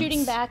also occurrence.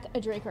 shooting back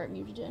a Drakeheart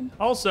mutagen.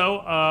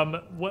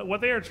 Also,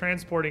 what they are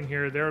transporting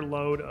here, their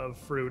load of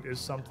fruit, is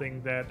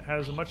something that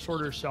has a much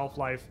shorter shelf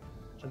life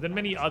than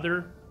many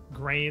other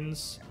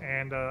grains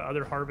and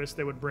other harvests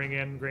they would bring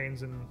in.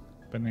 Grains and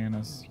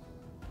Bananas.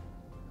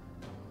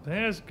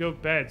 bananas go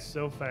bad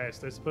so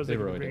fast. I suppose They they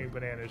could really be bringing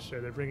bananas.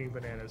 Sure, they're bringing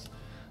bananas.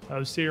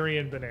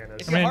 Syrian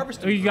bananas. If I you're mean,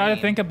 harvesting you got to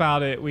grain- think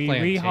about it. We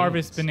Plantains.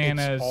 harvest It's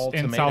bananas all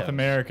in South tomatoes.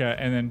 America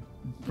and then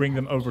bring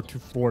them over to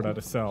Florida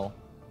to sell.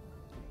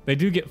 They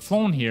do get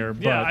flown here,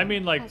 but Yeah, I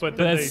mean, like, but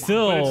But it's it's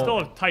still- still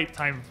a tight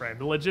time frame.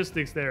 The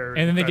logistics there, are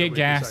and then they get incredibly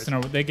gas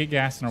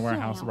precise. in our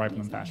warehouse to ripen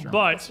them faster.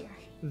 But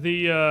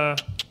the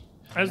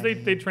as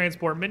they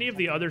transport, many of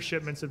the other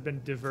shipments have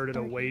been diverted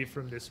away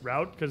from this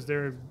route because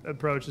their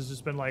approach has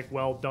just been like,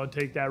 well, don't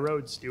take that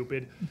road,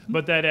 stupid.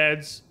 But that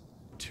adds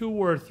 2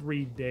 or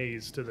 3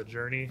 days to the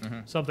journey.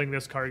 Something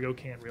this cargo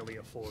can't really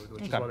afford,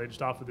 which is Okay. why they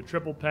just offer the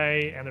triple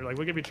pay. And they're like,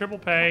 we'll give you triple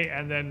pay,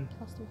 and then,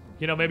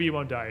 maybe you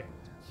won't die.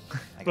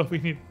 But we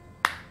need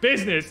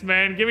business,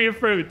 man. Give me your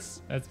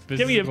fruits. That's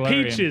Give me your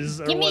Galarian.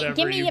 peaches or Give me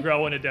whatever you your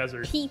grow in a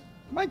desert.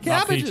 My Not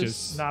cabbages.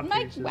 peaches. Not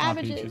My peaches. Not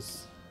cabbages.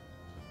 peaches.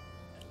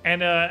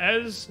 And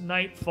as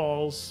night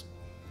falls,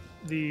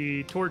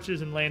 the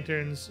torches and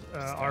lanterns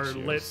are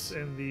lit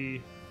in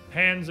the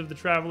hands of the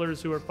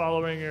travelers who are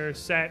following are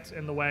set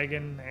in the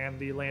wagon, and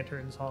the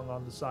lanterns hung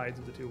on the sides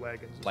of the 2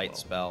 wagons as Light well.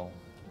 spell.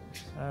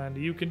 And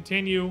you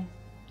continue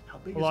How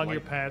big along is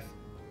your light? path.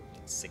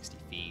 It's 60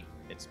 feet.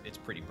 It's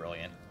pretty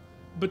brilliant.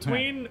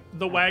 Between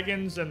the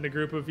wagons and the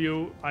group of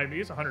you, I mean,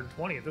 it's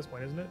 120 at this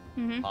point, isn't it?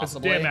 It's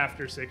Possibly. dim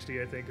after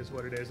 60, I think, is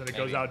what it is, and it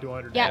goes Maybe. out to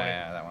 120. Yeah.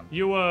 Yeah, that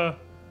one.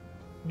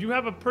 You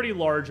have a pretty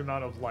large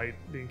amount of light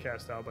being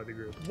cast out by the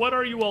group. What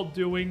are you all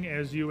doing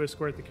as you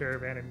escort the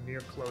caravan and near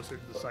closer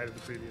to the site of the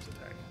previous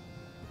attack?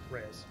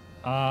 Reyes.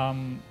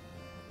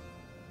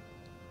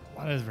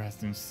 What is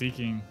Rastum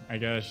seeking? I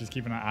guess she's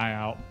keeping an eye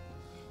out.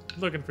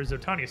 Looking for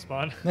Zertani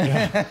spawn. Raz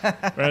is a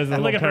I'm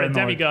little looking for a paranoid.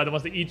 demigod that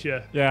wants to eat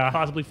you. Yeah.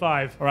 Possibly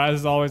 5. Raz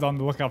is always on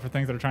the lookout for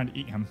things that are trying to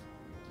eat him.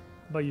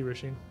 How about you,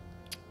 Rasheen?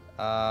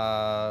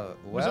 Well,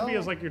 Must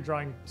as like you're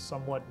drawing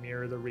somewhat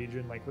near the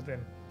region, like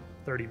within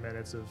 30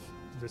 minutes of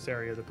this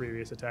area of the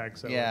previous attack.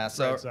 So yeah, red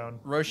so zone.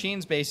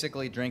 Roshin's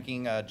basically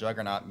drinking a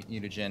Juggernaut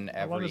mutagen long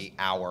every as-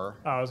 hour.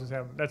 Oh, I was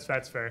gonna say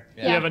that's fair.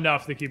 Yeah. You have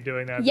enough to keep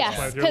doing that. at this Yes,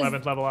 point with your 'cause-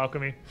 11th level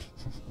alchemy.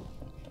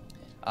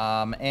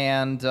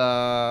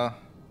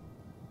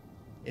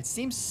 It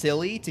seems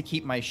silly to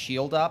keep my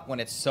shield up when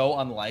it's so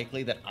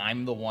unlikely that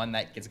I'm the one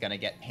that is going to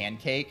get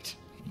pancaked.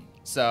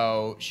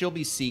 So she'll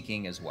be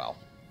seeking as well.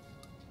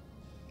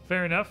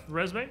 Fair enough.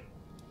 Resume.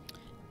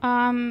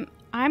 I'm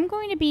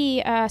going to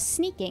be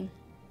sneaking.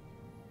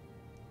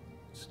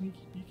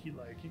 Sneaky beaky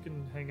like. You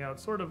can hang out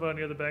sort of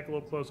near the back, a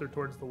little closer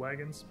towards the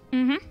wagons.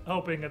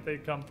 Hoping that they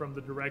come from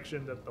the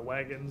direction that the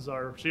wagons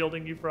are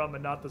shielding you from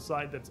and not the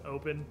side that's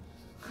open.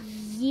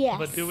 Yes.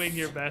 But doing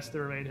your best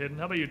to remain hidden.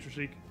 How about you,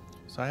 Trishik?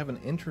 So I have an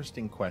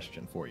interesting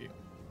question for you.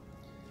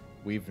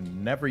 We've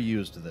never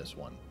used this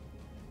one.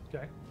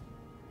 Okay.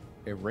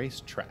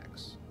 Erase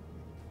tracks.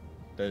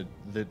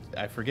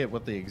 I forget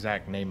what the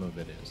exact name of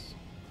it is.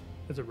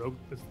 Is it rogue?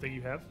 Is the thing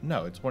you have?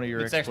 No, it's one of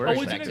your It's exploration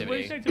Oh, exploration it's an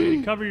activity.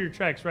 activity. Cover your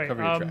tracks, right?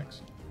 Cover your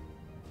tracks.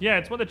 Yeah,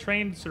 it's one of the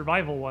trained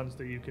survival ones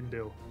that you can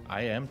do.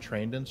 I am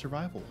trained in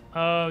survival.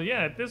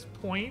 Yeah, at this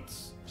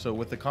point, So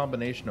with the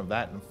combination of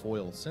that and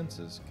foil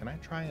senses, can I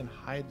try and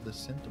hide the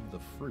scent of the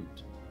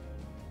fruit?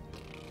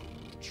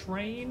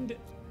 trained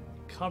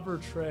cover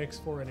tracks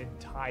for an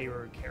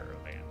entire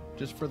caravan.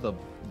 Just for the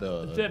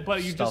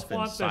But you stuff just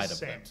want the inside of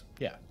scent. them.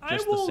 Yeah, I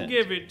just will the scent.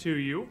 give it to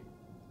you.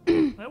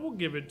 I will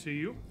give it to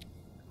you.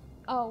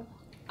 Oh,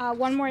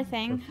 one more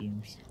thing.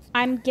 Perfumes.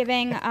 I'm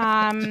giving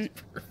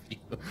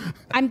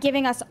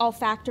us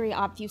olfactory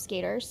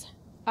obfuscators.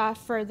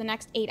 For the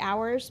next 8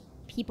 hours,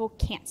 people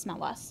can't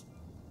smell us.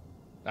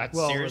 That's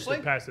Well, Seriously?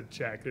 it's a passive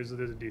check. There's a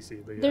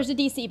DC, but yeah. There's a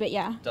DC, but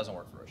yeah. Doesn't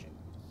work for Roshin.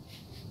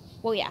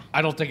 Well, yeah.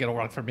 I don't think it'll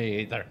work for me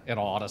either, in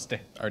all honesty.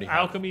 I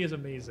Alchemy is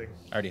amazing.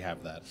 already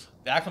have that.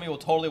 The alchemy will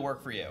totally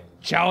work for you.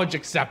 Challenge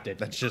accepted.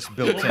 That's just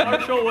built Well, in.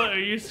 Marshall, what, are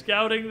you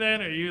scouting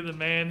then? Are you the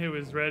man who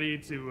is ready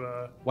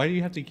to? Why do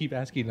you have to keep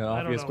asking an I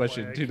don't obvious know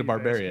question why I to the keep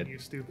barbarian? asking you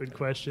stupid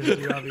questions.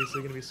 You're obviously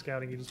going to be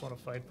scouting. You just want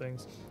to fight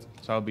things.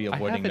 So I'll be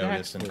avoiding have an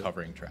notice and axe.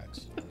 covering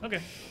tracks.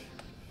 Okay.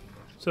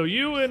 So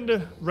you and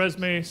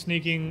Resme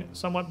sneaking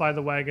somewhat by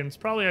the wagons,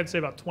 probably I'd say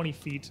about 20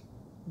 feet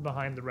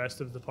behind the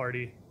rest of the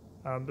party.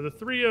 But the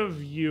three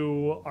of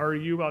you, are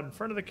you out in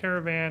front of the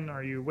caravan?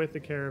 Are you with the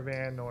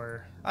caravan,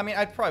 or? I mean,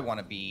 I'd probably want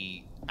to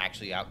be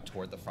actually out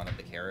toward the front of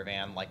the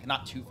caravan, like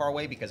not too far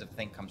away, because if the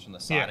thing comes from the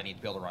side, Yeah. I need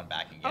to be able to run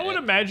back and get I would it.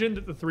 imagine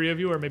that the three of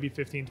you are maybe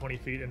 15, 20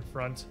 feet in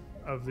front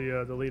of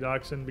the lead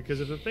oxen, because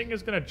if the thing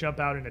is going to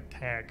jump out and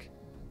attack,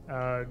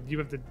 you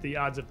have the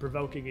odds of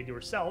provoking it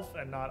yourself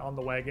and not on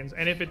the wagons.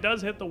 And if it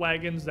does hit the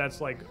wagons,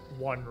 that's like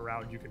one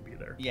round you can be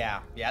there.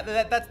 Yeah,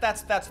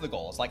 that's the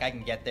goal. It's like I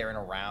can get there in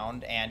a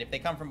round, and if they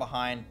come from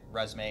behind,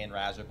 Resume and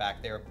Raz are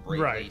back there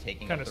bravely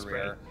taking kind up of the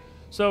rear.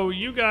 So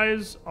you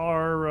guys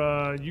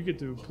are you get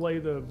to play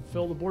the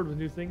fill the board with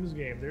new things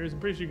game. I'm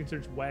pretty sure you can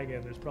search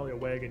wagon. There's probably a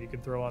wagon you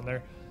can throw on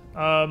there.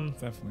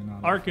 Definitely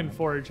not. Arkan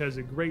Forge has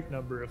a great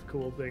number of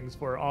cool things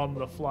for on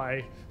the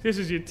fly. This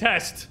is your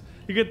test.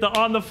 You get the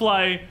on the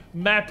fly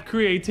map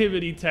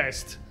creativity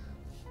test.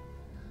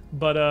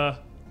 But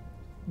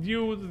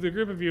the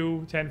group of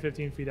you, 10,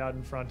 15 feet out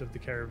in front of the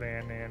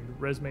caravan, and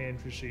Resme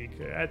and Trishik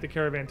at the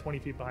caravan, 20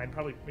 feet behind,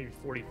 probably maybe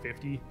 40,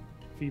 50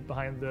 feet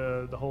behind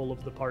the whole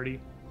of the party,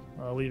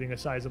 leaving a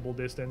sizable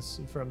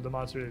distance from the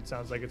monster that it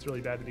sounds like it's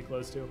really bad to be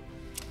close to.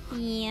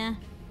 Yeah.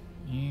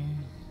 Yeah.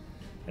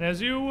 And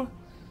as you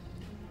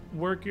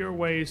work your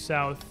way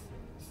south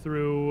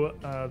through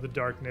the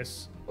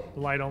darkness,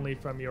 light only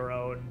from your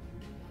own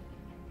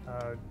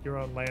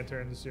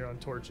lanterns, your own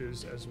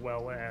torches, as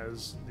well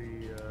as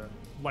the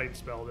light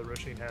spell that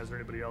Roshin has, or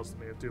anybody else that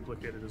may have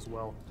duplicated as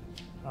well.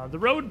 The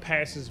road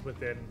passes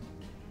within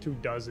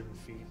 24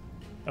 feet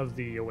of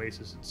the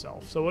oasis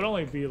itself. So it would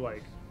only be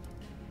like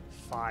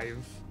 5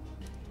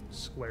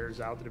 squares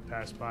out that it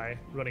passed by,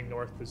 running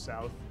north to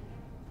south.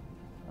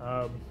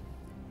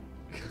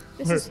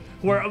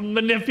 We're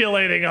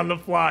manipulating on the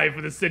fly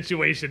for the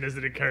situation as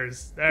it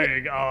occurs. There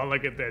you go. Oh,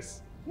 look at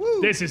this.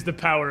 Woo. This is the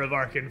power of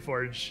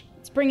Arkenforge.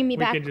 It's bringing me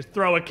back. We can just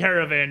throw a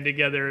caravan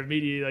together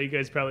immediately. You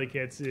guys probably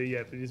can't see it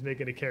yet, but he's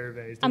making a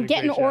caravan. He's doing I'm a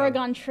getting great job.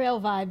 Oregon Trail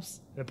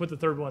vibes. And put the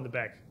third one in the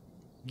back.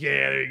 Yeah,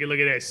 there you go. Look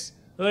at this.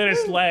 Look at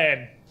this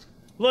lad.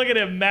 Look at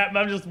him, Matt.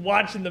 I'm just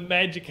watching the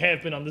magic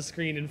happen on the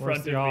screen in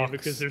front of me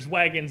because there's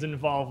wagons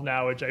involved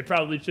now, which I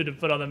probably should have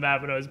put on the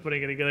map when I was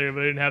putting it together,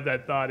 but I didn't have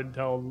that thought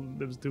until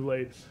it was too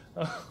late.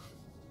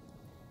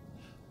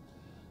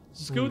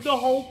 Scoot the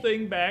whole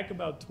thing back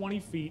about 20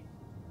 feet.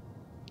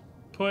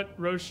 Put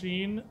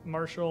Roshin,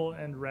 Marshall,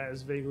 and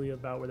Rez vaguely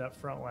about where that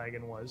front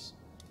wagon was.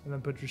 And then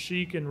put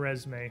Rashik and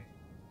Resme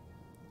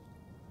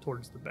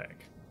towards the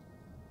back.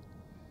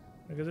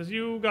 Because as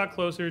you got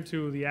closer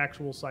to the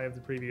actual site of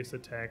the previous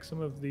attack, some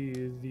of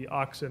the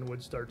oxen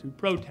would start to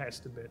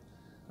protest a bit.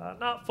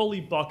 Not fully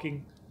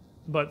bucking,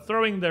 but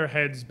throwing their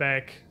heads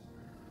back,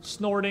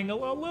 snorting a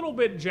little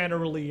bit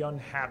generally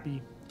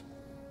unhappy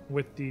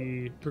with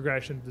the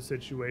progression of the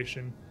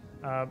situation.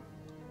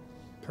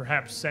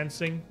 Perhaps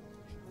sensing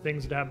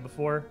things that happened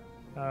before.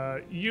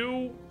 Would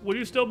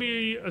you still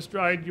be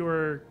astride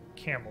your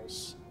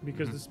camels?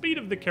 Because the speed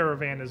of the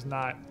caravan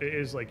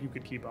is like you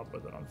could keep up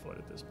with it on foot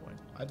at this point.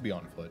 I'd be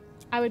on foot.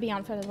 I would be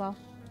on foot as well.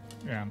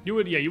 Yeah. You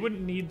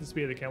wouldn't need the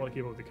speed of the camel to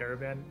keep up with the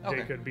caravan. Okay.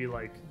 They could be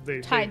like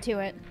Tied to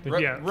it.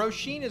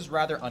 Roshin is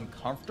rather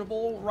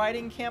uncomfortable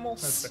riding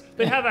camels.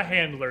 They have a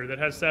handler that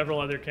has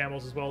several other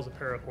camels as well as a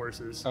pair of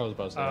horses. I was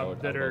about to say, I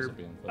would that also are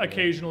be on foot, yeah.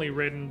 occasionally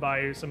ridden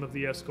by some of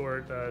the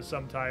escort.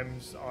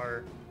 Sometimes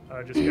are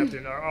just kept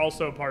in. Are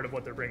also part of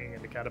what they're bringing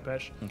into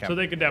Katapesh. Okay. So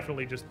they could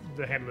definitely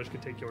the handlers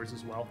could take yours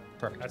as well.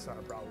 Perfect. That's not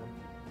a problem.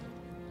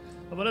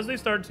 But as they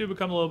start to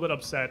become a little bit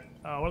upset,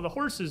 one of the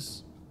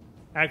horses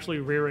actually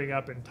rearing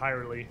up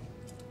entirely.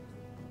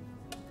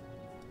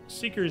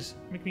 Seekers,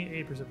 make me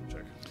a perception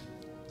check.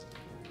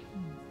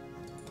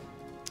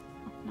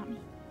 Not me.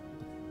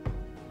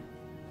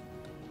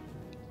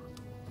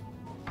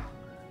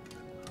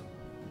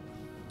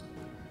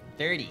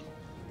 Dirty.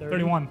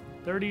 31.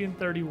 30 and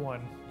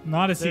 31.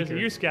 Not a seeker.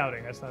 You're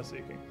scouting. That's not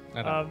seeking.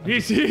 I know.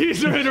 He's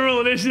trying to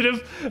roll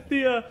initiative.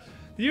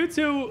 You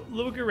two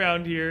look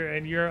around here,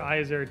 and your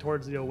eyes are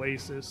towards the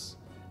oasis.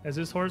 As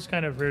this horse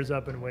kind of rears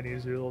up and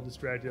whinnies, you're a little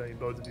distracted. I mean,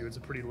 both of you, it's a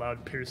pretty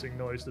loud, piercing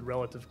noise, the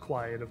relative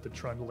quiet of the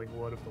trundling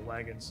wood of the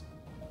wagons.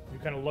 You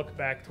kind of look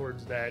back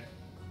towards that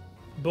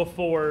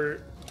before,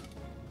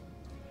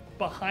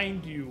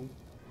 behind you,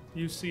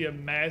 you see a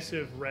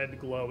massive red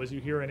glow as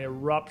you hear an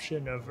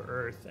eruption of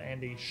earth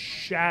and a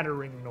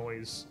shattering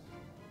noise,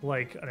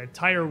 like an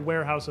entire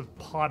warehouse of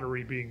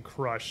pottery being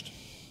crushed.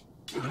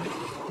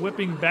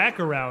 Whipping back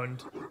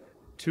around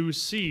to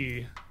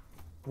see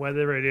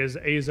whether it is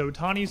a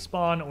Zotani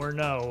spawn or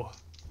no,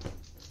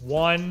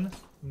 one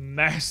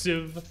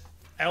massive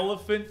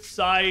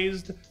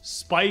elephant-sized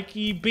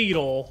spiky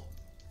beetle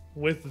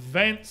with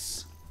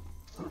vents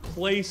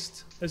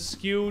placed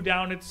askew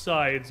down its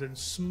sides and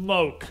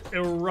smoke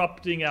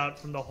erupting out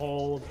from the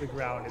hole of the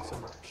ground it's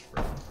emerged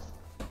from.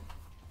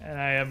 And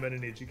I am going to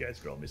need you guys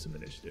to roll me some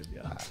initiative,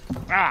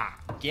 yeah.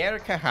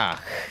 Gerkahach.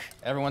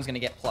 Everyone's going to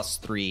get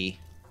 +3.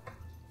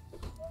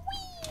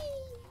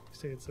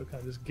 Say it so kind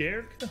of just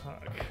Gerk.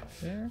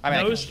 I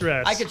mean, No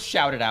stress. I could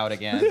shout it out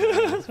again,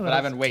 but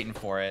I've been waiting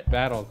for it.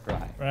 Battle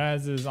cry.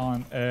 Raz is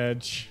on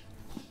edge.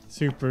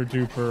 Super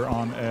duper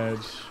on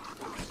edge.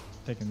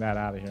 Taking that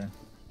out of here.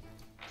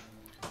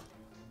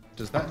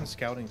 Does that in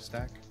scouting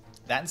stack?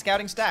 That and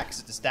scouting stacks.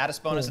 It's a status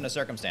bonus and a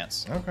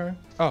circumstance. Okay.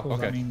 Oh, Cool,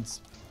 okay. That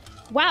means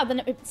Wow,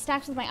 then it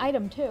stacks with my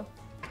item too. You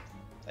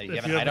If have you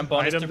an have item an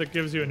bonus. item that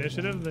gives you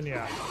initiative, then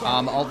yeah. What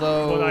item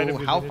Although,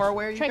 gives how you far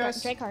away are you Drake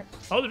guys? cart.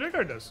 Oh, the Drake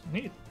card does.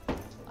 Neat.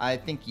 I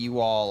think you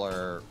all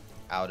are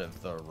out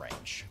of the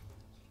range.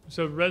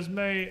 So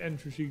Resme and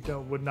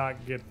Trishita would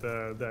not get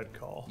that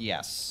call.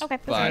 Yes. Okay,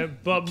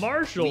 But But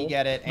Marshall, we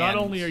get it, not and-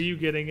 only are you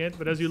getting it,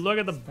 but as you look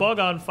at the bug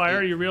on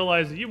fire, you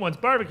realize that you once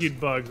barbecued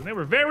bugs, and they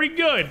were very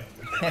good.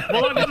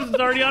 Well, this is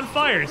already on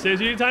fire.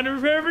 Says you need time to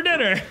prepare for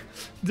dinner.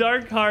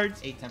 Dark Heart,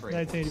 8 temporary.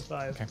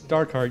 1985.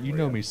 Dark Heart, you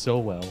know me so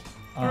well.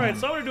 All right,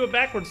 so I'm going to do a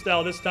backward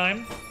style this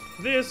time.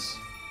 This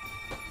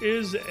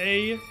is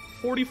a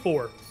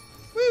 44.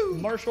 Woo!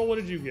 Marshall, what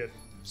did you get?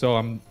 So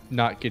I'm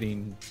not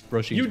getting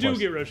Roshin's You do plus-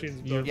 get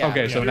Roshin's book. Yeah.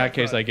 Okay, so in that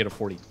case, Right. I get a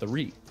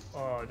 43.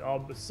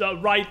 So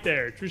right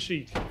there,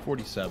 Trishik,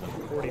 47.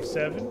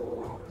 47.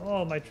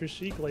 Oh, my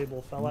Trishik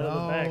label fell out of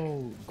the back.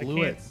 No, I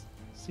glue can't it.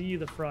 see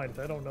the front.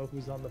 I don't know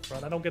who's on the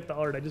front. I don't get the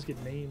art. I just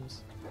get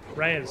names.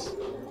 Raz,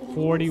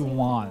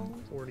 41.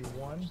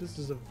 41. This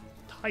is a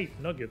tight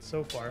nugget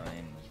so far.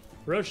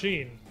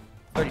 Roshin,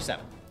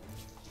 37.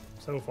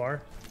 so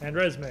far. And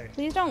Resme.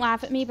 Please don't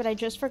laugh at me, but I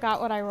just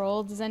forgot what I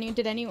rolled.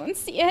 Did anyone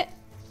see it?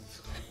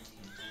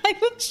 I I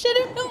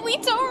legitimately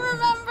don't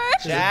remember.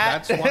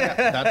 Chat.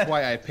 That's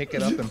why I pick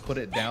it up and put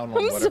it down on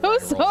I'm whatever I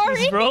so roll. sorry.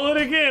 Just roll it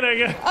again, I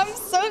guess. I'm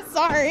so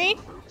sorry.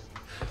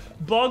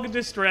 Bug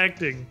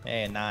distracting.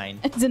 Hey, 9.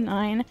 It's a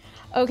 9.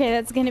 Okay,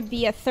 that's gonna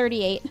be a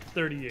 38.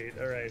 38.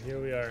 All right,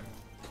 here we are.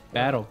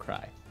 Battle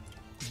cry.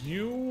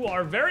 You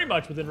are very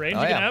much within range.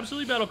 Oh, You can yeah.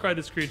 absolutely battle cry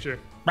this creature.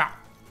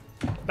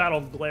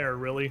 Battle glare,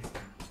 really.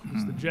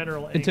 It's the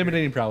general anger.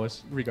 Intimidating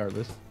prowess,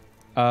 regardless.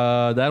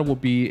 That will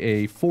be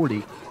a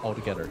 40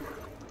 altogether.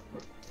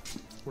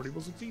 40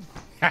 will succeed.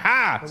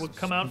 Haha! It will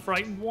come out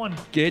frightened 1.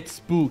 Get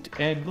spooked.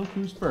 And look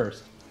who's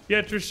first.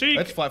 Yeah, Trishik.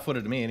 That's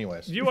flat-footed to me,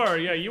 anyways. You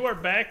are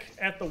back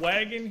at the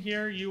wagon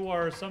here. You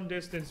are some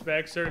distance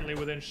back, certainly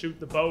within shoot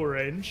the bow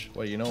range.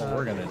 Well, you know what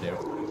we're gonna do?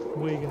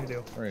 What are you gonna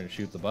do? We're gonna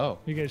shoot the bow.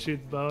 You're gonna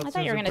shoot the bow? I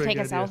thought you were gonna take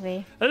a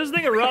selfie. This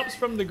thing erupts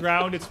from the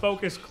ground. It's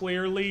focused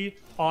clearly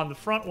on the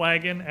front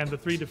wagon and the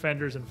 3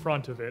 defenders in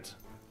front of it.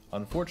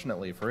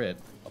 Unfortunately for it,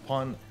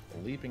 upon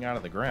leaping out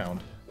of the ground,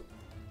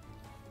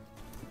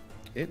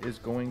 it is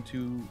going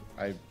to...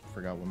 I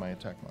forgot what my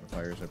attack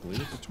modifier is. I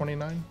believe it's a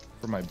 29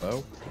 for my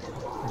bow.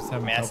 I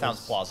mean, that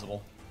sounds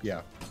plausible.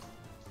 Yeah.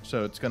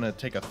 So it's going to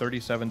take a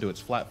 37 to its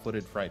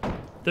flat-footed fright.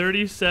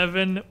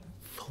 37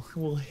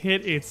 will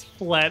hit its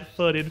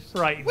flat-footed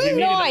frightened. You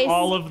Nice. needed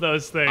all of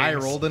those things. I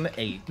rolled an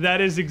 8. That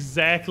is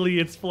exactly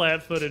its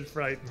flat-footed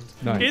frightened.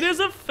 Nice. It is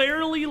a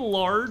fairly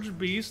large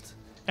beast,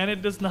 and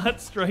it does not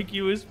strike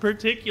you as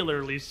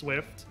particularly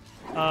swift,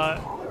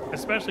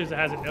 especially as it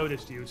hasn't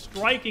noticed you.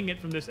 Striking it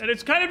from this, and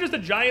it's kind of just a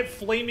giant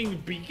flaming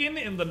beacon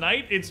in the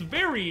night. It's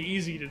very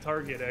easy to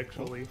target,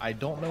 actually. I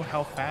don't know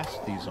how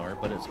fast these are,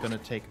 but it's going to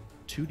take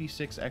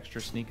 2d6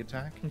 extra sneak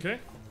attack, Okay.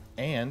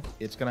 and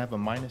it's going to have a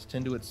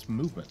 -10 to its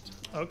movement.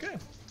 Okay.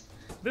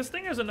 This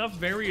thing has enough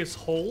various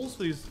holes,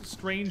 these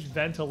strange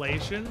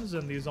ventilations,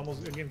 and these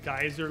almost, again,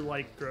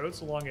 geyser-like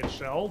growths along its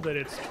shell that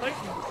it's, like,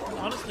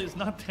 honestly, it's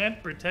not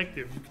that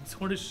protective. You can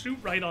sort of shoot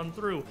right on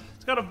through.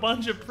 It's got a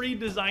bunch of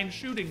pre-designed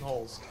shooting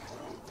holes.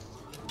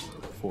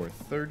 For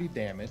 30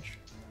 damage,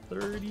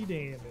 30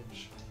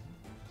 damage.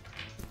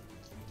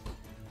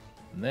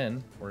 and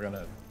then we're going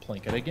to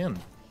plink it again.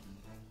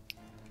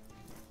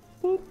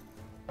 Boop.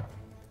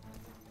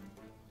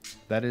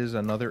 That is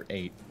another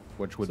 8,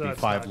 which would So be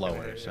that's 5 not gonna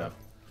lower, hit, so... yeah.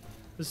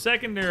 The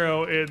second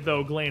arrow,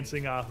 though,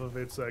 glancing off of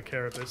its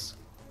carapace.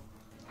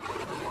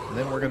 And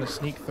then we're going to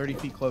sneak 30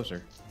 feet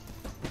closer.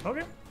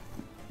 Okay.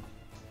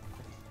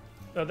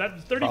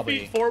 That 30 Probably-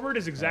 feet forward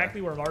is exactly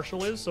where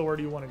Marshall is, so where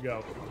do you want to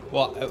go?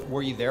 Well,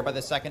 were you there by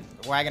the second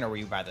wagon, or were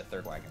you by the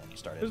third wagon when you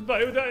started?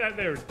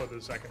 They were both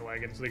the second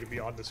wagon, so they could be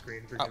on the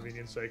screen for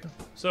convenience sake.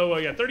 So,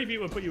 yeah, 30 feet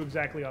would put you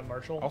exactly on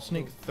Marshall. I'll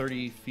sneak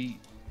 30 feet,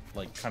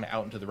 like, kind of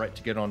out into the right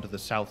to get onto the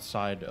south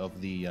side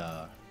of the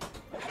The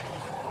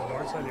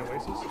north side of the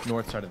oasis.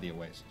 north side of the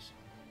oasis.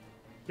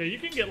 Yeah, you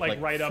can get,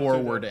 like right up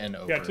forward to the, and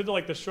over. Yeah, to the,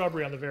 like, the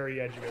shrubbery on the very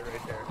edge of it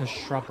right there. The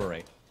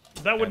shrubbery.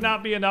 That would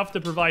not be enough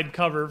to provide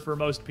cover for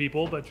most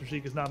people, but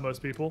Trishik is not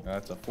most people.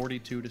 That's a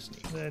 42 to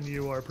sneak. Then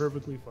you are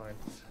perfectly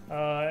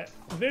fine.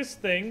 This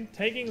thing,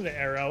 taking the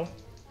arrow,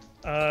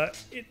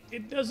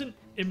 it doesn't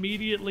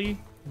immediately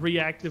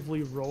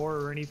reactively roar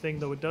or anything,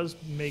 though it does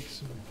make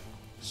some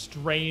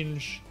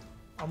strange,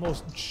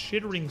 almost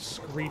chittering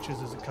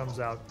screeches as it comes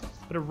out.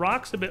 But it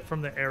rocks a bit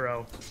from the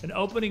arrow, and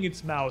opening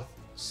its mouth,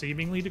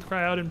 seemingly to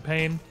cry out in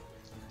pain.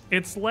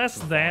 It's less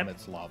that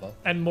It's lava.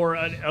 and more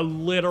a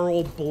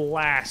literal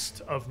blast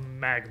of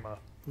magma.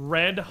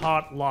 Red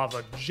hot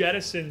lava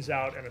jettisons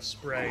out in a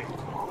spray,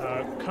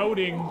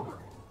 coating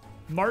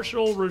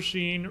Marshall,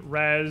 Roshin,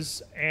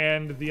 Raz,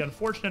 and the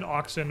unfortunate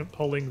oxen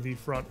pulling the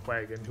front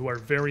wagon, who are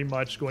very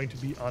much going to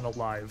be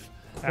unalive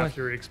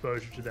after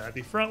exposure to that.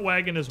 The front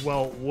wagon as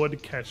well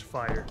would catch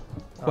fire.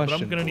 But I'm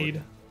Question going to for need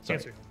you. Sorry.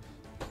 answer.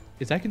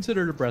 Is that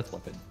considered a breath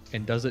weapon?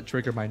 And does it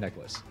trigger my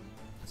necklace?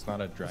 It's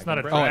not a dragon. It's not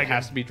a breath. Oh, it dragon.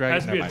 has to be dragon?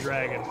 Has to be a Never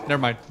mind. dragon.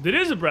 Never mind. It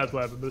is a breath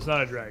weapon, but it's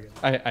not a dragon.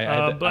 I But I'm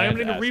had going to to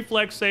need a ask.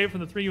 reflex save from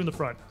the 3 of you in the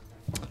front.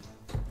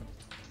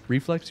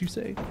 Reflex, you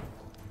say?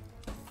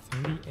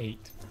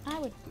 38. I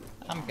would.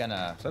 I'm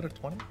gonna Is that a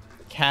 20?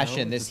 cash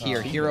in this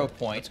here hero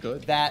point That's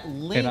good. that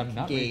Link I'm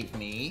not gave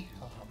me.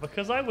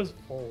 Because I was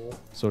full.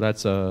 So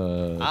that's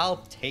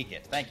I'll take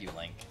it. Thank you,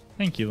 Link.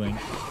 Thank you, Link.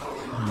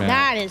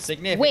 That is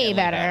Significantly way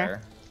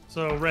better.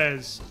 So,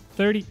 Rez,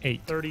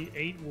 38.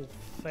 38 will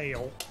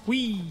fail.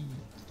 Whee!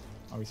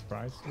 Are we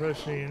surprised?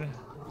 Roshin.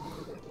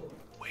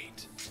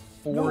 Wait.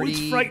 No, 40.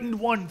 it's frightened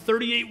 1.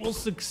 38 will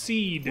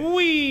succeed.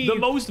 Whee! The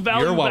most You're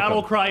valuable welcome.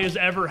 battle cry has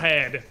ever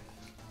had.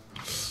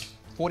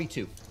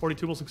 42.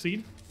 42 will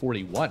succeed.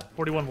 41.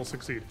 41 will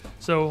succeed.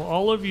 So,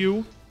 all of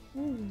you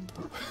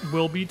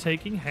will be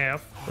taking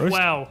half. Roast-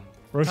 Wow.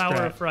 roast Power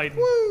trap. of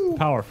frightened.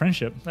 Power,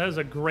 friendship. That is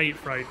a great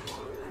fright.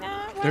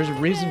 There's a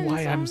reason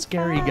why I'm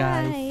scary,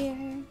 guys.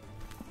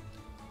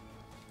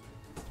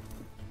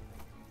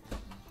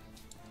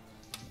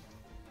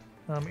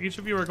 Each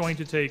of you are going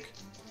to take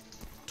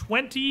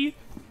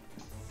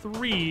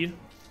 23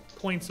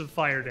 points of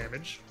fire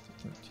damage.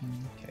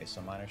 Okay,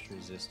 so minus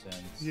resistance.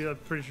 Yeah, I'm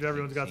pretty sure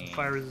everyone's got some 18.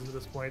 fire resistance at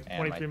this point. And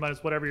 23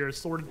 minus whatever your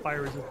assorted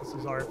fire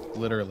resistances are.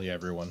 Literally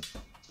everyone.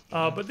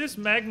 But this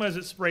magma, as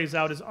it sprays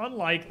out, is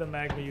unlike the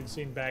magma you'd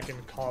seen back in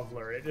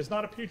Kovler. It does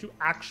not appear to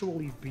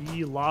actually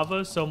be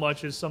lava so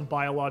much as some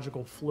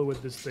biological fluid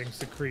this thing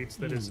secretes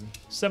that is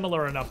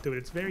similar enough to it.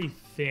 It's very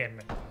thin.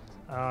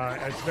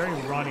 It's very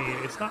runny.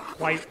 It's not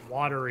quite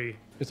watery.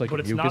 It's like but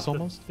it's mucus not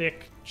almost? the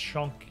thick,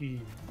 chunky,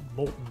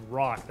 molten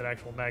rock that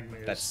actual magma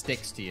is. That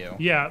sticks to you.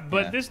 Yeah,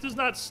 but Yeah. this does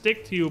not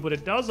stick to you, but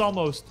it does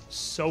almost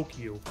soak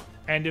you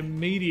and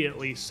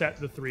immediately set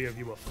the three of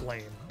you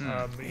aflame.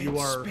 You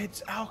are.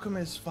 Spits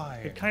alchemist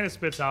fire. It kind of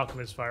spits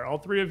alchemist fire. All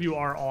three of you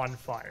are on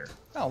fire.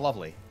 Oh,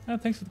 lovely. Oh,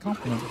 thanks for the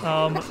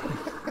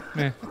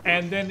compliment.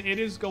 And then it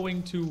is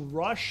going to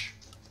rush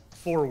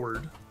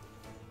forward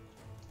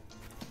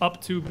up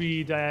to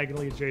be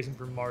diagonally adjacent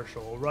from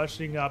Marshall,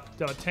 rushing up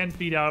 10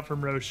 feet out from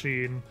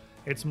Roshin.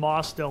 Its maw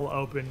still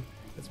open,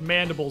 its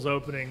mandibles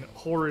opening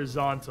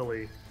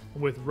horizontally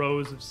with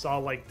rows of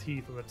saw-like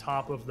teeth on the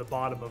top of the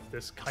bottom of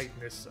this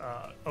chitinous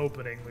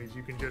opening. As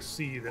you can just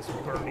see this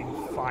burning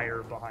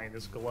fire behind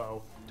this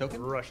glow.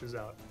 Token? Rushes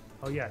out.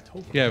 Oh yeah,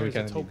 token. Yeah, we There's a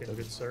kinda need token, tokens.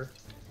 good sir.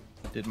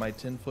 Did my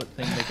 10-foot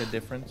thing make a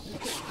difference?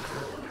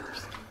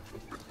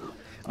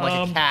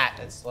 Like a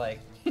cat. It's like.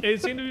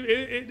 It seemed to be,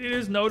 it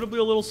is notably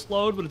a little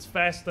slowed, but it's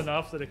fast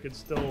enough that it could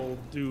still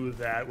do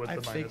that with I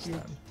the minus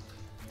figured.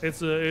 10.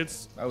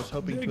 It's I was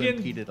hoping to again,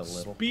 impede it a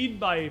little. speed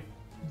by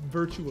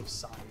virtue of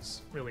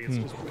size. Really, it's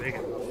just big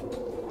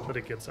enough that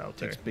it gets out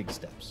there. Takes big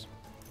steps.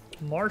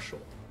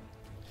 Marshall.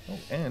 Oh,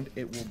 and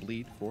it will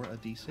bleed for a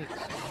d6.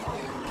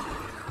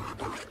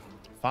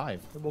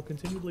 5. It will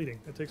continue bleeding.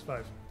 It takes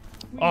 5.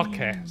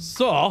 Okay,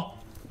 so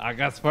I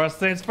guess first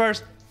things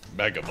first.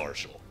 Mega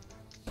Marshall.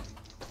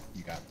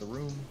 You got the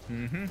room.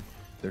 Mm-hmm.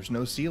 There's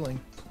no ceiling.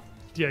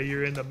 Yeah,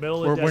 you're in the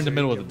middle We're of the in the desert.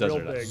 middle of You the get real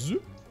desert. big.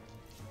 Zoop.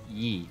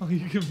 Yee. Oh,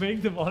 you can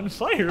make them on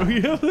fire. We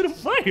have little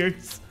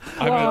fires.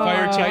 I'm on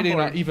fire lighting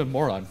What? even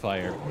more on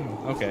fire.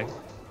 Okay.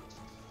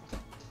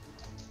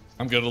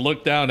 I'm gonna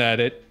look down at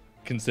it,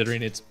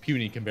 considering it's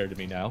puny compared to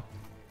me now.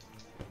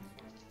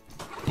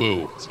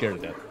 Boo.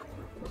 Scared to death.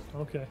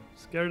 Okay,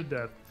 scared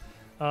to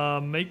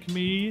death. Make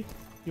me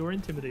your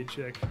intimidate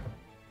check.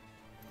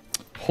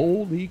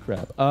 Holy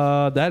crap.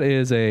 That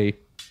is a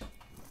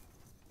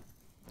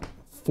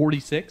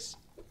 46.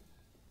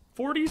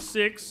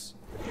 46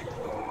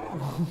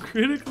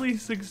 critically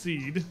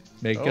succeed,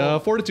 Make a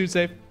fortitude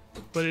save.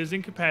 but it is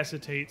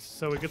incapacitates,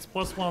 so it gets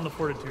 +1 on the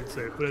fortitude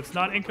save. But it's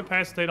not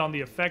incapacitate on the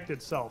effect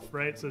itself,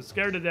 right? So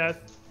scared to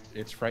death.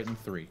 It's frightened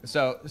 3.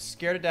 So,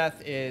 scared to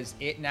death is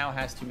it now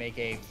has to make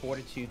a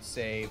fortitude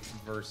save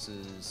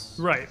versus.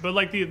 Right, but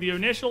like the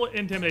initial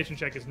intimidation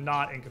check is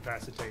not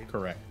incapacitate.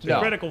 Correct. The No.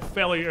 critical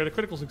failure or the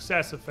critical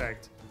success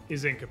effect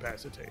is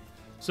incapacitate.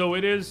 So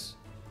it is.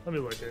 Let me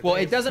look at it. Well,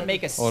 it doesn't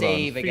make a Hold on.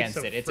 save Feet against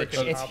so it. It's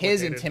freaking it's his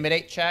complicated.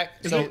 intimidate check.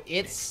 Is So it?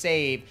 its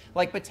save,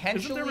 like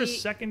potentially. Isn't there a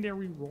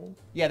secondary roll?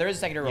 Yeah, there is a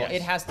secondary roll. Yes.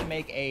 It has to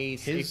make a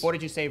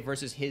fortitude save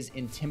versus his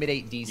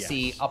intimidate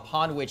DC, Yes.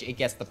 upon which it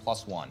gets the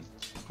 +1.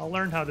 I'll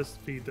learn how to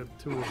feed the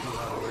two of you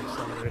how it works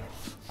someday.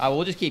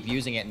 We'll just keep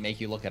using it and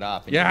make you look it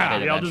up. And Yeah. you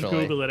get it Yeah, I'll just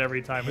eventually. Google it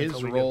every time. His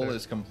until we roll get there.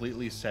 is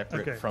completely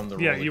separate Okay. from the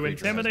roll Yeah, the you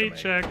creature has to intimidate make.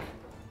 check.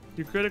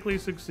 You critically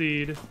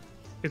succeed.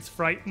 It's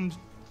frightened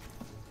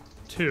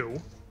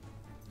 2,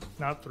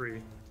 not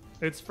 3.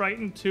 It's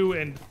frightened 2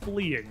 and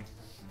fleeing.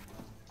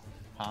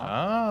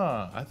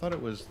 Ah, I thought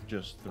it was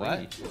just 3.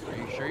 What? Are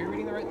you sure you're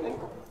reading the right thing?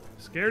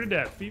 Scared to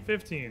death. Feet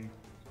 15.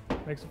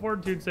 Makes a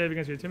fortitude save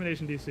against your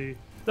intimidation DC.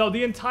 Though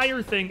the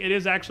entire thing, it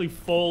is actually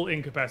full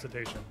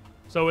incapacitation.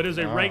 So it is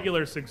a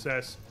regular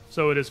success.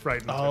 So it is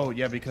frightened. Oh,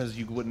 yeah, because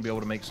you wouldn't be able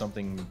to make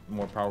something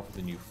more powerful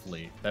than you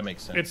flee. That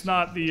makes sense. It's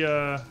not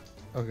the.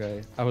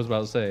 Okay. I was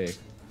about to say.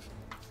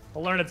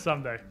 I'll learn it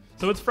someday.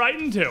 So it's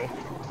frightened 2,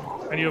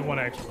 and you have 1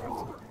 action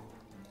left.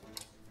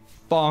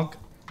 Bonk.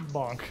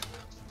 Bonk.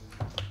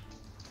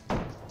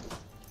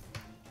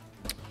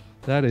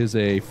 That is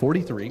a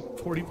 43.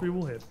 43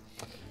 will hit.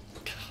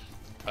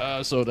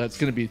 So that's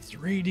going to be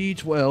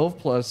 3d12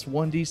 plus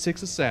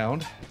 1d6 of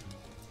sound.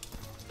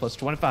 Plus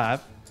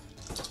 25.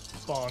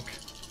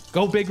 Bonk.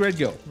 Go big red,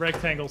 go.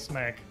 Rectangle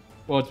smack.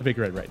 Well, it's big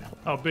red right now.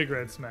 Oh, big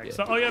red smack. Yeah.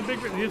 So, oh yeah,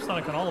 big red. You have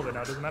Sonic on all of it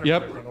now. Doesn't matter.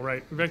 Yep. If it's rectangle,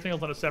 right?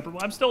 Rectangle's not a separate.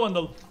 I'm still in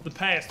the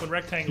past when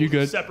rectangle You was a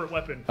good. separate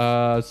weapon.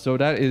 So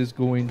that is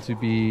going to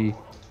be.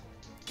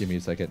 Give me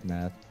a second,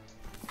 math.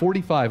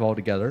 45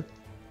 altogether.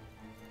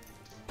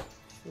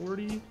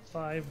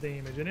 45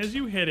 damage, and as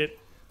you hit it,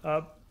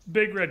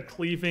 big red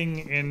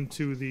cleaving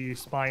into the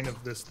spine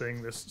of this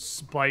thing, this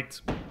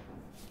spiked,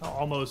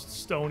 almost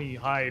stony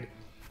hide,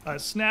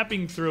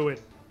 snapping through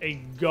it, a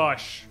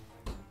gush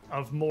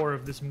of more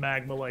of this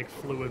magma-like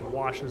fluid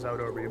washes out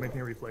over you. Make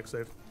me a reflex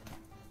save.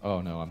 Oh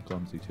no, I'm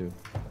clumsy too.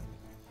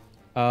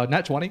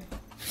 Nat 20.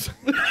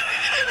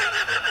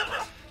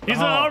 He's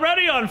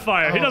already on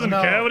fire. He doesn't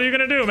no. care. What are you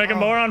gonna do? Make him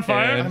more on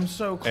fire? And, I'm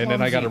so and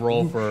then I got to clumsy.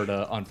 roll for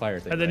the on fire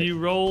thing. And then right? you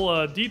roll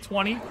a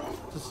d20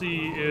 to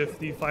see if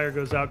the fire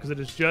goes out, because it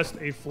is just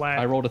a flat.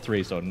 I rolled a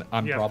 3, so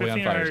I'm yeah, probably on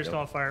 15 or fire higher, still still.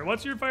 on fire.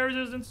 What's your fire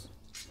resistance?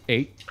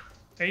 8.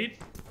 8.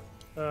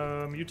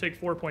 You take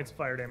 4 points of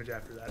fire damage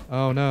after that.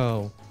 Oh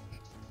no.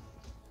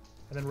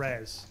 And then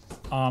Raz.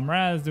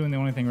 Raz doing the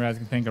only thing Raz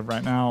can think of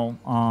right now.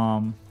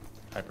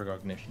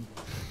 Hypercognition.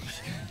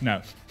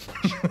 No.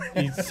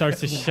 He starts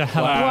to shout.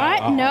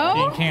 What? He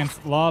No?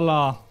 can't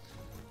Lala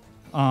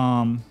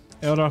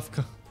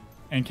Elraf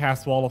and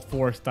cast Wall of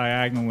Force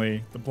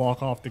diagonally to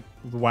block off the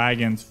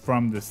wagons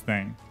from this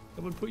thing.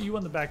 That would put you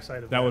on the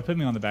backside of That would put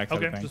me on the backside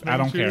Okay, of things. just I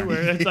making don't sure care.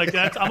 where it's like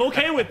that's. I'm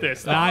okay with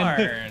this. I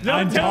Darn. Don't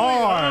tell me.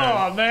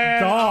 darn. Oh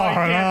man. Darn,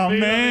 I can't oh, beat him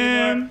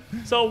man.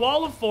 anymore. So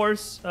Wall of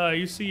Force,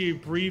 you see a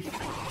brief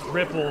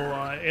ripple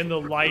in the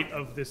light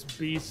of this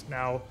beast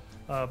now,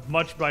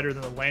 much brighter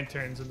than the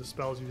lanterns and the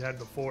spells you had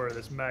before.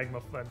 This magma,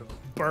 the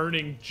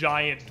burning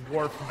giant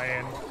dwarf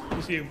man.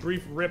 You see a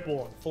brief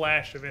ripple, and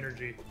flash of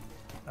energy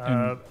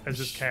as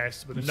this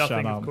casts, but Just nothing,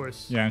 shout of out.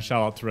 course. Yeah, and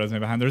shout out to Resme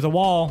behind. There's a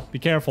wall. Be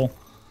careful.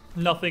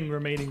 Nothing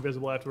remaining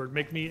visible afterward.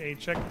 Make me a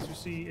check to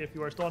see if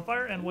you are still on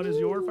fire. And what is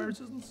your fire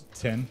resistance?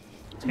 10.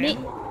 10. Me- You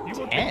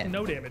will take 10.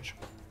 no damage.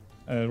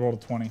 Rolled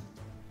a 20.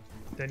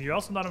 Then you're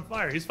also not on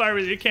fire. He's fire.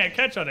 You can't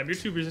catch on him. You're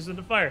too resistant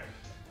to fire.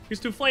 He's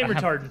too flame I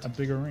have retardant. a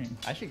bigger ring.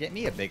 I should get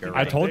me a bigger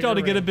I ring. told y'all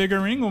to bigger get a ring. bigger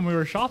ring when we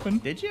were shopping.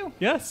 Did you?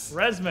 Yes.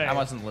 Resme. I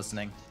wasn't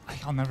listening.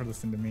 Y'all never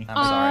listen to me.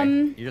 I'm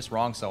sorry. You're just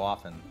wrong so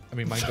often. I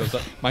mean, mine goes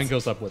up. Mine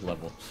goes up with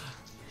level.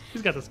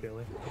 He's got the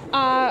scaling.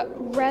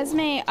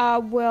 Resme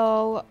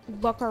will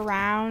look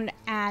around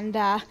and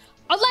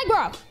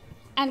Allegro!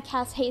 And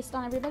cast haste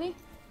on everybody.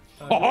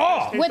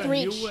 Haste With on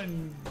reach. You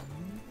and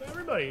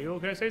everybody.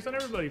 Okay, haste on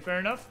everybody. Fair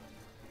enough.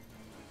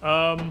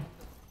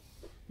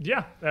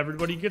 Yeah,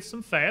 everybody gets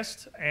some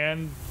fast,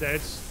 and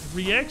that's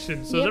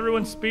reaction. So as Yep.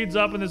 everyone speeds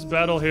up in this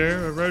battle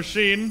here,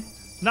 Roshin,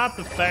 not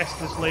the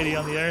fastest lady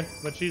on the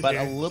earth, but she's But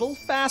here. a little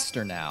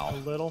faster now. A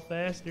little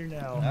faster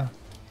now.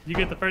 You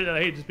get the first.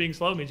 Hey, just being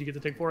slow means you get to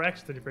take 4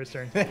 actions on your first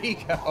turn. There you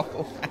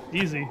go.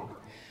 Easy.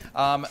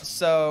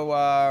 So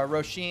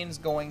Roshin's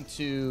going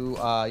to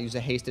use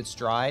a hasted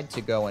stride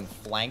to go and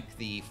flank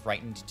the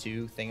frightened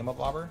 2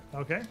 thingamabobber.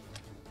 Okay.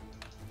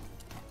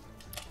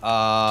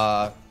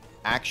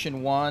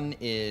 Action 1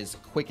 is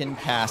quicken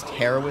cast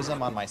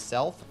heroism on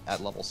myself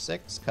at level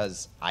 6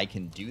 because I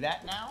can do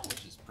that now,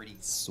 which is pretty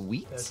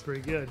sweet. That's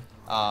pretty good.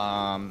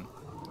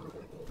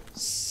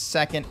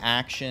 Second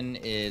action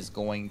is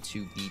going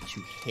to be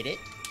to hit it.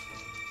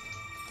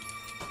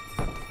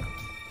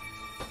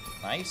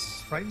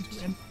 Nice. Frightened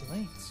 2 and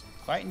flanks.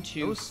 Frightened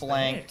 2 Those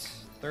flanked. stats.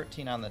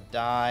 13 on the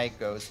die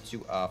goes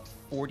to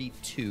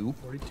 42.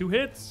 42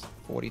 hits.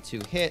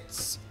 42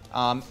 hits.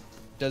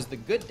 Does the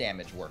good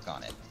damage work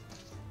on it?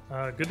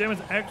 Good damage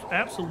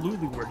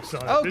absolutely works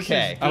on it. This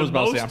Okay. is I was the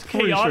about to say, most I'm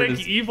pretty sure chaotic, it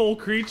is- evil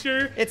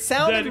creature It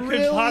sounded that could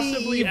really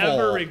possibly evil.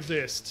 ever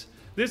exist.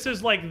 This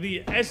is like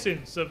the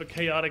essence of a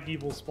chaotic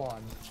evil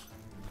spawn.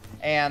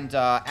 And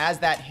as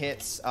that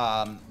hits,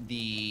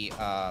 the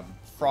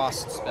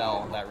frost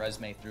spell that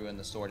Resme threw in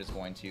the sword is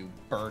going to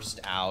burst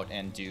out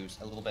and do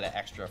a little bit of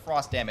extra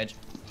frost damage,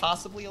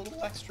 possibly a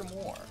little extra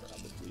more.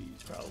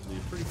 Probably a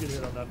pretty good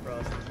hit on that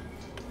frost.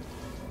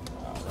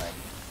 Alright.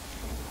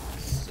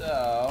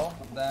 So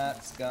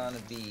that's gonna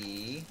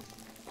be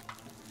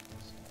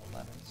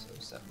 11, so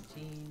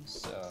 17.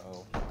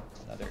 So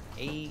another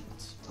 8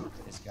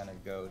 is gonna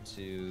go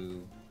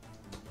to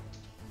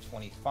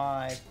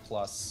 25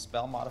 plus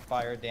spell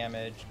modifier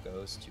damage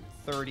goes to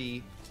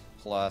 30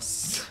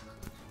 plus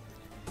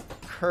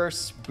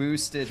curse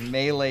boosted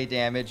melee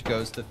damage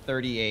goes to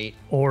 38.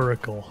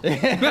 Oracle. You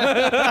don't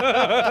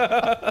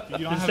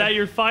Is have that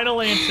your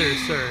final answer,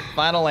 sir?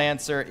 Final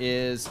answer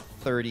is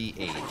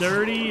 38.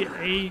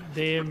 38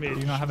 damage. do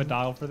you not have a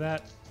dial for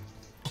that?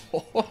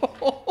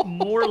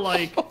 More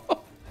like I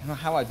don't know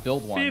how I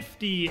build one.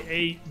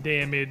 58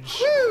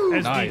 damage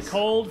as Nice. the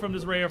cold from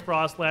this ray of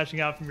frost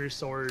lashing out from your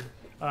sword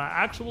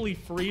actually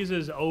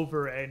freezes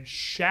over and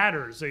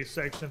shatters a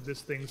section of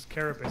this thing's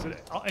carapace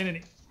in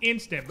an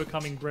instant,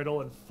 becoming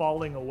brittle and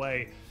falling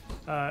away,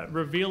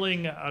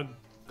 revealing a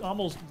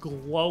almost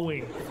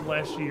glowing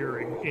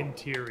fleshier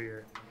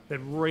interior that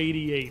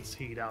radiates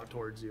heat out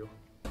towards you.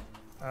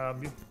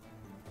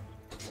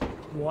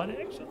 One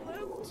action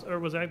left, or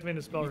was activating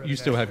the spell? You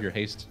still have your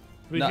haste.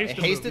 No,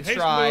 hasted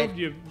stride,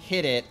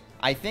 hit it.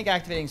 I think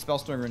activating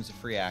Spellstorm Rune is a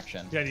free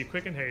action. Yeah, you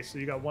quick and haste, so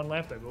you got one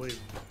left, I believe.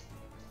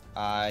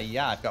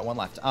 Yeah, I've got one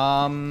left.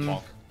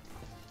 No,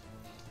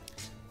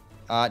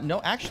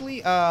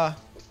 actually,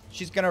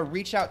 she's gonna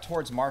reach out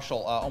towards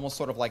Marshall, almost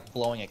sort of like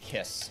blowing a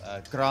kiss,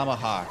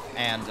 Gramaha,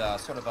 and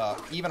sort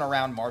of even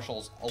around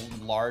Marshall's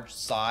large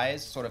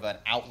size, sort of an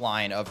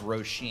outline of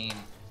Roshin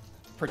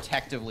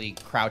protectively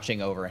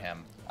crouching over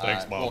him.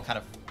 Thanks, Mom. Will kind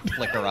of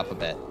flicker up a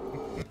bit.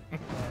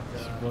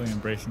 Really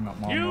embracing that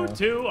mom You role.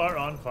 two are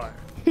on fire.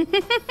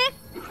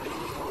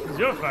 Is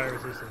your fire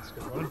resistance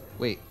good one?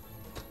 Wait,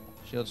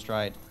 Shield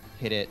Stride,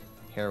 hit it,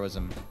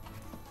 Heroism.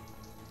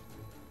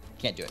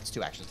 Can't do it. It's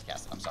 2 actions to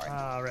cast it. I'm sorry.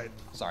 All right.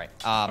 Sorry.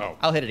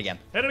 I'll hit it again.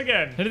 Hit it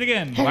again. Hit it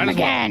again. Hit him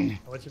again.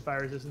 What's your fire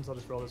resistance? I'll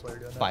just roll this while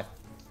you're doing that. 5.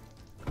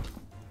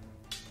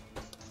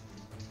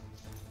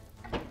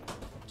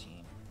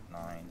 14,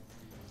 9,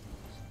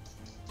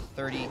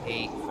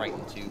 38,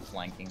 frightened 2,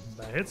 flanking.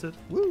 That hits it.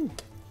 Woo!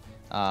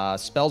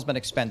 Spell's been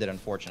expended,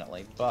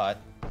 unfortunately, but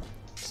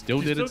Still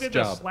You did still its get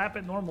job. to slap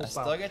it normal I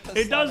style. still get to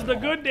It slap does it the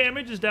normal. good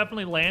damage is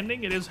definitely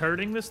landing. It is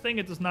hurting this thing.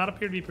 It does not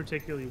appear to be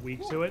particularly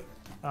weak to it,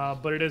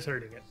 but it is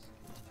hurting it.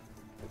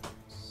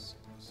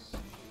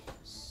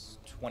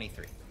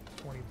 23.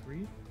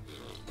 23.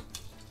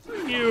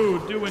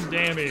 You doing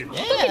damage. Look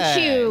at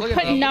you Look at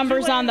putting me.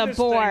 numbers You're on the laying this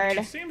thing, board.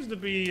 It seems to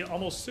be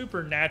almost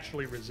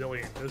supernaturally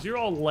resilient because you're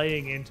all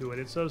laying into it.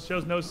 It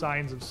shows no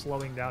signs of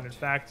slowing down. In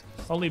fact,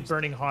 only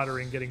burning hotter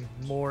and getting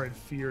more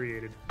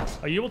infuriated.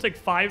 You will take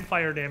 5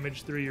 fire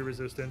damage through your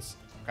resistance,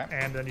 Okay.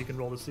 and then you can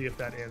roll to see if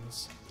that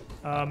ends.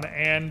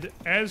 And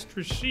as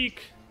Trishik,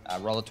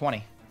 Roll a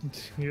 20.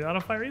 you're not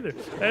on fire either.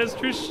 As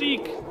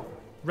Trishik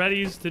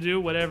readies to do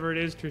whatever it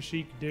is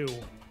Trishik do,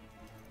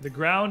 the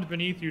ground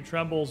beneath you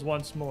trembles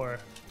once more,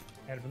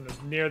 and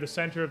from near the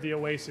center of the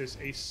oasis,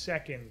 a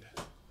second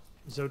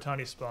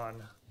Zotani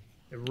spawn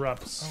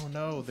erupts. Oh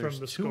no, there's from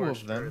the 2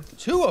 scorched of them. earth.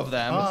 2 of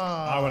them.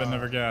 I would have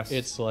never guessed.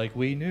 It's like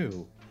we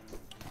knew.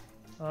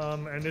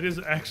 And it is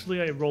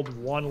actually, I rolled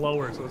 1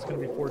 lower, so it's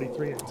going to be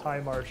 43 and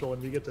tie marshal,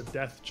 and we get the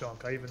death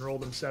chunk. I even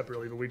rolled them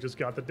separately, but we just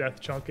got the death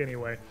chunk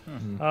anyway.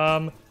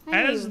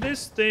 As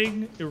this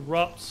thing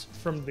erupts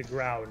from the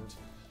ground,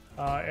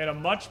 in a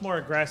much more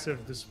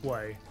aggressive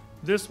display,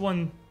 this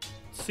one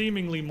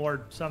seemingly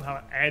more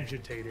somehow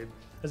agitated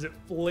as it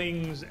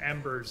flings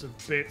embers of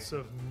bits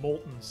of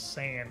molten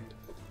sand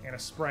and a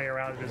spray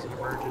around it as it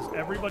emerges.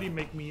 Everybody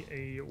make me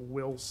a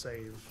will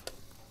save.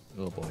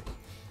 Oh boy.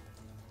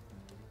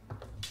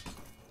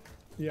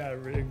 Yeah,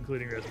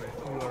 including Resume.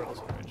 You are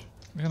also rage.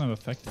 What kind of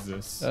effect is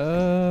this?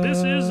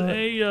 This is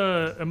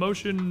a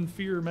emotion,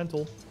 fear,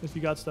 mental. If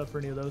you got stuff for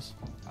any of those.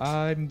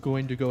 I'm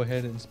going to go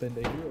ahead and spend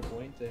a hero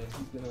point, and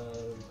he's gonna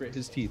grit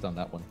his teeth on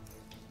that one.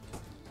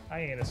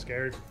 I ain't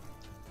scared.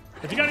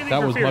 If you got anything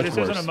That for was fear, much this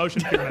is an worse.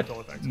 emotion, fear, mental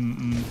effect.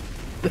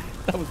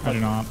 That was I do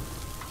not.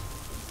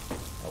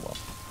 Oh well.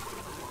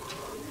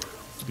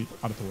 Be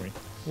auditory.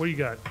 What do you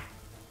got?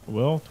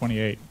 Will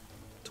 28.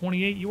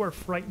 28. You are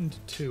frightened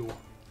 2.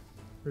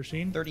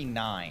 Rasheen?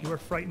 39. You are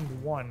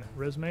frightened 1.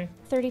 Resume?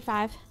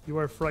 35. You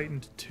are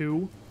frightened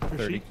 2. Rashik?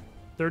 30.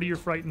 30. You're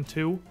frightened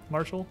 2.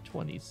 Marshall?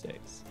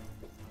 26.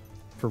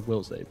 For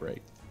will save,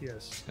 right?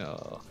 Yes.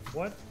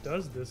 What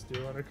does this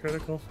do on a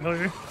critical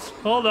failure?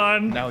 Hold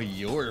on. Now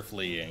you're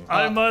fleeing.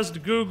 I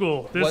must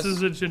Google. This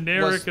is a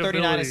generic was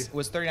 39 ability.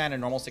 was 39 a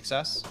normal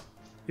success?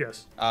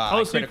 Yes. I So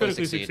you critically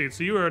critically succeed. succeed.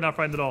 So you are not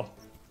frightened at all.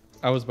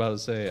 I was about to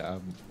say,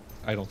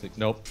 I don't think.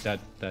 Nope,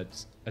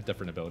 that's a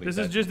different ability. This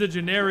is just a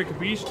generic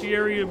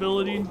bestiary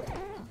ability.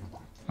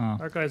 Oh.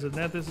 Archives of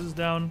Nethys is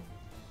down.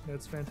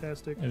 That's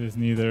fantastic. It is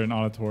neither an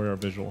auditory or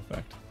visual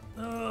effect.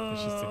 Oh,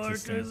 just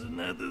existing. Archives of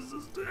Nethys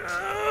is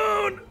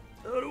down.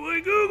 How do I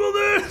Google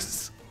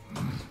this?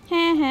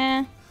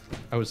 Heh.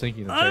 I was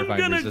thinking of I'm terrifying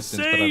gonna resistance,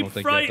 but I say don't think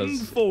that frightened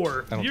does.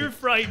 4. I don't You're think-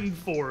 frightened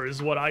 4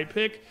 is what I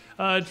pick.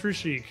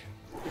 Trishik.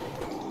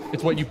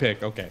 It's what you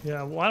pick. Okay.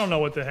 Yeah, well, I don't know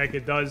what the heck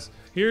it does.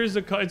 Here's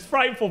it's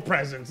Frightful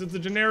Presence. It's a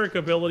generic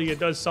ability. It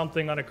does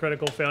something on a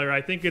critical failure.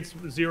 I think it's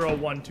 0,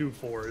 1, 2,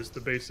 4 is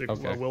the basic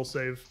Okay. will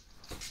save.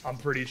 I'm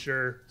pretty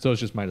sure. So it's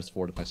just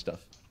 -4 to my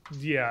stuff.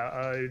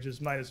 Yeah,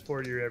 just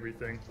 -4 to your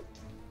everything.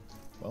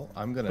 Well,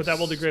 I'm gonna. But that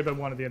will degrade by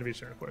 1 at the end of each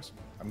turn, of course.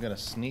 I'm gonna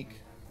sneak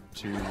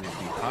to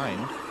behind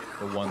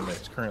the one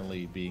that's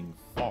currently being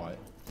fought.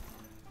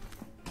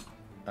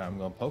 And I'm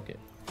gonna poke it.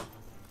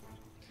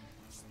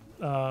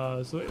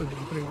 So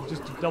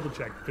just to double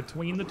check,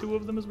 between the 2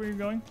 of them is where you're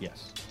going?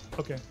 Yes.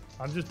 Okay.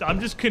 I'm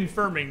just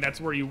confirming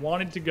that's where you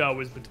wanted to go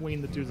is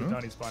between the 2 Mm-hmm.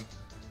 Zotani spawn.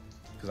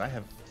 Because I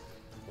have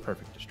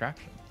perfect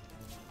distraction.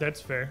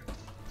 That's fair.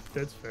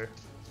 That's fair.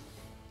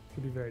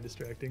 Could be very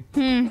distracting.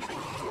 Can't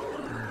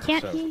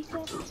So- he?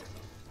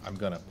 I'm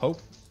gonna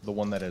poke the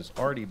one that has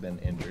already been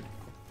injured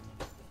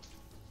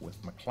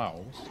with my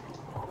claws.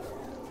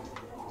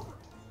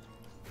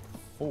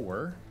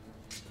 4.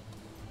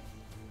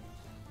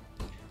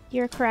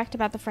 You're correct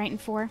about the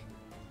frightened 4.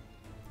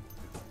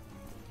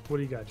 What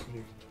do you got,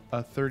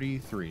 Trishik?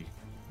 33.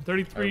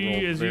 33 I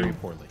rolled is very you.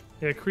 poorly.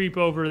 Yeah, creep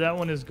over. That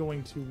one is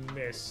going to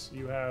miss.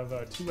 You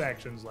have 2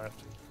 actions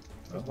left.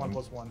 That's 1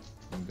 plus 1.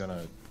 I'm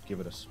gonna give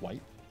it a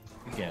swipe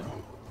again.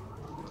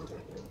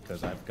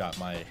 Because I've got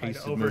my Trying to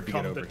hasted move to get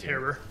overcome over the here.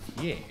 terror.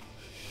 Yeah.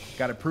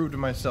 Gotta prove to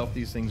myself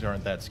these things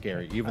aren't that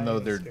scary, even I though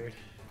ain't they're scared.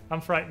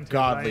 I'm frightened too. But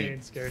I godly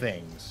ain't scared.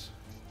 things.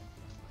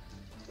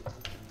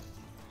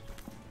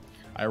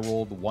 I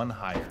rolled 1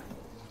 higher.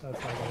 That's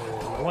not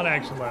gonna roll. 1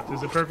 action left.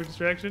 Is it perfect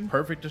distraction?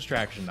 Perfect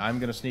distraction. I'm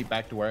gonna sneak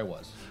back to where I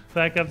was.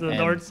 Back up to the And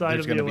north side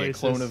there's of the gonna be a oasis.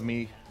 clone of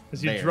me.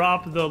 As you there.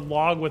 drop the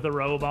log with a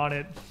robe on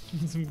it,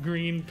 some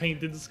green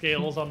painted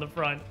scales on the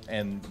front.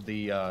 And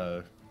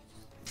the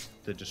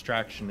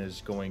distraction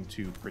is going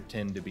to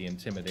pretend to be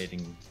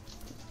intimidating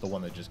the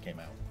one that just came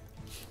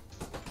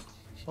out.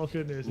 All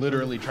good news.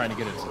 Literally trying to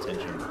get its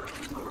attention.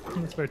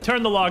 That's fair.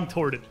 Turn the log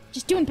toward it.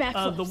 Just doing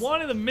backflips. The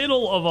one in the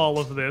middle of all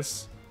of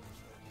this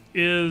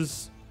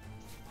is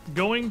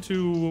going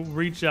to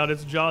reach out.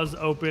 Its jaws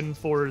open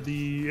for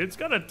the. It's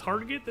got a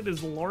target that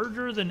is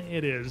larger than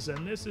it is,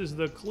 and this is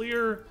the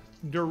clear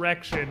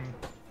direction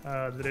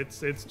that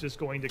it's just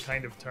going to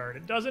kind of turn.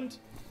 It doesn't,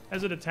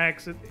 as it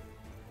attacks it.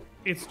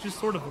 It's just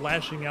sort of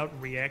lashing out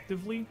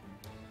reactively.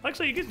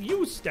 Actually, I guess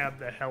you stab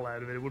the hell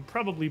out of it. It would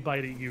probably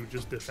bite at you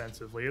just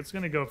defensively. It's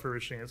going to go for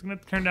Rasheen. It's going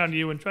to turn down to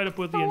you and try to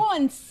put the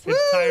once.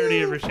 entirety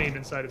of Rasheen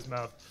inside its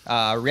mouth.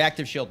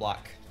 Reactive shield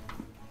block.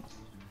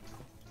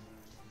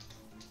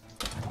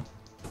 Do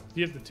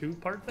you have the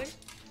two-part thing?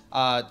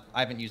 I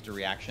haven't used a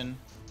reaction,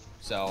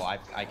 so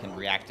I can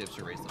reactive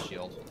to raise the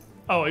shield.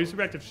 Oh, I used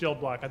reactive shield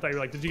block. I thought you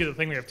were like, did you get the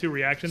thing? We have 2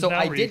 reactions So now.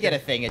 I did get a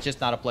thing. It's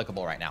just not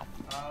applicable right now.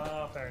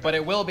 Fair enough. But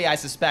it will be, I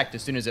suspect,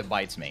 as soon as it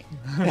bites me.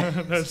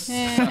 That's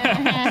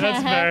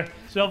fair.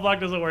 Shield block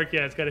doesn't work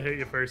yet. It's got to hit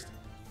you first.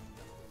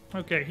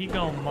 Okay, he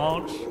gonna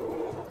launch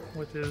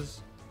with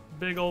his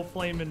big old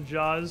flaming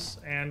jaws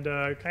and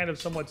kind of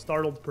somewhat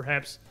startled,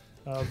 perhaps,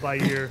 by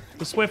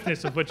the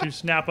swiftness of which you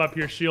snap up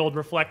your shield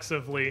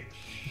reflexively.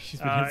 She's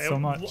been hit so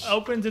much. It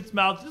opens its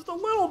mouth just a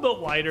little bit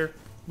wider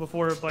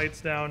before it bites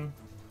down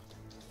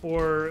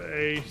for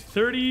a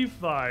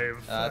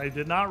 35. I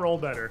did not roll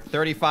better.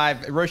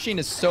 35. Roshin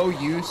is so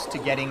used to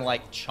getting,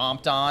 like,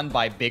 chomped on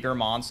by bigger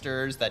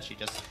monsters that she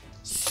just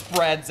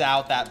spreads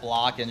out that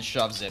block and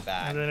shoves it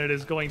back. And then it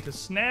is going to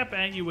snap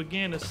at you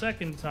again a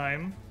second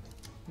time.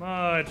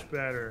 Much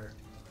better.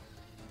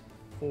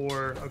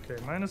 For, okay,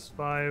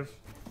 -5.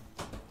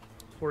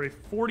 For a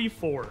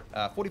 44.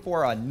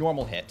 44, a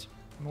normal hit.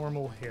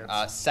 Normal hit.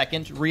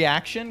 Second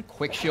reaction,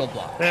 quick shield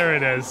block. There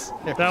it is.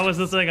 That was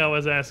the thing I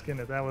was asking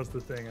it. That was the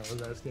thing I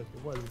was asking.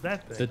 What is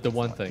that thing? The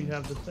one thing. You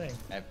have the thing.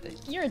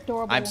 You're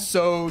adorable. I'm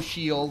so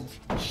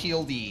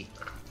shieldy.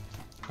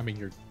 I mean,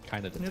 you're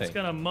kind of the It's tank.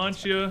 gonna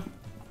munch you.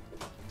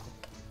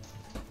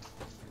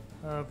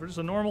 For just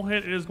a normal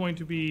hit, it is going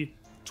to be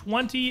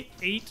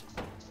 28.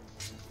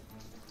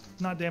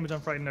 Not damage on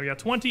frightened, no. Yeah,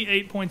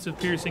 28 points of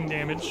piercing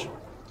damage.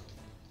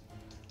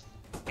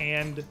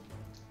 And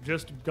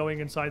just going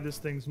inside this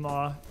thing's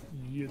maw,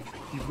 the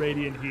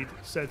radiant heat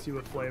sets you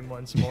aflame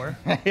once more.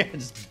 And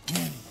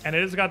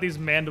it has got these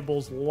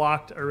mandibles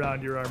locked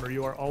around your armor.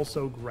 You are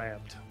also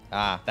grabbed.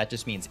 That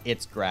just means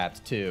it's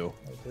grabbed too.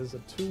 It is a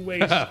two-way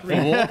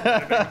street.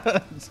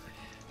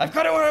 I've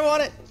got it where I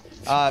want it.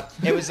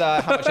 It was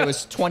how much? It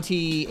was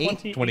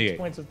 28. 28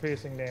 points of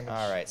piercing damage.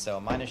 All right, so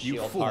minus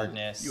shield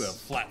hardness. You have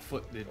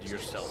flat-footed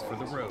yourself for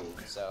the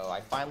rogue. So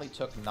I finally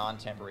took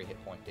non-temporary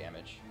hit point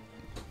damage.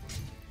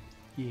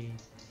 Man,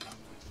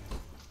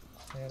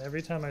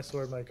 every time I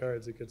sort my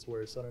cards, it gets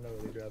worse. I don't know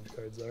where the grab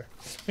cards are.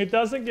 It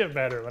doesn't get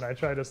better when I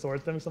try to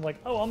sort them. So I'm like,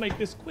 oh, I'll make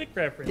this quick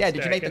reference. Yeah,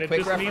 did you make stack, the and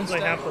quick it just reference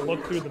means I have stack? to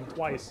look through them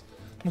twice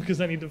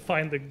because I need to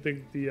find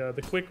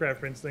the quick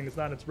reference thing. It's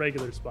not its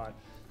regular spot.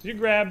 So you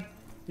grab,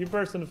 you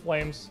burst into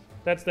flames.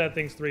 That's that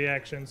thing's 3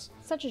 actions.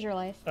 Such is your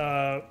life.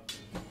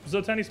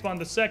 Zotani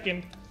spawned the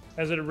second.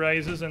 As it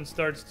rises and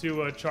starts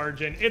to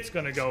charge in, it's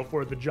going to go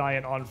for the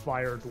giant on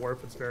fire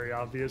dwarf. It's very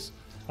obvious.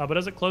 But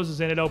as it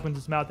closes in, it opens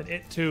its mouth, and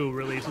it too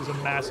releases a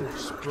massive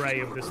spray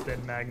of this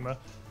thin magma,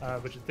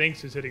 which it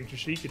thinks is hitting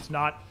Trishik. It's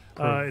not.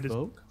 It is.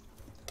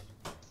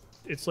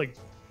 It's like,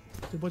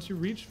 what's your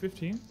reach?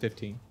 15?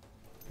 15.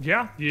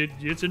 Yeah,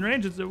 it's in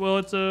range. It's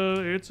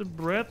a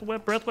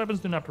breath. Breath weapons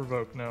do not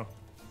provoke. No,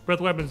 breath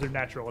weapons are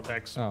natural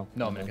attacks. Oh.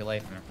 No,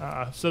 manipulate.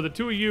 So the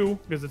two of you,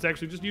 because it's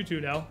actually just you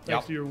two now, Yep.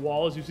 next to your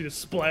wall, as you see the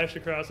splash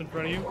across in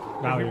front of you.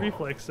 Wow. Make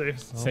reflex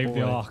saves. Save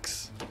the boy.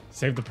 ox.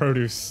 Save the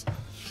produce.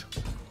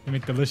 You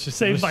make delicious.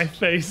 Save my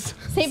delicious-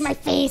 face. Save my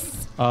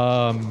face.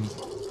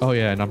 Oh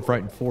yeah, and I'm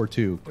frightened 4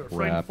 too. You're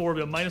frightened Crap. 4,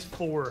 but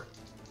 -4.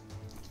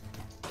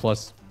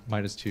 Plus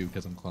 -2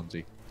 because I'm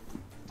clumsy.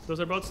 Those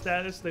are both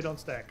status. They don't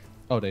stack.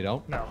 Oh, they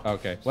don't? No.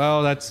 Okay.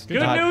 Well, that's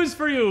Good not- news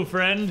for you,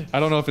 friend. I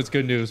don't know if it's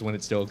good news when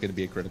it's still going to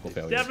be a critical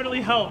failure.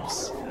 Definitely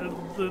helps,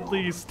 at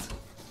least.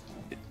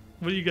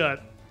 What do you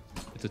got?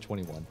 It's a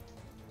 21.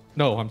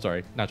 No, I'm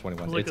sorry, not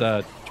 21. Like It's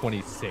a- a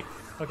 26.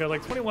 Okay,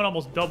 like 21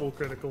 almost double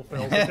critical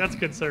fails. Like, that's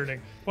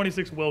concerning.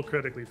 26 will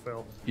critically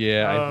fail.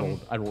 Yeah,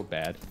 I rolled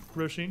bad.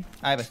 Roshin,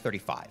 I have a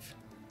 35.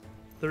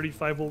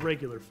 35 will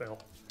regular fail.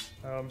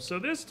 So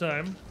this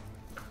time,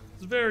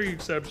 it's very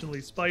exceptionally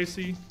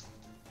spicy.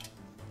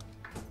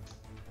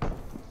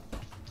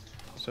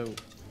 So,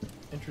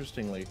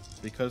 interestingly,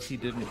 because he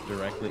didn't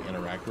directly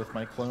interact with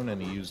my clone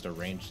and he used a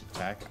ranged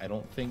attack, I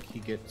don't think he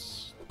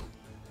gets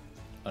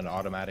an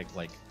automatic,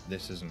 like,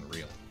 this isn't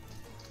real.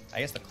 I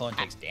guess the clone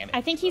takes damage.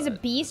 I think he's a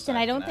but beast, and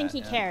I aside don't from think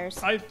that, he yeah. cares.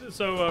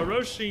 So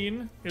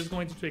Roshin is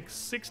going to take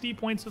 60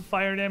 points of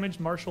fire damage.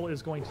 Marshall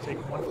is going to take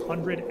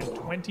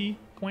 120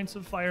 points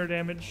of fire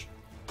damage.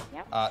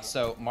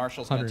 So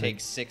Marshall's going to 100. take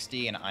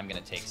 60, and I'm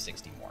going to take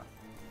 60 more.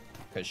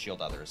 Because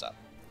Shield Other is up.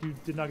 You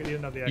didn't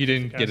have the action. You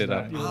didn't to get cast it that.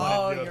 up. You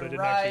wanted to do it, but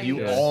didn't actually You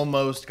do it.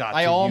 almost got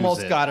I to almost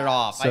use it. got it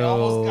off. I So-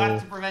 almost got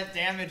to prevent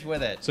damage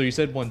with it. So you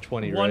said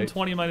 120, right?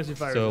 120 minus your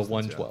fire So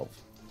resistance, 112.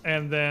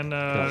 And then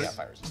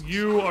fire.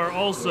 you are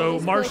also,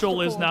 It's Marshall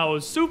close is to now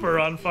super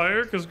on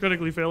fire because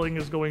critically failing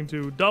is going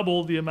to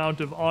double the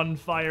amount of on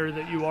fire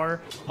that you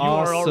are. You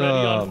are already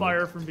on Awesome.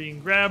 fire from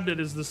being grabbed. It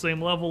is the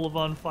same level of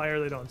on fire.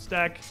 They don't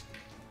stack.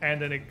 And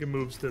then it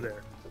moves to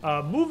there.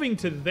 Moving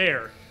to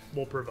there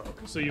will provoke.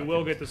 So you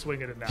will get to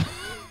swing at it now.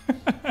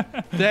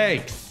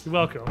 Thanks. You're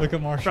welcome. Look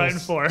at Marshall's. Try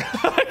and 4.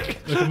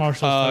 Look at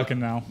Marshall's token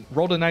now.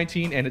 Rolled a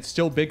 19 and it's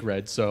still big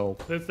red, so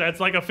That's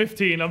like a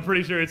 15. I'm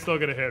pretty sure it's still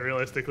going to hit,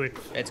 realistically.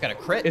 It's gonna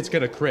crit. it's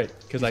gonna crit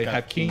because I got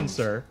have keen,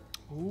 sir.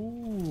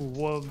 Ooh,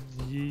 well,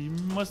 you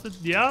must have.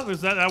 Yeah,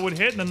 because that would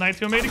hit, and the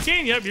 19 made a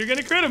king. Yep, you're going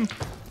to crit him.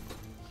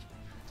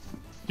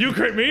 You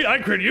crit me, I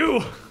crit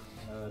you.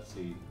 Let's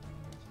see.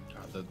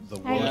 The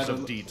Yeah, woes the- of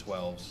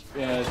D12s.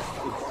 Yeah,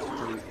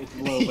 it's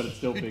low, but it's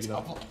still big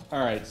enough. All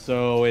right,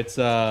 so it's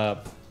The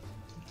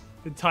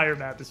entire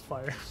map is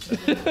fire.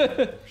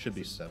 Should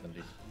be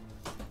 70.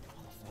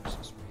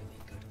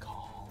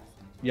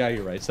 yeah,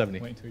 you're right, 70.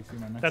 Wait until you see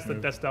my next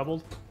move. That's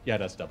doubled. Yeah,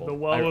 that's double. The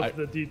woe of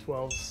the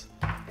D12s.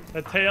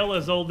 A tail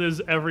as old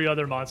as every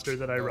other monster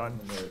that I run.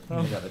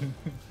 I got it.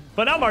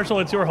 But now, Marshall,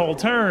 it's your whole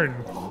turn.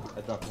 I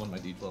dropped one of my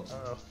d12s.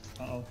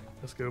 Uh-oh.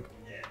 The scoop.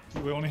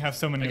 We only have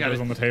so many got of those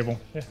it. on the table.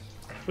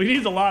 We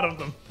need a lot of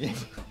them.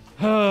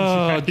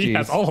 Oh, He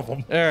has jeez. all of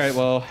them. All right,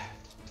 well,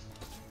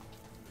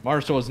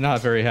 Marshall is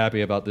not very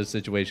happy about this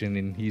situation,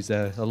 and he's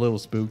a little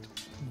spooked.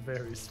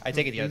 Very. I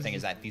take it the other thing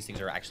is that these things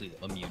are actually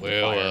immune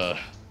to fire.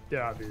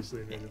 Yeah,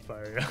 obviously, immune to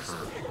fire. Yes.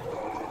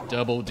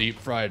 Double deep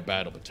fried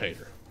battle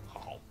potato.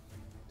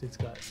 It's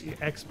got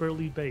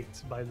expertly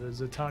baked by the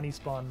Zatani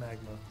spawn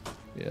magma.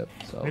 Yep.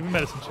 So Maybe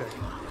medicine check.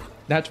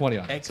 Nat 20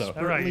 on it. So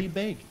All right. Expertly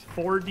baked.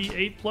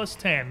 4d8 plus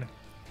 10.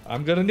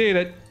 I'm gonna need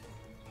it.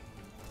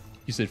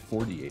 You said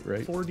 48,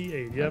 right?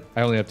 4d8. Yep.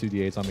 I only have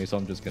 2d8s on me, so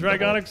I'm just gonna. double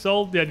Dragonic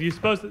Soul. Yeah,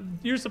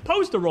 you're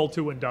supposed to roll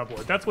 2 and double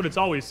it. That's what it's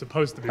always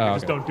supposed to be. We Oh,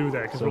 just okay. don't do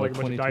that because So we're like a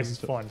bunch of 22, dice is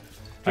so- fun.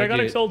 I Dragonic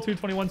get- Soul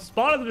 221.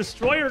 Spawn of the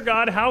Destroyer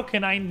God. How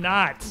can I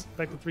not?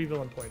 Back to 3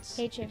 villain points.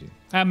 Hate you.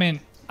 I mean,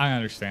 I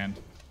understand.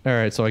 All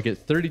right, so I get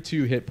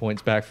 32 hit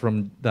points back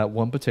from that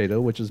one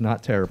potato, which is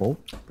not terrible.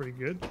 Pretty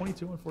good.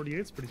 22 and 48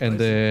 is pretty And nice.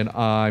 then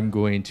I'm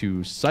going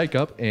to psych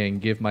up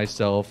and give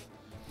myself,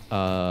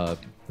 let's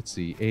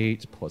see,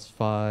 8 plus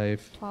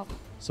 5, 12.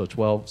 so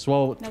 12. So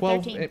No,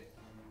 12, 13.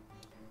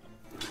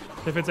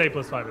 If it's 8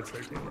 plus 5, it's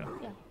 13.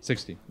 Yeah.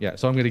 16. Yeah,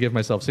 so I'm going to give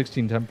myself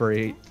 16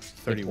 temporary 8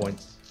 31.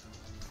 points.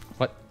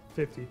 What?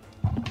 50.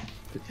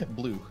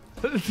 Blue.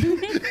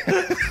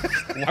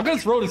 I'm going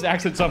to throw this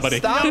axe at somebody.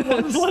 Stop!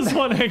 Plus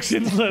 1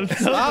 actions left.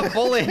 Stop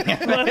bullying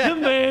him. Let the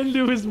man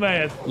do his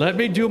math. Let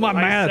me do my I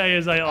math. say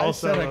as I I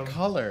also. said a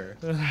color.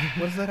 What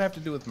does that have to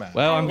do with math?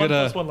 Well, I'm one going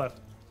plus to. 1 left.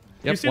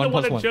 Yep, You see 1 the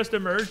one plus that 1. just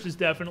emerged is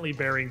definitely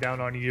bearing down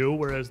on you,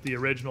 whereas the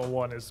original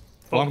one is.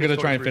 Well, I'm going to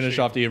focused try and towards finish Rashid.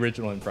 off the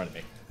original in front of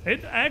me.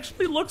 It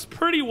actually looks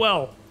pretty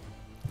well.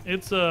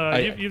 It's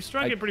you've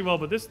struck I- it pretty well,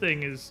 but this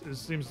thing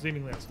seems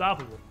seemingly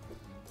unstoppable.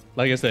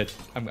 Like I said,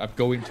 I'm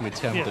going to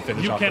attempt Yeah, to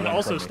finish you off the can one in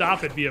also front of me.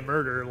 stop it via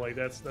murder. Like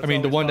that's I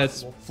mean, the always one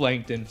possible. that's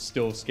flanked and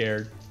still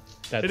scared.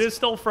 That's, It is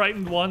still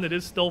frightened one. It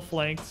is still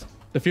flanked.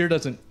 The fear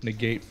doesn't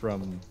negate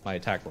from my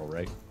attack roll,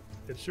 right?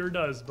 It sure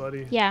does,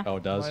 buddy. Yeah. Oh,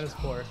 it does?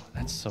 -4.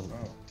 That's so.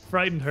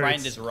 Frightened hurts.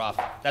 Frightened is rough.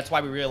 That's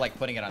why we really like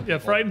putting it on Yeah,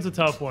 people. frightened's a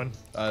tough one.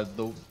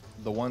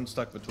 The one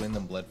stuck between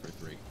them bled for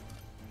 3.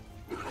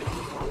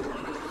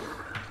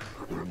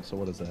 So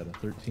what is that? A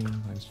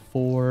 13 minus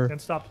 4.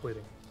 And stop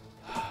bleeding.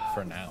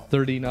 For now.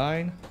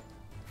 39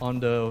 on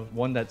the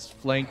one that's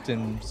flanked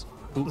and.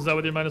 Is that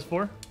with your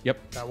 -4?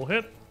 Yep. That will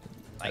hit. Nice.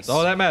 That's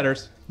all that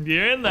matters.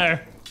 You're in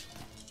there.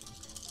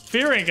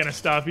 Fear ain't gonna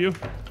stop you.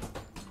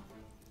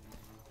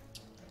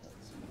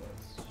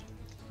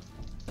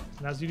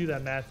 And as you do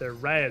that math there,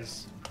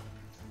 Raz,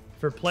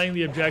 for playing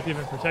the objective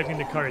and protecting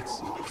the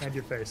carts and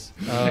your face.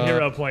 A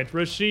hero point.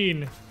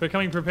 Rasheen, for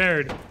coming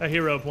prepared, a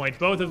hero point.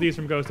 Both of these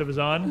from Ghost of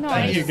Azan.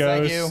 Nice. You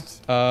Thank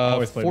Ghost. you.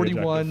 Always play the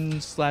 41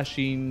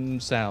 slashing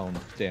sound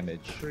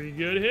damage. Pretty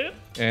good hit.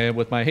 And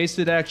with my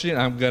hasted action,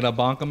 I'm going to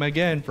bonk him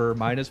again for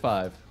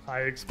 -5. I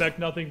expect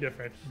nothing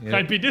different. Yep.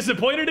 I'd be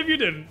disappointed if you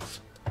didn't.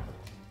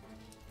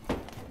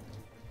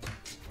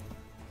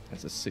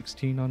 That's a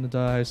 16 on the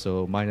die,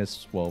 so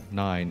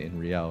 -9 in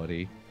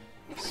reality.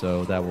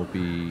 So that will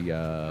be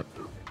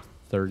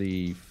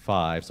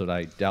 35, so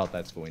I doubt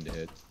that's going to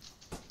hit.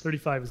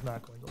 35 is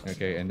not going to hit.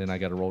 Okay, and then I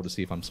got to roll to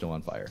see if I'm still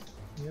on fire.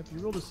 Yep, you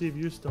roll to see if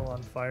you're still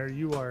on fire.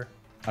 You are.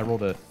 I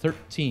rolled a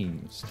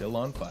 13. Still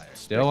on fire.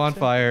 Still on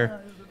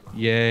fire.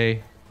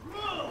 Yay.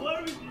 What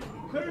are we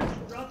doing?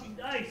 Dropping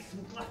dice.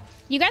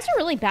 You guys are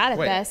really bad at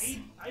Wait. this.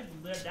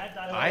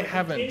 I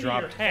haven't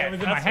dropped hat.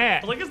 was in my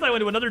hat. I guess I went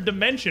to another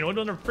dimension. I went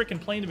to another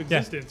freaking plane of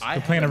existence I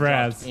The plane of haven't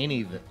Raz. dropped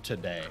any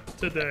today.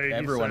 today. he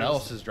Everyone says.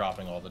 else is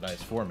dropping all the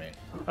dice for me.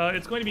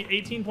 It's going to be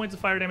 18 points of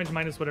fire damage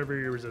minus whatever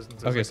your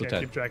resistance is. Okay, I so can't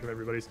 10. keep track of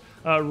everybody's.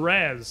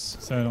 Raz.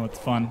 So it's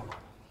fun.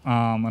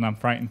 And I'm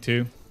frightened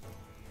too.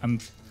 I'm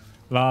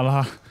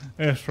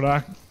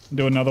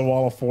do another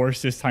wall of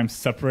force, this time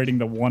separating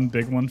the one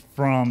big one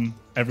from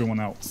everyone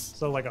else.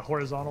 So like a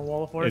horizontal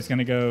wall of force. It's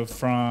gonna go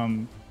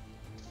from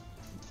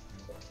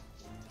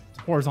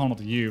horizontal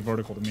to you,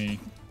 vertical to me.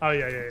 Oh,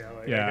 yeah.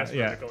 Like, Yeah, I guess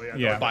yeah, vertical, yeah.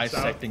 north and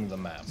Bisecting the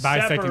map.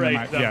 Bisecting the Separate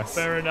map, them, yes.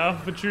 fair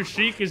enough. But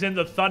Trishik is in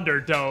the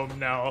Thunderdome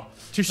now.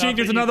 Trishik Not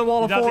is that another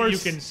wall of not force.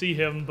 That you can see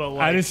him, but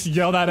like. I just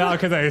yell that out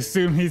because I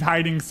assume he's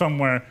hiding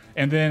somewhere.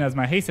 And then as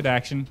my hasted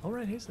action, All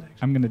right, haste action.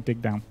 I'm going to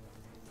dig down.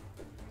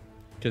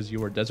 Because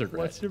you are desert rat.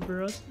 What's your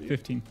burrow speed?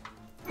 15.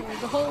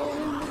 There's a hole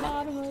in the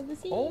bottom of the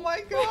sea. Oh my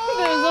There's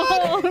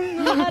god! a hole in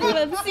the bottom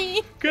of the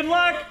sea. Good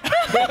luck.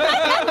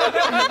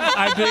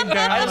 I dig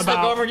down I just look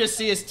about over and just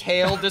see his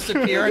tail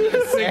disappear into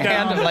the sand.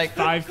 down I'm like,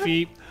 5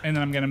 feet, and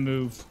then I'm going to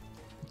move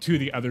to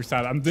the other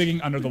side. I'm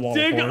digging under the wall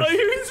Dig. of Are force.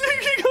 you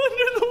digging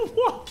under the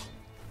wall?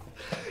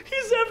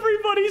 He's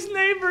everybody's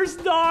neighbor's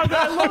dog.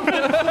 I love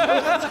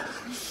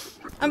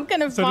it. I'm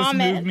gonna So just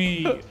vomit. move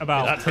me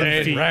about 10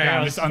 dead feet rat.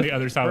 down, just on the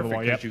other side of the wall.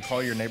 Perfect. Yep. You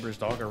call your neighbor's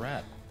dog a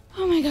rat.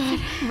 Oh my god.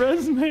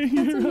 Resume.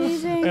 That's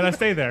amazing. And I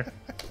stay there.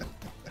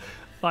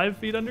 5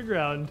 feet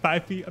underground.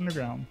 5 feet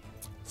underground.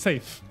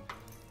 Safe.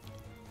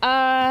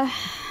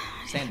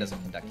 sand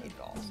doesn't conduct heat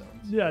at all, so.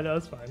 Yeah, no,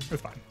 it's fine.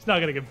 It's fine. It's not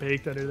gonna get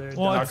baked under there.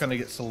 Well, Not it's- going to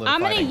get solidified.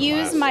 I'm gonna in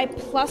use glass. my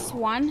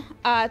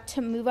 +1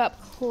 to move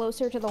up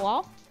closer to the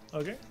wall.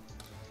 Okay.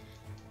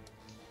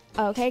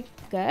 Okay,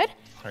 good.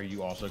 Are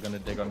you also going to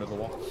dig under the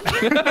wall?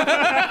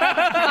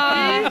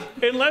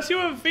 Unless you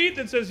have feet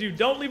that says you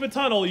don't leave a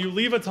tunnel, you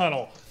leave a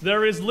tunnel.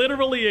 There is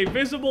literally a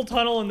visible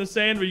tunnel in the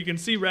sand where you can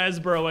see Raz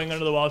burrowing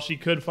under the wall. She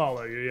could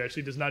follow you. Yeah,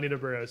 she does not need a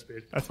burrow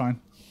speed. That's fine.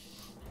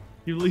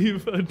 You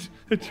leave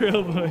a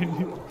trail behind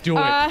you. Do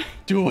it.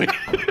 Do it.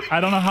 I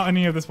don't know how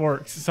any of this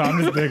works, so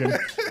I'm just digging.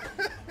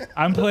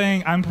 I'm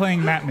playing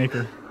map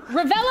maker.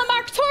 Revella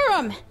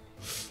Marktorum!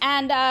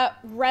 And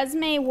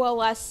Resme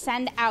will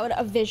send out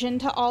a vision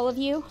to all of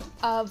you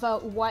of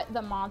what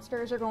the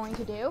monsters are going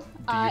to do. Do you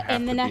have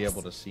in the to next. be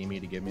able to see me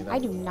to give me that? I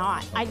do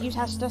not. I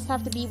just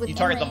have to be with. You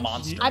target the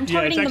monster. I'm Yeah,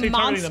 targeting it's actually the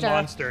targeting monster. the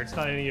monster. It's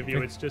not any of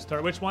you. It's just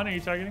which one are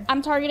you targeting?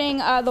 I'm targeting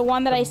the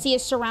one that I see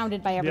is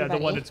surrounded by Yeah, everybody.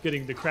 the one that's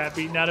getting the crap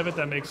beaten out of it.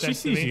 That makes She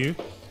sense to sees me. you.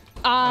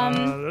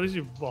 There's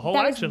a whole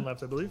that is- action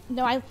left, I believe.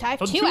 No, I have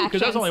Oh, two because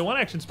actions. that's only one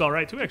action spell,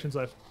 right? 2 actions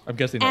left. I'm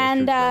guessing that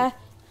And was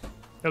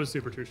That was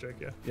super true strike,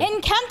 yeah.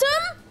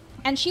 Incantum,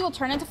 and she will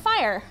turn into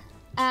fire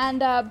and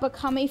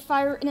become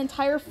an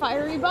entire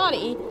fiery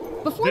body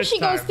before This she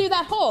goes time. through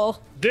that hole.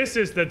 This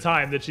is the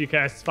time that she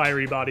casts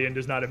Fiery Body and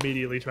does not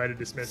immediately try to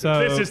dismiss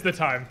So, it. This is the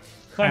time.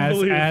 I As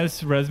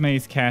believe. Resume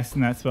is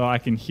casting that spell, I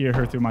can hear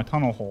her through my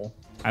tunnel hole.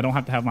 I don't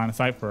have to have line of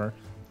sight for her.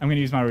 I'm going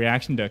to use my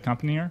reaction to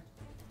accompany her.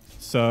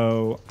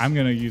 So I'm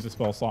going to use a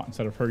spell slot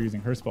instead of her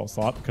using her spell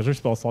slot because her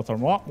spell slots are a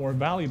lot more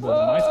valuable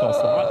than my spell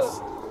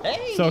slots.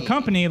 Hey! So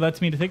accompany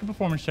lets me to take a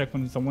performance check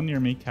when someone near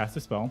me casts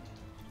a spell.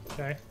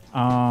 Okay.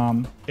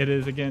 It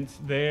is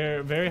against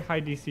their very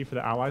high DC for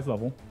the allies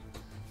level.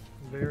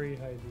 Very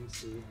high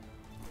DC.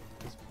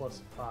 It's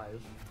 +5.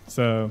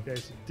 So, Okay,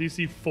 so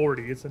DC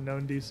 40. It's a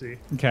known DC.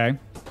 okay,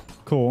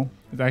 cool.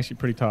 It's actually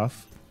pretty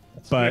tough.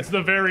 But It's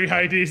the very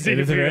high DC. it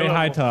is for a your very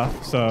high level.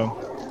 tough,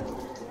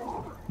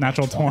 so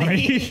natural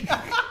 20.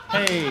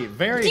 Hey,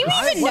 very Do you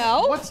high. even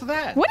know? What's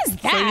that? What is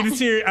So you that? just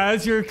hear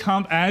as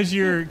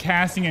you're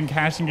casting and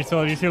casting your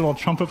spell, you just hear a little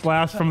trumpet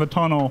blast from the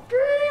tunnel,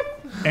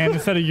 and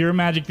instead of your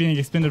magic being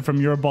expended from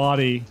your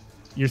body,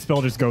 your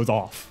spell just goes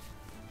off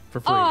for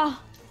free. Oh,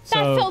 that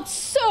So- felt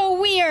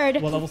so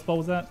weird. What level spell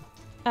was that?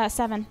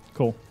 7.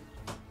 Cool.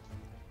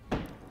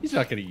 He's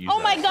not going to use Oh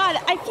that. my god,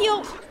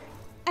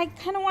 I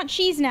kind of want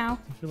cheese now.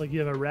 I feel like you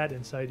have a rat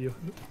inside you.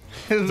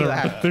 There's 2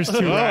 rats. There's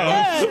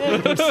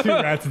 2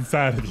 rats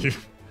inside of you.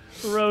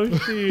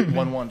 Roshi.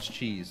 One wants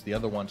cheese. The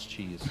other wants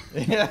cheese.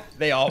 Yeah,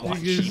 they all want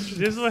cheese.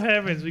 This is what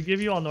happens. We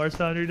give you all Norse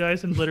Foundry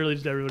dice, and literally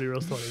just everybody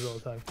rolls 20s all the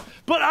time.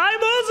 But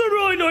I'm also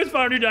rolling Norse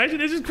Foundry dice, and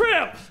this is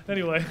crap.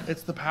 Anyway,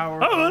 It's the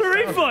power. I of want a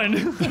Norse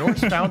Foundry. refund. Norse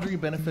Foundry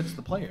benefits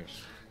the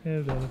players.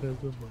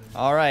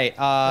 All right. Okay,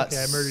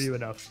 I murdered you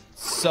enough.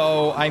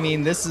 So, I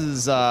mean, this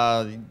is,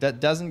 that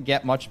doesn't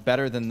get much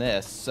better than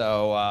this.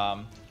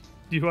 So,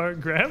 You are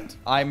grabbed?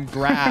 I'm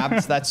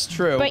grabbed. That's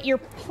true. But you're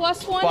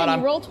 +1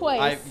 and you roll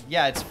twice.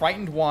 Yeah, it's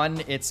frightened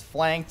 1, it's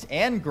flanked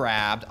and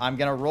grabbed. I'm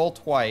gonna roll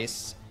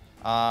twice.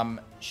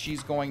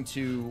 She's going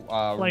to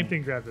Flanked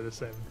and grabbed are the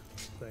same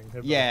thing.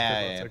 Have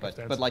Yeah, both but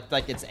circumstances.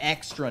 like it's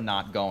extra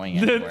not going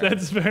anywhere.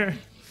 That's fair.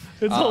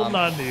 It's holding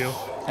on to you.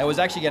 I was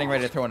actually getting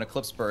ready to throw an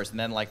Eclipse Burst, and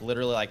then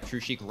literally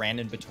Trushik ran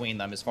in between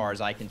them as far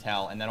as I can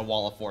tell, and then a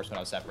Wall of Force when I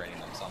was separating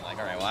them. So I'm like,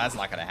 all right, well that's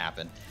not gonna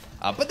happen.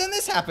 But then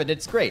this happened.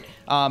 It's great.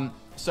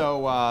 It's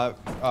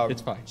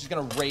fine. She's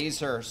gonna raise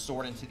her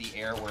sword into the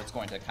air where it's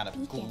going to kind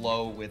of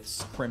glow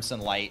with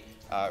crimson light.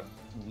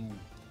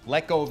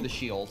 Let go of the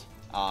shield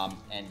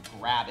and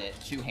grab it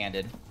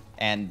two-handed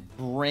and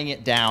bring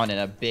it down in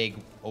a big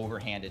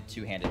overhanded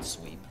two-handed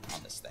sweep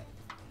on this thing.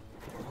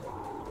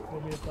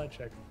 Give me a flat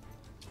check.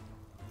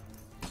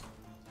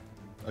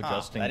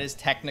 Adjusting. That is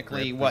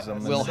technically grip what is a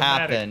will mistake.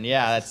 happen.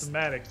 Yeah, that's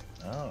Systematic.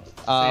 Oh.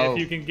 See if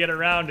you can get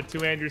around to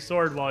two-hand your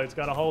sword while it's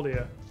got a hold of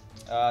you.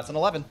 It's an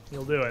 11.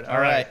 You'll do it. All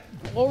right.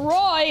 All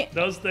right.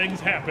 Those things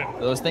happen.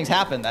 Those things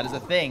happen. That is a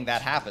thing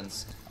that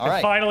happens. All It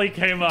right. finally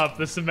came up,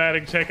 the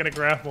somatic check and a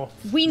grapple.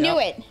 We knew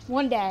it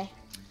one day.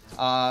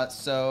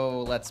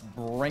 So let's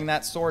bring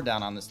that sword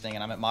down on this thing,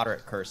 and I'm at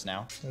moderate curse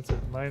now. That's a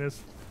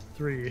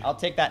 -3. I'll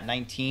take that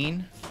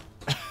 19.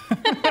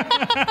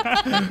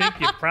 I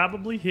think you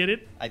probably hit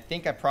it. I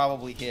think I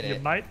probably hit You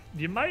it.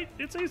 might,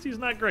 its AC is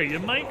not great. You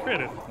might crit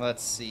it.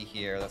 Let's see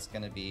here. That's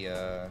going to be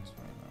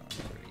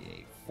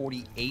 38,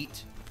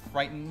 48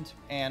 frightened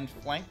and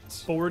flanked.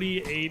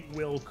 48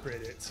 will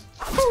crit it.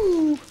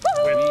 With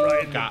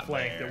frightened and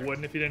flanked. there. It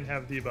wouldn't if you didn't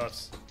have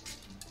debuffs.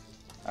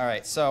 All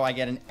right, so I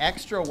get an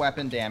extra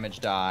weapon damage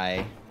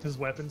die. His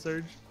weapon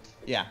surge.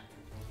 Yeah.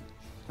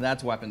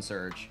 That's weapon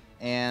surge.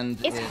 And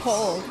It's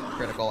cold.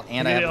 critical.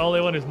 And You're I the have, only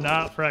one who's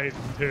not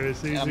frightened too.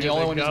 So I'm the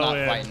only one who's not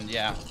frightened,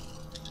 yeah.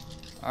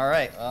 All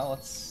right, well,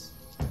 let's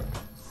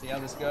see how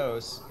this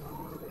goes.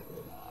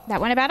 That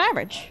went about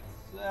average.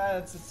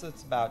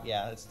 It's about,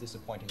 yeah, it's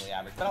disappointingly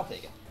average, but I'll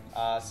take it.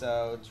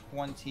 So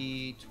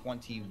 20,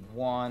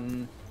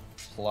 21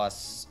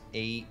 plus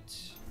 8,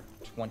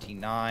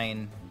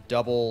 29,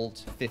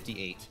 doubled,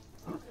 58.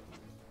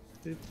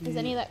 Is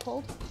any of that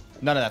cold?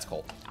 None of that's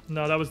cold.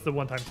 No, that was the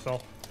one-time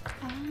spell.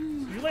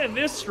 You land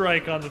this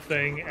strike on the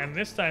thing, and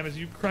this time as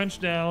you crunch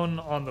down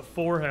on the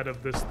forehead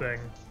of this thing,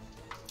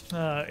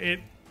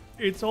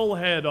 its whole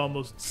head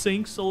almost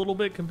sinks a little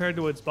bit compared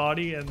to its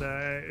body, and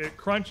it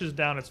crunches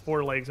down its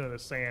forelegs into the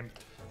sand.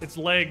 Its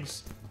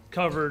legs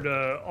covered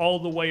all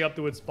the way up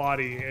to its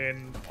body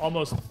in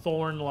almost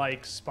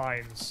thorn-like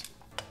spines.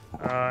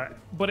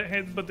 But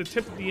the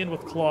tip at the end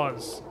with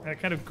claws, and it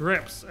kind of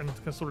grips and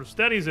sort of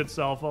steadies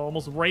itself,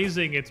 almost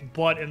raising its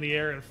butt in the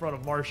air in front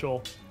of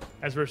Marshall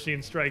as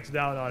Rasheen strikes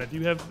down on it.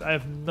 I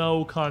have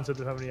no concept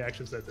of how many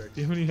actions that take.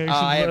 Do you have any actions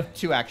I have left?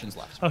 2 actions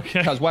left. Okay.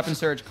 Because weapon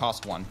surge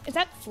costs 1. Is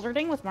that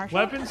flirting with Marshall?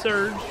 Weapon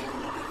surge,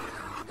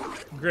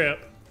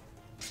 grip,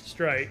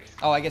 strike.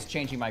 Oh, I guess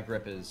changing my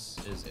grip is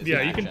Yeah,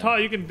 an you can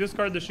action. you can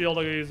discard the shield.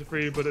 I can use it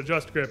free, but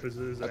adjust grip is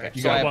an Okay,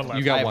 action. so I have one left.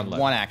 you got I have one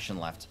left. 1 action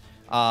left.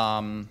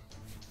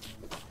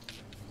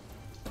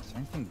 Is there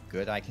anything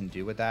good I can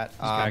do with that?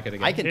 Smack it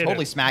again. I can Hit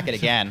totally it. smack it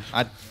again.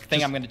 I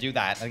think I'm going to do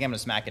that. I think I'm going to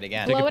smack it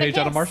again. Take Blow a it a page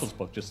out of kiss. Marshall's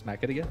book. Just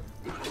smack it again.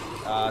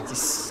 It's a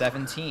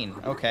 17.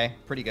 Okay,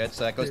 pretty good.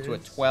 So that goes to a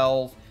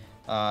 12.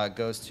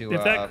 Goes to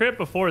If that crit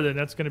before, then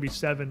that's going to be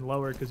 7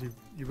 lower because you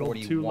rolled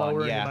 2 41,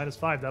 lower yeah. and you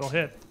 -5. That'll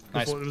hit.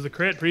 Nice. It was a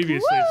crit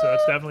previously, so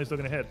it's definitely still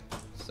going to hit.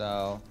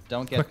 So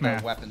don't get Quick the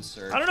math. weapon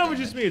surge. I don't know if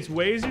it's just damage. me. It's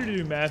way easier to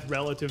do math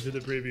relative to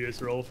the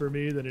previous roll for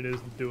me than it is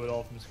to do it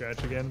all from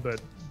scratch again, but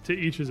to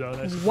each his own.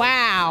 I suppose.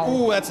 Wow.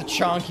 Ooh, that's a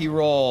chunky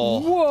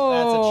roll. Whoa.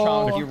 That's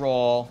a chunky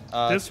roll.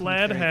 This 2,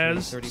 lad 3,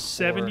 has 34,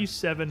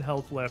 77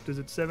 health left. Is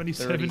it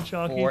 77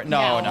 chunky? 34. No.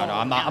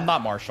 I'm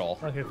not Marshall.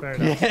 Okay, fair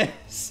enough.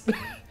 Yes.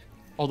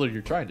 Although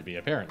you're trying to be,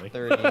 apparently.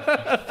 30,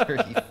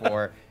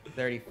 34,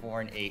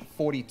 34 and 8,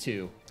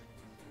 42.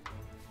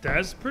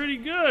 That's pretty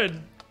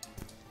good.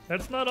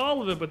 That's not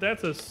all of it, but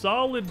that's a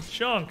solid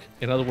chunk.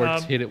 In other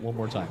words, Um, hit it one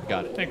more time.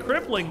 Got it. And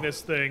crippling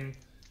this thing.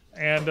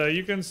 And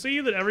you can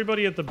see that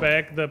everybody at the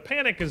back, the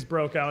panic has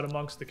broke out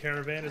amongst the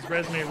caravan as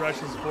Resme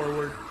rushes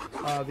forward.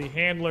 The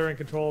handler in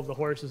control of the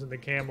horses and the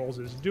camels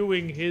is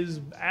doing his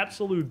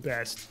absolute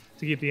best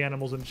to keep the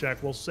animals in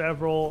check, while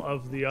several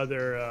of the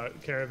other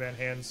caravan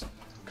hands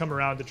come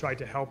around to try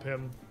to help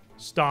him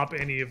stop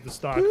any of the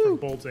stock from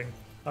bolting.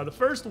 The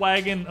first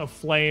wagon of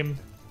flame,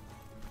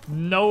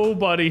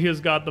 nobody has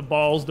got the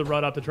balls to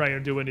run up to try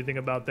and do anything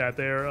about that.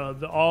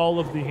 All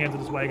of the hands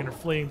of this wagon are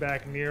fleeing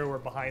back near or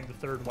behind the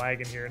third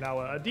wagon here. Now,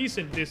 a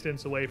decent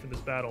distance away from this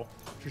battle.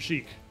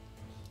 Trishik,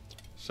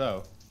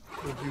 So,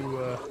 would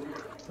you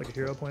like a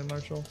hero point,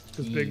 Marshall?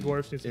 Because Big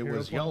Dwarfs needs some it hero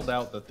was points. yelled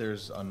out that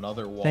there's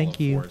another wall Thank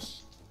of you.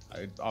 force.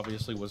 I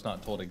obviously was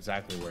not told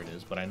exactly where it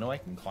is, but I know I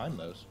can climb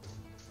those.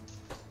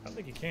 I don't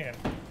think you can.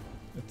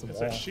 It's a It's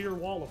wall. a sheer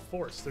wall of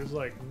force. There's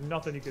like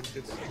nothing you can.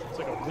 It's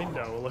like a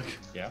window. Like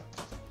Yeah,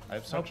 I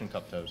have suction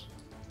cup toes.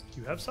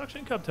 you have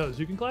suction cup toes.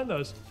 You can climb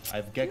those. I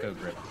have gecko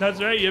grip.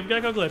 That's right. You have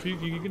gecko grip. You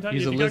can.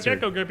 He's If a you got lizard.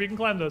 gecko grip, you can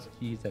climb those.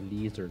 He's a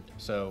lizard.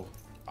 So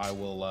I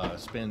will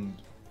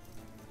spend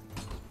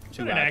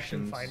two Put an action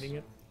actions. finding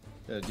it.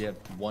 Yeah,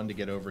 one to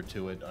get over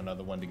to it,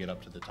 another one to get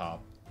up to the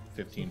top.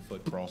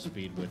 15-foot crawl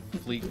speed with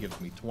fleet gives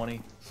me 20.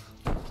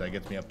 So that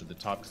gets me up to the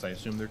top because I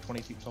assume they're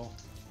 20 feet tall.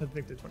 I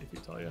think they're 20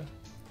 feet tall. Yeah.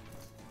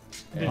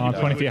 And,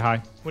 20 feet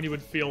high. When you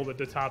would feel at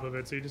the top of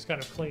it, so you're just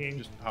kind of clinging.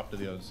 Just hop to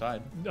the other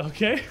side,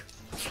 Okay.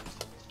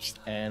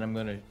 and I'm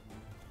gonna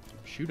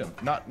shoot him.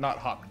 Not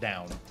hop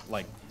down,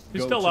 like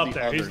He's go still to up the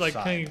there. He's other like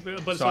side. clinging,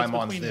 but so so I'm it's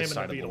on between this him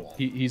side and of the the beetle. wall,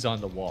 He's on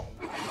the wall.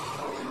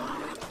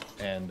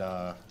 and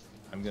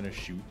I'm gonna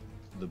shoot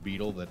the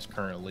beetle that's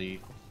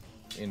currently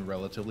in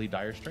relatively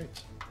dire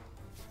straits.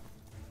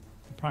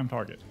 Prime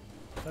target.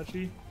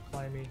 Touchy,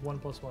 climby,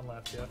 1+1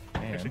 left. Yeah.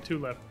 And- Actually 2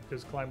 left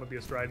because climb would be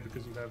a stride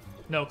because you have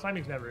no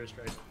climbing's never a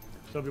stride.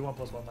 So it'll be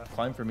 1+1 left.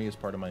 Climb for me is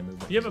part of my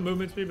movement. You have a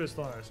movement speed, but it's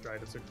still not a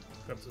stride. It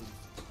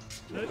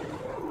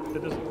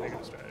doesn't make it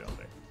a stride, I don't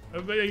think.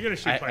 But you're gonna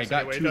shoot I twice got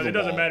anyway. to the It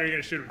doesn't wall. matter. You're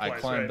gonna shoot him I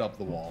twice. climbed right? up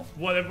the wall.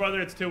 Whether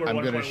it's 2 or I'm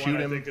gonna 1.1, shoot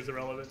I him. think is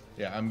irrelevant.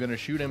 Yeah, I'm gonna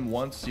shoot him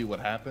once, see what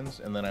happens,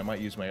 and then I might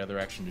use my other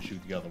action to shoot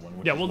the other one.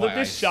 Which Yeah, is well, why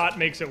this shot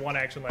makes it 1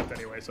 action left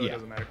anyway, so it Yeah.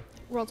 doesn't matter.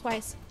 Roll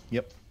twice.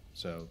 Yep.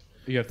 So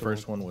You have the to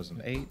first one was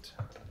an 8.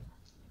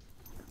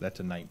 That's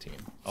a 19.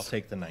 I'll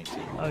take the 19.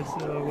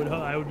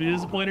 I would be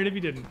disappointed if you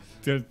didn't.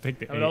 take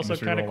the I would 8 also and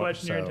just kind of reroll it.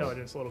 question your so-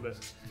 intelligence a little bit.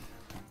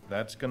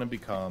 That's gonna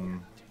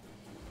become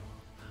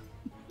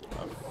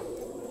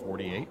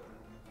 48.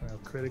 Well,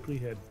 critically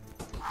hit.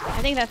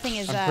 I think that thing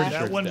is. pretty sure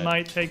That it's one dead.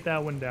 might take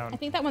that one down. I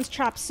think that one's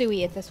chop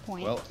suey at this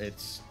point. Well,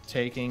 it's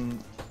taking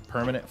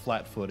permanent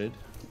flat-footed.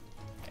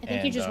 I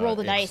think you just roll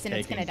the dice and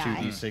it's taking gonna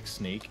die. 2d6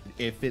 sneak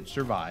if it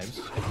survives.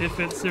 If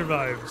it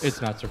survives,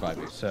 It's not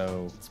surviving.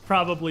 So it's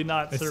probably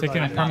not It's surviving.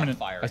 taking a I'm not on permanent.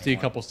 fire I see a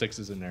anymore. couple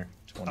 6s in there.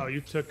 20, Oh,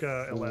 you took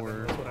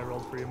 11. That's what I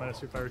rolled for you, minus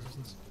your fire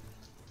resistance.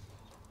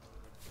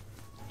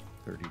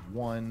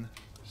 31,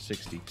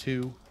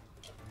 62,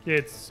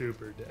 It's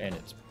super dead. and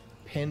it's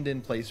pinned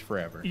in place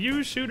forever.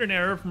 You shoot an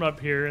arrow from up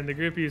here, and the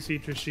group of you see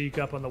Trishik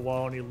up on the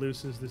wall, and he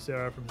looses this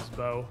arrow from his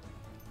bow,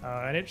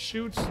 and it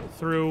shoots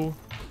through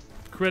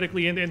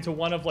critically into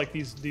one of like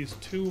these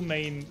 2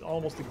 main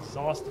almost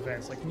exhaust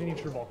vents, like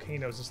miniature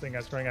volcanoes. This thing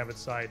has growing out of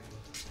its side,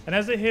 and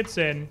as it hits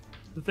in,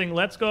 the thing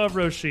lets go of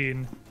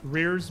Roshin,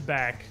 rears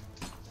back,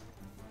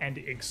 and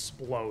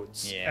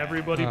explodes. Yeah.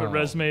 Everybody but Oh.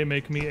 Resme,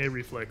 make me a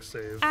reflex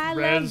save. I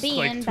Res, love being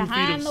like 2 feet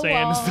behind of the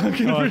sand wall. is not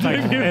gonna Oh,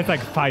 protect you. it's like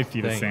 5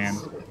 feet of Thanks.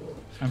 sand.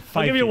 I'm 5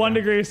 I'll give you feet 1 down.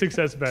 degree of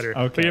success better.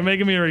 But Okay. you're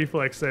making me a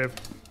reflex save.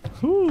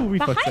 Ooh, we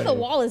Behind the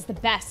wall is the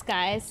best,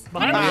 guys. How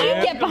Behind did the you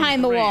wall get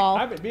behind the is great. wall?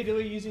 I'm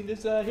immediately using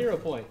this hero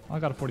point. I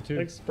got a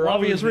 42. For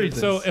obvious reasons.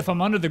 So if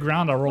I'm under the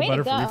ground, I'll roll Way to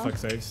better for go.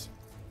 reflex saves.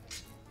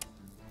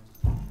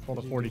 Rolled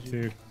a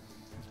 42.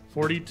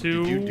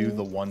 42. Did you do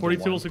the 1 to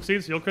 42 will 1?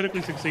 succeed, so you'll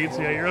critically succeed.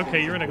 So yeah, you're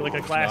okay. You're in like a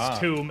glass Ah.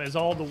 tomb as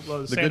all the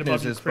The sand good above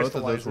news you is both of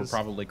those were crystallizes.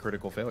 probably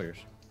critical failures.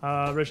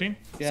 Roshin?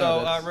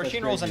 So that's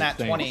Roshin rolls a crazy nat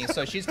thing. 20,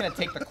 so she's gonna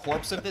take the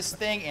corpse of this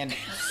thing and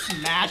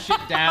smash it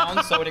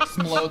down so it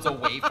explodes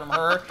away from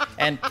her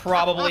and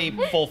probably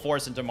full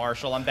force into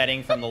Marshall. I'm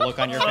betting from the look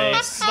on your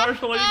face.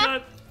 Marshall, what you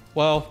got?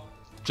 Well,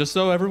 just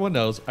so everyone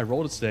knows, I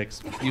rolled a 6,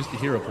 used the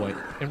hero point,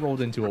 and rolled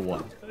into a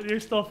 1.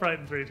 You're still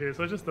frightened 3 too,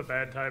 so it's just the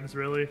bad times,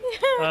 really.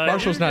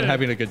 Marshall's not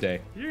having a good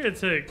day. You're gonna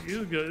take.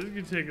 You're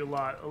gonna take a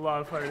lot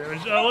of fire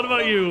damage. What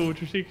about you,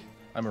 Trishik?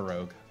 I'm a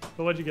rogue.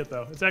 But what'd you get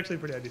though? It's actually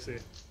pretty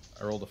IDC.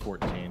 I rolled a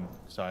 14,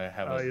 so I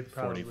have a You're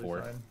probably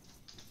 44. fine.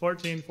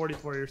 14,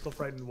 44. You're still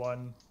frightened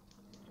 1.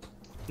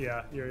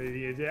 Yeah,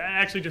 you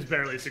actually just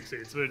barely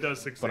succeeds, but it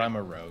does succeed. But I'm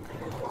a rogue,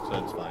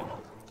 so it's fine.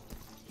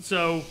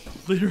 So,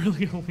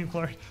 literally only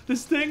Marsh.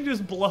 This thing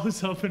just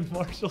blows up in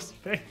Marshall's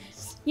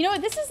face. You know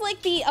what? This is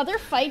like the other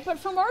fight, but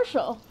for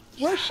Marshall.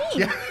 Where's she?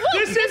 Look,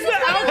 This is the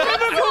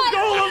alchemical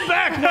golem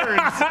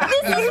backwards!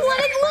 This is what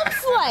it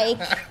looks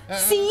like.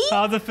 See?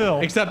 How's it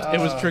feel? Except it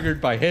was triggered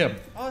by him.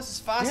 Oh, this is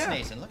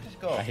fascinating. Look at it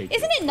go. I hate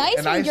Isn't it nice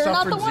And I when you're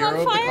not the suffered one 0 on of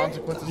the fire?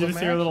 consequences You of just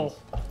my hear a actions.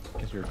 little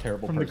because you're a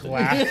terrible from the person.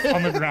 glass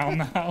on the ground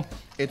now.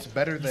 It's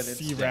better that it's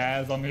See dead.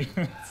 Raz on the.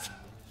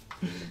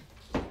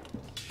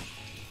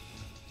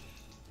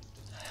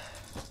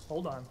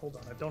 Hold on.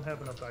 I don't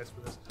have enough dice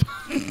for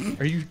this.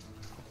 Are you?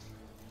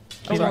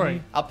 Don't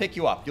worry. I'll pick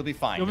you up. You'll be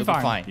fine. You'll be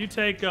fine. You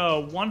take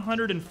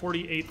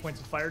 148 points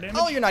of fire damage.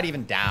 Oh, you're not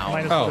even down.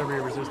 Minus Oh. whatever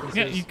your resistance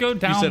Yeah, is. you go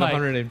down You said like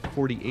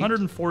 148.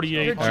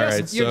 148. You're All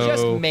right, you're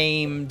just so-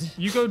 maimed.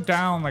 you go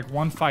down like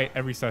 1 fight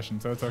every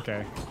session, so it's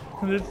okay.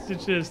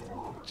 It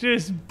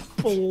just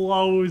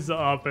blows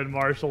up in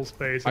Marshall's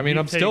face. I mean,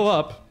 I'm still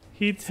up.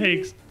 He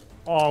takes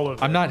all of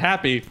it. I'm not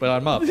happy, but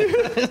I'm up.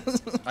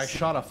 I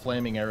shot a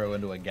flaming arrow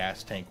into a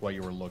gas tank while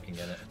you were looking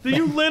at it.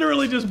 You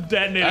literally just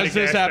detonated As a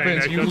this gas tank.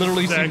 happens, That you goes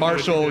literally exactly see what you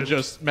Marshall did.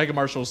 just Mega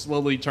Marshall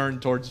slowly turn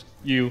towards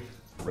you.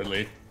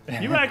 Really?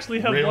 You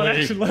actually have one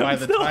action left. By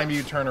the still. time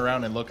you turn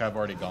around and look, I've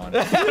already gone.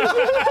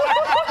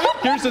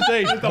 Here's the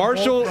thing.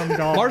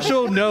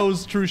 Marshall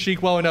knows True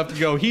Sheik well enough to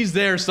go, he's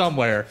there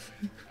somewhere.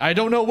 I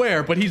don't know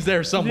where, but he's there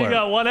You somewhere.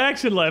 got one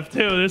action left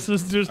too. This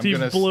is just I'm he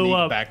gonna blew sneak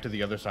up. back to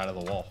the other side of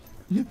the wall.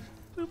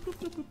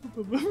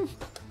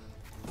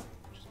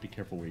 Just be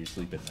careful where you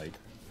sleep at night.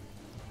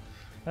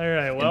 All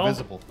right. Well,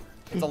 Invisible.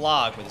 It's a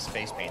log with his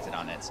face painted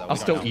on it, so I'll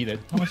still eat it.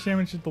 How much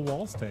damage did the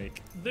walls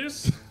take?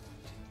 this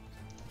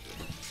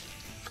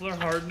their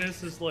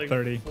hardness is like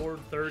 30.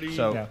 430.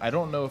 So Yeah. I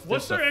don't know if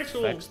what's this their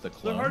actual? affects the Their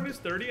clone. hardness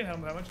 30 and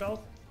how much health?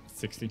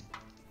 60.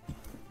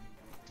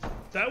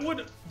 That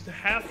would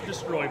half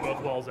destroy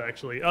both walls,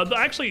 actually.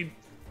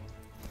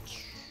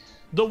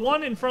 The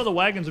one in front of the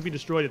wagons would be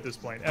destroyed at this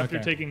point after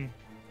Okay. taking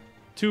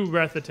 2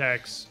 breath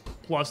attacks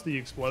plus the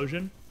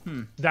explosion.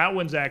 That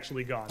one's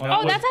actually gone. Well, That Oh,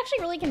 would- that's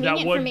actually really that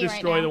convenient would for me right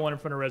destroy now. the one in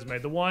front of Resume.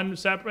 The one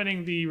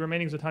separating the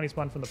remaining Zatani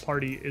spawn from the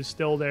party is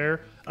still there,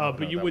 but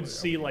no, you that would would-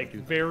 see like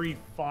very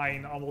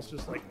fine, almost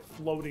just like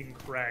floating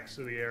cracks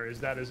through the air.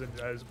 That is a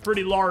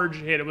pretty large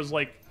hit. It was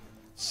like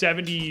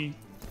 70.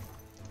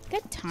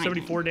 Good time.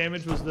 74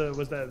 damage was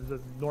the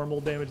normal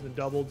damage, then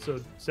doubled,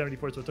 so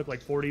 74, so it took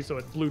like 40, so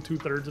it blew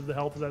 2/3 of the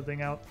health of that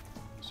thing out.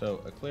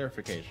 So, a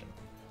clarification.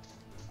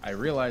 I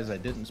realize I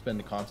didn't spend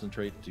the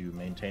concentrate to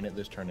maintain it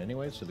this turn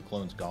anyway, so the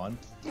clone's gone.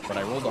 But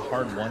I rolled a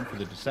hard 1 for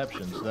the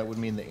deception, so that would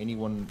mean that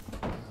anyone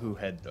who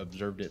had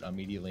observed it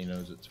immediately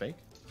knows it's fake.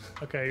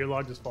 Okay, your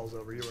log just falls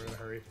over. You were in a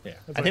hurry. Yeah.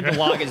 That's I think okay.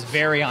 the log is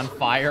very on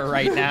fire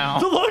right now.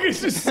 The log is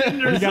just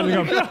cinders. You gotta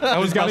go. I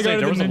was Gotta gonna say go there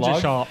to the was a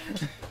ninja log.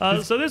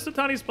 shop. So this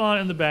tiny spawn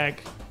in the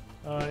back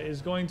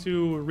is going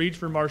to reach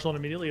for Marshall, and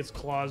immediately its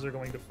claws are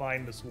going to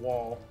find this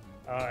wall.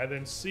 And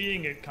then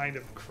seeing it kind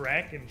of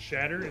crack and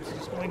shatter, it's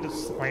just going to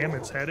slam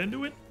its head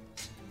into it.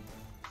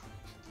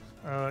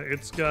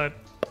 It's got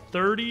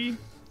 30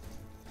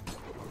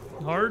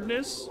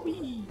 hardness.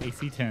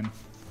 AC 10.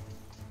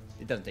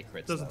 It doesn't take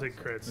crits. Doesn't though. take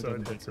crits, It so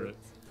doesn't it take takes it.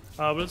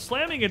 crits. But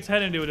slamming its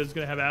head into it is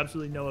going to have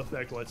absolutely no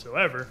effect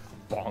whatsoever.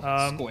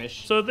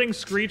 Squish. So the thing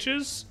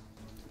screeches,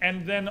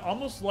 and then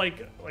almost like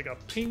a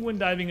penguin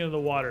diving into the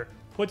water,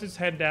 puts its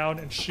head down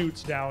and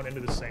shoots down into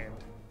the sand,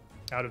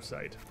 out of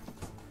sight.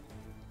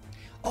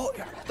 Oh,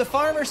 the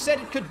farmer said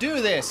it could do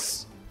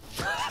this.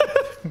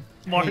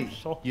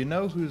 Marshall. You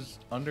know who's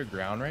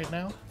underground right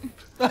now?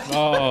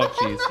 Oh,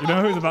 jeez. You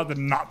know who's about to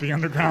not be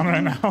underground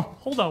right now?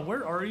 Hold on,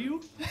 where are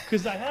you?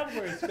 Because I have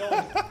where it's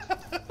going.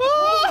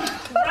 Holy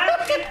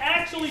crap, it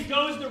actually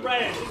goes to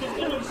red. It's just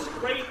going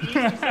straight east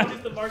instead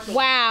of the Marshall.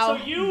 Wow,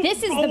 So you,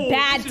 this is the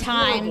bad this is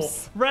horrible.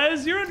 times.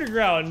 Rez, you're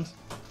underground.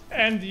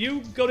 And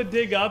you go to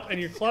dig up, and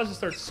your claws just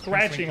start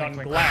scratching on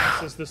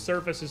glass as the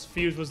surface is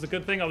fused. Was the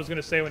good thing I was going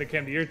to say when it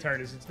came to your turn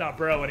is it's not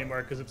burrow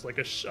anymore because it's like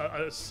a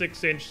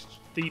 6-inch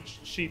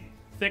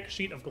thick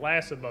sheet of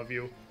glass above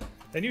you.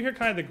 Then you hear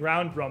kind of the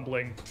ground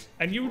rumbling,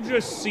 and you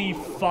just see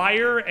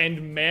fire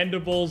and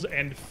mandibles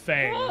and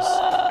fangs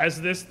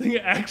as this thing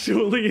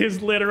actually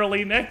is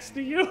literally next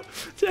to you,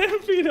 10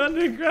 feet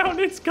underground.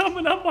 It's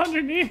coming up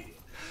underneath,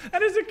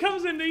 and as it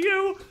comes into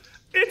you,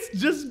 it's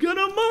just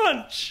gonna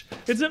munch.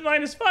 It's at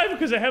 -5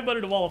 because I have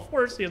buttered a wall of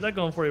force. You have that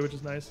going for you, which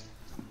is nice.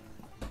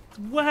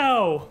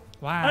 Wow.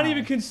 I didn't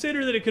even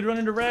consider that it could run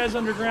into Raz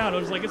underground. I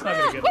was like, it's not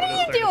gonna get What there are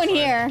this you turn, it's doing fine.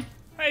 here?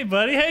 Hey,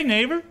 buddy. Hey,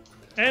 neighbor.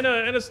 And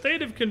in a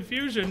state of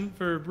confusion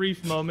for a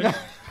brief moment,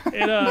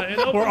 it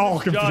opens We're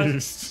all its jaws,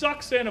 confused.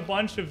 sucks in a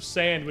bunch of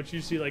sand, which you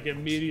see like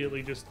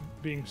immediately just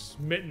being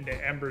smitten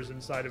to embers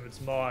inside of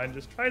its maw, and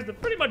just tries to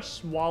pretty much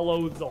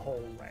swallow the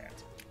whole rat.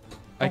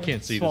 I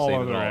can't see the Swallow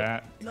same the at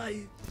all. rat.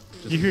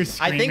 You hear I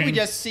screaming. think we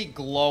just see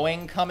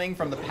glowing coming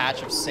from the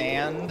patch of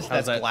sand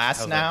that's glass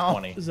how's now. That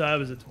 20? So that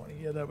was a 20.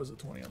 Yeah, that was a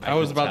 20. I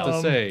was about to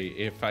Um, say,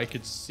 if I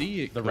could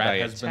see it, The could rat I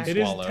has been attack? It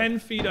is swallowed. 10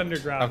 feet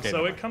underground, Okay, so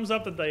never it comes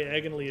up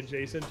diagonally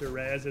adjacent to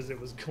Raz as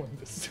it was going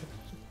to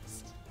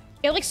surface.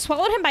 It like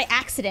swallowed him by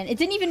accident. It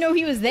didn't even know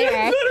he was there.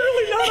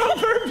 Literally not on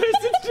purpose.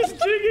 It's just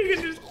digging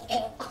and just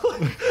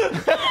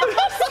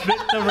Spit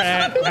the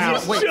rat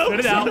out. Wait, chokes spit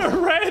it out. on a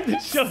rat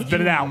that shows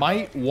Spit it out.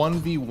 Might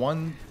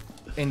 1v1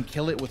 and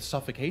kill it with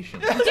suffocation.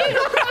 Does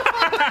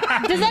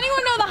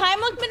anyone know the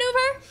Heimlich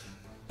maneuver?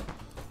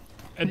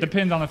 It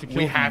depends on if it kills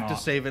We me or have to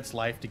not. save its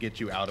life to get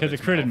you out of Because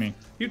its it critted mouth. me.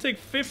 You take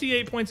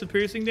 58 points of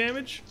piercing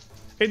damage.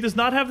 It does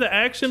not have the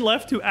action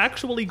left to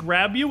actually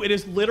grab you. It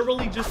is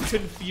literally just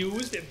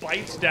confused. It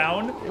bites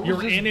down. was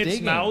You're just in its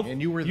digging, mouth.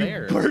 and you were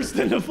there. Burst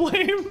into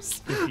flames.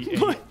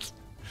 58.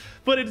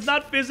 But it's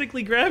not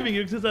physically grabbing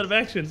you because it's out of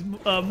actions.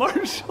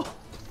 Marshall.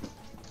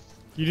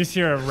 You just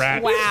hear a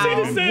rat. Wow. See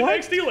the sand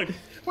next to you, like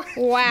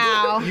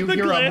Wow. You the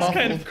hear a glass muffled,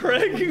 kind of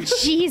cracking.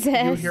 Jesus.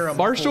 you hear a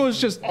Marshall is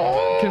just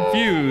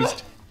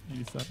confused,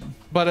 87.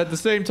 but at the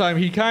same time,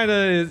 he kind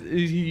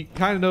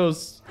of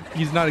knows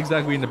he's not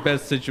exactly in the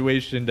best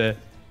situation to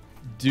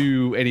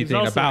do He's anything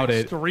also about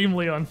it.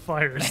 extremely on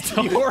fire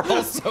still. You're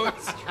also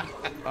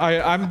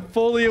I'm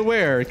fully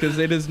aware because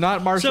it is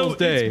not Marshall's So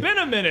day. it's been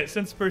a minute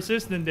since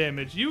persistent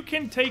damage. You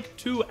can take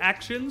 2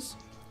 actions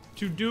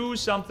to do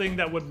something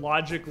that would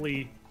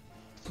logically,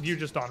 you're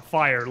just on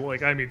fire.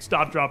 Like, I mean,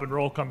 stop, drop, and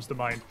roll comes to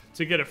mind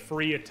to get a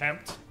free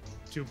attempt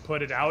to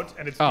put it out,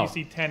 and it's Oh.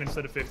 DC 10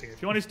 instead of 15.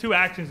 If you want his 2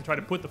 actions to try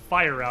to put the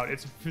fire out,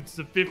 it's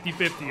a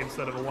 50-50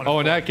 instead of a 1. Oh,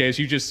 in that case,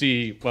 you just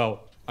see,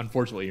 well,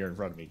 unfortunately, here in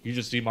front of me, you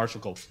just see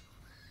Marshall go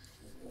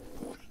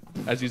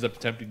as he's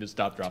attempting to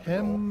stop, drop,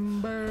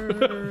 and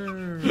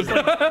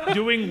roll.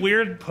 Doing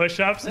weird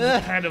push-ups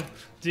and kind of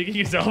digging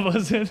his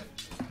elbows in.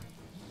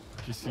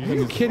 Are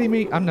you kidding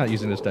me? I'm not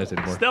using this dice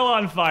anymore. Still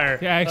on fire.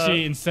 Yeah,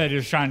 actually, instead, he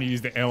was trying to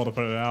use the L to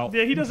put it out.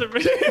 Yeah, he doesn't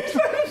really.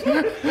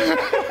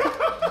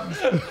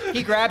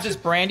 he grabs his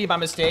brandy by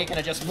mistake and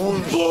it just Boom!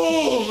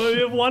 We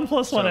have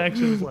 1+1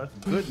 actions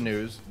left. Good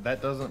news,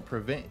 that doesn't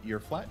prevent your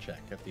flat check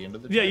at the end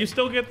of the Yeah, turn. you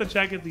still get the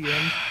check at the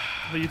end,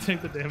 but you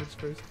take the damage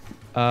first.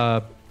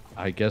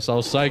 I guess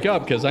I'll psych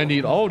up because I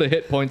need all the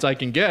hit points I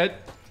can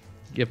get.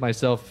 Give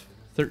myself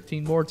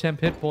 13 more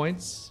temp hit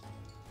points.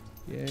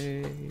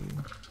 Yay.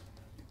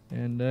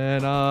 And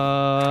then,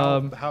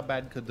 How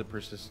bad could the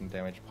persistent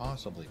damage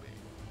possibly be?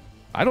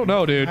 I don't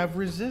know, You dude. have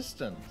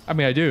resistance. I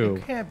mean, I do.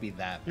 It can't be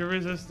that. Your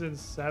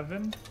resistance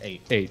 7,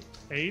 8. 8.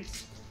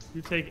 8.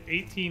 You take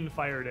 18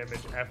 fire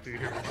damage after your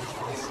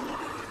resistance.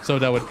 So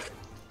that would.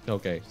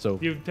 Okay, so.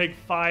 You take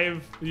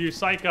 5. Your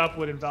psych up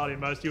would invalidate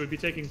most. You would be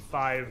taking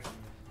 5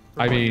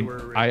 I what you mean,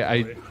 were I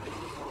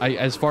originally.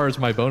 as far as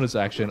my bonus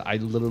action, I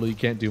literally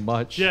can't do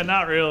much. Yeah,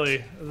 not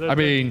really. I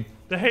mean,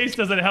 the haste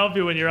doesn't help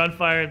you when you're on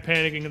fire and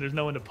panicking and there's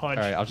no one to punch.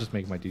 all right, I'll just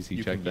make my DC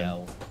You check can then.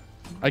 yell.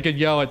 I can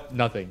yell at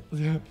nothing.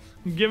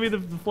 Give me the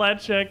flat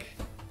check.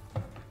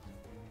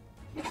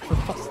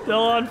 Still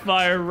on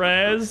fire,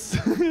 Raz.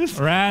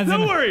 Raz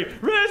Don't and- worry,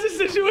 Raz's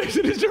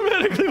situation is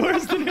dramatically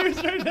worse than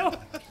yours right now.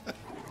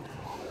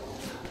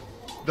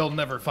 They'll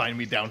never find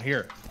me down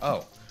here.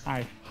 Oh,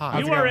 Hi. hi.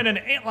 How's it You are going? in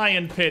an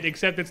antlion pit,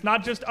 except it's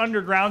not just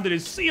underground, it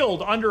is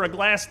sealed under a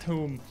glass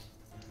tomb.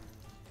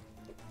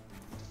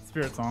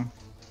 Spirit song.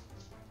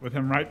 With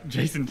him right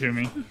adjacent to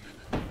me.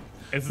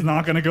 It's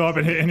not gonna go up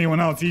and hit anyone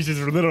else. He's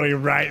just literally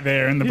right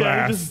there in the Yeah,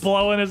 blast. just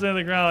blowing us into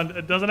the ground.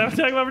 It doesn't have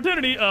attack of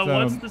opportunity.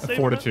 What's the save?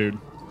 fortitude.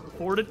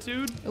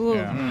 Fortitude? Ooh.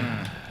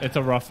 Yeah. It's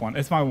a rough one.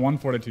 It's my one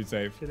fortitude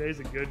save. Today's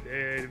a good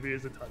day to be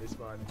as a tiny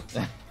spawn.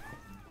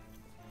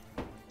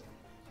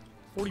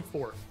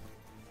 44.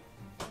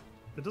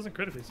 It doesn't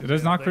critically It succeed,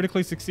 does I not think.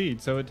 critically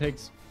succeed, so it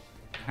takes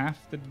half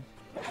the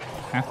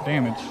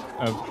damage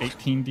of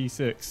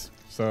 18d6.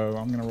 So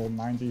I'm gonna roll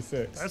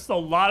 9d6. That's a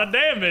lot of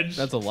damage.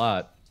 That's a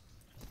lot.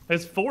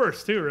 It's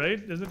force too,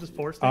 right? Isn't it just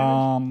force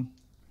damage?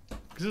 'Cause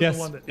this is Yes, the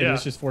one that, it yeah.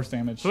 is just force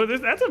damage. So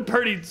that's a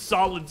pretty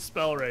solid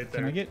spell right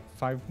there. Can I get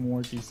 5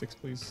 more d6,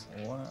 please?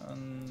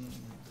 1.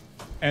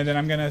 And then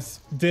I'm gonna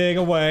dig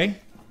away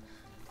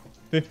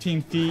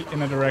 15 feet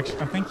in a direction.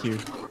 Oh, thank you.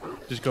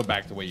 Just go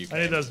back the way you I came.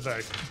 need those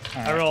back.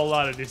 I right. roll a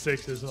lot of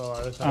d6s a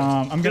lot of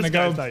times. I'm gonna This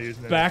go guy's not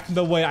using it. back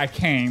the way I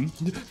came.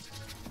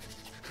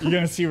 You're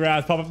gonna see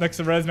Raz pop up next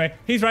to Resume.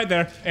 He's right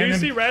there. Do you then,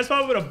 see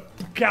Raspop with a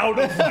gout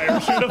of fire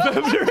shoot up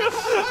after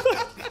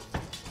him?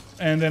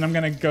 and then I'm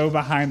gonna go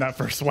behind that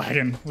first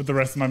wagon with the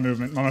rest of my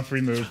movement on a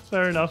free move.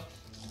 Fair enough.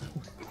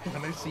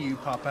 When I see you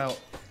pop out,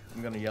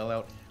 I'm gonna yell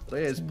out,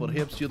 Reyes,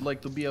 perhaps you'd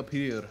like to be up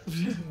here.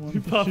 You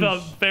pop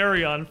out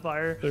very on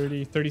fire.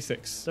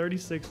 36.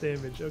 36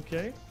 damage,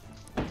 okay.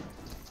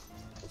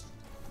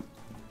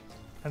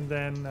 And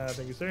then,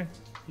 thank you, sir.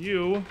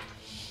 You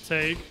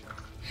take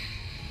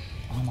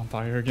Oh, I'm on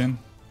fire again.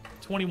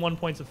 21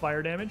 points of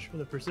fire damage with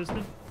a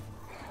persistent.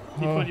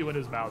 He Oh. put you in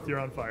his mouth. You're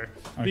on fire.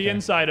 The Okay.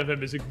 inside of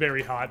him is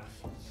very hot.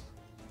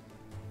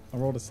 I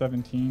rolled a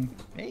 17.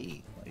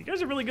 Hey. You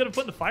guys are really good at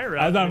putting the fire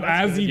out.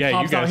 As he Yeah, you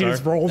pops out, guys he are.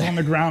 just rolls on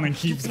the ground and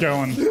keeps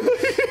going.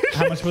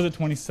 How much was it?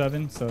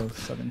 27? So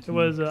 17. It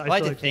was, I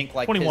like to think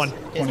like 21. his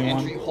 21.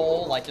 entry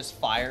hole, like just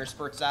fire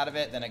spurts out of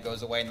it, then it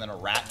goes away, and then a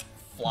rat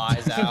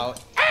flies out.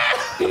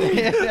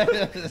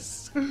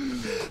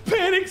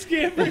 Panic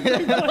scampering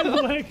from my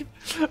leg.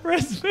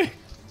 Recipe.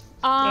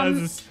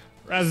 Raz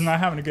is not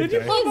having a good Did you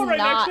day. pop right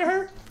not. next to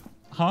her?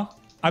 Huh?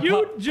 I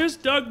You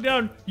just dug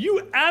down.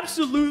 You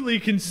absolutely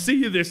can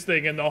see this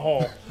thing in the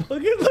hole.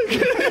 Look at it.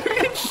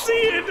 You can see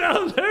it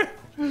down there.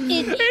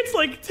 It's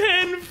like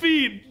 10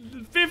 feet,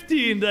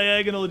 15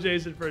 diagonal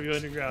adjacent from you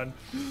underground.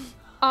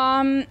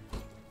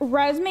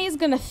 Resume is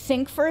gonna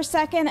think for a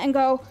second and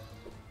go,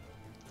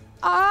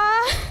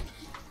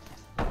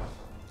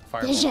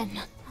 vision.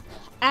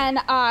 And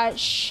a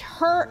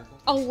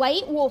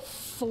light will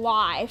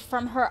fly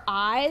from her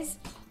eyes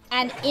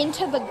and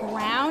into the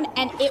ground,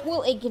 and it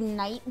will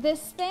ignite this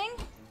thing,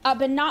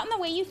 but not in the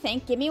way you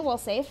think. Give me a will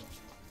save.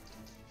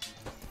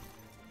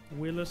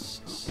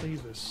 Willis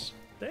Savis.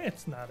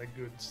 That's not a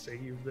good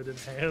save that it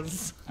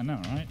has. I know,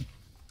 right?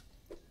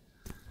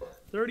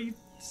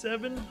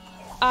 37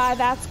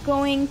 That's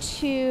going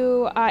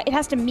to, it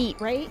has to meet,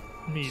 right?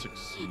 meat.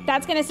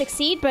 That's gonna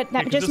succeed, but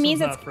that 'cause just this means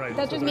one's it's not frightened,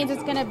 that so just means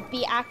it's gonna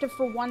be active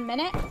for 1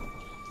 minute.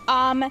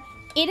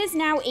 It is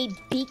now a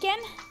beacon.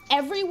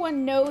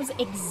 Everyone knows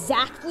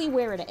exactly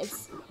where it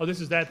is. Oh, this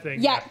is that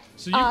thing. Yeah,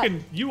 So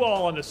you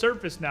all on the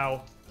surface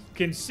now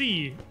can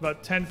see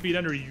about 10 feet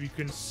under you. You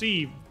can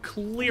see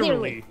clearly,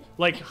 Clearly.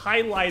 like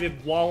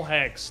highlighted wall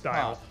hack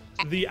style,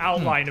 the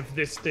outline of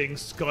this thing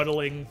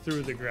scuttling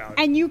through the ground.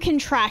 And you can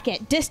track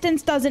it.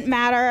 Distance doesn't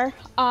matter.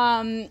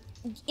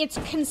 It's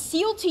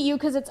concealed to you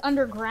because it's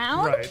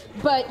underground, Right.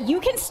 but you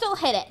can still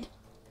hit it.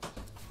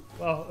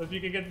 Well, if you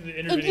can get to the you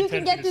intervening can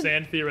 10 get feet of to-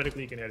 sand,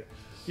 theoretically you can hit it.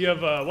 You have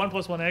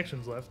 1+1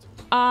 actions left.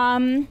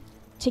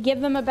 To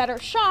give them a better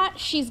shot,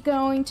 she's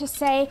going to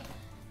say,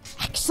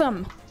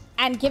 Hexam,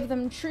 and give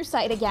them True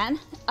Sight again,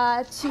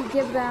 to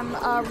give them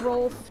a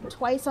roll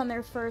twice on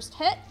their first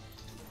hit.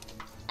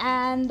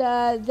 And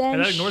then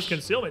And that ignores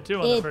concealment too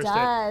on the it first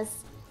does.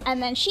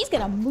 And then she's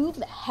gonna move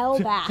the hell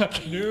back.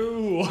 hit.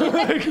 No,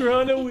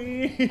 run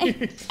away.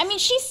 I mean,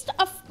 she's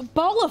a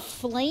ball of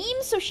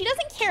flame, so she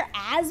doesn't care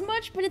as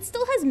much, but it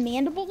still has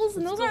mandibles,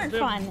 and those aren't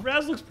fun.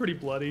 Raz looks pretty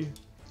bloody.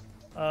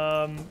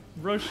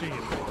 Roisin,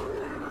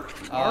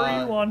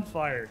 are you on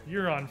fire?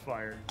 You're on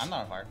fire. I'm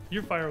not on fire.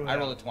 You're fire. I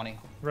rolled a 20.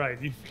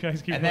 Right, you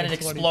guys keep. And then it rolling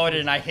 20. exploded,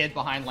 and I hid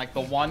behind like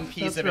the one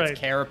piece That's of right. its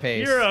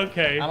carapace. You're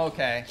okay. I'm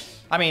okay.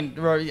 I mean,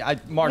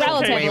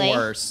 Marshall's way Relatively.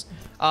 worse.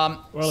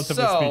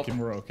 Relatively so, speaking,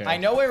 we're okay. I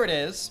know where it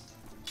is.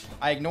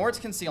 I ignore its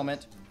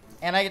concealment,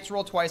 and I get to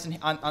roll twice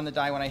on the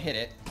die when I hit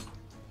it.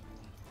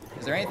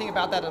 Is there anything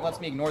about that that lets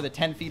me ignore the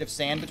 10 feet of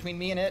sand between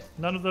me and it?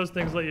 None of those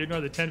things let you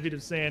ignore the 10 feet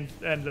of sand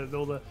and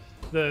the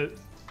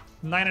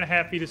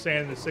 9.5 feet of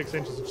sand and the 6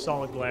 inches of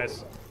solid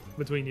glass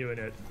between you and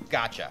it.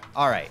 Gotcha.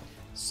 All right.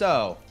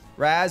 So,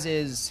 Raz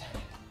is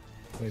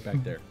Way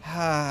back there.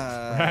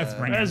 Raz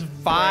ran. Raz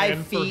 5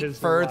 ran for feet his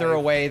further life.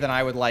 away than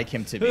I would like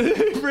him to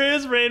be.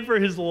 Raz ran for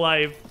his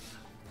life.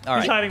 All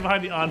He's right. hiding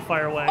behind the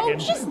on-fire Oh, wagon.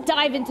 just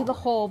dive into the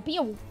hole.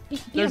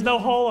 There's no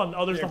hole on.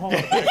 Oh, there's the hole.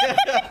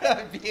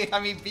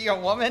 be a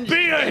woman.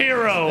 Be a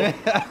hero.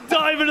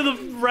 Dive into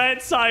the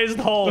rat-sized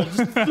hole.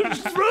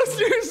 Just thrust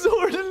your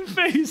sword in the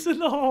face in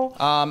the hole.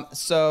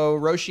 So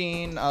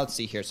Roshin, let's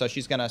see here. So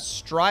she's gonna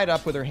stride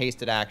up with her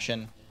hasted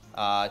action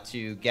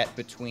to get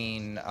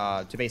between,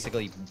 to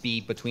basically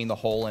be between the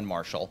hole and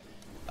Marshall.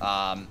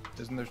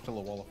 Isn't there still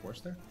a wall of force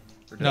there?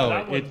 No,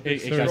 that one- it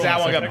There's That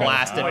one Second got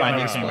blasted by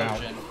the Edition.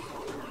 explosion.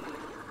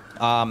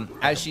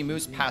 As she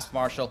moves past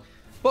Marshall,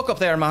 look up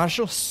there,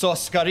 Marshall.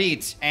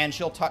 Soskarit, and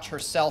she'll touch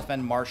herself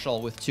and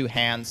Marshall with 2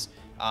 hands.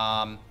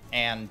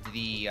 And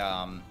the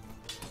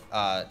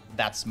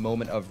that's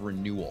moment of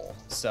renewal.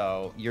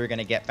 So you're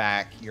gonna get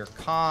back your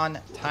con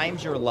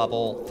times your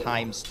level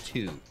times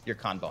 2. Your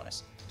con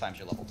bonus times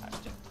your level times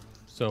 2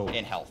 So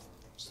in health.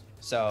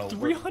 So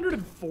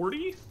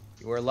 340?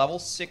 we're level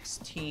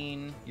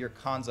 16. Your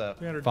con's a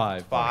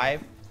 305.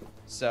 5.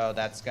 So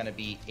that's going to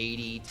be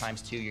 80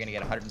 times 2. You're going to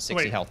get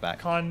 160 health back.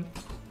 Con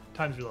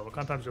times your level.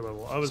 Con times your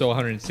level. I was so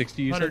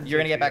 160 you said? You're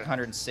going to get back yeah.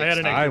 160. I had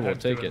an I extra will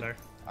times 2 take in it. there.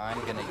 I'm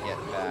going to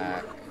get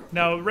back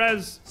Now,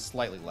 Rez,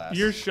 slightly less.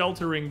 you're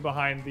sheltering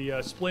behind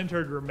the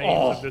splintered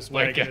remains of this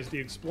my wagon God. as the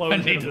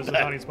explosion I need of the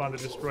that. Zidani spawn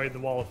that destroyed the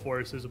wall of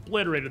force has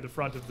obliterated the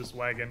front of this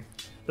wagon.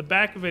 The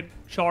back of it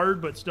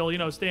charred, but still,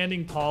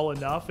 standing tall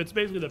enough. It's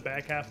basically the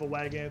back half of a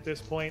wagon at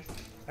this point.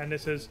 And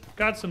this has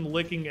got some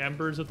licking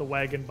embers at the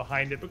wagon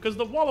behind it because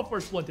the wall of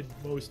force splintered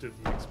most of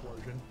the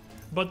explosion.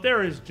 But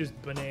there is just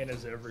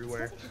bananas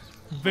everywhere.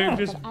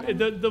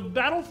 The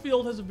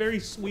battlefield has a very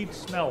sweet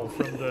smell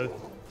from the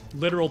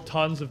literal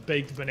tons of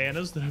baked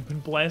bananas that have been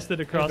blasted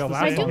across the the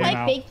last I sand. do one like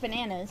now. baked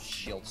bananas.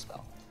 shield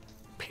spell.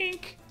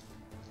 Pink.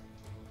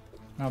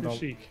 Now Too the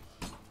chic.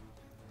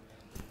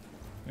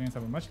 Bananas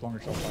have a much longer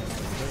shelf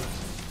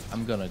life.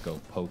 I'm gonna go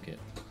poke it.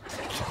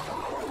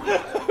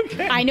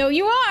 I know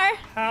you are.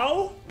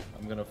 How?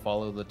 I'm gonna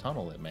follow the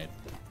tunnel it made.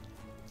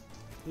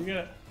 You're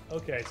gonna.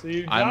 Okay, so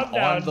you I'm drop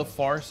down. on the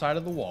far side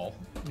of the wall.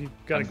 You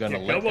gotta I'm gonna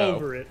go let go.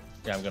 over it.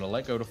 Yeah, I'm gonna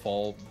let go to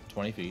fall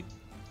 20 feet.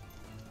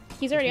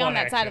 He's already One on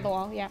that side action. of the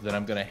wall. Yeah. Then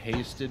I'm gonna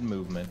hasted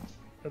movement.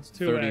 That's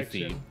 2 30 action.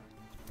 feet.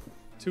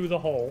 To the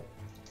hole.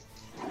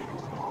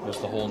 Was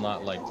the hole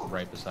not like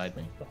right beside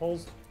me? The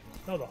hole's.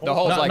 No, the hole's. The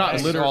hole's Not- like not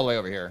it's literal- all the way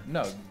over here.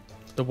 No,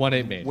 The one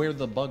it made. where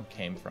the bug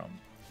came from.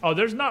 Oh,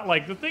 there's not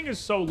like the thing is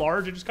so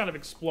large it just kind of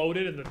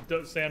exploded and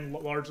the sand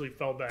largely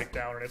fell back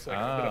down and it's like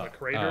a bit of a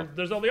crater. Oh.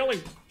 There's the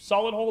only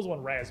solid hole is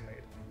one Raz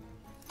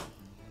made.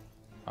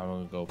 I'm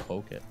gonna go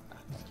poke it.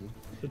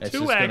 The It's 2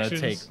 just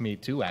actions. gonna take me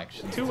 2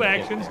 actions. 2 to get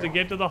actions to there.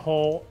 get to the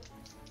hole,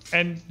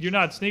 and you're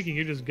not sneaking.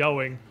 You're just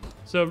going.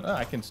 So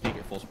I can sneak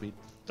at full speed.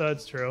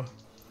 that's true.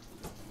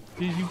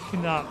 You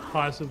cannot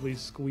possibly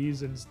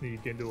squeeze and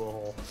sneak into a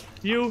hole.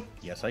 You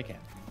Yes, I can.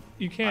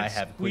 can't I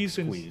have quick squeeze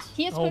and squeeze.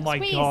 He has Oh quick my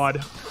squeeze. god.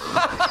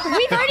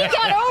 We've already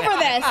got over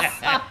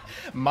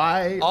this.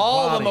 My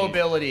All body, the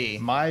mobility.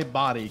 My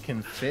body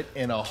can fit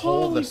in a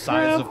hole Holy the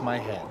size crap. of my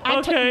head.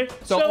 Okay.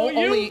 So,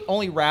 you,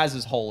 only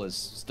Raz's hole is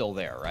still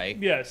there, right?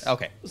 Yes.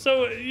 Okay.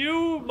 So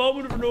you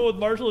moment of renewal with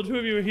Marshall, the 2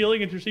 of you are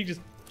healing, and Trishik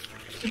just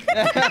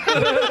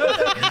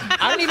I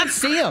don't even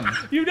see him.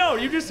 you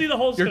just see the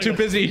whole. You're too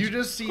busy. You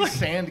just see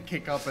sand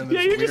kick up in this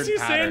Yeah, you weird just see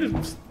pattern.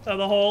 sand out of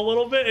the hole a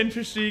little bit, and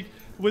Trishik,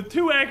 with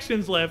 2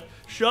 actions left,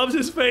 shoves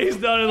his face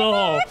down in the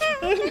hole.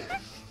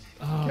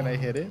 Can I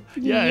hit it?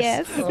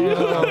 Yes.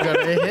 Oh, I'm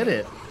gonna hit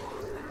it.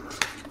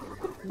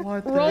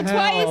 What Roll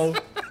twice.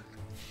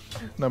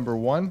 Number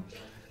 1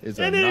 is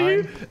a And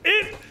 9.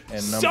 it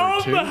And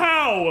number 2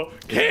 somehow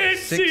can't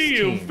see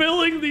you, 16.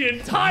 filling the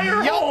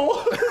entire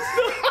hole.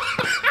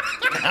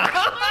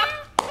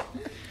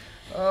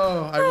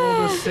 Oh, I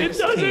rolled a It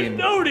 16. doesn't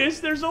notice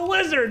there's a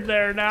lizard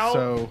there now.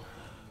 So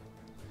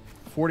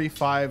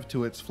 45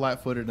 to its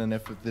flat-footed, and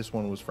if this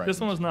one was frightened. This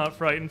one was not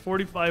frightened.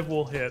 45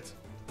 will hit.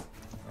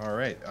 All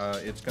right,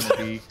 it's gonna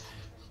be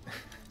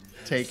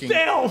taking.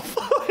 Stealth!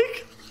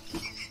 Like,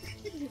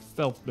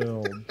 Stealth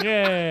build.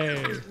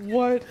 yay.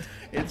 What?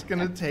 It's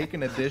gonna take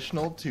an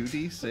additional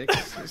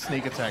 2d6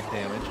 sneak attack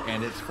damage,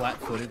 and it's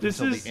flat-footed This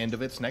until is- the end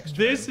of its next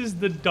This turn. is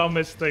the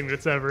dumbest thing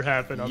that's ever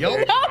happened on Yup.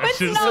 the No, No,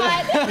 it's Matches.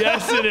 not.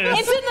 Yes, it is.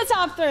 It's in the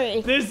top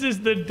 3. This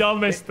is the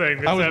dumbest thing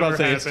that's I was about ever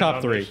to say, it's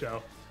happened top on this 3.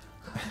 show.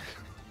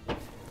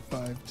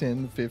 5,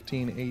 10,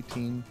 15,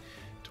 18,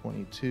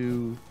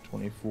 22,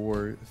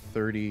 24,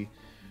 30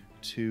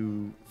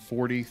 to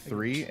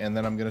 43, and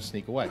then I'm gonna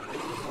sneak away.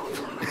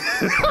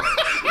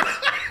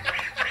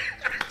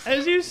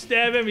 As you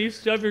stab him, you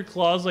shove your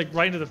claws like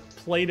right into the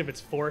plate of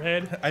its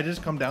forehead. I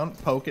just come down,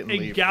 poke it, and A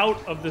leave.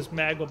 gout of this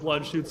magma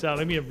blood shoots out.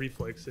 Maybe a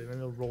reflex save. Maybe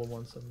I'll roll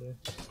one someday.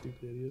 Stupid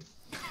idiot.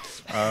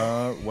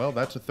 Well,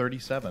 that's a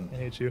 37. I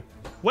hate you.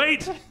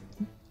 Wait!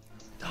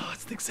 Oh,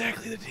 it's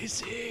exactly the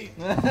DC.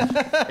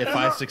 If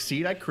I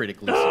succeed, I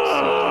critically succeed.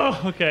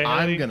 Oh, okay.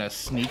 I'm gonna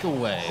sneak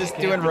away. Just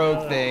doing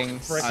rogue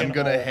things. Frickin' I'm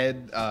gonna hole.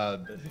 head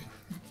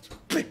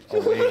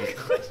away.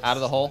 Out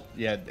of the hole.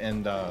 Yeah,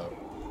 and Are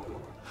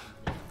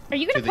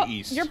you gonna to the pull?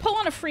 east. You're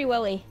pulling a free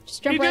willy.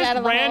 Just jump He right just out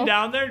of the ran hole.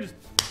 down there. Just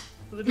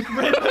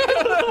ran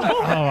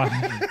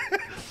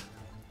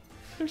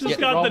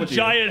just wrong got the with you?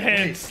 giant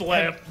hand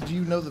slap. do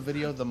you know the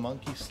video of the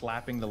monkey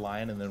slapping the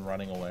lion and then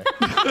running away?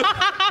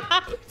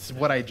 It's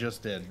what I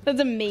just did. That's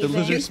The amazing.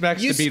 lizard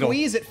smacks You the beetle.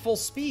 squeeze at full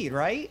speed,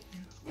 right?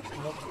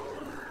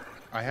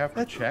 I have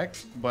to check,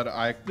 but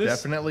I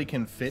definitely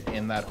can fit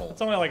in that hole.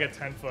 It's only like a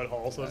 10-foot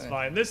hole, so it's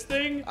fine. This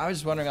thing, I was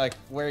just wondering, like,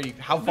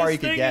 how far you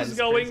this could thing get. is It's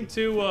going crazy.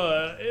 to.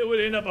 It would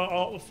end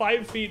up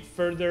 5 feet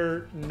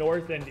further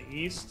north and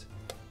east,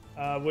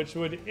 which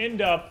would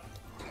end up,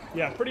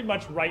 yeah, pretty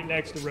much right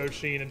next to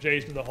Roshin,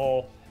 adjacent to the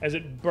hole, as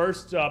it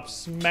bursts up,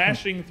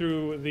 smashing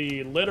through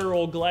the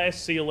literal glass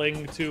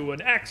ceiling to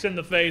an axe in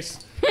the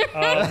face.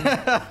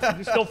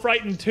 You're still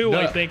frightened too,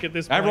 I think, at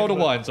this I point. rolled a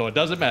but- 1, so it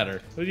doesn't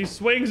matter. But he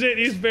swings it.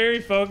 He's very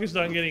focused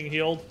on getting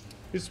healed.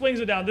 He swings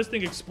it down. This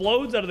thing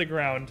explodes out of the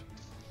ground,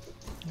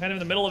 kind of in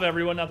the middle of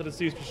everyone. Not that it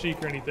sees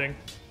Kashyyyk or anything.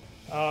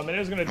 And it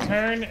was going to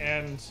turn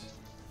and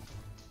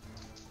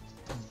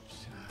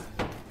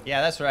Yeah,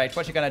 that's right.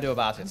 What you gonna do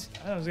about it?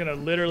 I was going to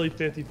literally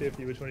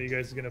 50-50 which one of you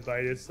guys is going to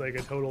bite. It's like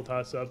a total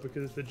toss-up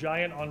because it's the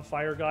giant on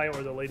fire guy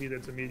or the lady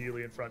that's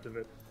immediately in front of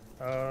it.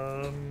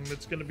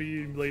 It's going to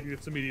be the lady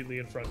that's immediately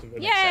in front of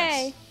it.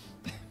 Yay!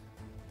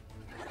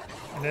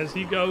 And as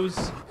he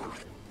goes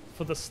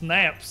for the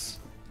snaps,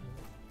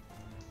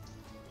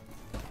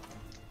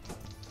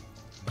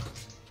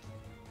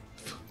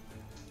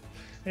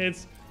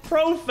 it's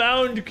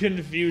profound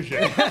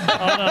confusion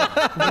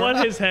on what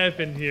has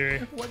happened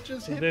here What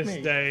just hit this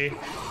me? day.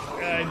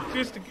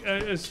 Just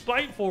a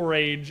spiteful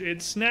rage.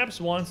 It snaps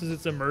once as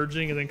it's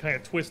emerging and then kind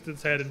of twists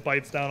its head and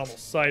bites down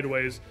almost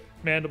sideways.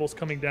 Mandibles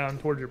coming down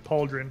towards your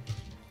pauldron.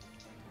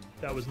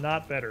 That was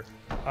not better.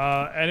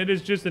 And it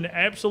is just an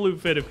absolute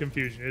fit of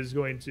confusion. It is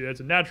going to, it's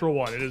a natural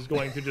one. It is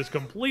going to just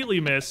completely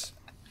miss.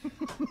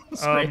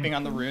 Scraping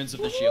on the runes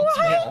of the shield.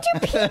 Why do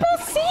people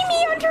see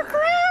me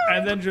underground?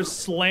 And then just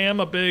slam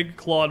a big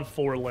clawed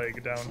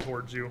foreleg down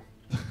towards you.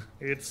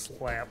 It's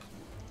slap.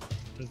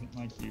 Doesn't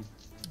like you.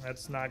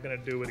 That's not going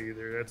to do it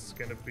either. That's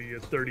going to be a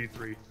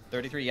 33.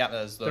 33. Yeah,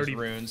 those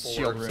 34, runes,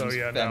 shield so runes,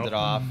 yeah, bend no. it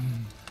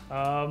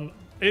off.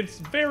 It's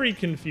very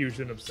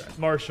confusion upset.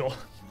 Marshall.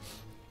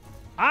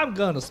 I'm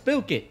gonna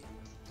spook it.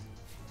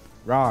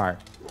 Rawr.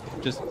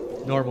 Just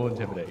normal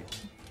intimidate.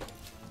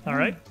 All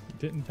right.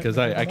 Didn't Because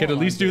I can at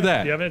least do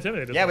that. You haven't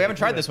intimidated. Yeah, we haven't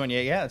tried this one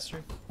yet. Yeah, that's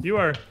true. You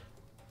are.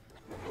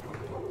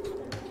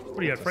 What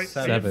do you got? Are you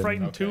Seven.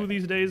 frightened 2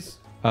 these days?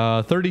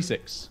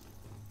 36.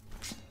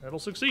 That'll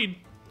succeed.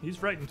 He's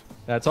frightened.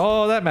 That's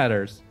all that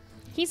matters.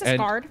 He's a And-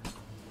 scarred.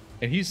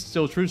 And he's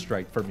still true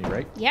strike for me,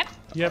 right? Yep.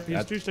 Yep, he's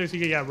That- 2 strikes.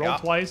 Yeah, roll Yeah.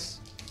 twice.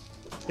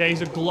 Yeah,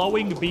 he's a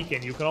glowing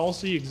beacon. You can all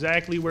see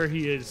exactly where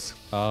he is.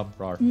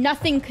 Rawr.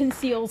 Nothing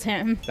conceals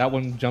him. That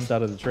one jumped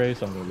out of the tray,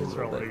 so I'm gonna lose Let's a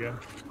roll little it bit. again.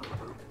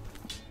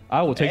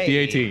 I will take the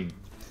Hey. 18.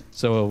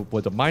 So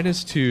with a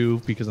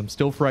 -2, because I'm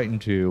still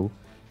frightened 2,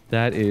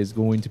 that is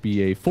going to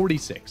be a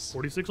 46.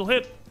 46 will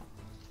hit.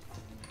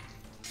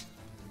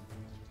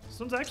 This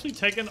one's actually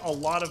taken a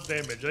lot of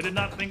damage. I did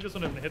not think this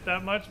one would hit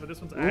that much, but this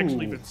one's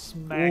actually been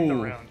smacked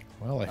Ooh. around.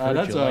 Well, I heard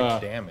that's, you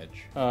like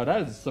damage.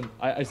 That is some.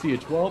 I see a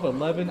 12,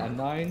 11, a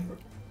 9.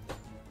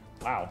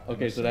 Wow.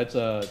 Okay, so that's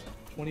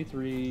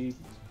 23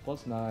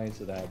 plus 9,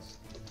 so that's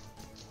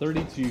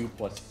 32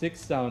 plus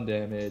 6 sound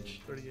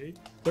damage. 38.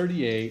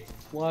 38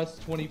 plus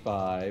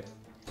 25.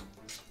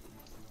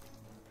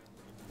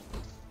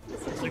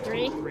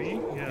 63.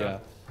 Yeah. Yeah.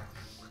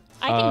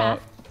 I can math.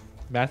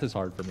 Math is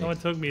hard for That me. one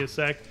took me a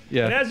sec.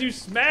 Yeah. And as you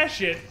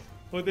smash it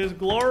with this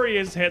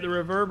glorious hit, the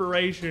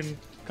reverberation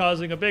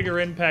causing a bigger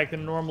impact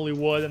than it normally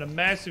would, and a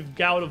massive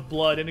gout of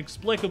blood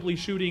inexplicably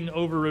shooting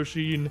over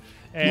Roshin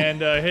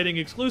and hitting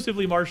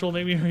exclusively Marshall.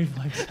 Maybe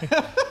reflex.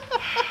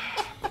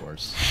 Of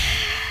course.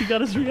 He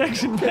got his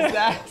reaction back.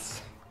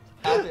 That's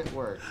how it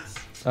works.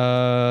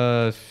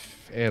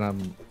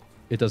 And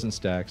it doesn't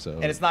stack, so.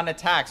 And it's not an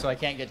attack, so I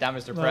can't get down,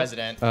 Mr.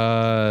 President.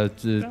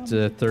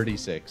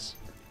 36.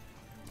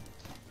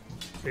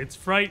 It's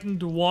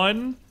frightened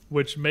 1,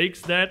 which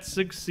makes that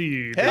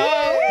succeed. Hey!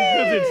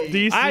 Because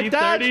it's I DC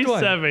dodged one.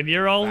 37.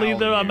 You're only the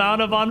Value.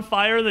 amount of on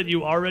fire that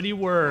you already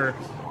were.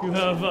 You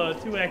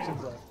have 2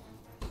 actions left.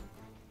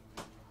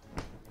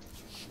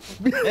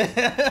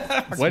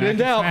 When in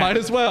doubt, might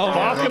as well.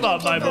 Lock him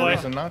up, my No boy.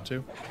 reason not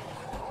to.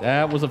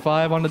 That was a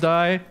 5 on the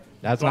die.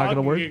 That's not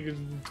gonna work.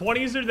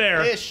 20s are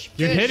there. Fish.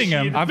 You're hitting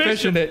him. I'm Fish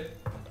fishing it.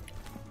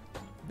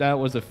 That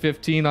was a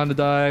 15 on the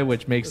die,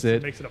 which makes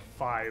it Makes it a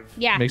 5.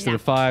 Yeah. makes no. it a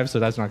 5, so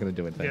that's not going to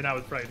do anything. Yeah, now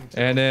it's frightened.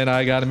 And then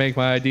I got to make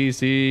my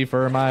DC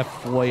for my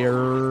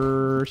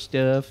flare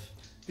stuff.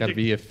 Got to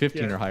be a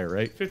 15 Yeah. or higher,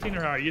 right? 15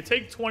 or higher. You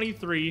take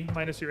 23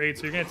 minus your 8,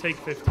 so you're going to take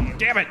 15.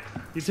 Damn it!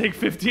 You take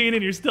 15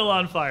 and you're still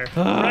on fire.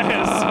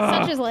 Rez.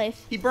 Such is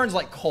life. He burns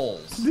like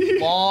coals,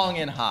 long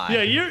and high.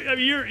 Yeah,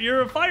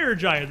 you're a fire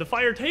giant. The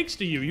fire takes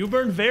to you. You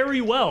burn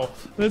very well.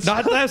 That's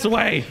Not this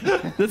way.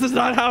 This is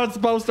not how it's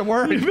supposed to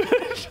work.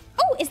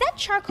 Oh, is that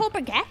charcoal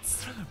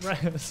baguettes?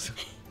 Rez.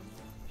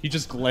 He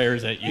just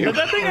glares at you. But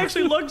that thing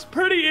actually looks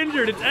pretty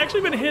injured. It's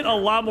actually been hit a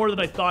lot more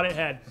than I thought it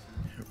had.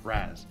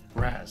 Raz.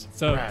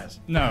 So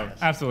no,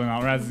 absolutely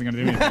not. Raz isn't gonna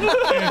do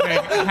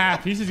anything.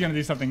 Half. He's just gonna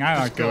do something I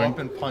like Go doing. up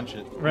and punch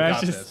it. We Raz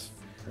got just this.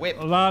 Whip.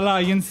 la la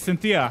yin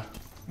Cynthia.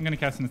 I'm gonna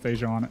cast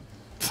Anastasia on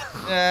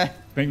it.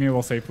 Make me a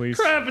will save, please.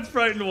 Crap, it's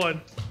frightened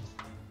one.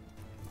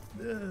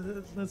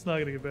 That's not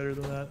gonna get better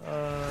than that.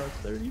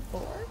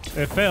 34.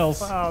 It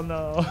fails. Oh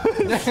no.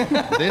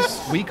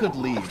 This, we could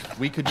leave.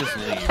 We could just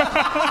leave.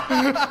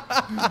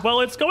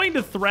 Well, it's going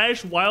to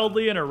thrash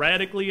wildly and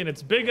erratically, and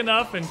it's big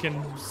enough and can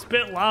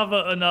spit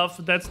lava enough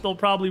that's still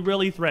probably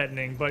really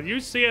threatening. But you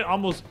see it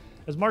almost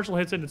as Marshall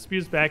hits it and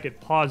spews back. It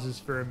pauses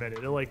for a minute.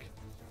 It like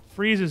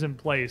freezes in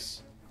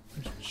place,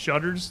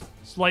 shudders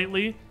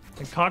slightly,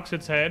 and cocks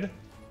its head,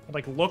 and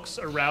like looks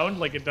around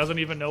like it doesn't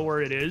even know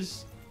where it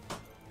is.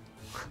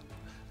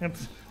 And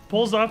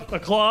pulls up a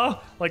claw,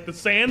 like the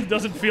sand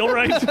doesn't feel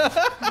right.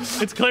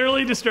 It's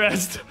clearly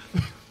distressed.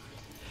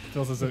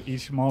 Feels as though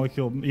each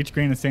molecule, each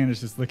grain of sand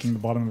is just licking the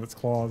bottom of its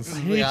claws.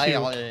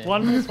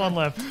 One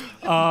left.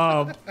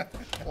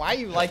 Why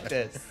you like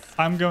this?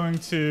 I'm going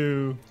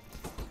to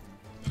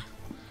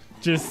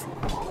just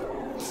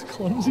It's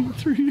clumsy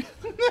 3.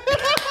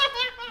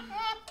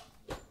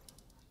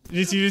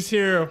 you just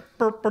hear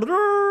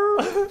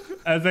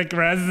as like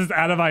Raz is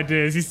out of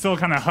ideas. He's still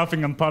kind of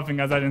huffing and puffing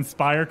as I'd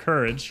inspire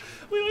courage.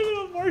 We don't even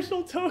have a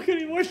martial token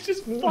anymore. It's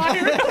just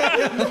fire.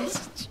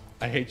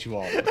 I hate you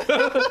all.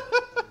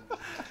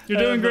 You're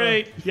doing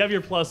great. You have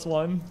your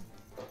 +1.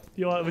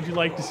 Would you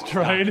like to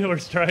stride or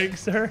strike,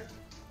 sir?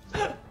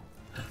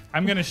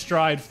 I'm gonna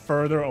stride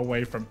further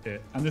away from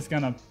it. I'm just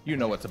gonna. You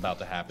know what's about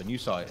to happen. You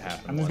saw it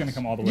happen. I'm just gonna once.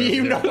 come all the way.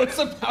 You over know here. what's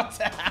about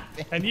to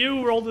happen. And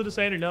you rolled to the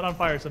sand. You're not on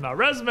fire somehow.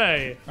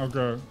 Resume. Oh,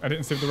 go! I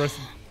didn't save the rest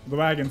of the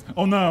wagons.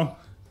 Oh no!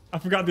 I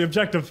forgot the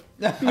objective.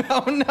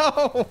 Oh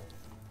no.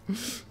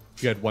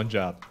 You had one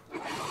job.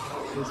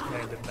 This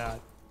man did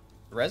not.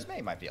 Resume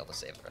might be able to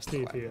save the rest of the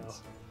TTO.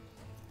 wagons.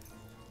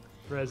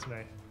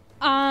 Resume.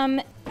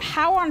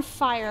 How on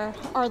fire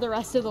are the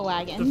rest of the The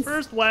wagons?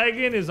 first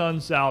wagon is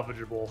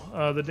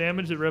unsalvageable. The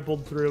damage that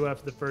rippled through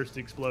after the first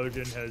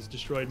explosion has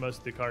destroyed most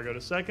of the cargo.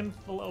 The second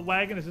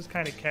wagon is just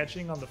kind of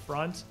catching on the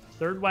front.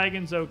 Third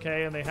wagon's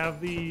okay, and they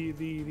have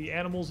the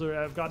animals that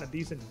have gotten a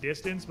decent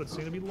distance, but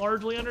seem to be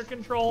largely under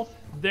control.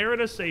 They're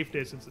at a safe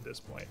distance at this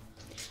point.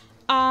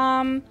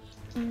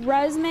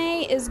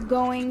 Resume is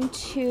going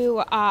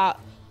to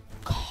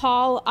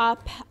call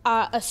up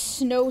a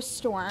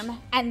snowstorm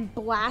and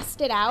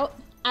blast it out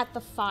at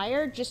the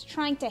fire, just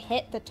trying to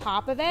hit the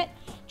top of it,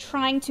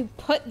 trying to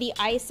put the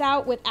ice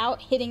out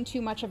without hitting too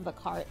much of the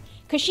cart.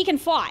 Because she can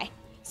fly,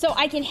 so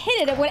I can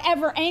hit it at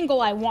whatever angle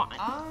I want.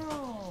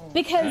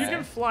 Because You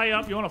can fly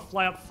up. You want to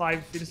fly up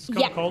 5 feet? This is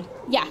kind of cold.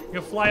 Yeah. You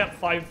can fly up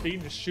 5 feet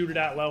and just shoot it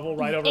at level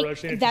right over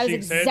Roshan. that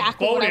is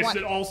exactly what I want.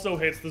 It also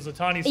hits the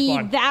Zatani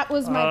spawn. That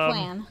was my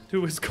plan.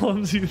 Who is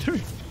clumsy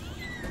 3.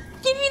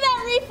 Give me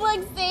that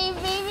reflex save,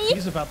 baby.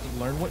 He's about to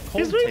learn what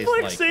cold His tastes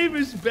reflex like. save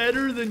is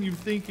better than you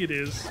think it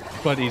is.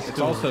 But he's It's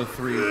still also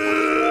 3.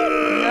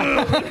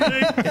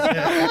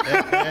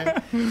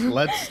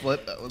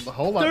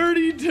 Hold on.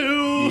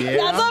 32. Yeah.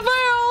 That's a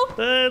fail.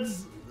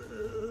 That's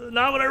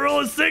not when I roll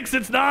a 6.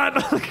 It's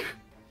not.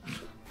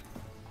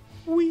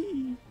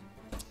 Wee.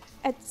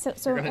 So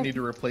We're gonna need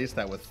to replace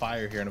that with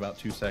fire here in about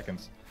 2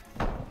 seconds.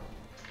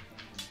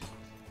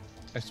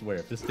 I swear,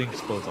 if this thing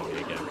explodes on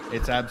me again.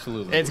 It's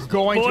absolutely. It's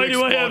going Boy, to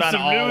do I explode have on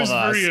some all news of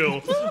us. for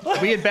you.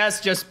 We had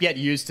best just get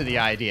used to the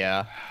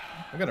idea.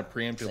 I'm gonna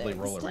preemptively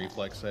roll a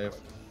reflex save.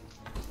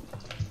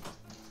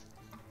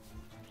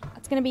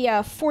 It's gonna be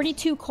a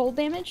 42 cold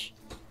damage.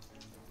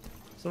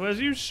 So as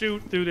you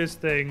shoot through this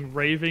thing,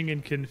 raving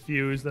and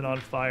confused and on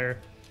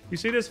fire, you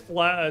see this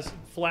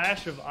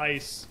flash of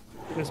ice,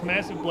 this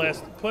massive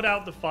blast, put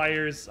out the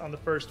fires on the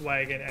first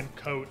wagon and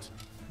coat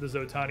the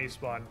Zotani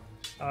spawn.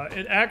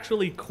 It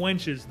actually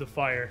quenches the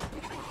fire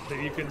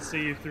that you can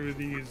see through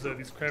these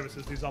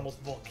crevices, these almost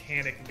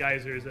volcanic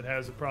geysers it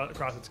has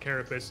across its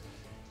carapace.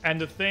 And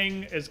the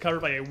thing is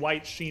covered by a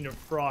white sheen of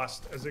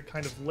frost as it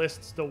kind of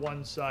lists to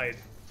one side.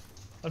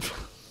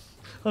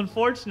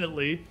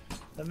 Unfortunately,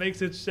 that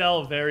makes its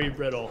shell very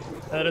brittle.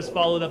 And it is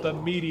followed up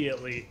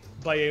immediately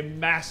by a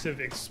massive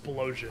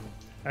explosion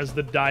as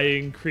the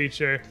dying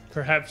creature,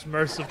 perhaps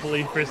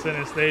mercifully for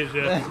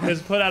Synesthesia,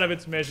 is put out of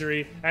its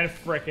misery and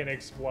frickin'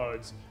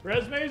 explodes.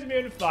 Resume's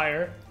immune to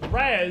fire.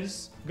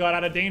 Rez got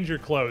out of danger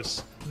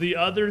close. The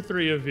other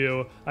 3 of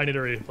you, I need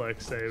a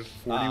reflex save.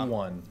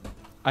 41.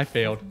 I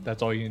failed.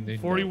 That's all you need. to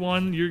know.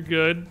 41, you're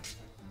good.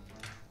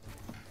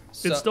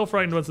 So, It's still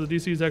frightened one, so the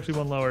DC is actually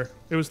 1 lower.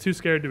 It was too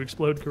scared to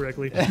explode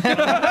correctly.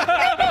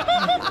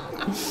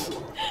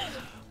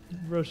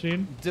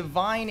 Roshin?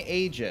 Divine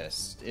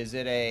Aegis. Is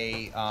it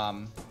a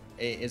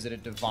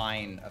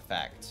divine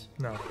effect?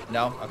 No.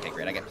 No? Okay,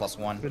 great. I get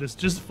 +1. It is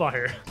just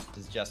fire.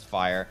 It's just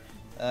fire.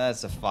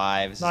 That's a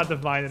 5. This Not is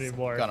divine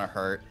anymore. gonna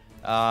hurt.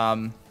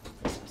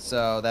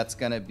 So that's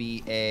gonna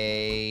be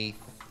a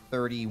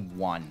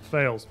 31.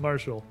 Fails.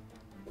 Marshall.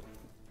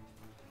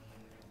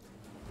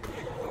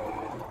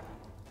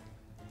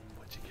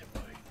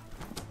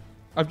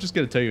 I'm just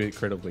gonna tell you it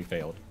critically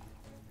failed.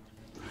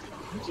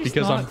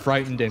 Because I'm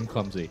frightened and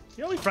clumsy.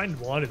 You're only frightened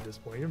 1 at this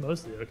point. You're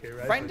mostly okay,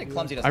 right? Frightened and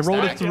clumsy doesn't I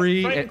rolled a stack.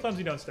 3. Frightened and- and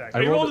clumsy don't stack.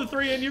 I You rolled rolled a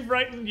 3 and you're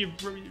frightened.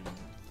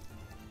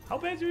 How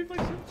bad is your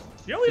reflex?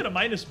 You're only at a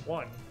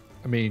 -1.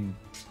 I mean,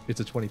 it's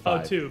a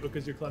 25. Oh, 2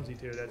 because you're clumsy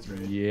too. That's right.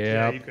 Yep.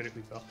 Yeah, you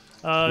critically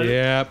fell.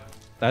 Yep.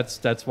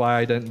 That's why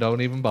I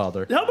don't even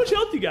bother. How much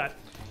health you got?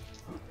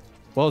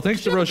 Well,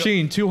 thanks to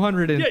Roshin,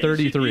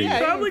 233. You're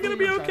probably gonna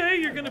be okay.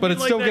 You're gonna But be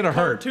it's like still that gonna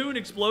hurt. cartoon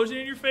explosion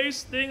in your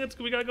face thing that's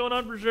we got going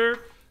on for sure.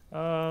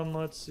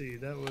 Let's see.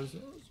 That was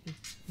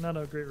not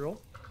a great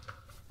roll.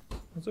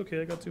 That's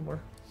okay. I got 2 more.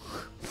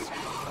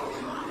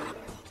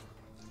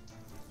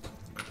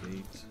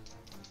 8.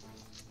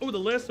 Oh, the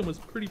last one was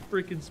pretty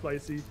freaking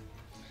spicy.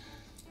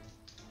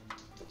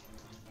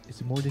 Is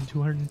it more than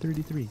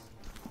 233?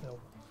 No.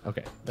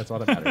 Okay, that's all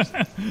that matters.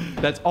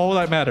 That's all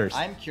that matters.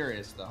 I'm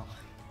curious though.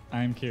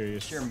 I'm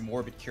curious. Sheer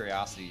morbid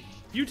curiosity.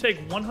 You take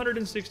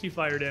 160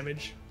 fire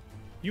damage.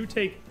 You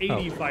take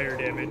 80 fire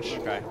damage.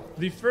 Okay.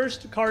 The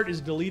first card is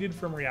deleted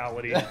from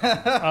reality,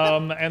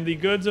 and the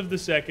goods of the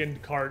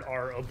second card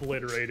are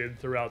obliterated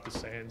throughout the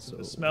sands.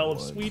 The smell of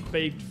sweet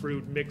baked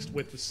fruit mixed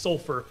with the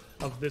sulfur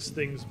of this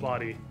thing's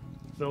body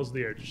fills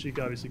the air. She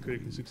obviously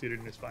critically succeeded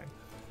and is fine.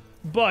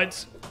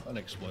 But An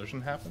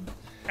explosion happened?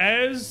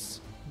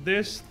 as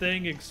this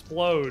thing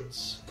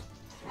explodes,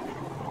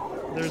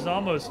 there's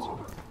almost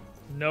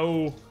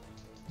no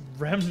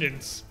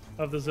remnants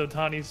of the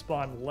Zotani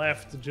spawn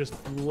left, just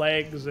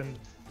legs and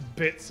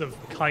bits of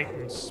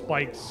chitin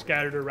spikes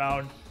scattered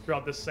around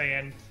throughout the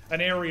sand.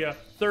 An area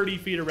 30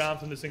 feet around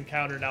from this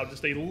encounter now,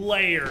 just a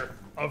layer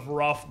of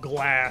rough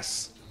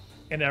glass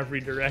in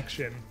every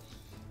direction.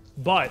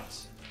 But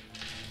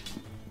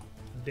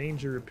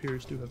danger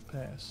appears to have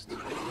passed.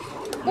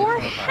 Or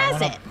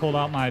has it? Pulled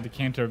out my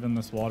decanter of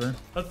endless water.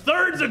 A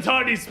third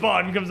Zotani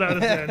spawn comes out of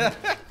the sand.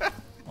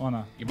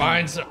 You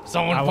mind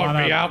someone I put want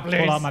me to out, please?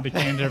 pull out my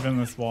decanter of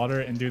endless water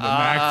and do the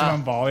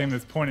maximum volume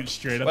that's pointed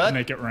straight up to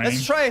make it rain.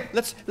 Let's try.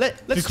 Let's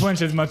to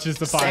quench as much as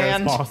the fire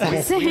Sand. as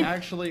possible. We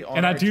actually, on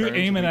And I our do turns,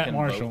 aim it we at can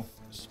Marshall.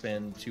 both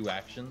spend 2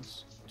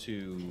 actions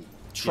to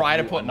try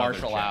to give you put another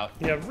Marshall check. out.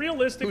 Yeah, Who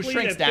realistically,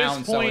 shrinks at down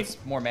this so point, it's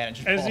more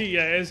manageable. as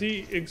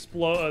he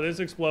this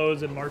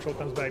explodes and Marshall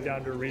comes back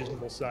down to a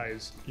reasonable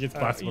size, He gets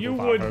blasted with you a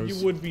fire would hose.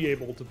 you would be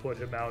able to put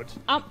him out.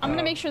 I'm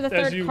gonna make sure the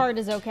as third you- card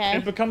is okay.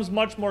 It becomes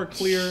much more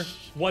clear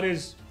what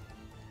is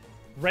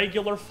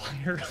regular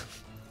fire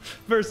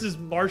versus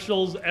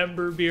Marshall's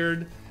ember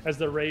beard as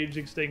the rage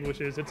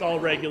extinguishes. It's all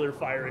regular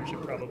fire and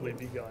should probably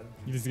be gone.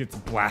 He just gets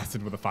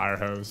blasted with a fire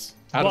hose.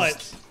 Out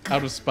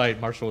But of spite,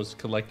 Marshall is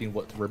collecting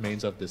what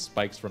remains of the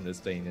spikes from this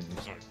thing, and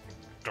he's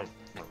like,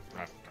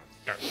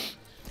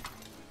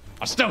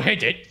 I still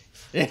hate it.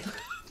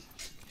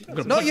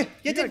 No, you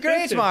did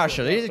great,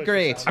 Marshall. You did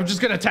great. I'm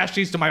just gonna attach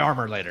these to my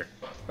armor later.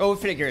 Oh, we'll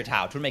figure it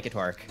out. We'll make it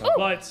work.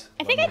 but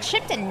I think I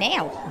chipped a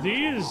nail.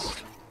 these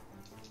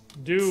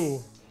do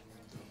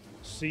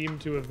seem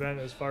to have been,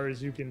 as far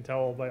as you can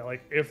tell, by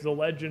like if the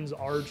legends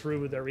are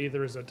true, they're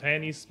either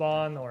Zotani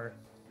spawn or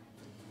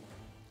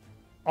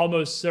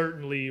almost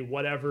certainly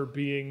whatever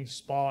being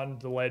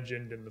spawned the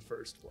legend in the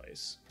first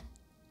place.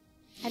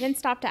 I didn't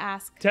stop to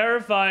ask.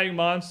 Terrifying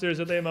monsters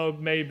that they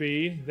may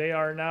be, they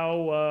are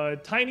now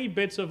tiny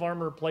bits of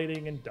armor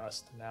plating and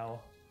dust now.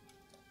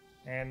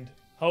 And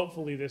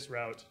hopefully this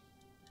route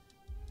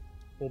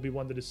will be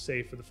one that is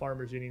safe for the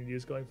farmers union to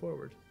use going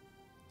forward.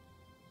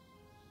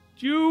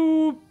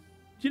 You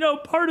know,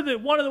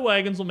 one of the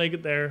wagons will make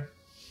it there.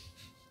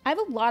 I have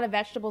a lot of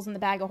vegetables in the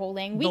bag of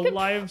holding. We The could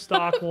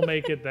livestock will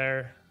make it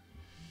there.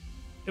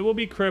 It will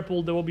be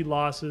crippled, there will be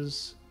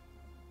losses.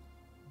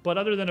 But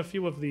other than a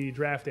few of the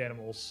draft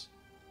animals,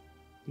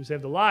 who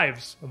saved the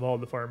lives of all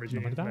the farmers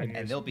union died.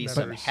 And there'll be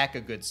some heck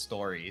of good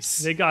stories.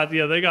 They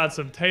got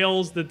some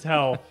tales to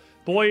tell.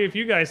 Boy, if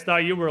you guys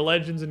thought you were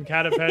legends in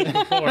Katapesh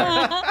before,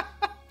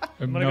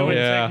 I'm gonna go ahead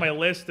and take my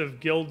list of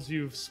guilds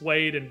you've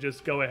swayed and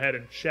just go ahead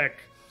and check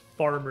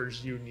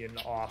Farmers Union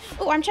off.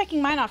 Oh, I'm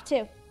checking mine off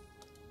too.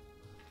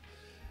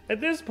 At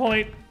this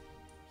point,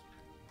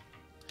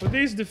 with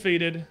these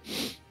defeated,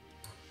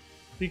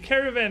 the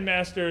caravan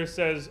master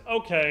says,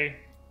 "Okay,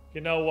 you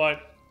know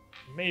what?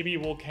 Maybe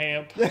we'll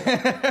camp.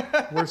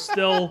 We're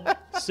still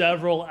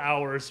several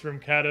hours from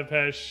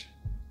Katapesh,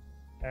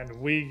 and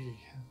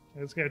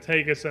it's gonna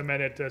take us a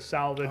minute to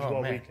salvage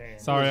what we can."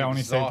 Sorry, I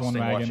only saved one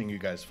Exhausting wagon. watching you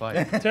guys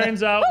fight.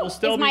 Turns out we'll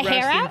still is be my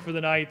hair resting out? for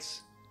the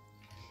night.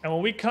 And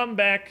when we come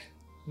back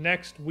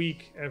next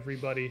week,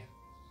 everybody,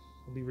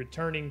 we'll be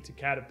returning to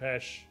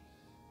Katapesh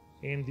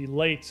in the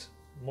late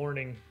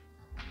morning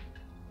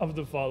of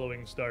the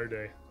following star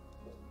day.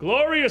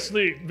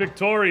 gloriously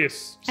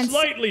victorious, And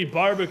slightly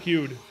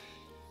barbecued.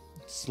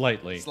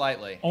 Slightly.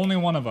 Slightly. Only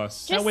one of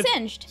us. Just with-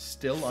 singed.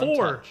 Still 4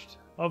 untouched.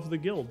 of the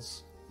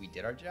guilds We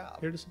did our job.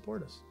 here to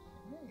support us.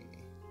 Hey.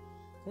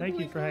 Thank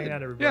you for hanging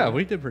out, everybody. Yeah,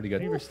 we did pretty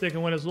Thank you for good.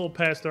 sticking with us a little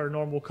past our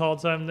normal call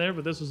time there,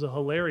 but this was a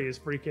hilarious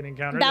freaking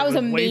encounter. That was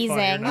way funnier than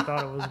I amazing.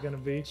 thought it was going to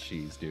be.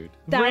 Jeez, dude.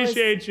 That was-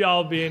 Appreciate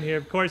y'all being here.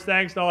 Of course,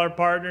 thanks to all our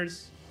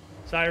partners.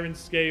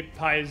 Sirenscape,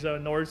 Paizo,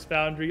 Norse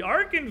Foundry,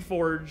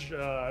 Arkenforge.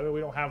 I mean,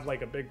 we don't have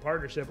like a big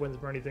partnership with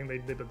them or anything they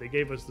did, but they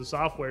gave us the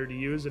software to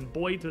use. And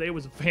boy, today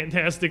was a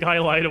fantastic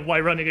highlight of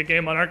why running a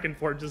game on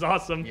Arkenforge is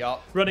awesome.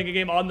 Yup. Running a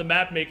game on the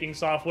map making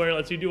software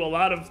lets you do a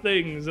lot of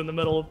things in the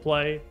middle of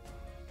play.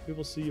 We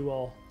will see you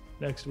all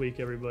next week,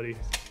 everybody.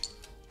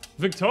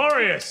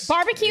 Victorious!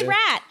 Barbecue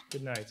rat.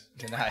 Good night.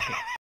 Good night.